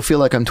mind, I still feel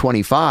like I'm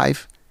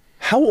 25.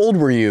 How old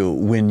were you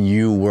when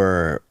you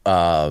were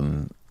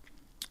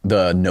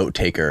the note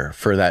taker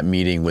for that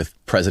meeting with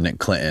President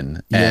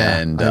Clinton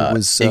and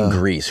in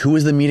Greece? Who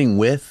was the meeting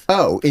with?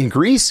 Oh, in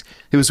Greece,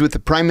 it was with the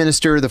Prime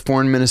Minister, the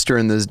Foreign Minister,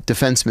 and the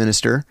Defense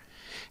Minister.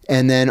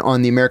 And then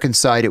on the American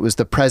side, it was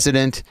the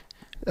President,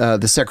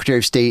 the Secretary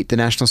of State, the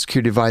National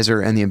Security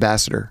Advisor, and the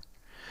Ambassador.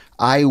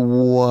 I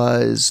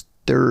was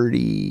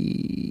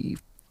 30.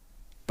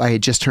 I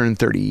had just turned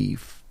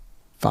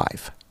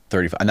 35.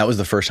 35. And that was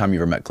the first time you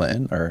ever met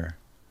Clinton, or?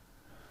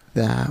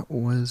 That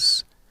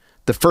was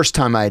the first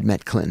time I had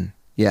met Clinton.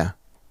 Yeah.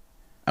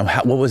 And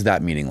what was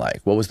that meeting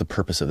like? What was the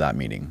purpose of that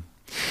meeting?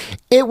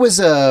 It was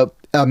a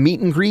meet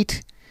and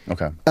greet.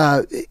 Okay.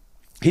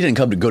 He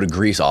didn't go to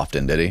Greece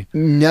often, did he?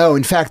 No.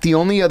 In fact, the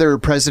only other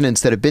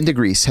presidents that have been to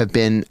Greece have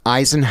been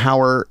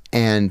Eisenhower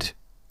and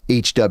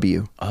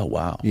H.W. Oh,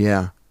 wow.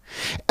 Yeah.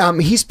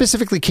 He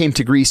specifically came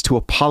to Greece to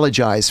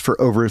apologize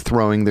for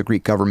overthrowing the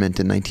Greek government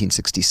in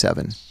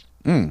 1967.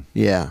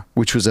 Yeah,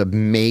 which was a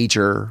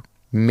major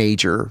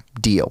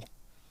deal.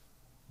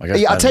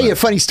 I'll tell you a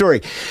funny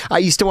story. I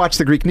used to watch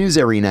the Greek news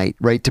every night,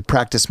 right, to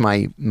practice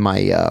my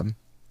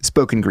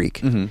spoken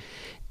Greek. Mm-hmm.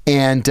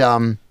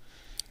 And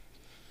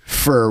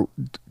for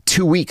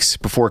 2 weeks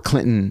before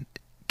Clinton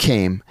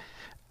came,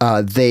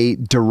 they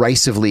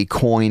derisively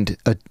coined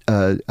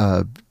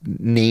a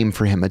name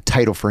for him, a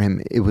title for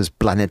him. It was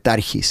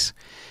Planetarchis.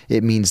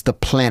 It means the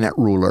planet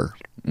ruler.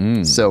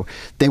 So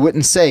they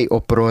wouldn't say O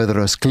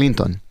Proedros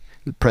Clinton,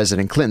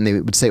 President Clinton. They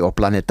would say O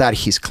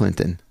Planetarchis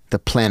Clinton, the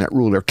planet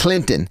ruler.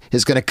 Clinton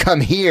is going to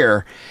come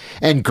here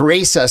and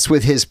grace us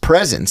with his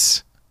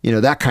presence. You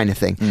know, that kind of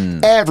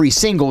thing. Every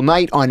single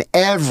night on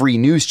every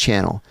news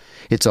channel,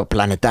 it's O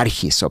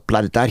Planetarchis, O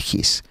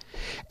Planetarchis.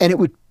 And it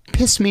would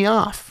piss me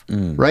off,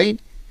 right?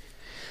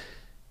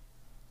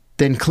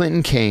 Then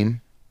Clinton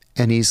came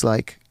and he's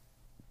like,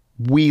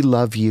 "We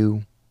love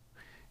you.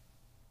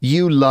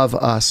 You love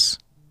us.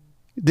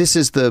 This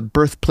is the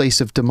birthplace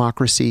of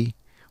democracy.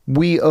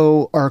 We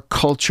owe our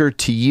culture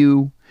to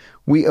you.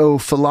 We owe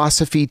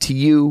philosophy to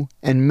you,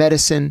 and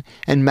medicine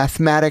and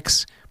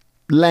mathematics,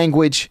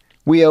 language.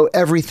 We owe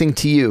everything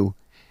to you.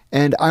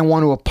 And I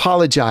want to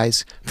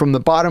apologize from the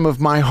bottom of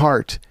my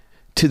heart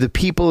to the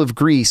people of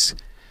Greece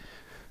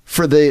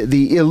for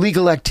the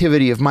illegal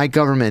activity of my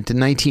government in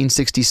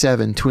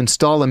 1967 to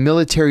install a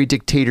military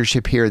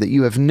dictatorship here that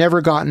you have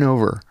never gotten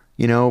over.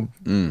 You know,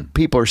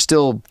 people are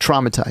still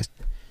traumatized."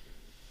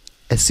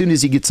 As soon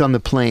as he gets on the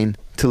plane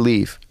to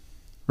leave,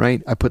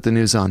 right, I put the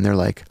news on. They're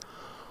like,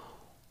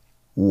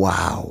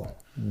 "Wow,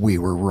 we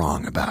were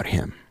wrong about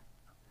him.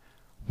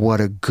 What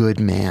a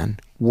good man.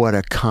 What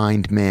a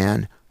kind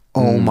man.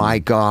 Oh my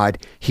God,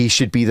 he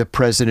should be the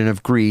president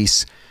of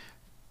Greece."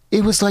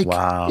 It was like,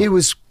 wow. It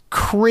was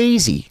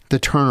crazy, the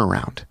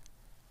turnaround.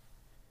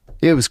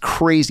 It was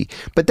crazy.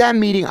 But that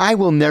meeting, I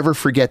will never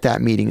forget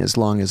that meeting as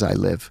long as I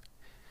live.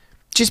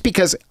 Just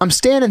because I'm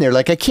standing there,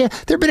 like I can't,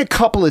 there have been a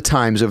couple of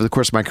times over the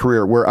course of my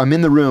career where I'm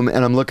in the room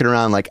and I'm looking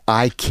around like,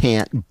 I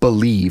can't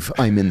believe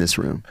I'm in this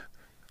room.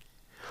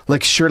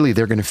 Like, surely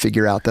they're going to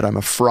figure out that I'm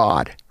a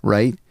fraud,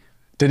 right?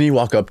 Didn't he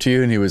walk up to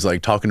you and he was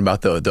like talking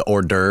about the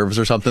hors d'oeuvres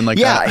or something like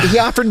that? Yeah, he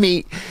offered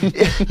me.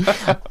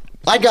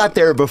 I got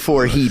there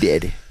before he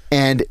did,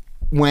 and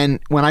when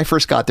I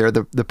first got there,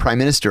 the prime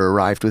minister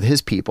arrived with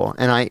his people,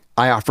 and I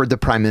offered the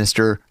prime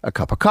minister a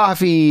cup of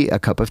coffee, a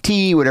cup of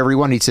tea, whatever he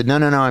wanted. He said, no,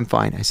 I'm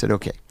fine. I said,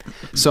 okay.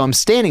 So I'm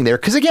standing there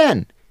because,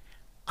 again,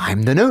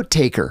 I'm the note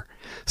taker.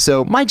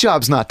 So my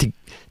job's not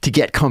to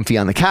get comfy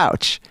on the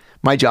couch.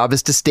 My job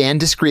is to stand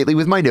discreetly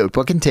with my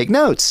notebook and take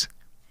notes.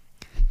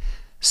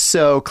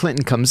 So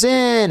Clinton comes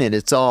in, and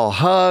it's all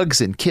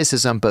hugs and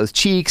kisses on both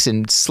cheeks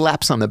and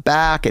slaps on the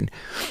back. And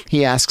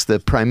he asks the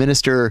prime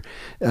minister,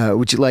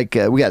 would you like,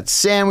 we got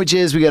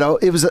sandwiches.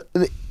 It was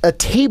a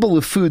table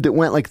of food that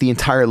went like the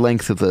entire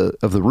length of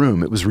the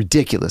room. It was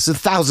ridiculous.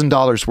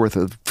 $1,000 worth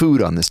of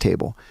food on this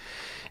table.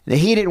 And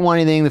he didn't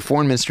want anything. The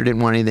foreign minister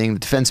didn't want anything.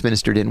 The defense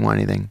minister didn't want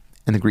anything.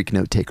 And the Greek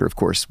note taker, of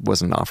course,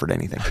 wasn't offered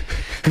anything.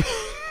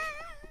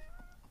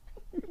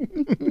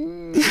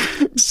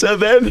 So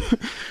then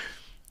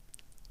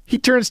he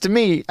turns to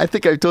me, I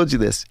think I've told you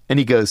this, and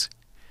he goes,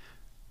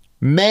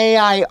 may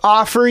I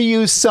offer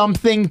you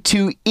something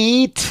to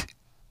eat?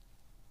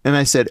 And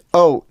I said,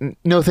 oh,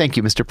 no, thank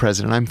you, Mr.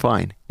 President, I'm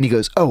fine. And he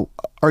goes, oh,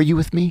 are you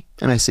with me?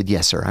 And I said,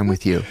 yes, sir, I'm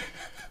with you.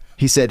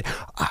 He said,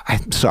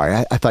 I'm sorry,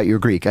 I thought you were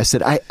Greek. I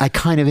said, I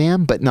kind of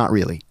am, but not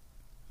really.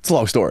 It's a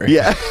long story.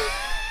 Yeah.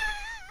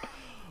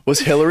 Was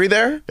Hillary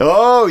there?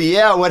 Oh,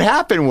 yeah. What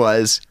happened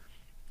was,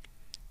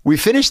 we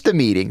finished the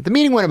meeting. The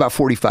meeting went about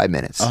 45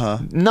 minutes.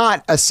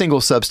 Not a single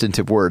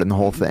substantive word in the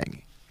whole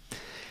thing.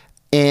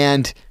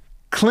 And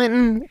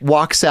Clinton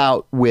walks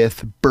out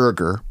with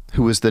Berger,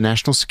 who was the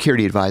national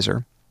security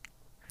advisor.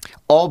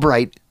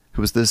 Albright,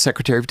 who was the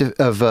Secretary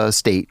of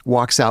State,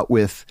 walks out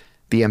with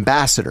the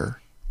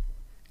ambassador.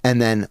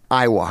 And then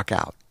I walk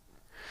out.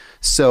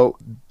 So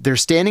they're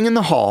standing in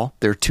the hall.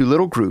 There are two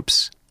little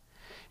groups.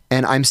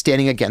 And I'm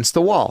standing against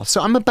the wall.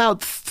 So I'm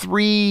about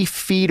 3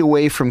 feet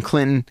away from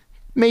Clinton.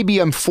 Maybe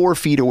I'm 4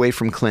 feet away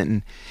from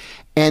Clinton.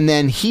 And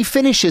then he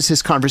finishes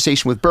his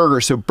conversation with Berger.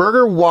 So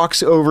Berger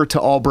walks over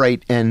to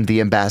Albright and the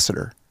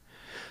ambassador.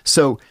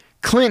 So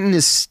Clinton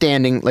is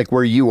standing like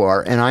where you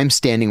are, and I'm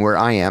standing where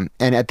I am.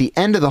 And at the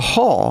end of the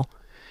hall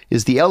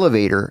is the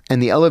elevator,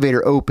 and the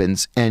elevator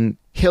opens, and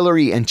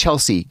Hillary and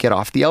Chelsea get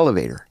off the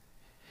elevator.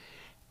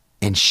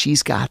 And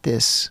she's got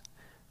this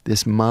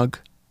mug.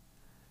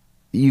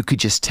 You could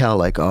just tell,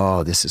 like,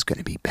 oh, this is going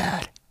to be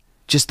bad.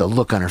 Just the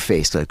look on her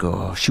face, like,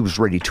 oh, she was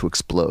ready to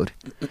explode.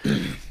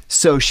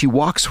 So she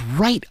walks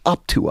right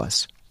up to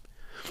us.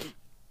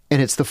 And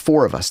it's the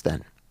four of us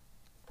then.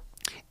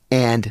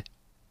 And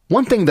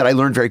one thing that I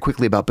learned very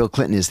quickly about Bill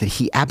Clinton is that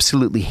he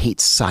absolutely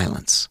hates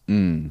silence.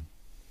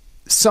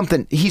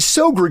 He's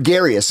so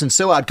gregarious and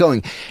so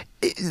outgoing.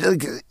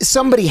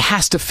 Somebody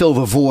has to fill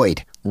the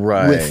void.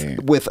 Right.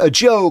 With a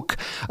joke,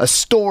 a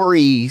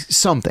story,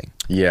 something.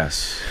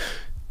 Yes.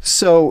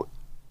 So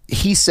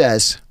he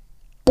says,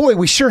 boy,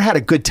 we sure had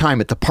a good time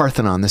at the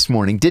Parthenon this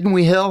morning, didn't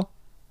we, Hill?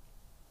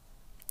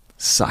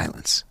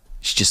 Silence.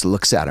 She just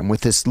looks at him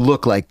with this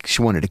look like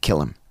she wanted to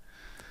kill him.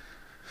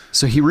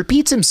 So he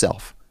repeats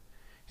himself.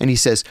 And he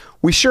says,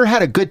 we sure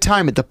had a good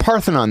time at the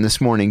Parthenon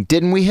this morning,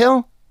 didn't we,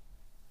 Hill?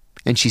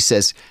 And she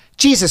says,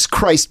 Jesus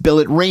Christ, Bill,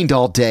 it rained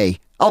all day.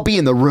 I'll be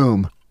in the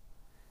room.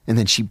 And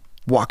then she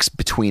walks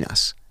between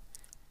us.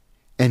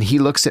 And he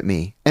looks at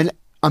me. And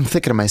I'm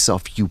thinking to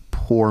myself, you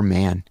poor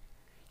man.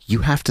 You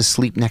have to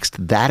sleep next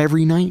to that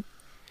every night?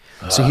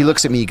 So he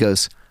looks at me, he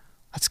goes,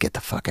 let's get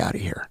the fuck out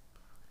of here.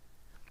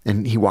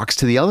 And he walks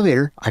to the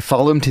elevator. I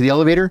follow him to the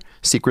elevator.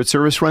 Secret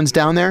Service runs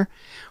down there.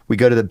 We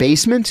go to the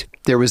basement.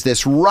 There was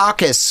this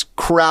raucous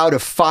crowd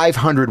of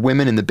 500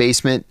 women in the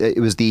basement. It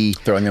was the...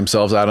 Throwing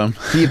themselves at him?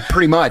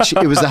 Pretty much.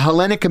 It was the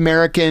Hellenic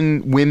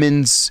American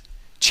Women's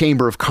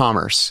Chamber of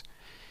Commerce.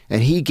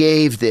 And he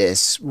gave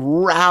this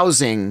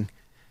rousing,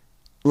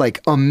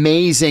 like,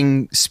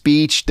 amazing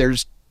speech.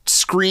 There's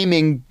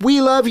screaming,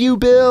 we love you,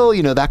 Bill,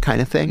 that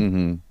kind of thing.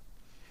 Mm-hmm.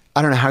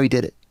 I don't know how he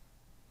did it.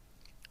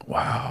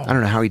 Wow. I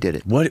don't know how he did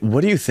it. What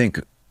do you think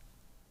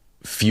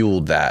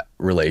fueled that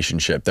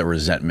relationship, that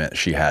resentment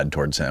she had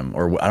towards him?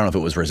 Or I don't know if it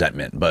was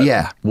resentment, but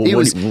yeah,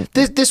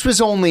 this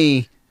was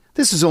only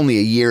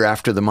a year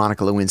after the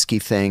Monica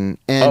Lewinsky thing.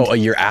 And a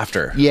year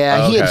after.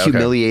 Yeah, he had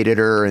humiliated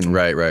her, and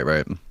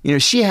right.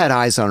 She had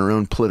eyes on her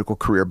own political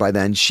career by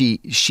then. She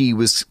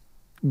was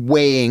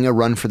weighing a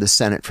run for the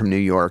Senate from New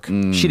York.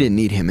 She didn't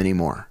need him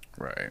anymore.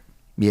 Right.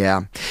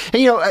 Yeah.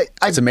 And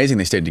it's amazing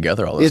they stayed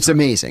together all this It's time.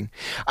 amazing.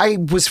 I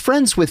was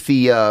friends with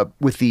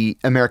the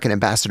American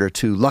ambassador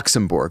to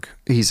Luxembourg.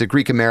 He's a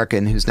Greek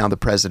American who's now the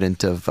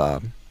president of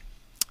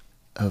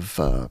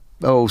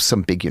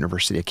some big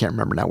university. I can't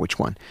remember now which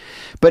one.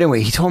 But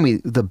anyway, he told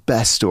me the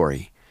best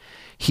story.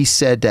 He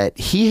said that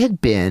he had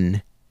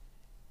been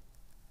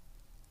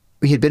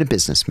a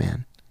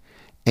businessman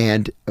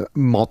and a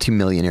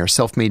multimillionaire,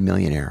 self-made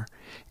millionaire.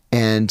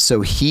 And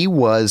so he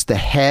was the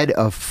head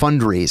of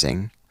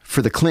fundraising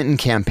for the Clinton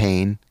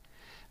campaign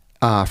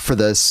for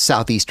the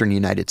southeastern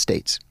United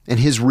States. And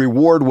his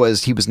reward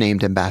was he was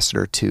named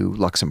ambassador to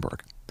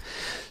Luxembourg.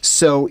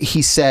 So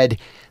he said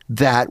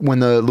that when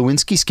the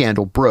Lewinsky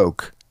scandal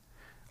broke,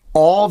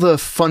 all the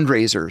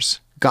fundraisers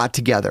got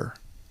together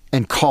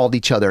and called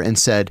each other and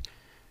said,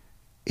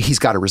 he's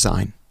got to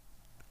resign.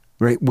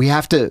 Right? We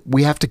have to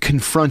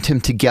confront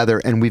him together,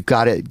 and we've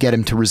got to get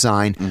him to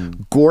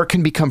resign. Gore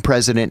can become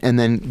president, and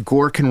then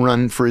Gore can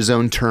run for his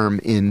own term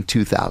in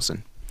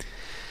 2000.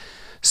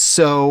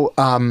 So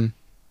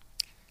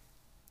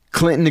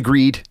Clinton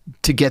agreed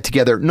to get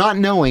together, not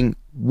knowing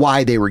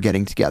why they were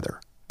getting together,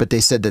 but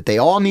they said that they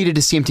all needed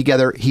to see him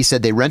together. He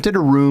said they rented a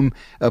room,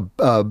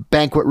 a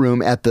banquet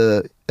room at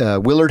the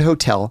Willard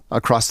Hotel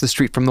across the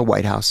street from the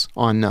White House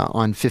on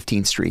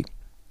 15th Street.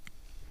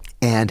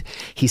 And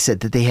he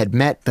said that they had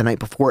met the night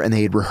before and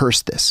they had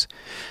rehearsed this,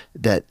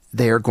 that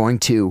they're going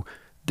to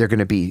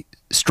be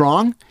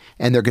strong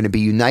and they're going to be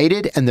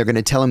united, and they're going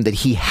to tell him that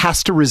he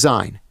has to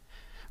resign,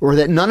 or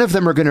that none of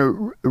them are going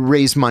to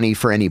raise money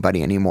for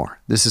anybody anymore.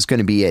 This is going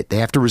to be it. They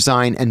have to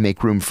resign and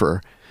make room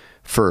for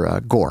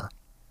Gore.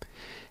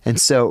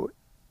 And so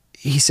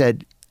he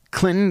said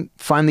Clinton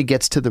finally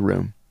gets to the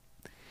room,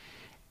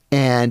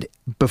 and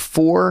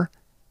before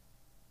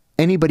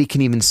anybody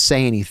can even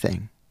say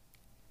anything,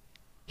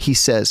 he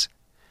says,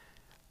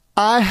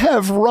 "I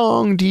have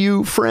wronged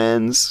you,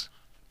 friends,"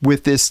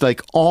 with this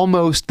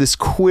this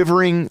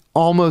quivering,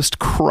 almost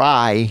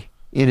cry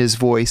in his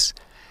voice.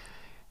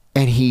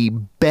 And he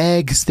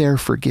begs their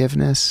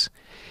forgiveness,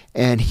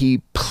 and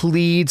he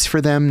pleads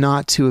for them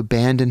not to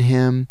abandon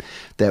him,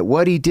 that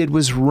what he did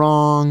was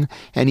wrong,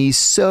 and he's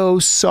so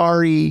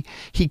sorry.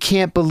 He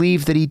can't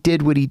believe that he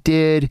did what he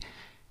did.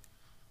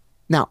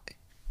 Now,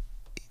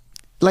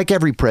 like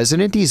every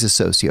president, he's a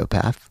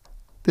sociopath.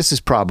 This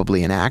is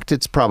probably an act.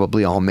 It's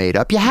probably all made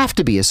up. You have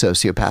to be a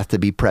sociopath to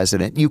be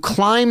president. You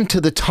climb to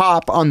the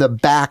top on the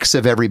backs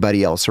of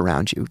everybody else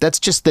around you. That's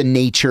just the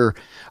nature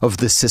of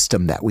the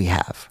system that we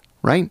have,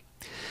 right?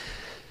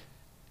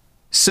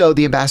 So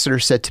the ambassador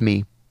said to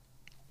me,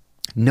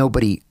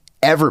 nobody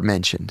ever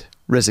mentioned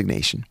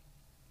resignation.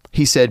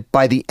 He said,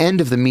 by the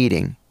end of the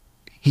meeting,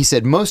 he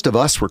said, most of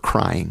us were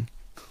crying.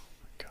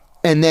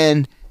 And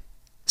then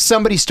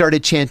somebody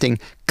started chanting,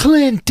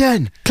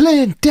 "Clinton,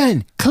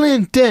 Clinton,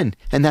 Clinton."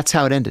 And that's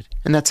how it ended.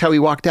 And that's how he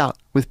walked out,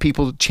 with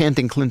people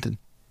chanting Clinton.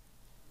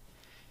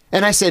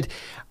 And I said,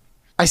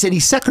 he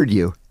suckered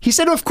you. He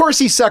said, of course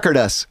he suckered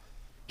us.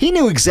 He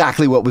knew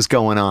exactly what was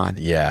going on.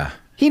 Yeah.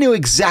 He knew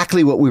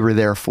exactly what we were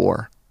there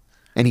for.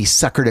 And he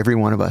suckered every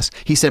one of us.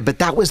 He said, but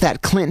that was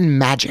that Clinton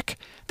magic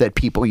that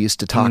people used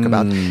to talk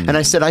about. And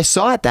I said, I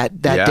saw it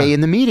that day in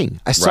the meeting.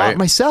 I saw it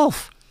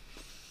myself.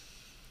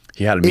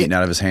 He had a meeting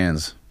out of his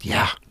hands.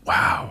 Yeah.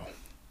 Wow.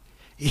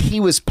 He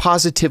was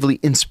positively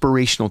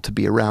inspirational to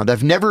be around.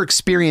 I've never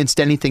experienced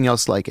anything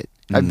else like it.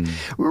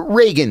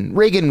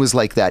 Reagan was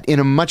like that in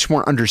a much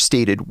more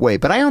understated way,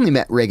 but I only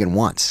met Reagan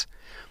once.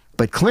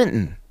 But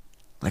Clinton,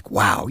 like,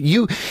 wow,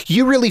 you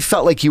really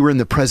felt like you were in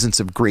the presence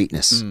of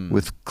greatness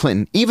with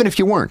Clinton, even if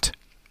you weren't.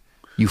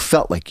 You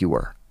felt like you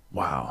were.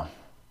 Wow.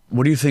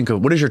 What do you think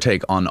of, what is your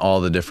take on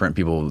all the different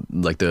people,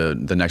 like the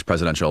next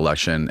presidential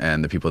election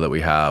and the people that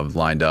we have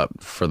lined up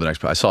for the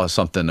next? I saw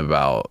something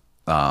about,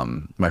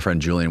 my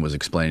friend Julian was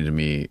explaining to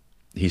me,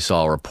 he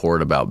saw a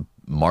report about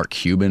Mark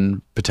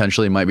Cuban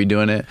potentially might be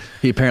doing it.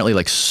 He apparently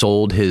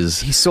sold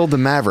the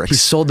Mavericks. He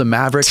sold the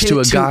Mavericks to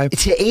a guy.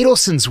 To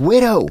Adelson's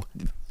widow.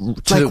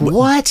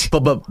 What?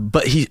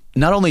 But he,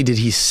 not only did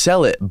he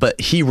sell it, but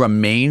he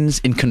remains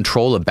in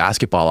control of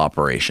basketball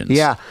operations.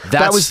 Yeah,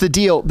 that was the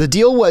deal. The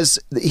deal was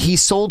he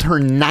sold her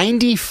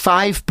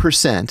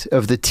 95%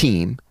 of the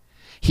team.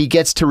 He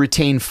gets to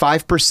retain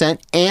 5%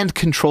 and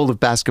control of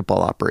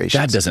basketball operations.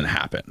 That doesn't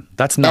happen.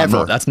 That's not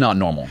that's not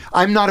normal.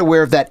 I'm not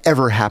aware of that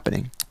ever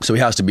happening. So he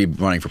has to be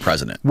running for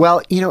president.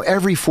 Well,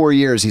 every 4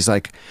 years he's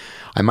like,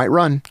 I might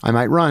run. I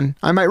might run.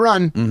 I might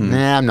run.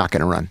 Nah, I'm not going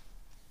to run.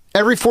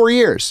 Every 4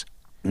 years.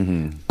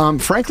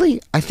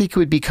 Frankly, I think it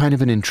would be kind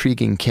of an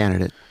intriguing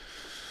candidate.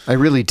 I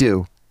really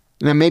do.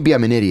 Now, maybe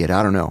I'm an idiot.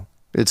 I don't know.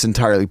 It's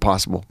entirely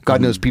possible.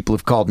 God knows people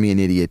have called me an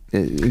idiot,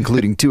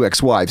 including 2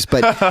 ex-wives.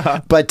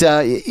 But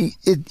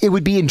it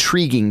would be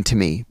intriguing to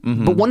me.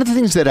 But one of the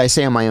things that I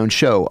say on my own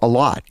show a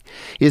lot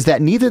is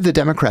that neither the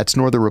Democrats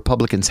nor the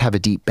Republicans have a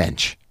deep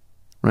bench,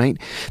 right?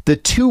 The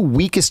 2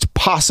 weakest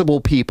possible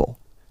people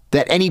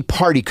that any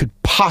party could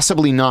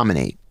possibly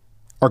nominate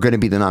are going to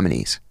be the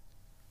nominees.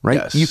 Right?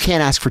 Yes. You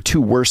can't ask for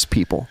 2 worse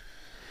people.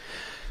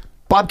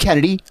 Bob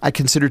Kennedy, I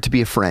consider to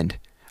be a friend.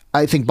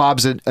 I think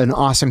Bob's an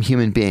awesome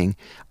human being.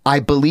 I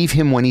believe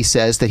him when he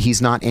says that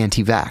he's not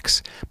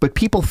anti-vax. But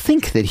people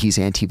think that he's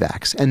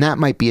anti-vax, and that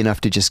might be enough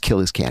to just kill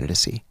his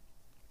candidacy.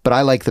 But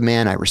I like the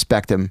man. I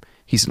respect him.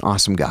 He's an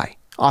awesome guy.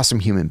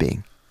 Awesome human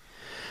being.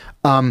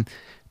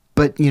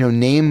 But,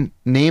 name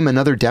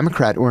another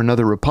Democrat or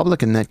another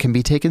Republican that can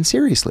be taken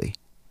seriously.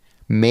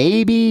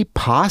 Maybe,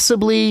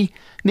 possibly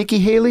Nikki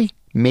Haley.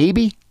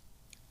 Maybe.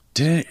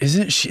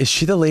 Is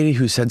she the lady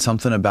who said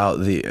something about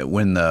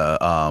when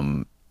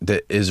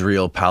the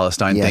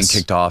Israel-Palestine thing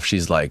kicked off?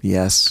 She's like,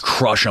 yes,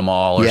 crush them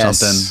all or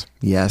something.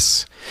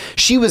 Yes.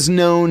 She was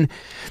known.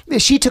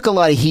 She took a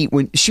lot of heat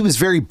when she was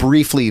very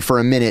briefly, for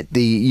a minute,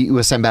 the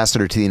U.S.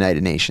 ambassador to the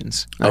United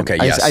Nations. Okay,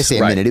 I yes, say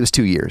a right. minute. It was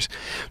 2 years.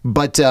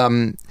 But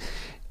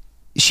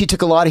she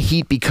took a lot of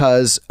heat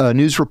because a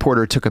news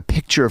reporter took a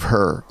picture of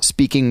her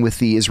speaking with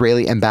the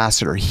Israeli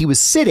ambassador. He was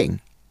sitting,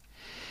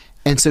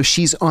 and so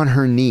she's on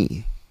her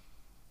knee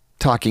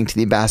talking to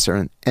the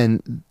ambassador,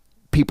 and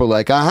people are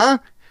like,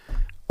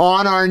 on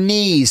our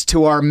knees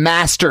to our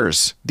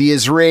masters, the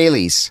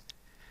Israelis.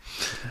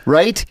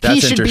 Right? That's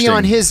he should be interesting.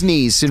 on his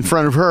knees in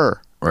front of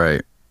her.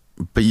 Right.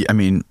 But I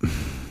mean,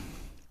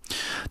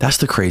 that's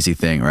the crazy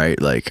thing,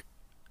 right? Like,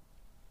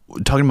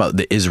 talking about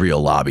the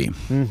Israel lobby.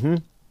 Mm-hmm.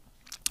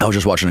 I was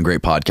just watching a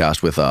great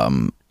podcast with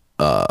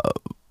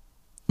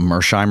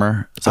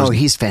Mersheimer.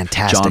 He's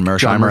fantastic. John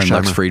Mersheimer and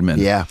Lex Friedman.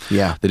 Yeah,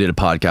 yeah. They did a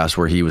podcast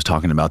where he was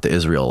talking about the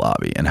Israel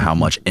lobby and how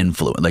much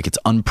influence, like it's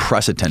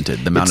unprecedented,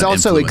 the amount It's of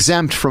also influence.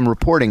 exempt from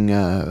reporting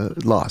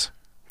laws.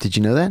 Did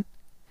you know that?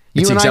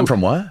 It's You and exempt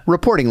from what?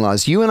 Reporting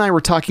laws. You and I were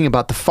talking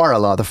about the FARA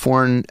law, the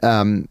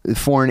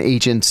Foreign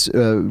Agents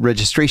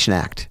Registration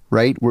Act,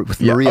 right?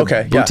 With Maria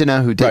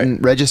Butina, who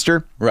didn't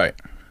register. Right.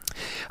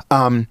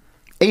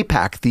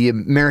 APAC, the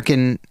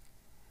American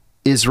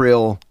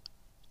Israel,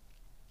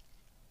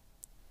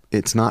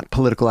 it's not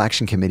Political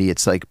Action Committee.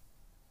 It's like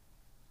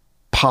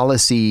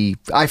policy.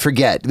 I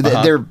forget.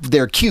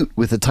 They're cute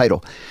with the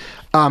title.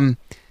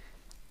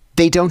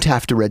 They don't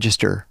have to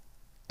register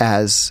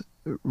as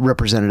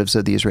representatives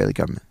of the Israeli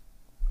government.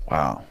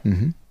 Wow.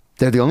 Mm-hmm.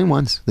 They're the only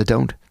ones that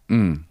don't.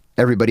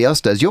 Everybody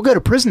else does. You'll go to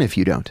prison if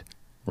you don't.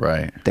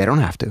 Right. They don't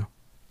have to.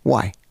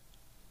 Why?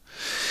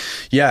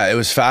 Yeah, it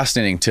was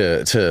fascinating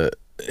to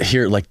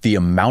hear like the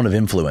amount of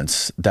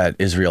influence that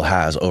Israel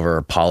has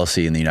over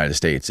policy in the United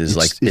States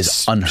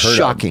is unheard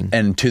shocking. of.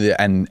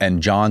 And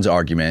and John's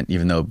argument,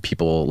 even though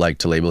people like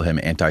to label him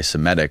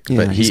anti-Semitic,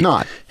 but he's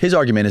not. His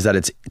argument is that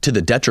it's to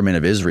the detriment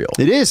of Israel.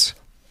 It is.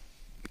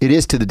 It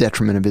is to the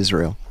detriment of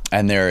Israel.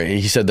 And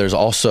he said there's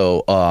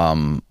also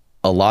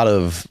a lot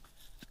of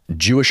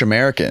Jewish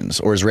Americans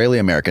or Israeli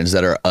Americans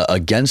that are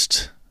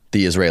against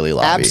the Israeli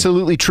lobby.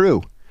 Absolutely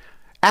true.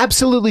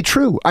 Absolutely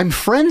true. I'm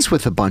friends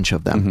with a bunch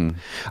of them. Mm-hmm.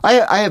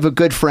 I have a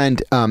good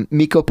friend,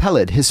 Miko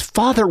Peled. His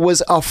father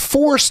was a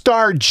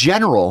 4-star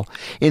general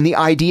in the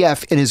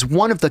IDF and is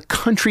one of the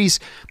country's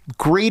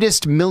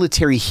greatest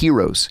military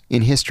heroes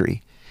in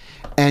history.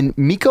 And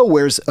Miko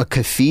wears a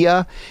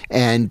keffiyeh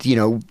and,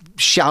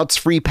 shouts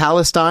 "Free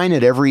Palestine"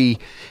 at every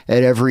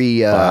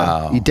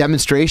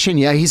demonstration.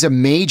 Yeah, he's a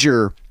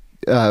major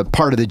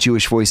part of the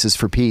Jewish Voices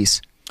for Peace.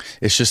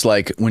 It's just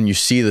like when you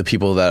see the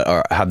people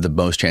that have the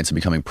most chance of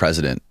becoming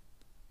president,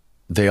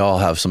 they all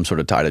have some sort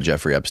of tie to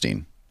Jeffrey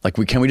Epstein. Like,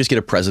 can we just get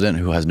a president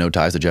who has no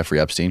ties to Jeffrey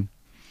Epstein?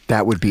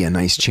 That would be a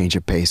nice change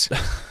of pace.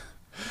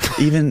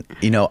 Even,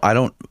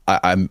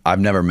 I've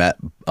never met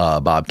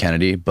Bob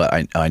Kennedy,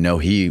 but I know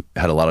he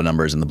had a lot of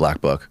numbers in the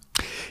Black Book.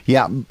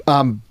 Yeah.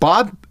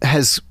 Bob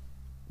has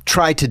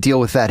tried to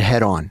deal with that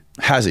head on.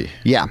 Has he?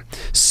 Yeah.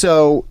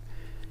 So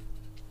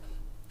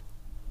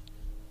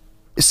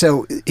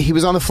he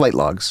was on the flight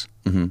logs,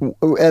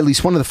 at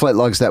least one of the flight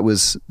logs that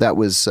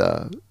was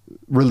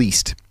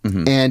released,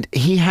 and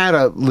he had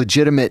a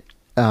legitimate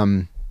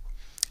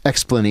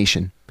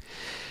explanation.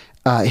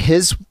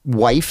 His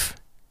wife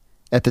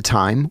at the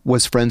time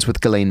was friends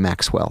with Ghislaine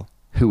Maxwell,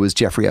 who was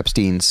Jeffrey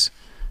Epstein's,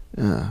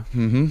 what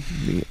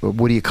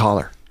do you call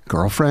her?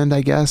 Girlfriend,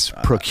 I guess?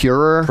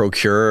 Procurer?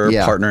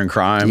 Yeah. Partner in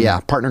crime. Yeah,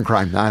 partner in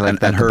crime. I like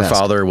that. And her the best.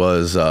 father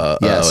was a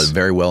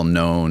very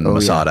well-known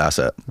Mossad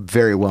asset.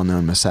 Very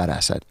well-known Mossad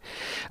asset.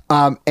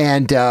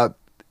 And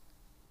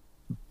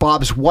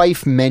Bob's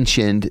wife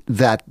mentioned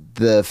that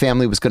the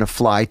family was going to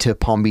fly to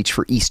Palm Beach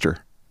for Easter.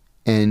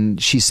 And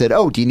she said,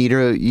 "Oh, do you need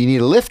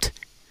a lift?"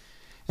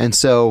 And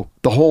so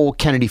the whole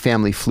Kennedy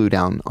family flew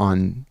down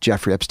on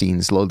Jeffrey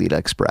Epstein's Lolita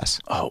Express.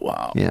 Oh,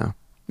 wow. Yeah.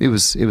 It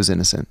was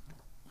innocent.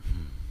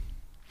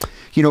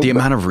 The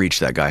amount of reach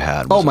that guy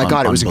had was my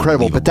God, it was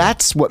incredible. But unbelievable.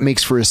 that's what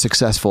makes for a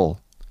successful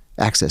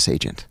access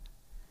agent.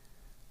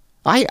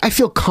 I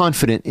feel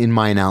confident in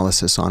my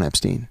analysis on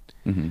Epstein.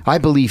 I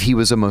believe he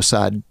was a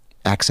Mossad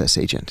access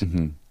agent.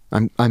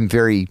 I'm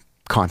very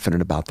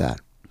confident about that.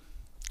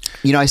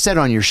 I said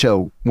on your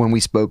show when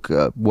we spoke,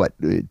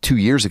 2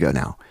 years ago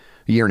now,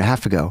 a year and a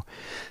half ago,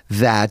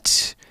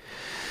 that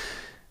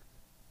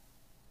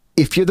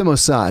if you're the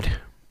Mossad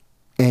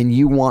and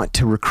you want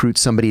to recruit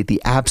somebody at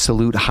the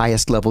absolute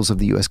highest levels of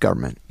the U.S.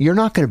 government, you're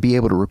not going to be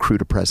able to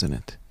recruit a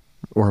president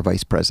or a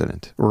vice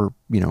president or,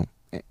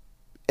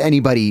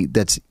 anybody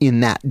that's in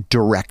that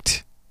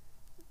direct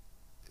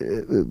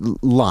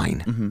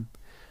line.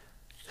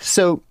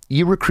 So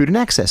you recruit an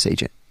access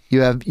agent.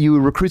 You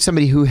recruit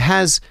somebody who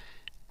has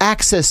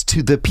access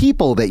to the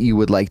people that you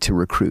would like to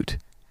recruit.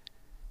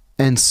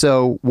 And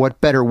so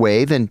what better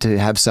way than to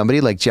have somebody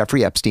like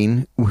Jeffrey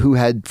Epstein, who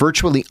had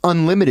virtually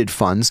unlimited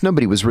funds,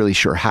 nobody was really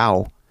sure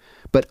how,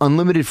 but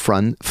unlimited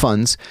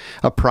funds,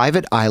 a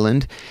private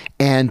island,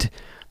 and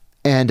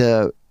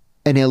an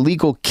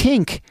illegal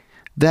kink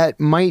that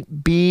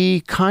might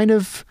be kind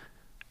of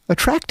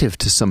attractive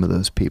to some of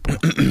those people.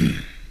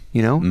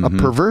 A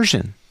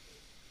perversion.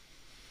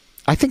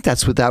 I think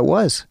that's what that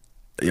was.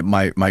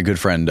 My good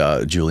friend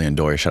Julian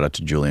Dory, shout out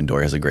to Julian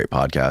Dory, has a great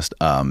podcast.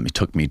 He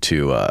took me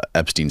to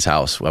Epstein's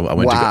house.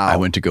 I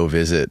went to go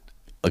visit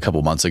a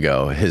couple months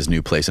ago his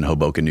new place in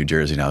Hoboken, New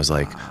Jersey, and I was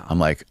like,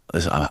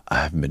 listen, I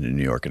haven't been to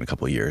New York in a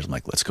couple of years. I'm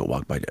like, let's go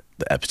walk by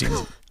the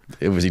Epstein's.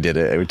 He did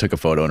it. We took a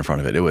photo in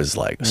front of it. It was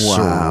like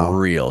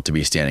surreal to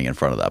be standing in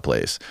front of that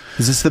place.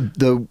 Is this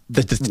the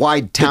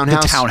wide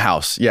townhouse? The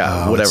townhouse,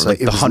 yeah, whatever. Like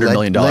the $100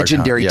 million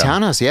legendary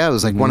townhouse. Yeah, it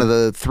was like one of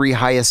the 3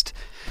 highest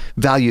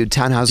valued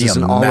townhouses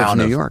in all of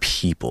New York.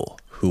 People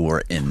who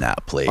were in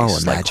that place. Oh,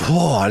 imagine.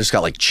 I just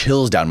got like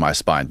chills down my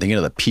spine thinking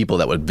of the people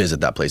that would visit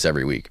that place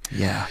every week.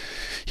 Yeah.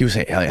 He was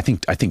saying, I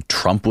think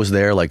Trump was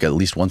there like at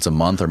least once a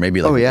month, or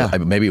maybe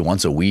maybe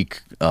once a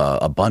week.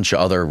 A bunch of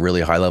other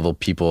really high level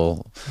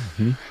people.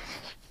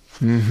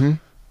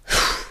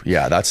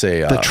 Yeah, that's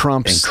the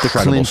Trumps,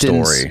 incredible the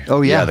Clintons. story.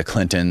 Oh yeah, the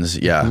Clintons.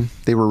 Yeah,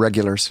 they were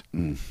regulars.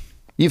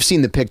 You've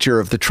seen the picture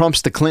of the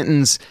Trumps, the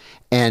Clintons,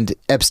 and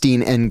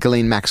Epstein and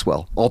Ghislaine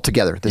Maxwell all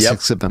together. The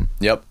 6 of them.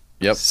 Yep.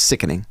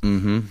 Sickening.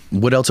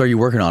 What else are you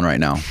working on right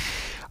now?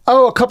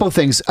 Oh, a couple of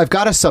things. I've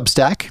got a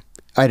Substack.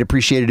 I'd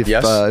appreciate it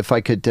if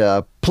I could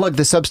plug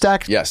the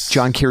Substack. Yes.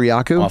 John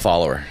Kiriakou. I'm a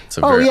follower.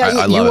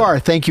 I love you are.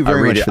 Thank you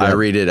very much for that. I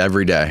read it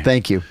every day.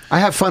 Thank you. I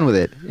have fun with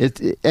it.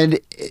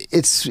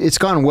 It's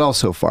gone well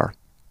so far.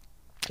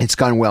 It's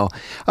gone well.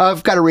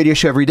 I've got a radio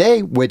show every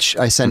day, which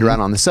I send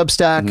around on the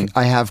Substack.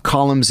 I have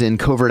columns in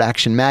Covert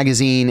Action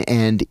Magazine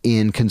and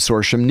in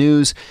Consortium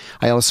News.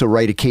 I also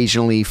write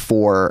occasionally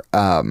for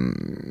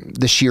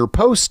the Sheer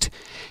Post.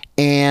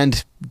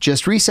 And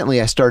just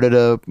recently, I started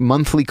a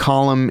monthly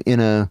column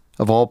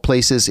of all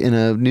places, in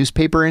a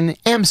newspaper in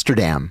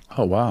Amsterdam.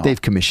 Oh, wow.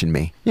 They've commissioned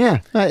me. Yeah,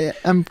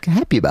 I'm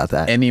happy about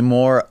that. Any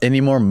more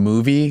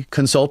movie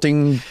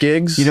consulting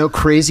gigs?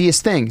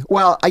 Craziest thing.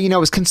 Well, I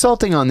was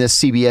consulting on this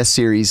CBS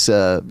series,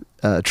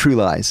 True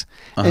Lies.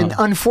 And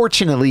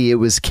unfortunately, it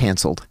was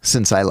canceled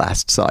since I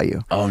last saw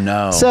you. Oh,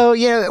 no. So,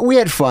 we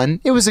had fun.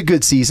 It was a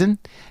good season.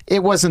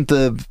 It wasn't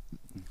the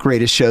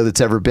greatest show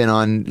that's ever been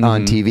on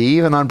TV,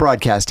 even on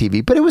broadcast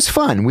TV, but it was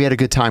fun. We had a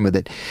good time with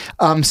it.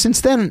 Since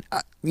then,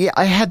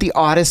 I had the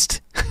oddest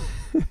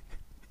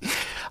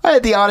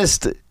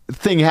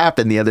thing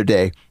happen the other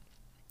day.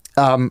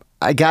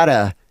 I got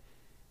a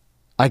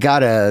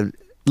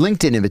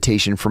LinkedIn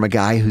invitation from a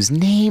guy whose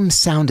name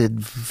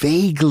sounded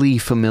vaguely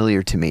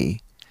familiar to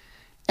me,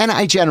 and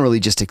I generally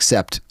just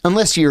accept,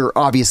 unless you're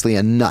obviously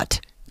a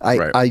nut.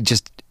 I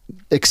just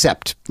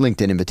accept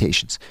LinkedIn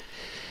invitations.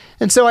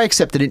 And so I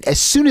accepted it. As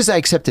soon as I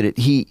accepted it,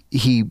 he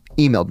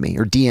emailed me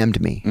or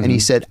DM'd me. And he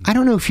said, I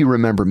don't know if you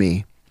remember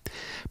me,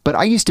 but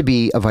I used to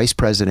be a vice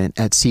president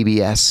at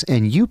CBS,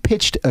 and you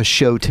pitched a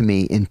show to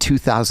me in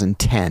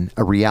 2010,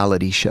 a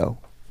reality show.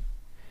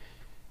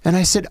 And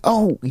I said,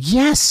 oh,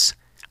 yes,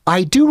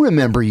 I do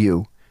remember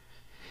you.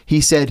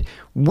 He said,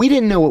 we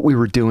didn't know what we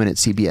were doing at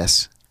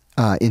CBS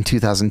in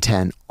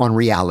 2010 on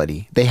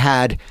reality. They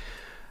had,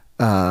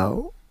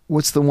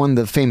 what's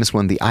the famous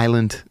one, The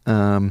Island?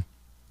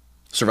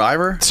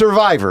 Survivor?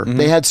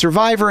 They had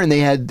Survivor, and they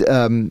had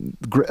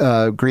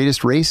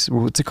Greatest Race.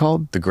 What's it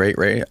called? The Great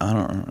Race? I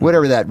don't know.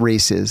 Whatever that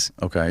race is.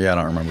 Okay, yeah, I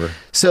don't remember.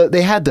 So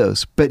they had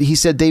those, but he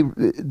said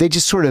they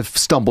just sort of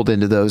stumbled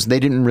into those. They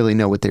didn't really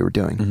know what they were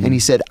doing. And he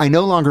said, I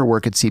no longer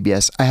work at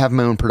CBS. I have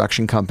my own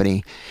production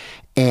company,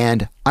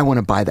 and I want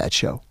to buy that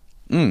show.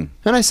 And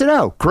I said,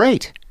 oh,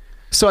 great.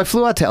 So I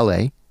flew out to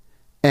LA,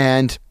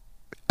 and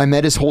I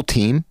met his whole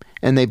team,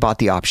 and they bought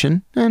the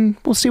option, and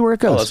we'll see where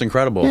it goes. Oh, that's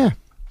incredible. Yeah.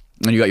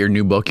 And you got your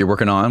new book you're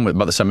working on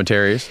about the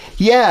cemeteries?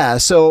 Yeah.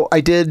 So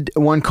I did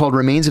one called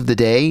Remains of the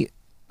Day,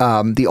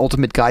 The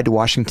Ultimate Guide to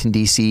Washington,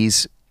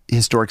 D.C.'s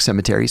Historic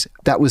Cemeteries.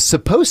 That was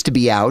supposed to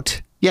be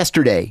out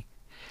yesterday.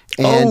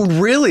 And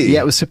really?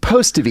 Yeah, it was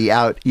supposed to be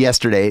out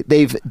yesterday.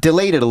 They've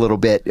delayed it a little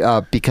bit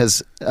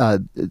because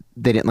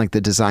they didn't like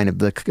the design of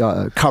the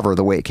cover,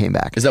 the way it came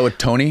back. Is that with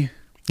Tony?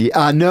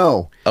 Yeah,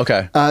 no.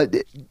 Okay.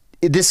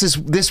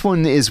 This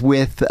one is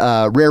with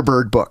Rare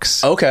Bird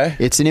Books. Okay.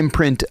 It's an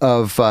imprint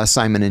of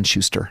Simon &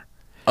 Schuster.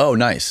 Oh,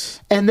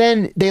 nice. And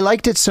then they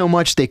liked it so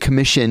much they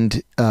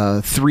commissioned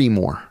 3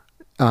 more.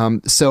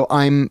 So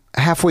I'm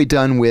halfway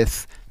done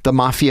with the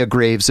Mafia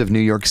Graves of New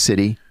York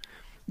City,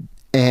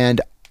 and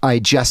I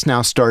just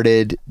now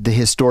started the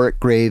Historic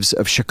Graves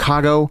of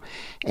Chicago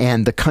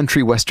and the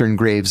Country Western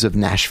Graves of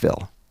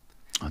Nashville.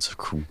 That's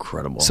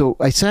incredible. So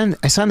I signed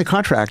the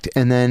contract,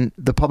 and then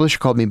the publisher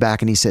called me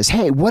back and he says,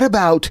 hey, what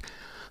about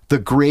the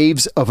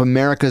graves of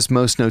America's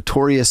most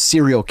notorious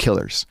serial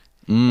killers?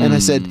 And I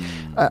said,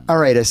 all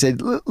right. I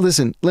said,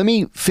 listen, let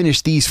me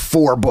finish these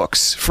 4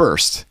 books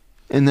first.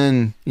 And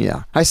then,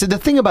 yeah. I said, the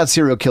thing about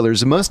serial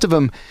killers, most of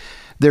them,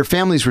 their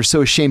families were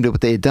so ashamed of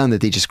what they had done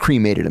that they just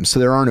cremated them. So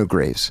there are no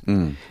graves.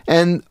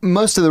 And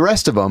most of the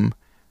rest of them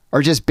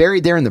are just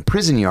buried there in the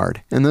prison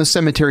yard. And those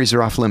cemeteries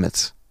are off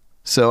limits.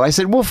 So I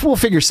said, we'll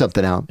figure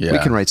something out. Yeah. We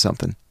can write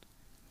something.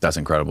 That's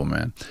incredible,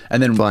 man.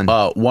 And then Fun.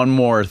 One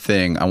more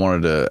thing I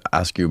wanted to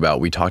ask you about.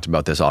 We talked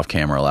about this off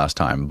camera last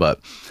time, but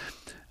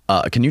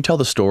can you tell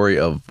the story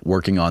of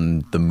working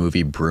on the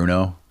movie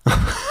Bruno?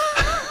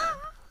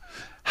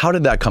 How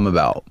did that come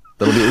about?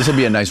 This will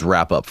be a nice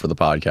wrap up for the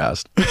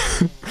podcast.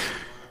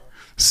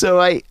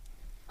 So I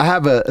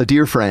have a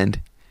dear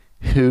friend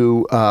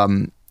who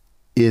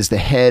is the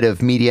head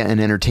of media and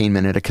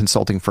entertainment at a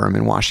consulting firm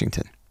in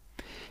Washington.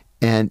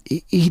 And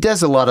he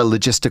does a lot of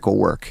logistical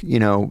work. You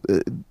know,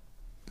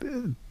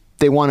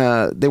 they want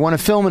to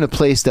film in a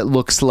place that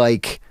looks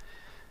like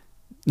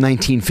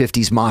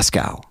 1950s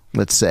Moscow,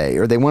 let's say,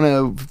 or they want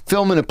to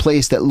film in a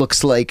place that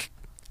looks like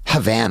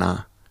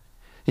Havana,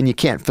 and you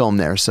can't film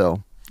there,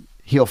 so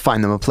he'll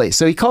find them a place.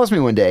 So he calls me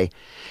one day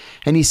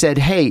and he said,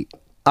 hey,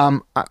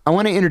 I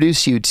want to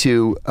introduce you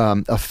to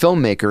a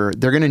filmmaker.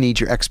 They're going to need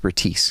your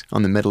expertise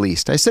on the Middle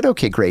East. I said,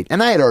 okay, great.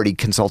 And I had already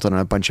consulted on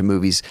a bunch of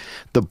movies,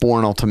 The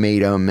Bourne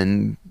Ultimatum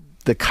and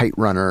The Kite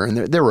Runner, and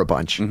there were a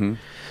bunch. Mm-hmm.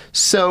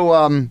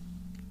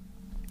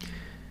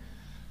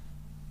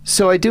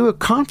 So I do a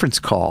conference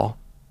call,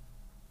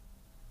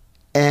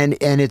 and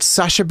it's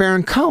Sacha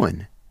Baron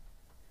Cohen.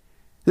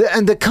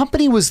 And the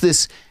company was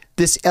this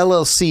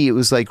LLC. It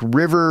was like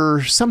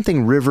River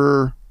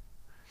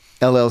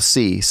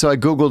LLC. So I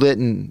Googled it,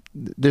 and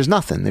there's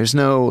nothing. There's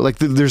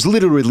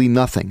literally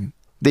nothing.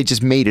 They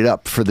just made it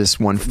up for this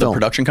one film. The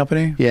production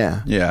company?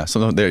 Yeah. Yeah.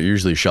 So they're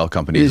usually shell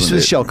companies. It's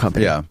a shell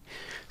company. Yeah.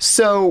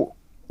 So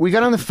we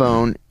got on the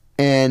phone,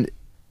 and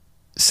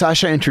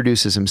Sacha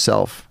introduces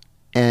himself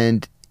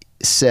and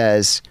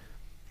says,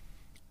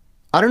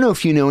 I don't know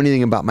if you know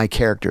anything about my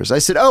characters. I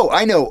said, oh,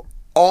 I know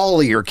all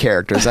of your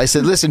characters. I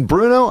said, listen,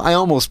 Bruno, I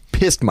almost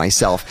pissed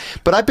myself,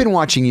 but I've been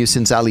watching you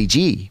since Ali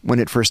G when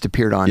it first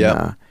appeared on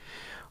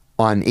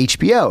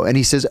HBO. And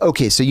he says,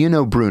 okay, so you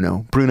know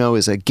Bruno. Bruno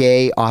is a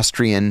gay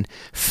Austrian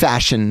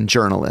fashion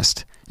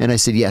journalist. And I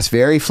said, yes,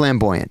 very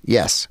flamboyant.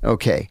 Yes.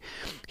 Okay.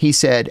 He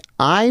said,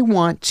 I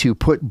want to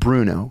put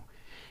Bruno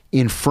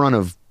in front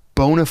of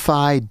bona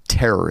fide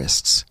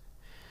terrorists.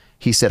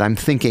 He said, I'm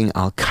thinking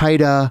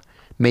Al-Qaeda,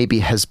 maybe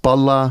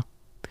Hezbollah,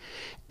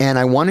 and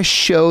I want to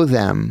show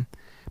them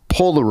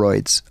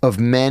Polaroids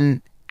of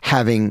men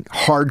having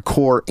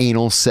hardcore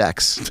anal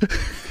sex.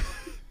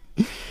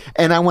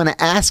 And I want to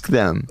ask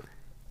them,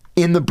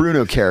 in the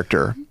Bruno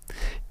character,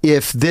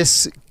 if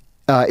this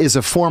is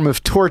a form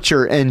of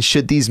torture and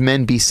should these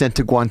men be sent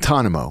to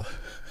Guantanamo.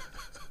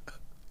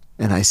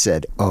 And I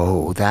said,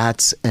 oh,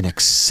 that's an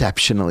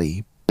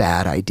exceptionally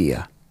bad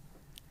idea.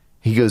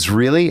 He goes,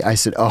 really? I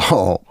said,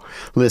 oh,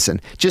 listen,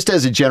 just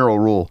as a general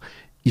rule,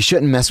 you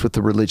shouldn't mess with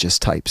the religious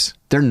types.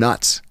 They're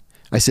nuts.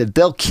 I said,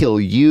 they'll kill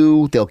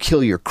you. They'll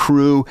kill your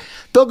crew.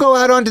 They'll go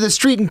out onto the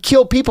street and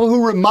kill people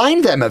who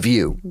remind them of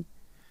you.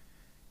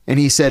 And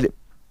he said,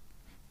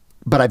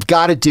 but I've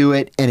got to do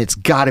it, and it's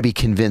got to be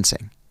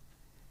convincing.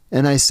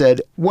 And I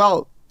said,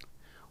 well,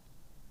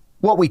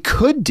 what we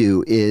could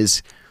do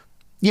is,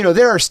 you know,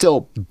 there are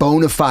still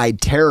bona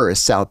fide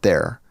terrorists out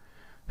there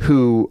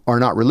who are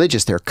not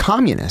religious. They're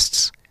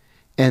communists,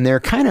 and they're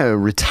kind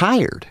of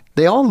retired.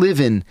 They all live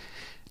in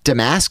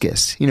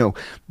Damascus, you know,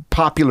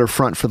 Popular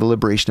Front for the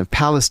Liberation of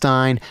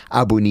Palestine,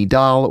 Abu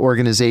Nidal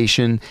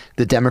organization,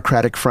 the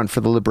Democratic Front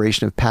for the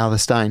Liberation of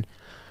Palestine.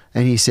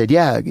 And he said,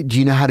 yeah, do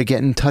you know how to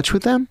get in touch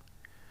with them?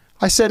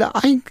 I said,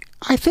 I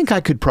think I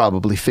could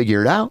probably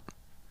figure it out.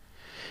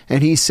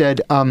 And he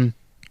said,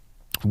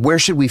 where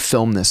should we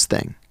film this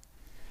thing?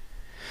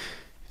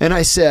 And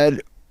I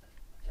said,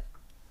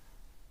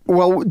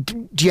 well,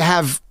 do you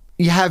have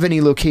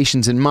any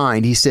locations in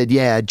mind? He said,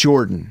 yeah,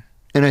 Jordan.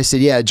 And I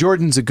said, yeah,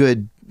 Jordan's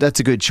that's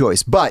a good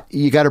choice, but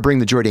you got to bring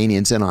the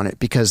Jordanians in on it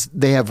because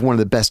they have one of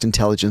the best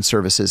intelligence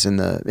services in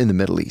the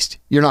Middle East.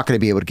 You're not going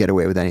to be able to get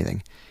away with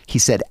anything. He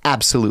said,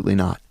 absolutely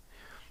not.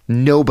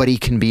 Nobody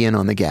can be in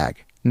on the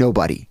gag.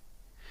 Nobody.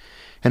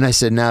 And I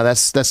said, no,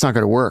 that's not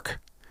going to work.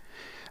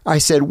 I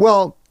said,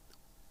 well,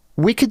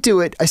 we could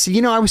do it. I said,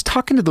 you know, I was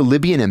talking to the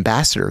Libyan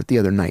ambassador the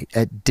other night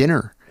at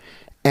dinner,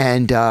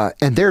 and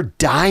they're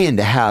dying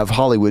to have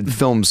Hollywood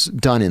films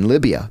done in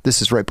Libya.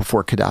 This is right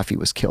before Gaddafi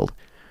was killed,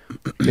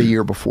 a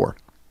year before.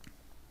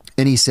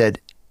 And he said,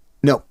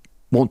 no,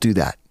 won't do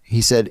that.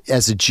 He said,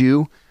 as a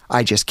Jew,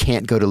 I just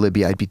can't go to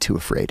Libya. I'd be too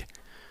afraid.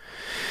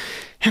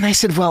 And I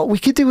said, well, we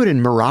could do it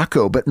in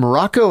Morocco, but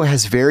Morocco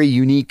has very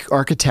unique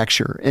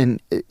architecture,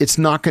 and it's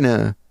not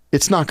gonna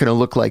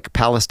look like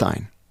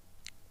Palestine.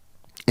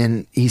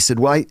 And he said,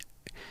 well,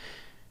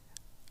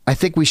 I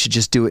think we should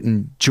just do it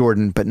in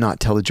Jordan, but not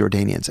tell the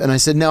Jordanians. And I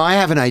said, no, I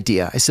have an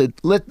idea. I said,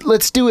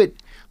 let's do it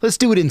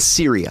in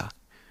Syria.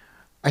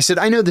 I said,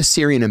 I know the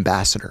Syrian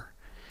ambassador,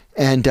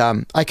 and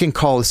I can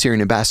call the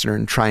Syrian ambassador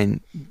and try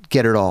and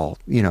get it all,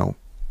 you know,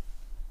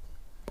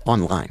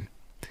 online.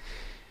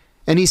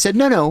 And he said,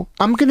 no,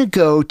 I'm going to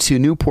go to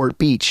Newport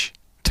Beach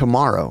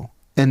tomorrow,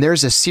 and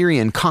there's a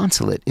Syrian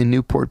consulate in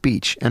Newport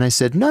Beach. And I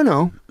said,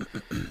 no,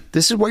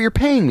 this is what you're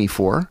paying me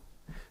for.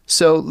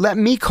 So let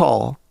me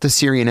call the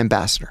Syrian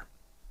ambassador.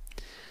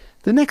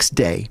 The next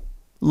day,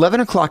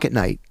 11 o'clock at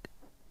night,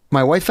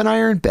 my wife and I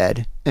are in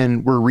bed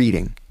and we're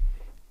reading,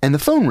 and the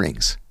phone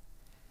rings.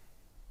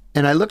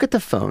 And I look at the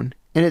phone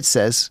and it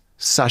says,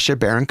 Sacha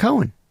Baron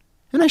Cohen.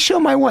 And I show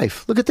my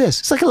wife, look at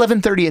this. It's like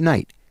 11:30 at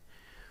night.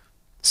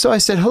 So I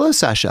said, hello,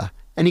 Sacha.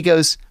 And he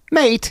goes,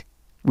 mate,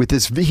 with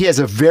this. He has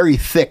a very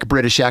thick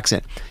British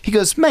accent. He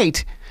goes,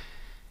 "Mate,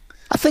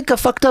 I think I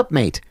fucked up,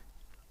 mate."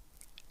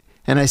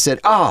 And I said,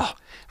 oh,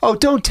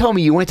 don't tell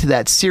me you went to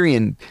that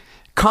Syrian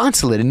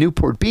consulate in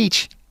Newport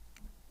Beach.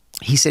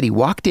 He said he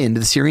walked into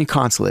the Syrian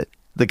consulate.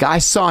 The guy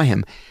saw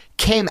him,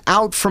 came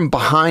out from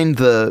behind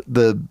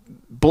the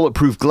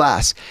bulletproof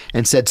glass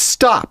and said,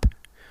 "Stop.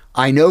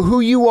 I know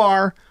who you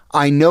are.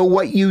 I know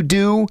what you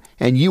do,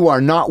 and you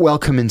are not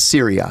welcome in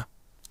Syria."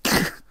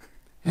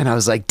 And I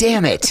was like,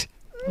 damn it.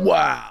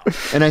 Wow.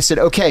 And I said,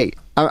 okay,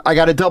 I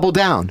got to double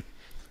down.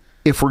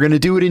 If we're going to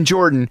do it in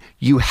Jordan,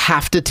 you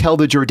have to tell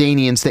the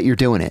Jordanians that you're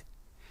doing it.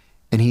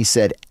 And he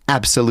said,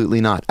 absolutely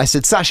not. I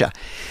said, Sasha,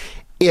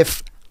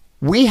 if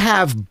we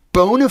have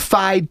bona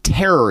fide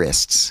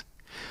terrorists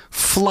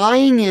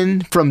flying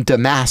in from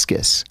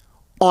Damascus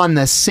on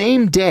the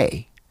same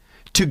day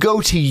to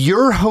go to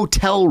your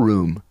hotel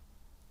room,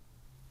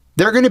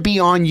 they're going to be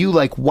on you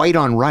like white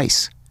on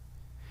rice.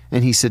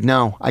 And he said,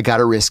 no, I got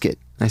to risk it.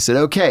 I said,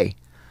 okay.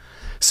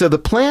 So the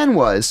plan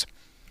was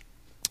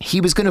he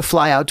was going to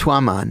fly out to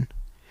Amman,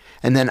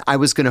 and then I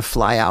was going to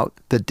fly out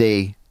the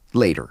day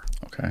later.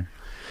 Okay.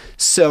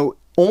 So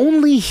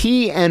only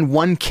he and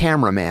one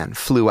cameraman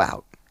flew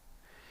out.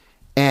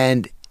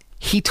 And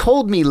he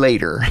told me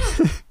later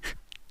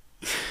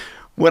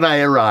when I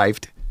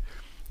arrived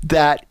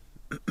that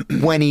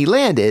when he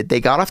landed,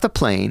 they got off the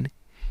plane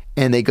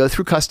and they go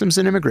through customs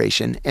and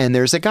immigration, and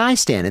there's a guy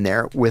standing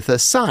there with a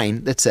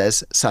sign that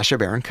says Sacha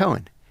Baron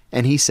Cohen.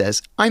 And he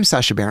says, "I'm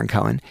Sacha Baron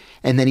Cohen."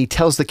 And then he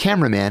tells the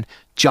cameraman,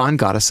 "John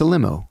got us a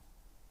limo."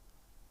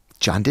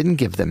 John didn't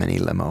give them any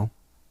limo.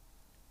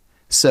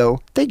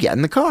 So they get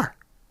in the car.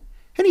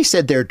 And he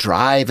said they're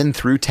driving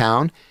through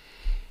town.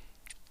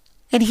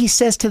 And he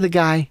says to the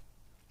guy,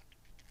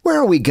 "Where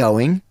are we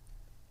going?"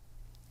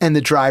 And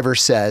the driver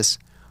says,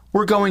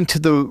 "We're going to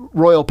the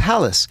Royal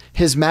Palace.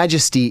 His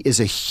Majesty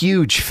is a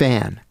huge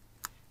fan."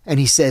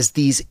 And he says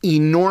these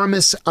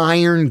enormous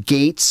iron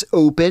gates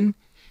open,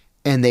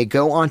 and they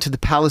go onto the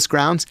palace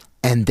grounds,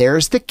 and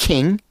there's the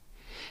king,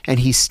 and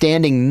he's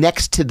standing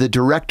next to the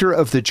director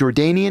of the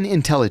Jordanian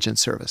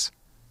intelligence service.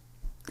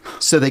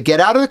 So they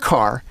get out of the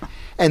car,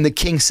 and the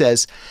king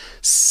says,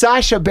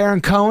 "Sacha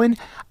Baron Cohen,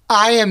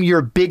 I am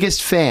your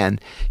biggest fan."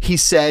 He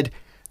said,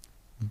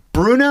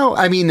 Borat,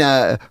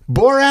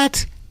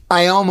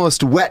 I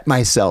almost wet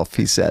myself,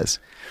 he says.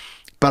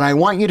 "But I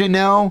want you to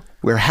know,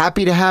 we're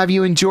happy to have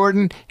you in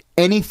Jordan.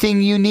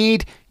 Anything you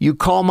need, you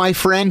call my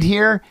friend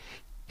here.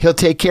 He'll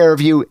take care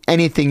of you,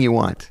 anything you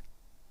want."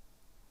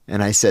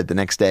 And I said the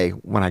next day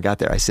when I got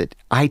there, I said,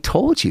 "I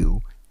told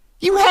you,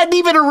 you hadn't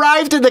even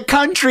arrived in the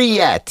country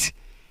yet.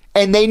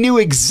 And they knew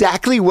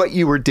exactly what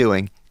you were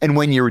doing and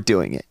when you were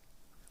doing it."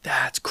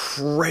 That's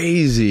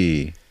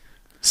crazy.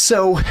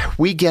 So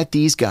we get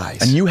these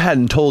guys. And you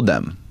hadn't told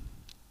them?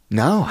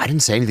 No, I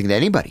didn't say anything to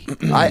anybody.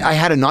 I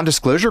had a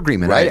non-disclosure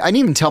agreement. Right. I didn't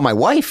even tell my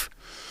wife.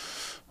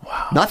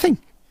 Wow. Nothing.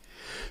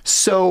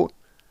 So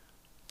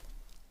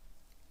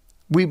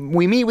we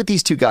meet with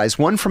these two guys,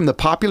 one from the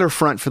Popular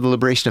Front for the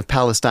Liberation of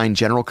Palestine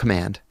General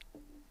Command,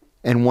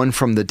 and one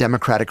from the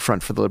Democratic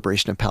Front for the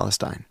Liberation of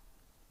Palestine.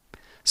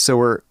 So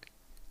we're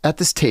at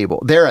this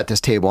table. They're at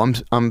this table.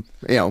 I'm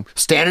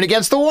standing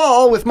against the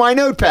wall with my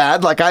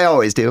notepad like I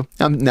always do.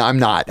 No, I'm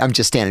not. I'm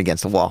just standing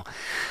against the wall.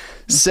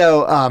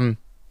 So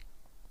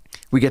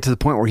we get to the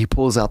point where he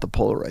pulls out the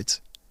Polaroids.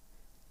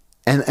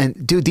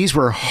 And dude, these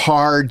were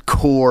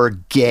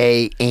hardcore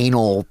gay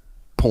anal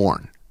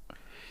porn.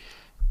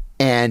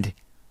 And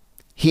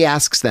he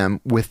asks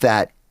them with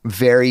that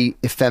very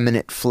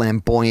effeminate,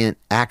 flamboyant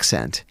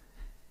accent,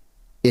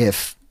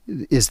 is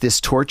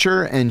this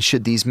torture, and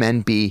should these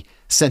men be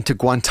sent to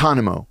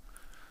Guantanamo?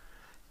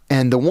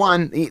 And the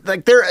one,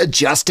 they're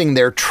adjusting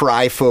their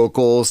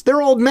trifocals.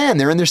 They're old men.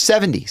 They're in their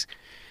 70s.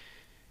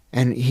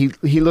 And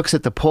he looks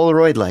at the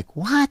Polaroid like,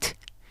 "What?"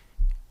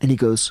 And he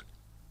goes,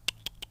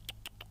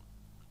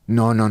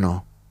 No,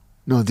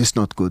 this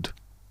not good.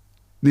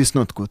 This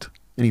not good."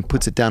 And he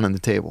puts it down on the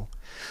table.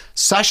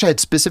 Sasha had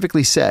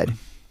specifically said,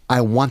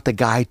 "I want the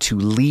guy to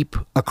leap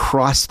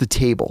across the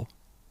table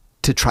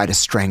to try to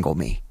strangle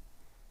me.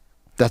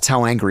 That's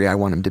how angry I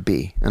want him to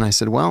be." And I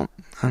said, "Well,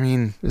 I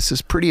mean, this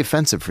is pretty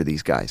offensive for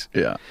these guys."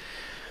 Yeah.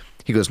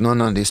 He goes, no,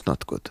 this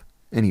not good.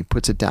 And he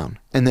puts it down.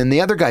 And then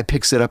the other guy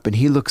picks it up and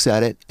he looks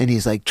at it and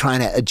he's like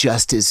trying to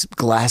adjust his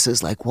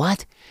glasses like,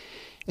 "What?"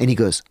 And he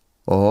goes,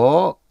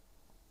 oh,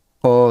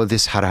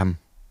 this haram,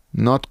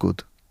 not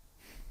good."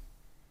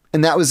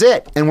 And that was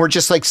it. And we're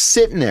just like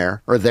sitting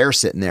there, or they're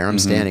sitting there, I'm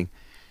standing.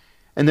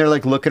 And they're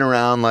like looking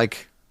around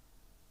like,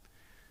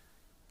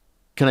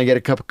 "Can I get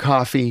a cup of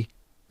coffee?"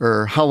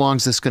 Or "How long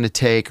is this going to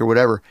take?" or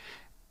whatever.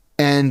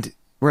 And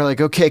we're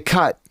like, "Okay,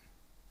 cut.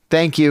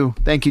 Thank you,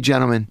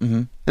 gentlemen."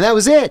 And that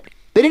was it.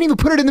 They didn't even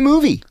put it in the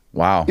movie.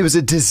 Wow. It was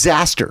a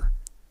disaster.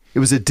 It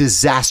was a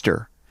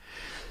disaster.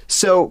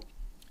 So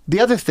the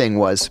other thing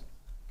was,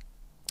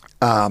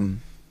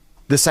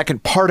 the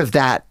second part of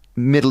that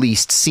Middle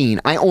East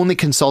scene, I only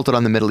consulted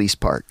on the Middle East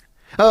part.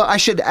 Oh, I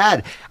should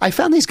add, I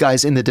found these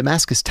guys in the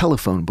Damascus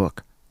telephone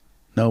book.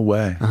 No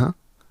way.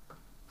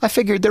 I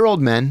figured they're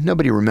old men.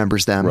 Nobody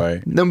remembers them.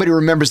 Right. Nobody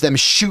remembers them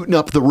shooting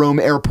up the Rome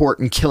airport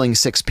and killing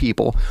 6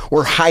 people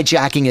or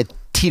hijacking a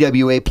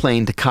TWA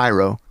plane to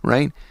Cairo,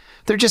 right?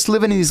 They're just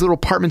living in these little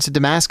apartments in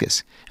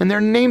Damascus, and their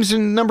names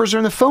and numbers are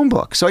in the phone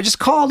book. So I just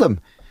called them.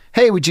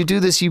 Hey, would you do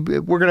this?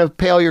 We're going to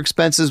pay all your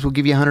expenses. We'll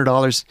give you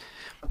 $100.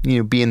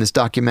 Be in this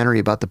documentary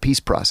about the peace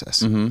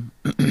process.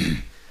 Mm-hmm.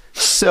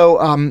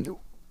 So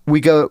we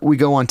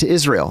go on to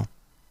Israel.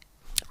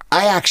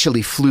 I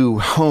actually flew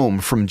home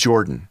from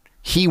Jordan.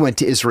 He went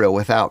to Israel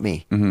without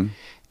me. Mm-hmm.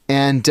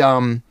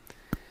 And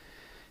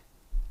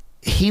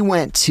he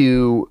went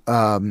to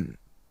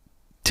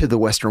the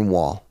Western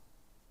Wall,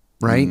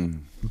 right?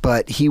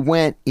 But he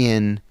went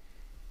in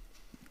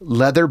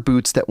leather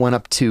boots that went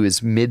up to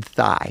his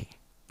mid-thigh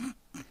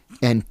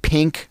and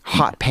pink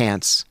hot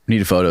pants.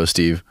 Need a photo,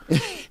 Steve.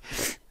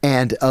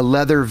 And a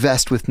leather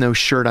vest with no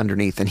shirt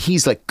underneath. And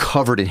he's like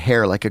covered in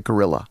hair like a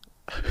gorilla.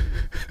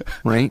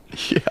 Right?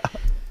 Yeah.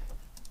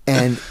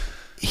 And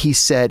he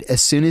said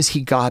as soon as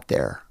he got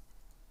there,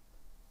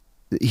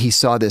 he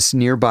saw this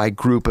nearby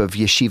group of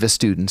yeshiva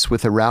students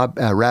with a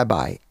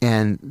rabbi,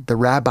 and the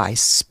rabbi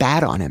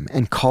spat on him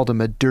and called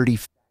him a dirty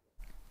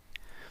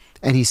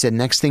And he said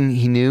next thing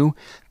he knew,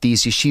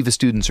 these yeshiva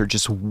students are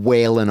just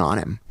wailing on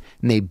him.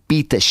 And they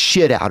beat the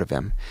shit out of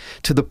him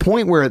to the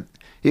point where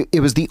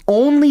it was the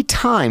only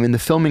time in the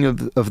filming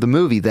of the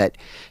movie that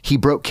he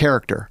broke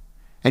character.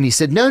 And he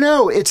said,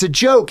 no, it's a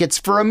joke. It's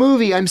for a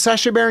movie. I'm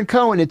Sacha Baron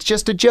Cohen. It's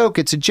just a joke.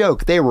 It's a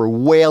joke. They were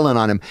wailing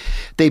on him.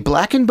 They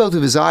blackened both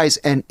of his eyes,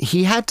 and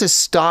he had to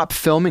stop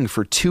filming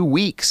for 2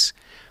 weeks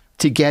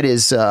to get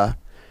his, we'll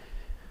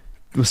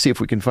see if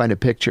we can find a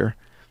picture,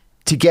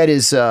 to get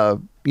his,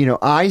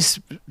 eyes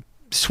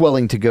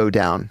swelling to go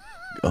down.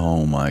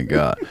 Oh my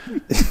God.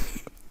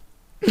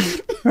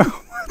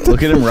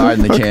 Look at him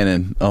riding the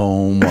cannon.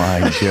 Oh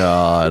my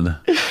God.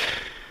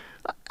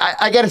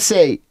 I got to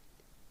say,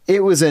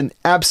 it was an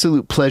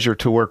absolute pleasure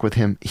to work with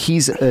him.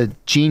 He's a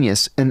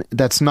genius, and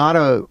that's not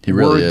a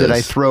word that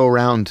I throw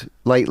around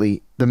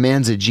lightly. The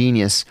man's a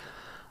genius.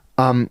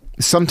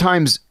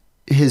 Sometimes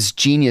his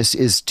genius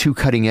is too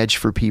cutting edge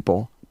for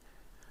people,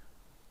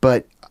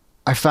 but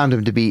I found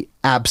him to be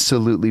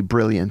absolutely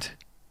brilliant.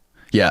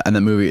 Yeah, and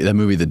that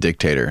movie, The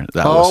Dictator.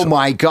 That was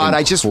my God.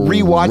 I just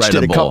rewatched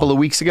it a couple of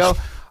weeks ago.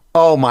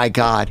 Oh my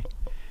God.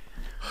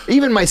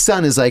 Even my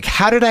son is like,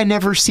 how did I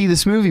never see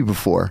this movie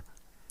before?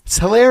 It's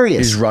hilarious.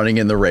 He's running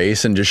in the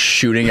race and just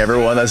shooting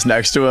everyone that's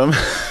next to him.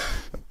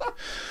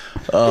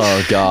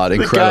 Oh God,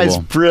 incredible. The guy's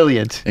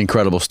brilliant.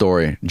 Incredible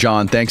story.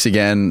 John, thanks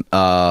again.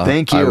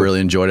 Thank you. I really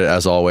enjoyed it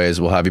as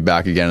always. We'll have you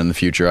back again in the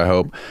future, I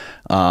hope.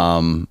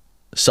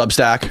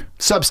 Substack.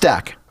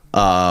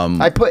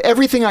 I put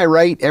everything I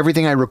write,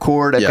 everything I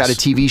record. I've got a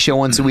TV show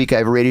once a week. I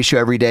have a radio show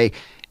every day.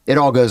 It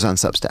all goes on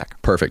Substack.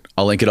 Perfect.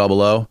 I'll link it all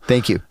below.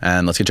 Thank you.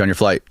 And let's get you on your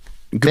flight.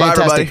 Goodbye,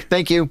 Fantastic. everybody.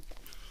 Thank you.